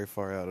not very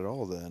far out at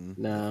all then.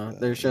 No, if,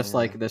 there's just yeah.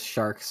 like this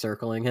shark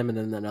circling him, and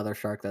then another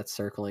shark that's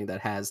circling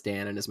that has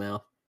Dan in his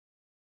mouth.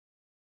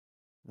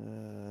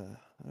 All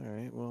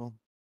right. Well,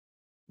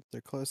 if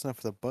they're close enough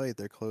to bite,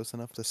 they're close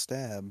enough to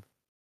stab.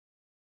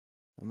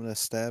 I'm gonna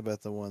stab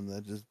at the one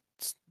that just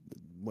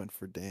went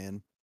for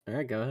Dan. All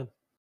right, go ahead.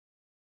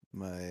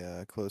 Am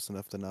I close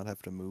enough to not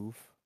have to move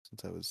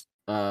since I was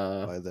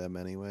Uh, by them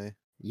anyway?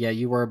 yeah,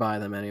 you were by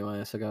them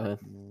anyway, so go ahead.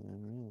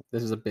 Alright.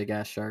 This is a big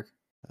ass shark.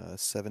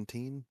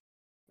 17.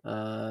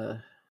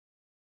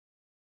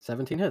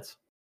 17 hits.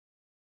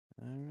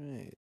 All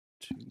right.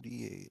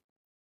 2d8.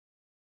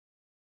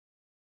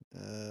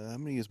 I'm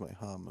gonna use my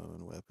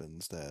hormone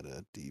weapons to add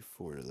a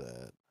d4 to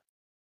that.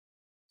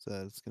 So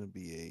that's gonna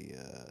be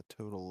a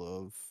total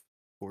of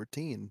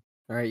 14.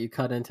 All right, you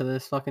cut into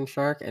this fucking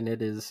shark, and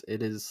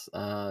it's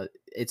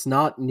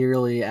not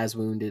nearly as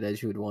wounded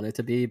as you would want it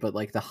to be, but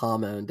like the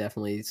hormone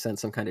definitely sent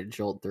some kind of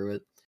jolt through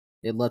it.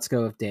 It lets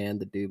go of Dan,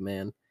 the dude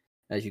man,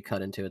 as you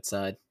cut into its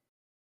side.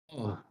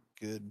 Oh,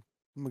 Good.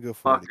 I'm gonna go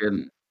for it.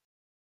 fucking.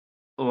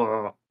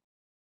 Oh.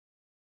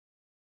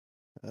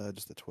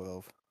 Just a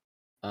 12.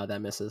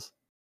 That misses.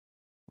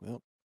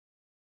 Well,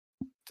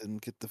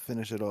 didn't get to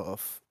finish it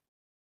off.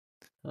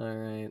 All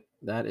right,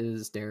 that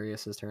is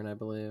Darius's turn, I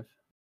believe.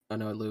 Oh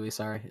no, Louis.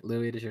 Sorry,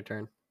 Louis, it is your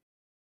turn.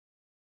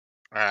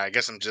 All right, I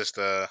guess I'm just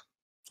It's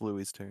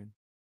Louis' turn.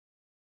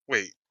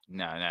 wait.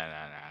 No.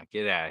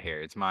 Get out of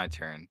here. It's my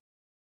turn.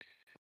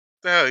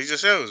 The hell, you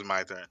just said it was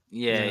my turn.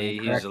 Yeah, No, I he's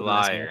a corrected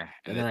myself, liar.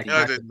 and then I You like to,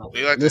 corrected myself.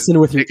 you like to Listen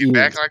with your take it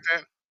back ears. like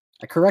that?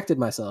 I corrected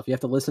myself. You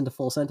have to listen to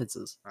full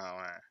sentences, Oh, all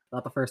right.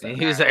 not the first time.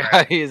 He was Alright,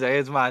 like, he's like,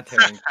 it's my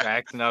turn.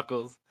 Cracks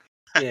knuckles.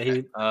 Yeah,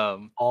 he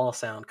Um, all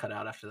sound cut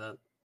out after that.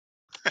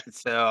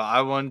 so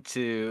I want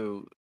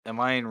to. Am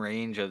I in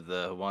range of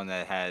the one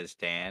that has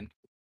Dan?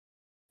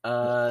 You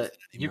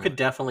anymore. could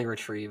definitely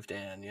retrieve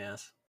Dan.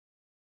 Yes.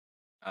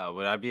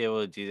 Would I be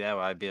able to do that?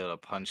 Would I be able to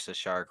punch the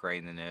shark right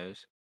in the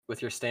nose?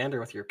 With your stand or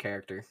with your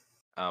character?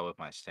 With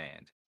my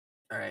stand.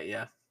 All right,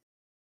 yeah.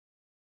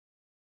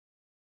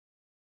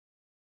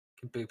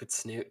 Can boop its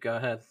snoot. Go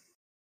ahead.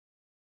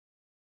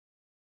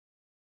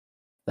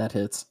 That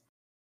hits.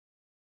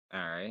 All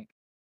right.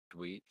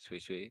 Sweet.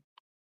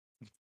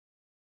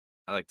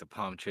 I like to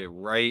punch it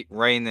right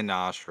in the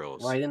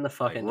nostrils. Right in the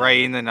fucking right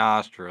nose. in the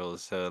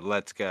nostrils. So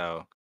let's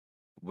go.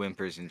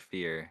 Whimpers in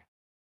fear.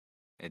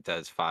 It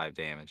does 5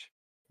 damage.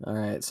 All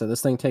right, so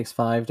this thing takes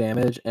 5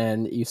 damage,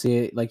 and you see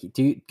it like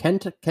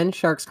can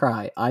sharks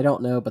cry? I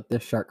don't know, but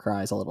this shark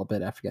cries a little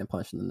bit after getting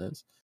punched in the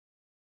nose.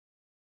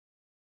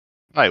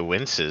 I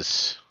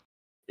winces.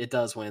 It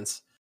does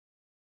wince.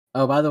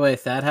 Oh, by the way,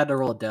 Thad had to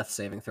roll a death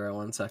saving throw.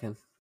 1 second.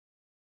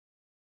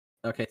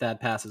 Okay, Thad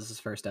passes his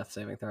first death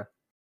saving throw.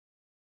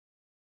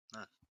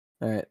 Huh.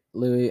 All right,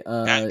 Louis.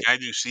 Can I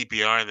do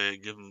CPR to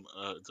give him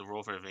to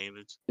roll for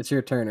advantage? It's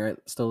your turn, right?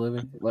 Still,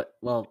 Louis. What?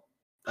 Well,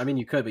 I mean,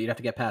 you could, but you'd have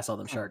to get past all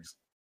them sharks.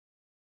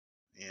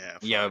 Yeah.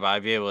 Yeah, fuck. but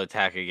I'd be able to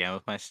attack again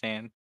with my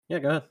stand. Yeah,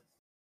 go ahead.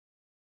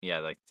 Yeah,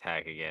 I'd like to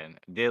attack again.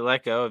 Did it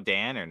let go of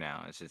Dan or no?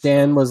 Is it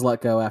Dan still... was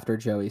let go after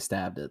Joey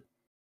stabbed it.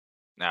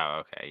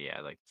 Oh, okay. Yeah,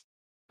 like.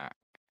 Alright.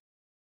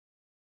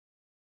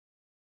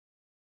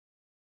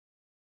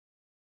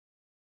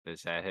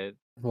 Does that hit?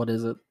 What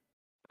is it?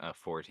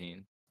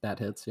 14. That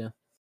hits, yeah.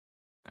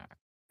 Alright.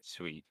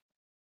 Sweet.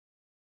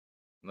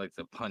 I'd like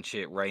to punch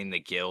it right in the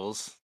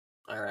gills.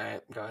 All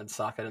right, go ahead,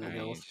 sock it in the I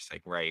mean, gills. just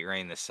like right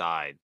in the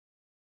side.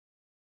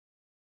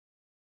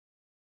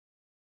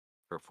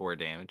 For 4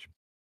 damage.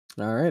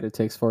 All right, it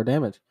takes 4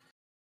 damage.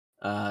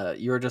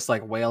 You were just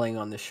like wailing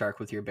on this shark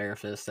with your bare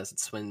fist as it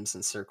swims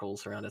in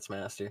circles around its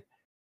master.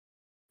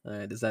 All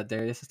right, is that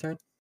Darius's turn?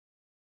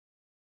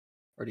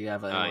 Or do you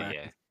have any more Yeah.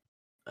 actions?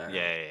 All right.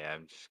 Yeah.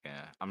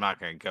 I'm not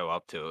gonna go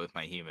up to it with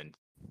my human.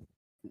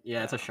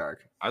 Yeah, it's a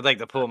shark. I'd like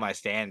to pull my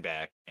stand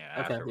back. Okay,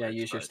 yeah, afterwards,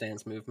 use your but-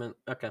 stance movement.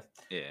 Okay.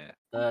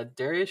 Yeah.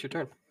 Darius, your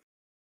turn. I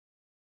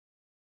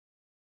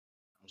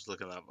was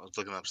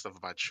looking up stuff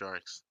about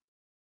sharks.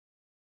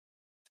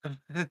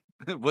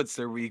 What's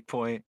their weak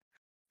point?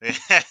 He's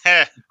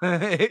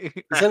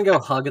gonna go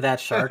hug that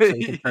shark so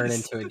he can turn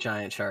into a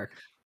giant shark.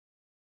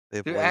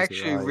 They've They're laser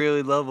actually eyes.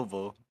 really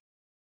lovable.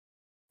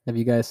 Have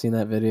you guys seen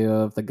that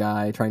video of the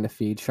guy trying to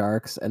feed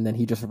sharks and then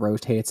he just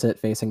rotates it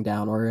facing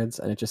downwards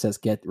and it just says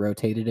 "Get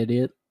rotated,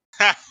 idiot"?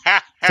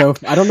 So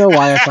I don't know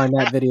why I find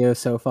that video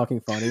so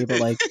fucking funny, but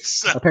like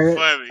It's so apparently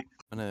funny.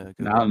 I'm gonna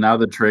go Now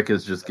the trick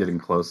is just getting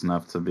close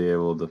enough to be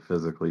able to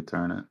physically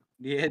turn it.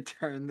 Yeah,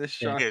 turn the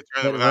shark. Yeah, turn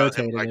it get without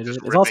him rotated, like idiot. just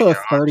It's ripping also a your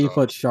arms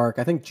 30-foot off. shark.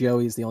 I think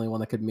Joey's the only one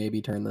that could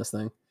maybe turn this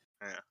thing.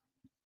 Yeah.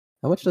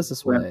 How much does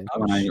this weigh? I'm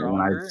When I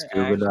stronger,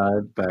 scuba actually.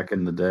 dived back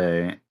in the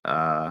day,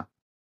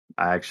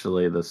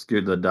 actually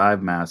the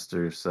dive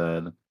master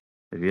said,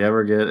 if you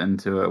ever get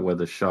into it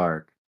with a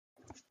shark,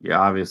 you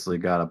obviously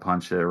gotta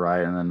punch it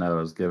right in the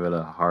nose, give it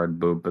a hard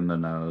boop in the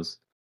nose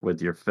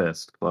with your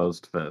fist,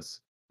 closed fist.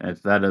 And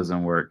if that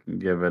doesn't work,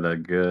 give it a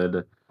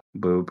good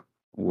boop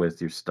with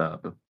your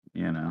stub,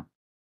 you know.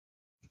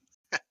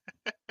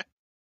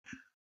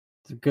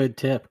 It's a good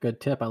tip. Good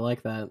tip. I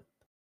like that.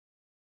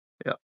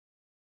 Yep.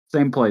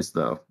 Same place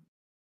though.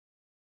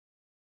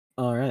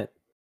 All right.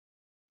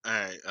 All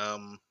right.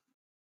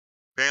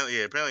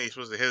 Apparently you're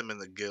supposed to hit him in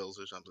the gills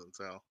or something.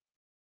 So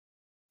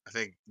I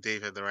think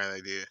Dave had the right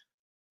idea.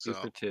 2 So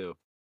for 2.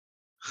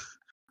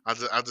 I'll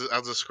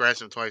just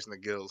scratch him twice in the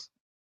gills.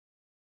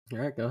 All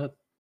right. Go ahead.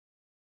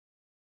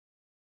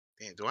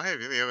 Damn, do I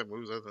have any other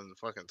moves other than the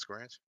fucking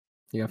scratch?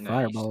 You got No,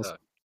 fireballs. You suck.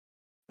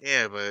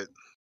 Yeah, but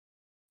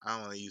I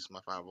don't want to use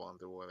my fireball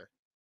underwater.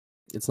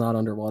 It's not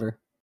underwater.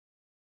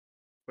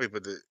 Wait,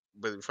 but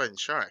we're fighting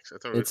sharks. I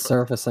thought It's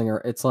surfacing, or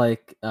it's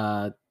like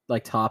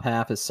top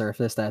half is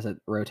surfaced as it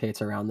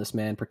rotates around this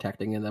man,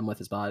 protecting them with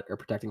his body or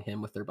protecting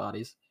him with their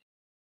bodies.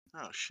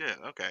 Oh shit.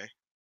 Okay.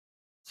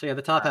 So yeah,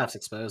 the top half's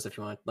exposed if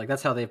you want. Like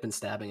that's how they've been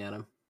stabbing at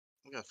him.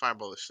 I'm gonna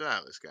fireball the shit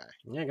out of this guy.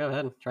 Yeah, go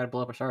ahead and try to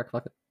blow up a shark.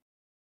 Fuck it.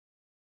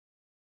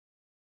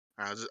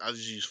 I'll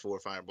just use 4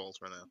 fireballs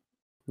for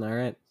now. All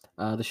right.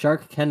 The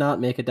shark cannot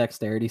make a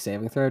dexterity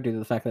saving throw due to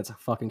the fact that it's a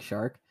fucking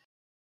shark.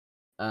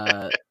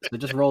 So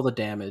just roll the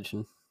damage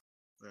and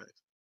Right.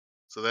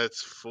 So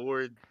that's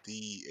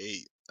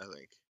 4d8, I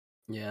think.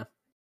 yeah.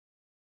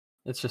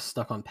 It's just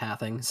stuck on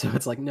pathing, so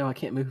it's like, no, I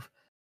can't move.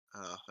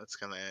 Oh, that's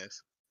kind of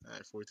ass. All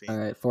right, 14. All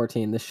right,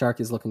 14. This shark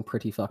is looking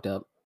pretty fucked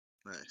up.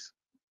 Nice.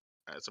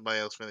 All right, somebody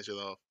else finish it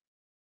off.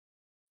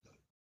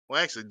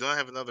 Well, actually, don't I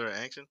have another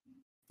action?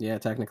 Yeah,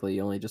 technically,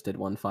 you only just did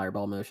one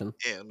fireball motion.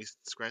 Yeah, let me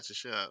scratch the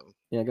shit out of him.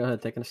 Yeah, go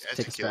ahead. Take a should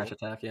kill scratch him.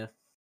 attack. Yeah,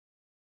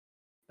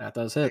 that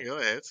does There hit. you go,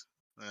 ahead.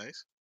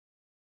 Nice.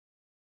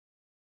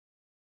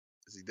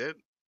 Is he dead?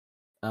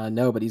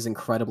 No, but he's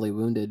incredibly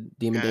wounded.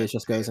 Demon God Days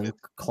just goes damn and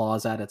it.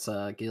 claws at its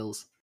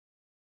gills.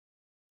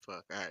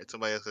 Fuck. All right,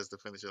 somebody else has to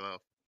finish it off.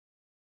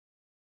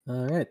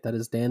 All right, that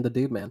is Dan the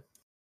Dude Man.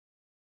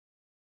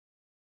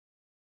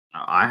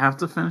 I have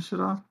to finish it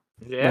off?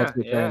 Yeah, it's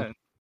your turn.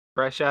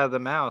 Fresh out of the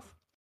mouth.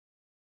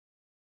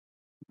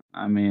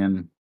 I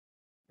mean,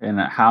 And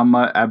how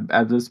much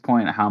at this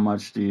point? How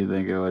much do you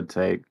think it would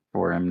take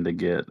for him to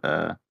get?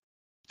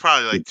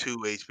 Probably like 2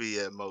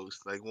 HP at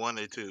most, like 1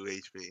 or 2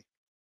 HP.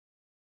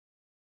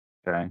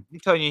 Okay. I'm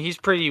telling you, he's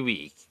pretty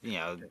weak. You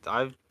know,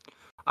 I've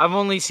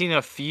only seen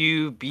a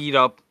few beat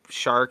up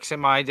sharks in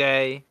my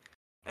day,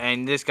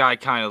 and this guy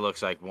kind of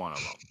looks like one of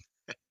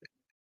them.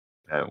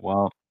 Okay.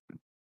 Well,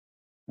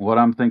 what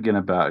I'm thinking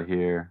about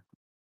here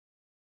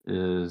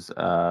is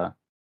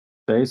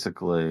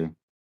basically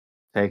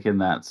taking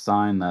that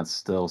sign that's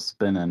still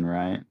spinning,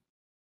 right?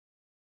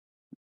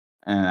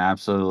 And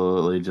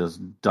absolutely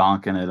just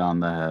donking it on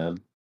the head.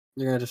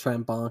 You're gonna just try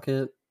and bonk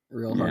it,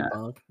 real hard Yeah.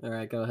 bonk. All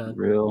right, go ahead.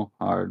 Real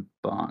hard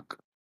bonk.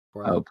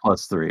 Bro. Oh,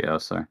 +3. Oh,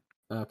 sorry.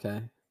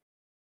 Okay.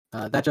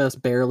 That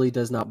just barely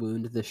does not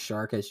wound this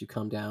shark as you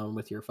come down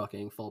with your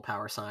fucking full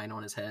power sign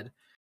on his head.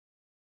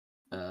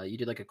 You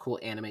did like a cool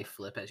anime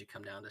flip as you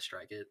come down to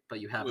strike it, but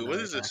you have Wait, what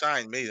another is the attack.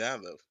 sign made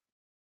out of?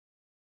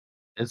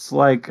 It's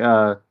like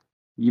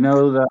you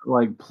know that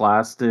like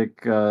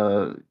plastic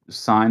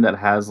sign that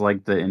has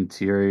like the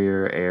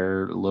interior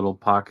air little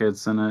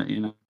pockets in it, you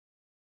know?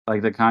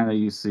 Like the kind that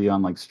you see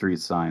on like street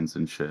signs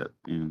and shit,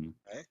 you know?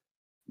 Okay.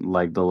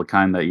 Like the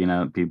kind that, you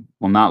know, people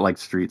well not like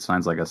street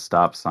signs like a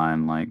stop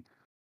sign, like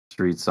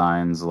street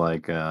signs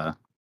like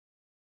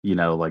you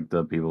know, like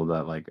the people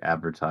that like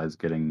advertise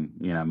getting,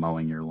 you know,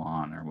 mowing your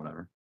lawn or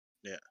whatever.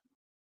 Yeah.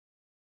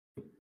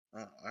 Oh,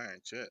 all right,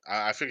 shit.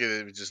 I figured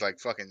it would just like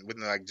fucking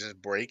wouldn't it, like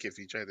just break if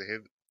you tried to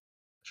hit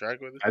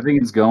shark with it. I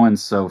think it's going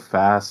so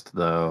fast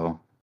though,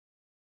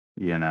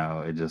 you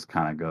know, it just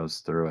kind of goes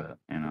through it,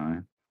 you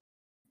know.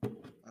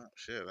 Oh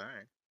shit! All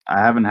right. I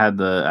haven't had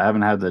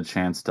the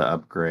chance to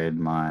upgrade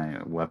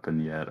my weapon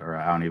yet, or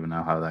I don't even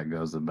know how that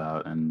goes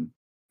about. And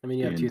I mean,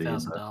 you have D&D,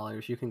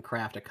 $2,000. You can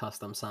craft a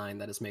custom sign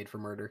that is made for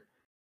murder.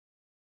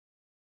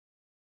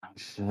 oh,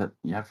 shit,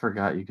 yeah, I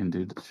forgot you can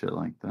do shit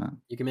like that.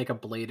 You can make a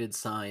bladed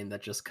sign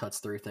that just cuts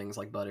through things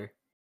like butter.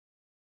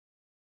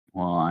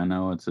 Well, I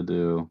know what to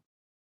do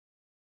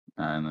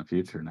in the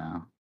future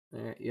now.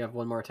 All right, you have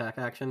one more attack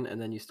action,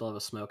 and then you still have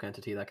a smoke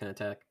entity that can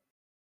attack.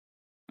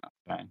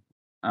 Okay.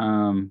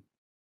 I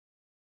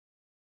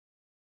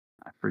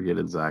forget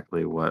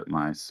exactly what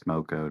my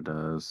Smoko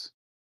does.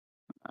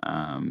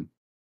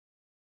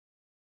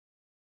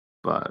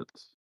 But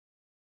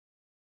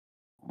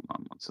hold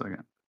on one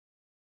second.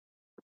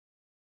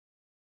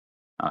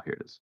 Oh, here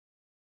it is.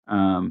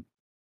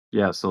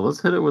 Yeah, so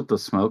let's hit it with the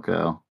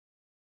Smoko.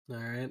 All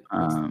right,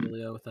 what's the Um,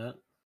 dealio with that?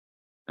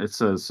 It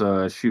says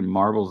shoot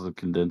marbles of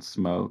condensed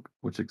smoke,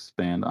 which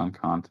expand on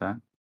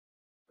contact.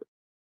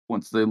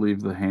 Once they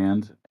leave the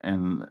hand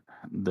and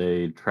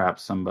they trap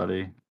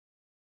somebody,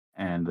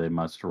 and they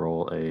must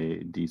roll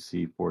a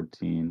DC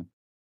 14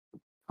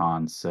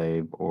 con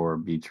save or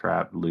be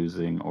trapped,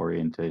 losing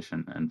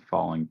orientation and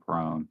falling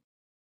prone.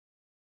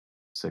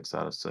 6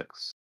 out of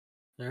 6.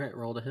 All right,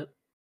 roll to hit.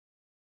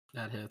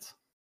 That hits.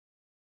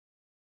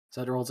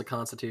 So that rolls a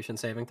Constitution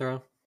saving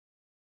throw.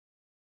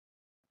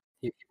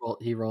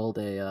 He rolled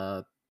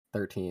a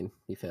 13.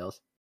 He fails.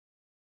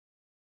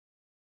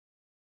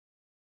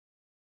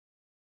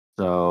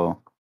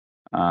 So,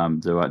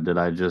 did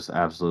I just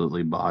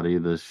absolutely body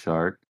this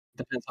shark?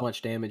 Depends how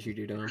much damage you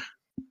do to him.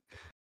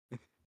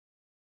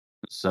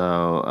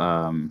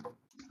 So,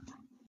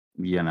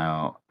 you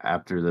know,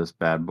 after this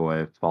bad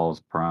boy falls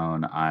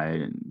prone,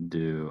 I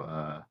do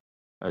I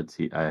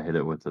hit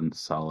it with a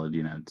solid,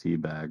 you know, tea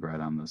bag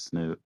right on the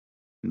snoot.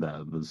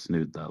 The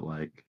snoot that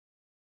like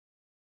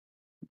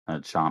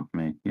chomped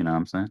me, you know what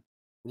I'm saying?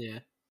 Yeah.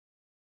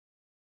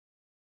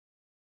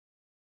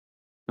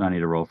 Do I need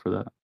to roll for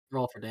that?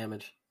 Roll for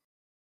damage.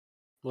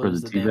 What For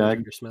was the the tea damage bag?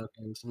 of your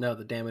smokos? No,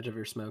 the damage of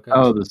your smokos.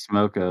 Oh, the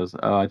smokos.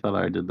 Oh, I thought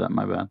I did that.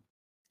 My bad.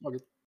 Okay.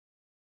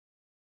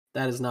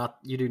 That is not.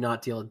 You do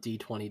not deal a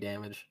D20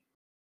 damage.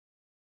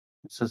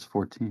 It says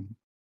 14.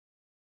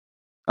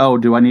 Oh,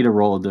 do I need to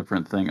roll a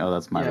different thing? Oh,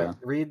 that's my bad.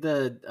 Read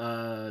the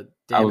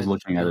I was damage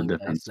looking at a dealing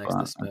different dice next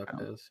to spot. Okay.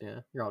 smokos. Yeah,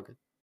 you're all good.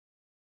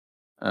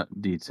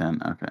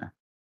 D10. Okay.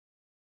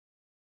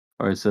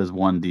 Or it says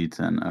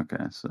 1d10.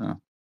 Okay,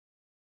 so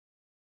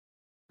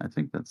I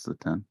think that's the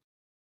 10.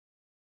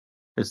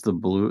 It's the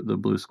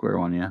blue square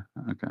one, yeah.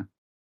 Okay.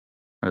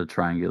 Or the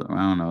triangular.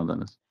 I don't know what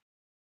that is.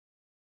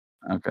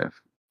 Okay,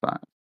 5.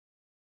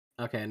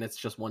 Okay, and it's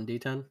just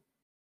 1d10?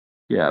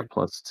 Yeah,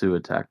 plus 2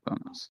 attack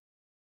bonus.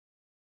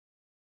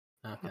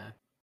 Okay.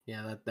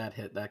 Yeah,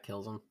 that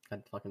kills him.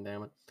 God fucking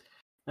damn it.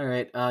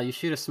 Alright, you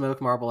shoot a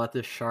smoke marble at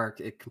this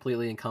shark. It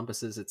completely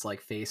encompasses its like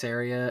face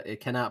area. It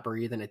cannot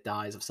breathe and it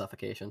dies of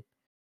suffocation.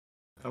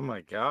 Oh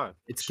my god.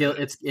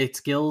 Its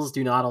gills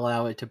do not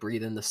allow it to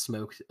breathe in the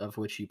smoke of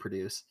which you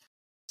produce.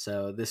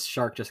 So this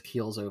shark just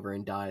keels over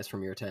and dies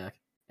from your attack.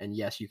 And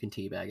yes, you can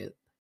teabag it.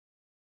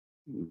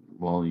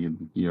 Well,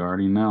 you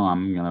already know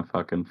I'm gonna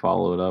fucking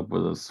follow it up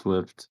with a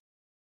swift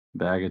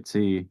bag of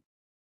tea.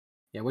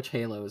 Yeah, which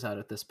Halo is out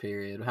at this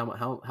period?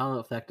 How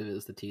effective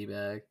is the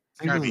teabag?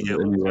 I think Gotta this be is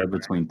Halo anywhere 2, right?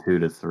 between 2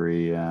 to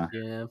 3, yeah.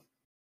 Yeah.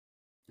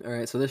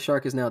 Alright, so this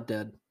shark is now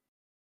dead.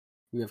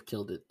 You have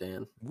killed it,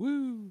 Dan.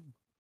 Woo!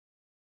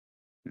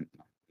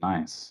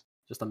 Nice.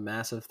 Just a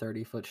massive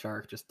 30-foot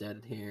shark just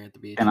dead here at the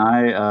beach. Can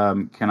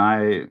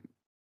I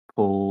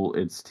pull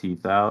its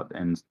teeth out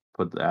and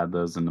add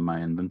those into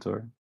my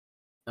inventory?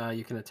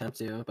 You can attempt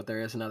to, but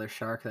there is another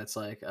shark that's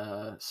like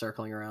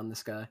circling around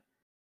this guy.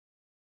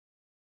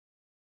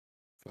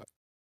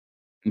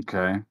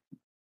 Okay.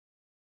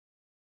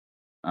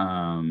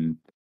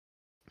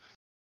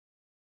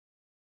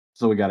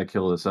 So we got to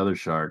kill this other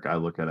shark. I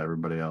look at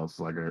everybody else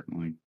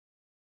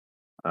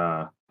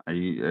are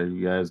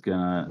you guys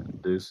gonna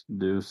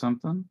do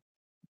something?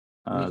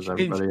 Is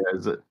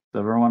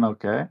everyone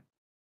okay?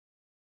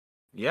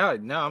 Yeah,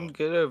 no, I'm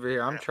good over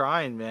here. I'm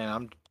trying, man.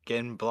 I'm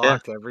getting Yeah.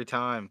 blocked every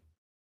time.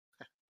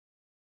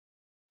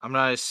 I'm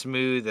not as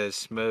smooth as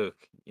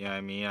Smoke. You know what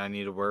I mean? I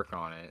need to work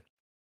on it.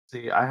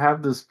 See, I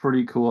have this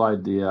pretty cool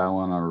idea I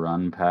want to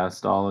run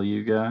past all of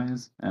you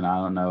guys, and I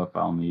don't know if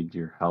I'll need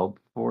your help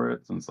for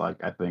it, since I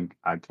think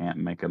I can't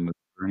make a move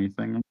or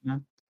anything like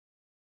that.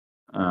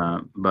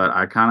 But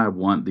I kind of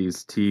want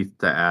these teeth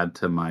to add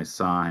to my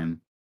sign.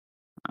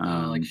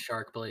 Like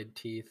shark blade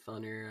teeth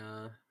on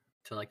your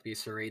to like be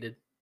serrated.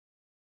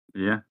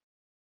 Yeah,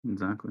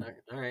 exactly.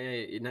 All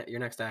right, your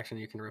next action,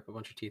 you can rip a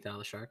bunch of teeth out of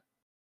the shark.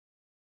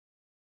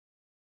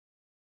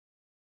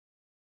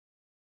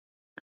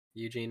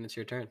 Eugene, it's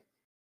your turn.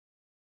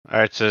 All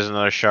right, so there's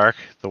another shark.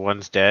 The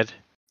one's dead.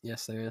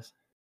 Yes, there is.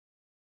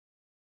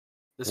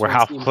 This We're one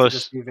how seems close? to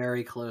just be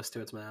very close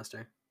to its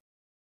master.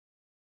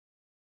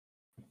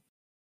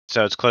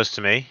 So it's close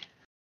to me.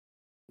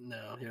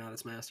 No, you're not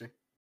its master.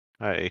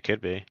 It could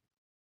be.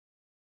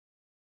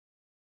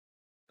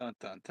 Dun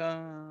dun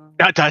dun.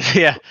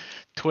 Yeah,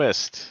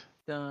 twist.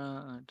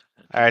 Dun,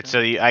 All right, so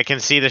I can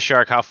see the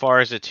shark. How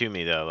far is it to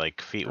me though,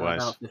 like feet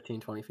wise? About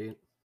 15, 20 feet.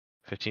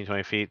 15,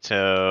 20 feet.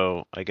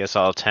 So I guess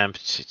I'll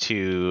attempt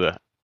to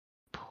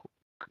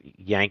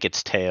yank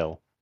its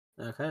tail,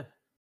 Okay.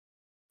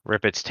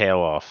 rip its tail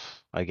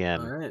off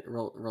again. All right.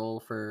 Roll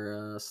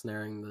for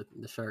snaring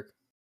the shark.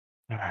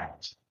 All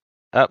right.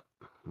 Up.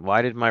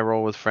 Why did my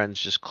roll with friends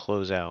just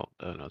close out?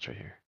 Oh no, it's right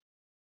here.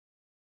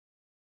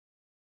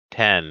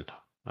 10.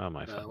 Oh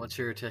my. What's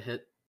your to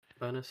hit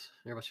bonus?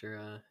 Or what's your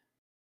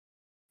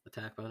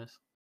attack bonus?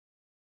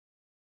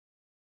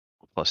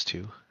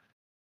 +2.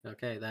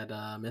 Okay,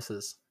 that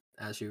misses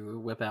as you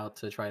whip out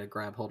to try to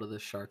grab hold of the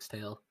shark's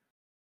tail.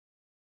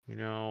 You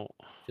know.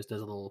 Just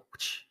does a little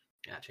whoosh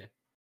at you.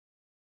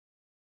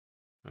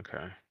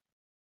 Okay.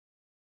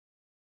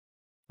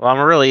 Well, I'm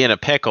really in a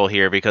pickle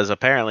here because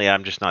apparently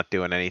I'm just not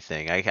doing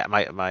anything.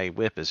 My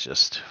whip is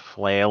just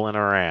flailing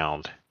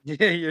around.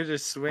 Yeah, you're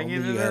just swinging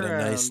Only you it had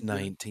around. a nice dude.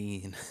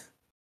 19.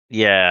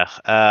 Yeah.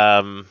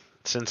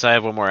 Since I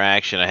have one more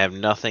action, I have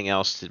nothing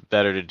else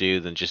better to do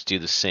than just do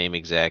the same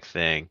exact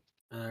thing.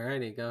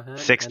 Alrighty, go ahead.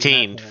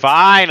 16. And that hits.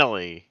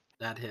 Finally.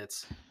 That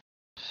hits.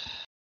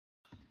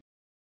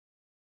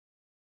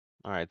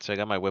 All right, so I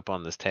got my whip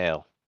on this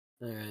tail,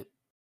 Alright.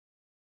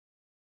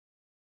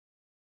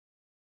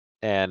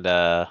 and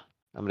I'm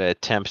gonna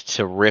attempt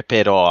to rip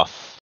it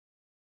off.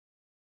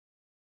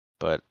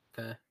 But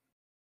Okay.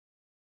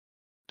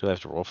 do I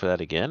have to roll for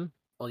that again?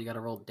 Well, you got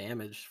to roll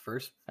damage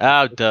first.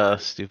 Oh, before duh,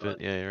 that, stupid.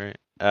 but- Yeah, you're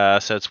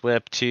right. So it's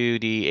whip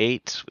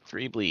 2d8 with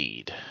 3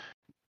 bleed.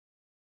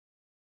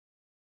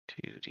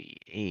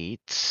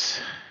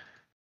 2d8.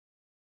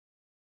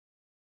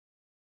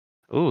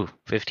 Ooh,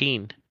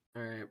 15.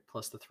 All right,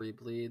 plus the 3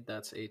 bleed,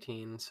 that's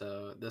 18.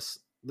 So this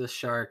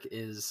shark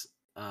is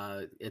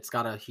it's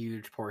got a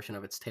huge portion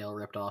of its tail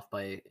ripped off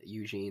by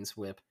Eugene's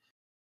whip.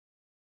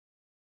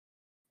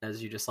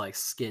 As you just like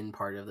skin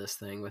part of this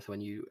thing with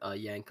when you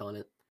yank on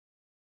it.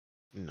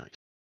 Nice.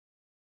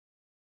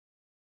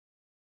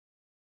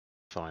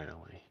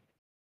 Finally.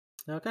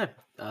 Okay.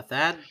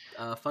 Thad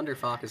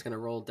Thunderfalk is going to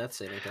roll death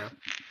saving throw.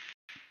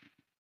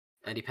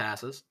 And he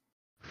passes.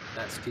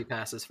 That's 2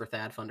 passes for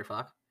Thad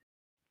Thunderfalk.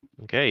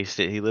 Okay,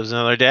 he lives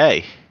another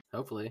day.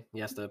 Hopefully, he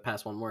has to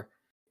pass one more.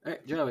 All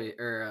right, Joey,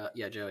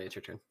 Joey, it's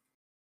your turn.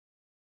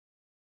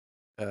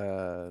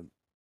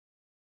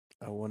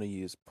 I want to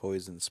use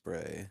poison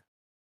spray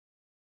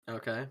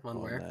Okay, one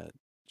on where? that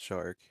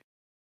shark.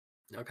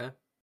 Okay.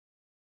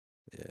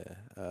 Yeah.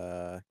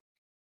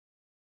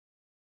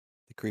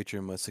 The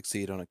creature must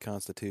succeed on a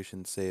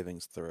Constitution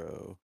savings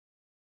throw.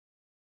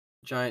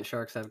 Giant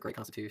sharks have great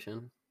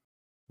constitution.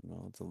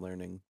 Well, it's a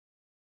learning.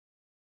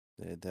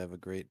 They'd have a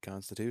great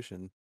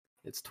Constitution.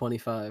 It's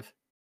 25.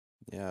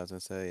 Yeah, I was gonna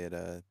say it.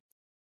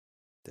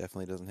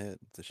 Definitely doesn't hit.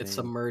 It's a shame. It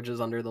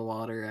submerges under the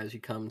water as you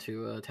come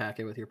to attack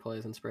it with your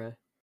poison spray.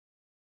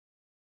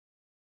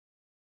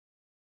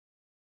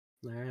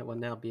 All right, what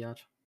now,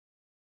 biatch?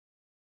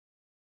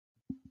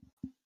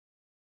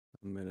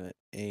 I'm gonna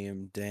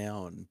aim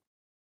down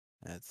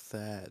at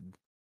Thad.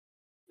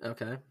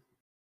 Okay.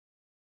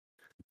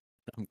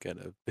 I'm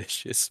gonna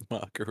vicious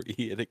mockery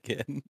it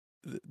again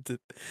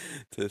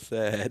to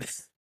Thad.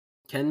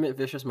 Can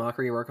vicious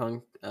mockery work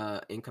on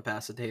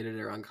incapacitated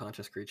or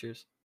unconscious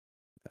creatures?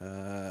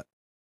 If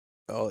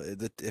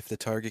the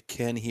target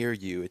can hear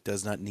you, it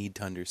does not need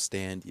to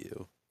understand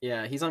you.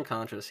 Yeah, he's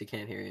unconscious. He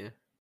can't hear you.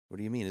 What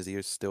do you mean? His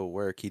ears still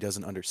work. He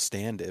doesn't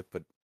understand it,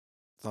 but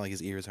It's not like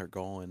his ears aren't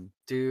going.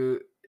 Do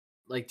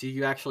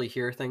you actually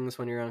hear things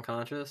when you're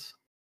unconscious?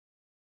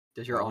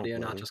 Does your audio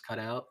not Probably. just cut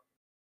out?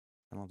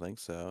 I don't think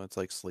so. It's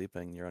like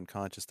sleeping. You're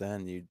unconscious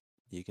then.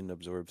 You can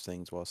absorb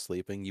things while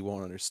sleeping. You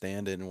won't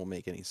understand it and it won't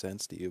make any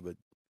sense to you, but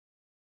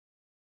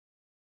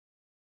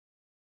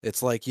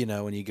it's like,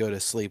 when you go to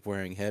sleep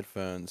wearing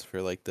headphones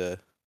for like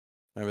remember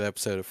the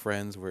episode of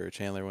Friends where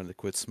Chandler wanted to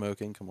quit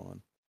smoking? Come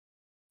on.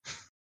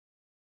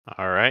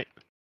 All right.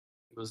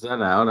 Was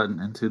that out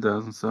in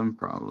 2007?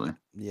 Probably.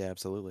 Yeah,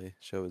 absolutely.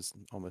 Show is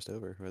almost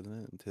over,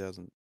 wasn't it? In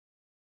 2000.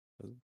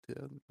 What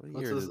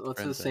year did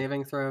What's Friends his end?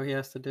 saving throw he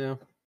has to do?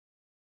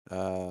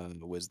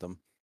 Wisdom.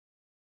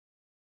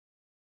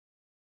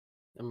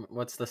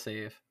 What's the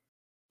save?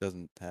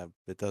 It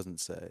doesn't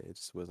say.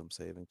 It's just wisdom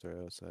saving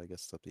throw, so I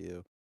guess it's up to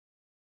you.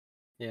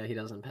 Yeah, he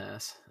doesn't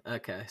pass.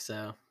 Okay,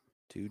 so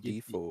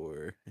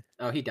 2d4.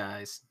 oh, he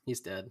dies.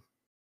 He's dead.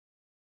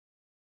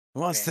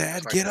 Come on, Damn,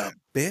 Thad, just like get that. up,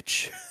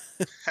 bitch.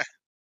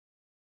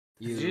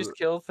 Did you just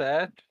kill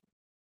Thad?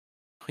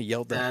 I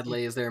yelled that. Thad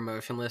lays there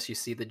motionless. You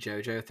see the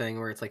JoJo thing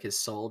where it's like his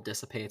soul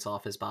dissipates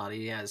off his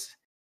body as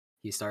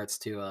he starts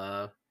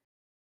to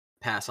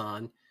pass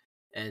on,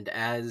 and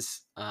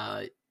as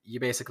you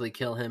basically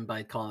kill him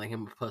by calling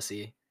him a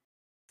pussy.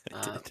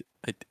 I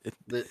did.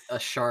 The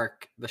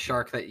shark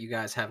that you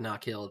guys have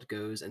not killed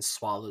goes and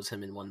swallows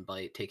him in one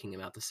bite, taking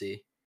him out to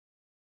sea.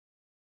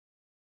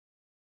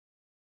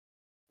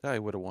 I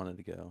would have wanted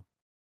to go.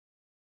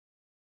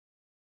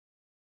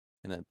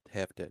 And a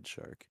half-dead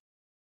shark.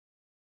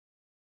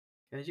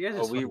 Guys, you guys Oh,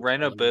 just we fucking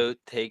rent a killing me. boat,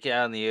 take it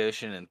out in the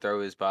ocean, and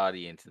throw his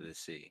body into the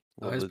sea.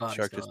 Oh, Well, his the body's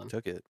shark gone. just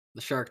took it.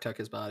 The shark took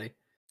his body.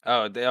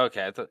 Oh,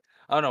 okay. I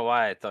don't know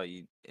why I thought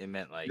it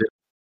meant like.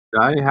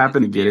 Did I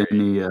happen to get spirit.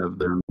 any of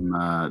them?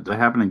 Did I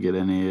happen to get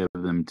any of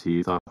them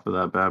teeth off of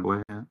that bad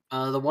boy yet?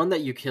 The one that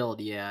you killed,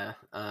 yeah.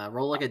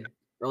 Roll like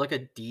a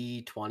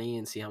D20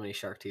 and see how many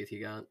shark teeth you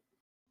got.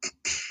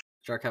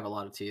 Shark have a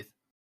lot of teeth.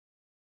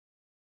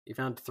 You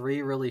found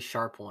 3 really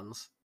sharp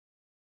ones.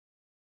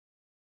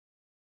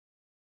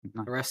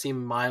 The rest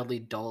seem mildly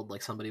dulled,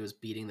 like somebody was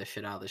beating the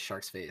shit out of the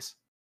shark's face.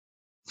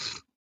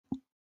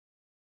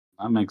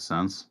 That makes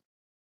sense.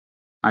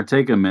 I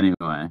take them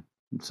anyway,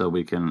 so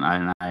we can.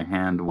 I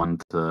hand one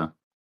to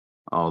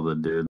all the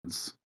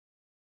dudes,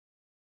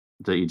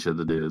 to each of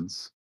the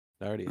dudes,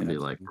 I already and be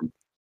have like, some.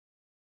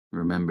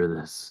 "Remember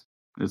this."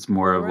 It's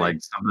more of Alright.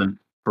 like something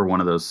for one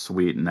of those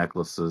sweet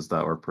necklaces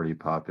that were pretty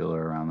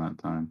popular around that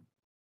time,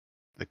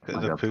 like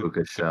a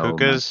puka shell pukas.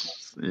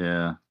 necklace.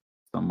 Yeah,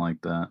 something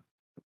like that.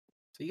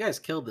 So you guys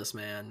killed this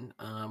man.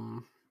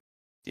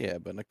 Yeah,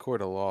 but in a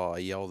court of law, I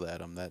yelled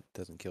at him. That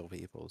doesn't kill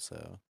people,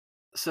 so.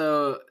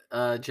 So,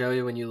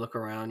 Joey, when you look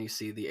around, you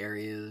see the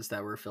areas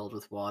that were filled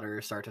with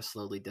water start to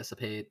slowly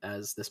dissipate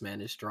as this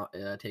man is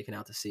taken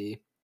out to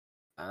sea.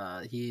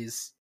 He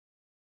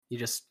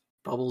just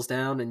bubbles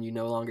down, and you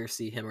no longer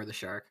see him or the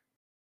shark.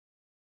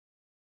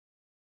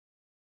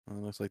 Well,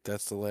 it looks like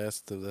that's the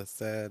last of the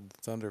Thad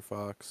Thunder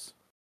Fox.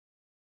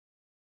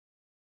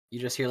 You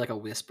just hear like a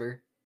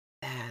whisper,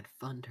 "Bad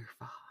Thunder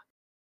Fox."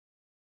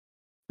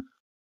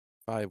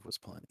 5 was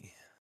plenty.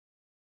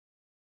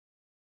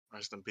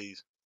 Rest in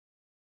peace.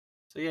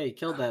 So yeah, you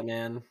killed that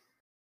man.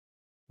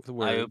 With I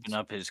words. open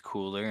up his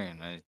cooler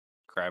and I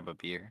grab a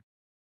beer.